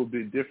with a little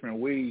bit different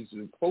ways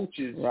and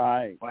approaches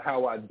on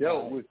how I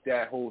dealt with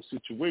that whole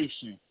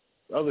situation.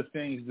 Other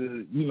things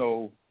that, you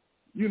know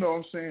what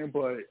I'm saying?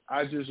 But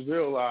I just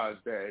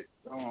realized that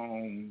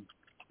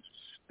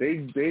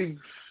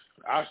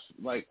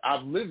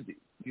I've lived it.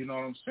 You know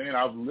what I'm saying?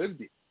 I've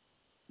lived it.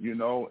 You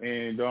know,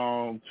 and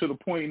to the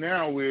point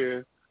now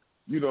where,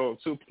 they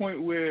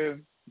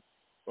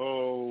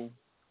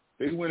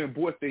went and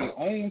bought their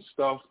own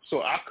stuff,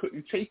 so I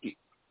couldn't take it.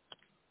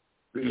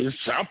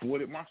 I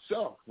bought it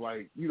myself.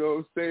 Like, you know what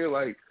I'm saying?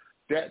 Like,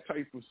 that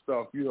type of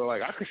stuff, you know,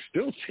 like, I could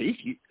still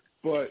take it,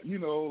 but, you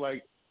know,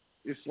 like,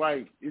 it's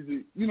like, is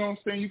it, you know what I'm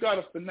saying? You got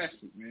to finesse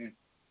it, man.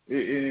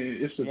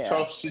 It's a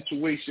tough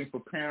situation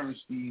for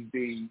parents these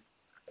days.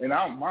 And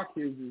my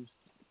kids is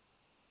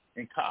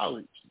in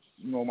college.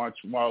 You know, my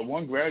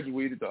one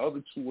graduated, the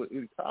other two were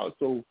in college.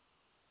 So,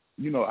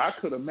 you know, I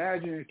could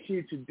imagine a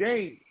kid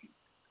today,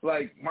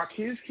 like my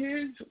kids,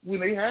 when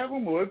they have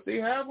them or if they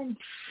have them,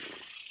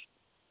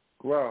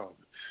 bro,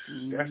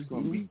 that's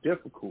going to be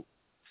difficult.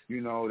 You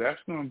know,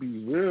 that's going to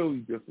be really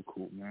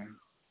difficult, man.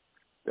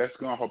 That's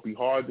going to be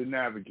hard to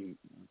navigate,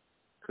 man.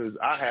 Because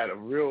I had a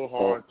real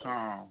hard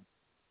time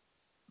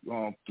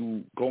going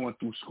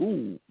through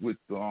school with,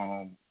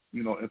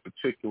 you know, in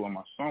particular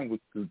my son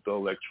with the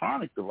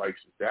electronic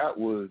devices. That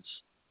was,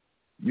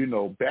 you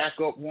know,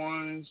 backup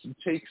ones. You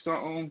take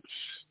something,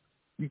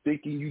 you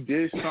thinking you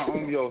did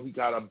something, yo, he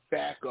got a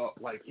backup.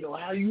 Like, yo,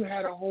 how you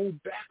had a whole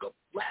backup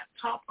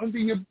laptop under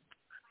your,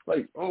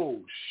 like,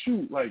 oh,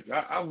 shoot. Like,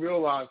 I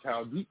realized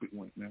how deep it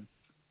went, man.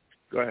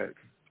 Go ahead.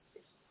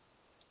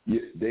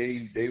 Yeah,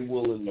 they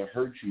willing to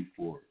hurt you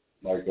for it.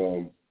 Like,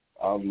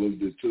 I've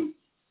lived it too.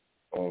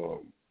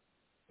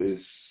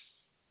 It's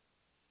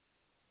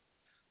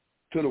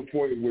to the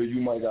point where you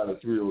might got a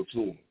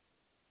 302.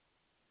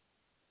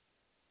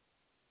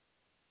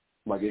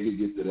 Like, it could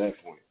get to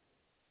that point.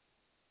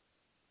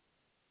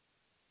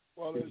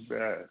 Well, it's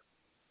bad.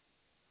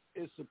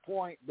 It's the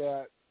point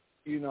that,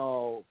 you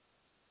know,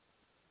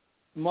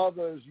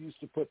 mothers used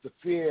to put the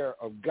fear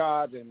of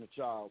God in the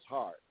child's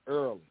heart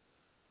early.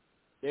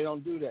 They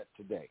don't do that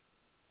today.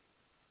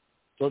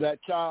 So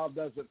that child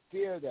doesn't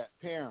fear that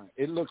parent.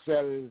 It looks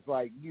at it as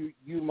like, you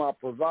my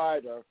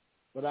provider,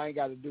 but I ain't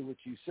got to do what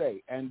you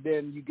say. And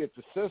then you get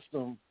the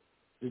system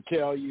to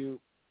tell you,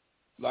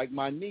 like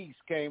my niece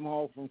came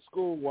home from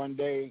school one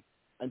day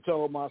and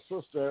told my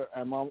sister,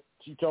 and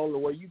she told her,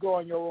 well, you go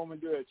in your room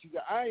and do it. She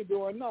said, I ain't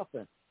doing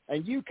nothing.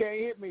 And you can't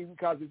hit me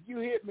because if you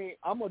hit me,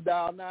 I'm going to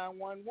dial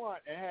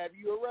 911 and have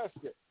you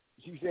arrested.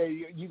 She said,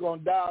 you're going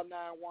to dial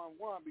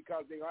 911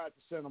 because they're going to have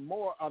to send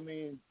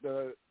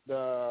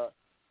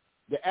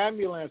the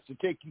ambulance to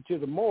take you to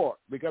the morgue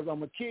because I'm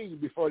going to kill you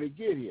before they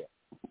get here.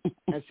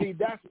 And see,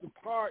 that's the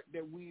part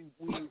that we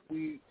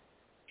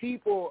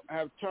people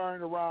have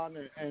turned around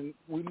and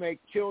we make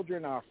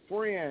children our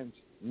friends,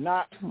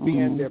 not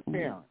being their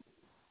parents.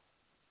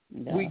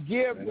 No. We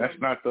give them. That's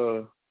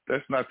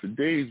not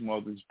today's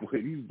mothers,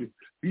 boy.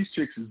 These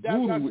chicks is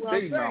booty with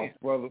their mouth,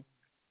 brother.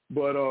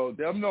 But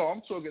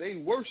I'm talking, they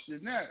worse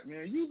than that,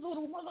 man. You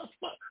little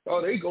motherfucker.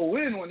 Oh, they go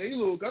in when they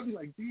little. I'll be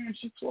like, damn,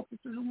 she talking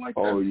to them like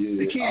that. Oh yeah,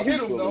 they can't hit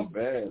them though.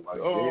 Bad.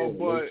 Like,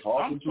 but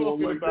I'm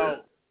talking like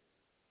about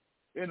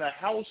in a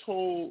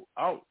household.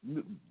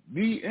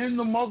 Me and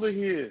the mother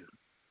here,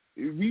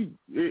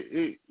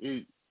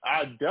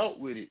 I dealt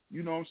with it.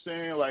 You know what I'm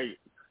saying? Like,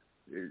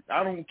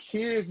 I don't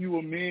care if you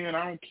a man.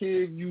 I don't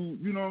care if you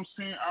know what I'm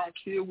saying? I don't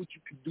care what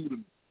you could do to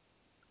me.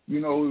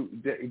 You know,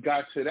 it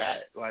got to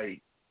that.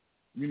 Like,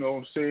 you know what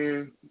I'm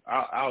saying?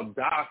 I'll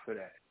die for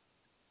that.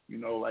 You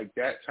know, like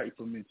that type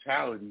of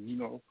mentality, you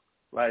know.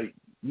 Like,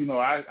 you know,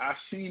 I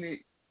seen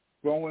it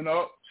growing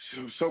up.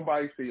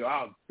 Somebody say, yo,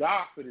 I'll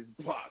die for this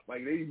block.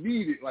 Like, they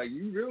need it. Like,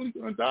 you really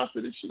going to die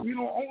for this shit? We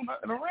don't own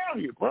nothing around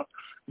here, bro.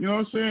 You know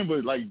what I'm saying?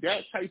 But, like,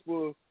 that type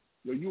of,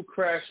 you'll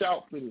crash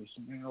out for this,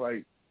 man.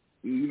 Like,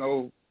 you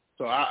know,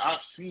 so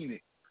I've seen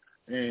it.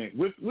 And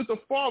with a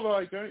father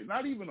like that,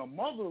 not even a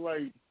mother,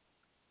 like,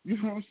 you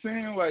know what I'm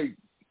saying? Like,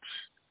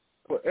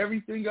 for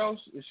everything else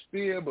is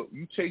fear, but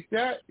you take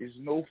that, it's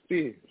no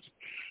fear.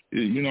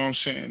 You know what I'm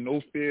saying?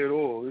 No fear at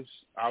all.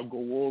 I'll go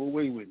all the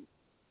way with it.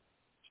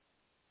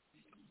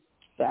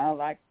 Sound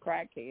like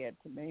crackhead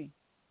to me.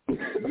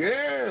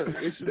 Yeah,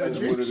 it's that's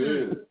what it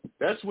is.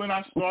 That's when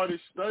I started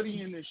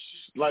studying this,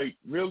 like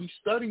really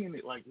studying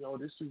it. Like, yo,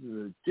 this is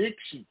an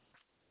addiction.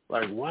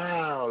 Like,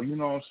 wow, you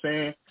know what I'm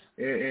saying?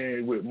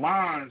 And with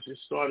mine, it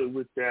started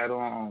with that.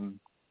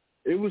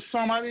 It was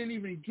something I didn't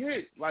even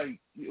get. Like,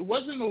 it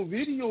wasn't no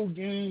video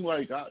game,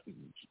 like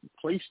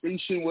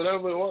PlayStation,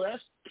 whatever. All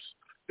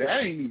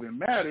that ain't even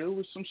matter. It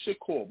was some shit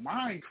called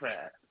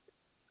Minecraft.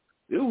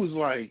 It was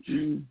like,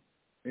 and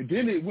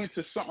then it went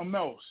to something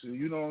else.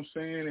 You know what I'm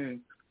saying?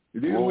 And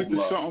then it went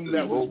to something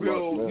that was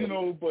real, you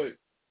know. But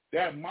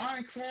that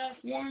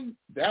Minecraft one,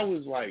 that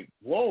was like,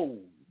 whoa.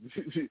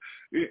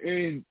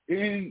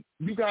 and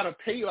you gotta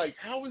pay. Like,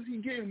 how is he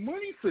getting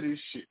money for this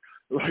shit?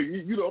 Like,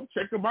 you know, I'm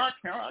checking my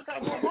account. I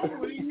got no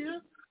money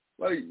here.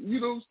 Like, you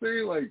know what I'm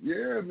saying? Like,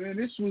 yeah, man,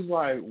 this was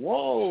like,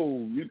 whoa.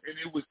 And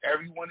it was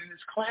everyone in his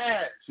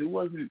class. It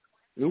wasn't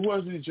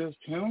just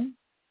him,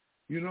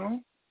 you know?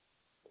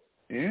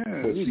 Yeah,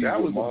 but see, that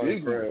was a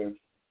big one.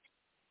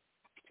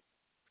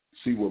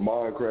 See, with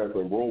Minecraft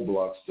and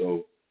Roblox,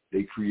 though,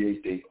 they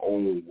create their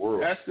own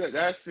world. That's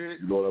it.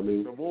 You know what I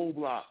mean? The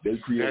Roblox. They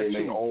create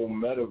their own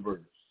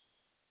metaverse.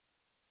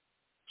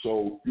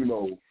 So, you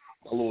know,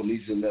 my little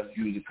niece and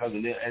nephews and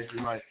cousin, they're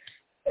asking like,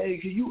 hey,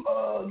 can you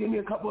give me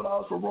a couple of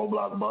dollars for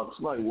Roblox bucks?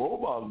 Like,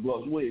 Roblox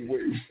bucks? Wait.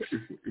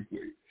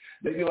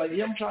 They be like,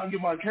 yeah, I'm trying to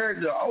get my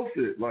character an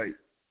outfit. Like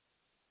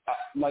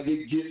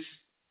it gets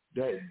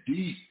that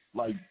deep.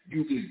 Like,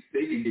 they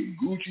can get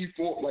Gucci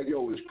for, like,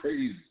 yo, it's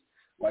crazy.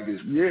 Like,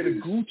 it's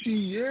the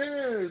Gucci,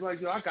 It's like,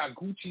 yo, I got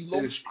Gucci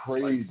low. It's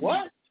crazy. Like,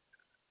 what?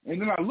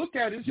 And then I look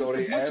at it, yo,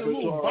 they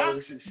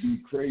avatars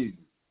be crazy.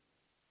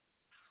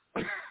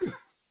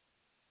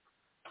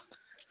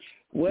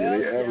 Well,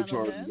 they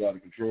avatars is out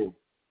of control.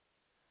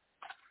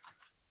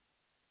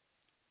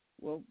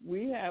 Well,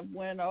 we have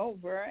went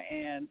over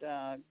and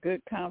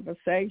good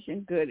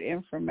conversation, good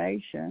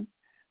information.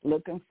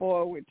 Looking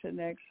forward to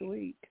next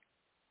week.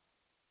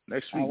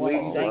 Next week, where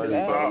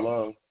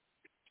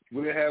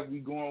have we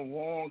gone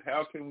wrong?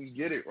 How can we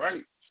get it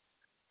right?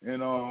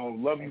 And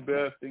love you,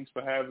 Beth. Thanks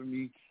for having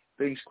me.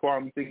 Thanks,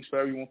 Kwame. Thanks for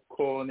everyone for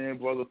calling in,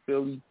 Brother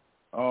Philly.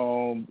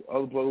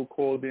 Other brother who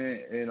called in,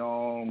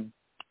 and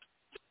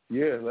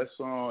let's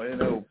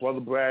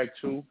Brother Bragg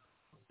too.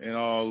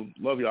 And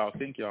love y'all.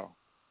 Thank y'all.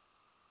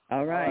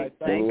 All right.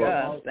 Thank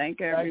us.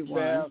 Thank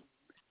everyone.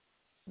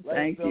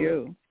 Thank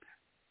you.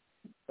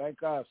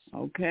 Thank us.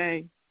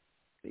 Okay.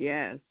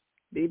 Yes.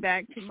 Be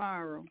back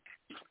tomorrow.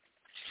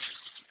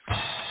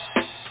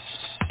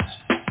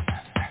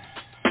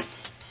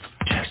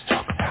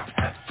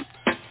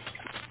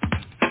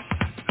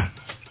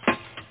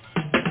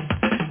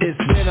 It's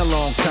been a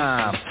long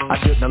time, I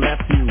shouldn't have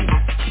left you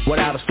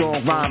without a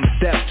strong rhyme to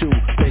step to.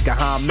 Think of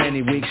how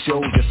many weeks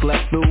shows you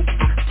slept through.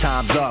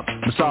 Time's up,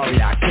 I'm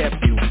sorry I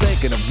kept you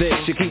thinking of this.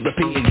 You keep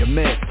repeating your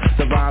myth.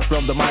 The rhymes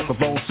from the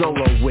microphone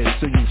solo with.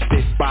 So you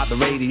stick by the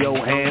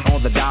radio, hand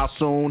on the dial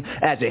soon.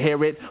 As you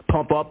hear it,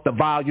 pump up the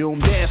volume.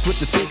 Dance with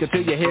the speaker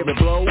till you hear it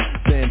blow.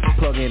 Then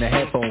plug in a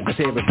headphone, cause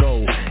here it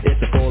go.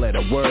 It's a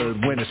four-letter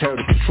word when it's heard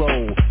to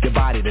control your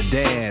body to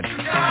dance.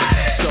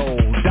 So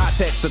dot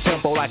text the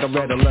tempo like a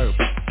red alert.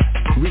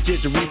 Reach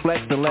it to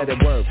reflex and let it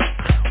work.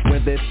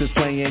 When this is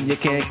playing, you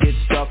can't get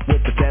stuck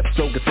with the steps.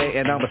 So can say,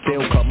 and I'ma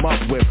still come up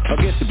with a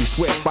gift to be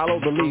swift. Follow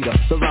the leader,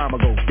 the rhyme will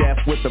go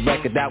deaf with the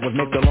record that was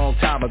mixed a long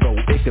time ago.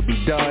 It could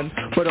be done,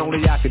 but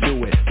only I could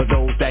do it. For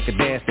those that can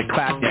dance and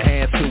clap your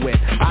hands to it.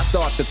 I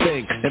start to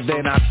think, and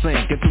then I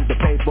sink into the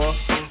paper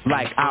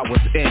like I was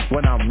ink.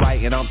 When I'm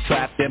writing, I'm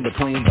trapped in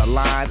between the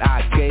line.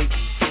 I escape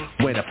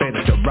when I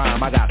finish a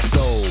rhyme. I got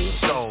soul.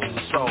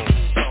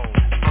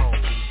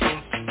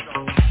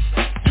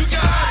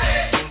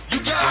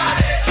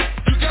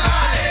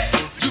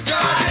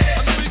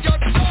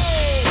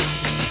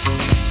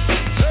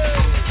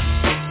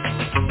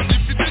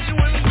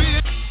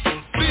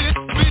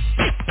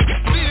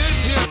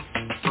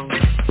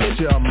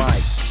 Your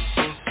mic,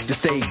 the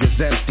stage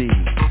is empty.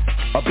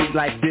 A beat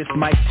like this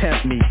might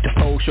tempt me to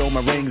pose, show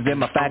my rings and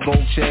my fat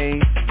gold chain.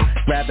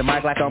 Grab the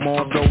mic like I'm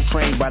on Soul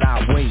Train, but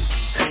I wait,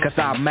 cause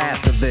I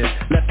master this.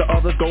 Let the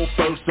others go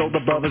first so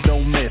the brothers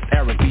don't miss.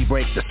 Eric B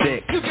breaks the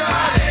stick. You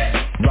got it!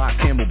 Rock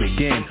him will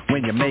begin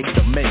when you make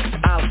the mix.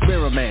 I'll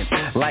experiment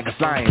like a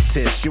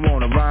scientist. You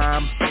wanna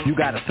rhyme? You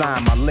gotta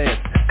sign my list.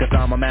 Cause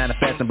I'm a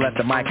manifest and bless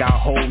the mic I'll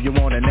hold. You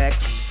want it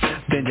next?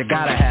 Then you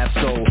gotta have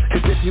soul.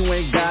 Cause if you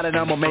ain't got it,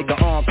 I'ma make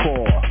an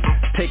encore.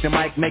 Take the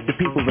mic, make the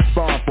people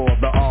respond for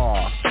the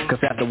R. Cause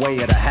that's the way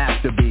it'll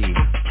have to be.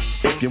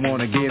 If you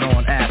wanna get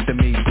on after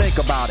me, think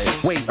about it.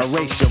 Wait,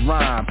 erase your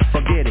rhyme,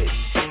 forget it,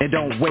 and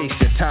don't waste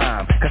your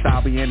time. Cause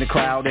I'll be in the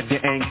crowd if you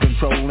ain't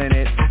controlling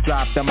it.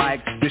 Drop the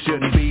mic, you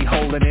shouldn't be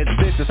holding it.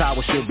 This is how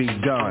it should be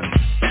done.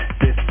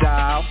 This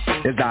style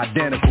is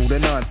identical to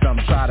none. Some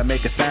try to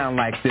make it sound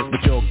like this,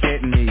 but you're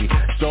getting me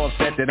so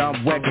upset that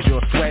I'm wet cause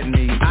you're sweating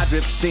me. I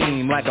drip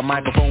steam like a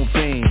microphone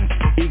theme.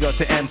 Ego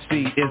to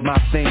MC is my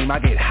theme. I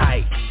get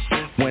hype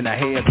when I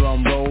hear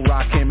drum roll.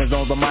 Rock him is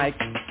on the mic,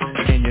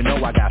 and you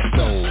know I got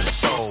soul.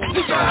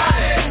 You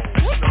got it.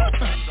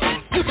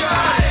 You got it. You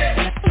got it.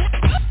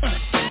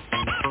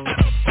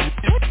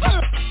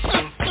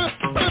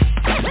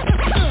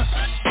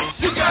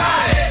 You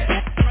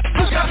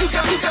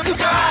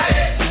got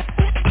it.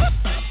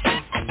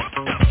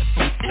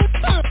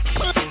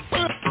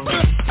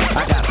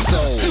 I got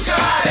soul.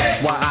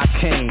 That's why I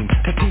came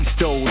to teach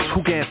those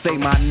who can't say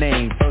my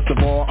name. First of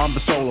all, I'm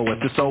the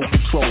soloist, the soul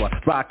controller.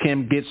 Rock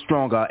him, get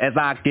stronger as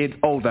I get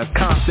older.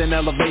 Constant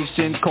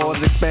elevation, cause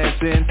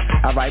expansion.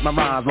 I write my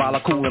rhymes while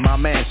I cool in my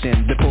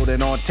mansion. They put it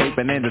on tape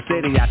and in the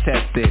city I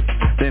test it.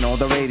 Then on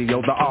the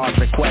radio, the R's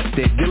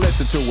requested. You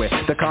listen to it,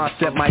 the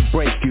concept might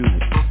break you.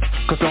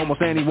 Cause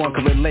almost anyone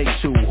can relate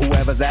to.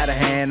 Whoever's out of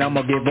hand,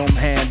 I'ma give them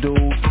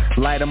handles.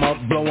 Light them up,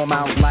 blow them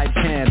out like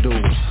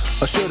candles.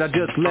 Or should I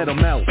just let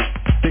them melt?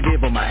 To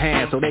give them a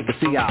hand so they can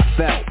see how I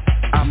felt.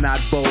 I'm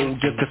not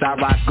bold just 'cause I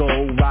rock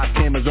gold. Rock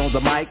cameras on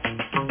the mic,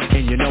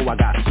 and you know I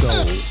got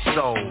soul. You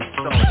got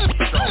it.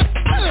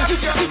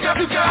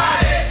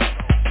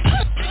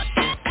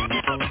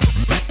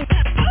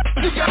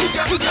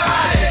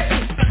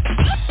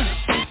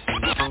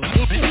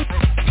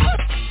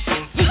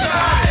 You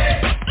got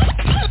it.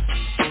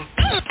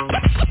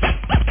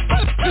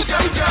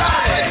 You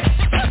got it.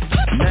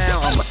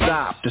 Now I'ma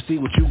stop to see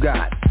what you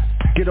got.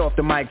 Get off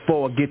the mic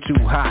before it get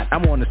too hot. I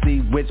wanna see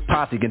which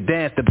posse can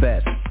dance the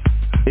best.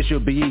 It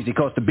should be easy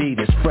 'cause the beat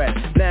is fresh.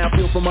 Now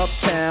feel from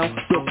uptown,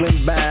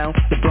 Brooklyn bound,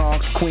 the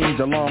Bronx, Queens,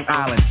 or Long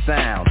Island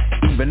Sound.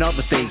 Even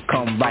other states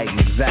come right and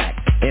exact.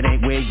 It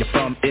ain't where you're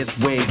from, it's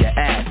where you're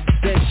at.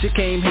 Since you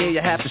came here,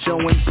 you have to show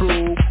and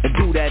prove, and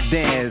do that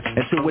dance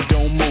until it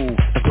don't move.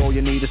 That's all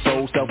you need is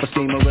soul,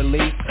 self-esteem, and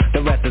relief.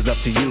 The rest is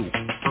up to you.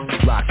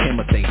 Rock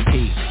him or say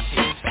peace.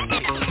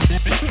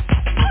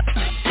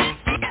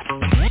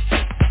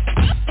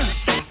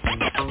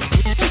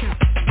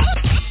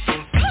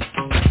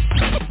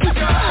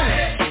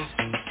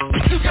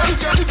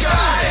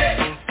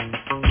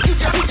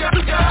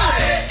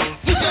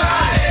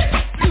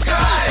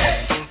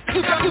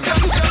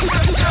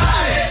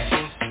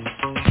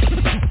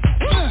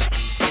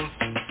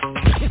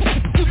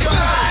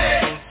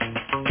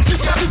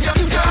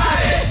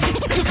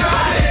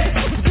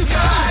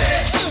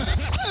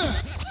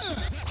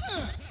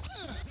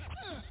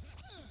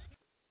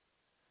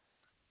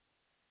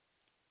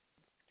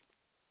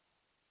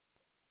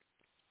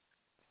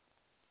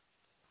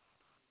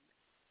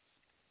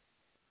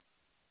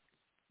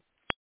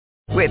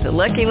 With the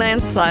Lucky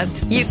Land Slots,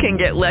 you can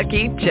get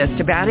lucky just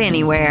about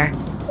anywhere.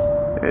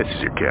 This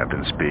is your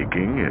captain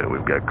speaking.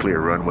 We've got clear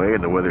runway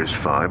and the weather's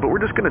fine, but we're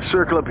just going to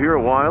circle up here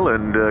a while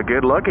and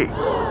get lucky.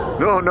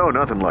 No,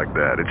 nothing like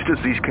that. It's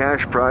just these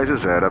cash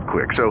prizes add up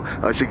quick. So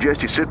I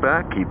suggest you sit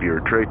back, keep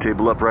your tray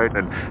table upright,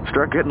 and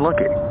start getting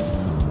lucky.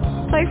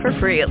 Play for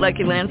free at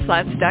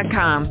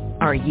LuckyLandSlots.com.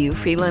 Are you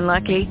feeling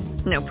lucky?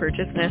 No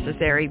purchase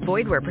necessary.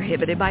 Void where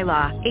prohibited by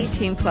law.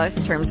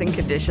 18+ terms and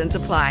conditions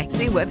apply.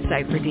 See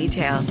website for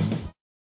details.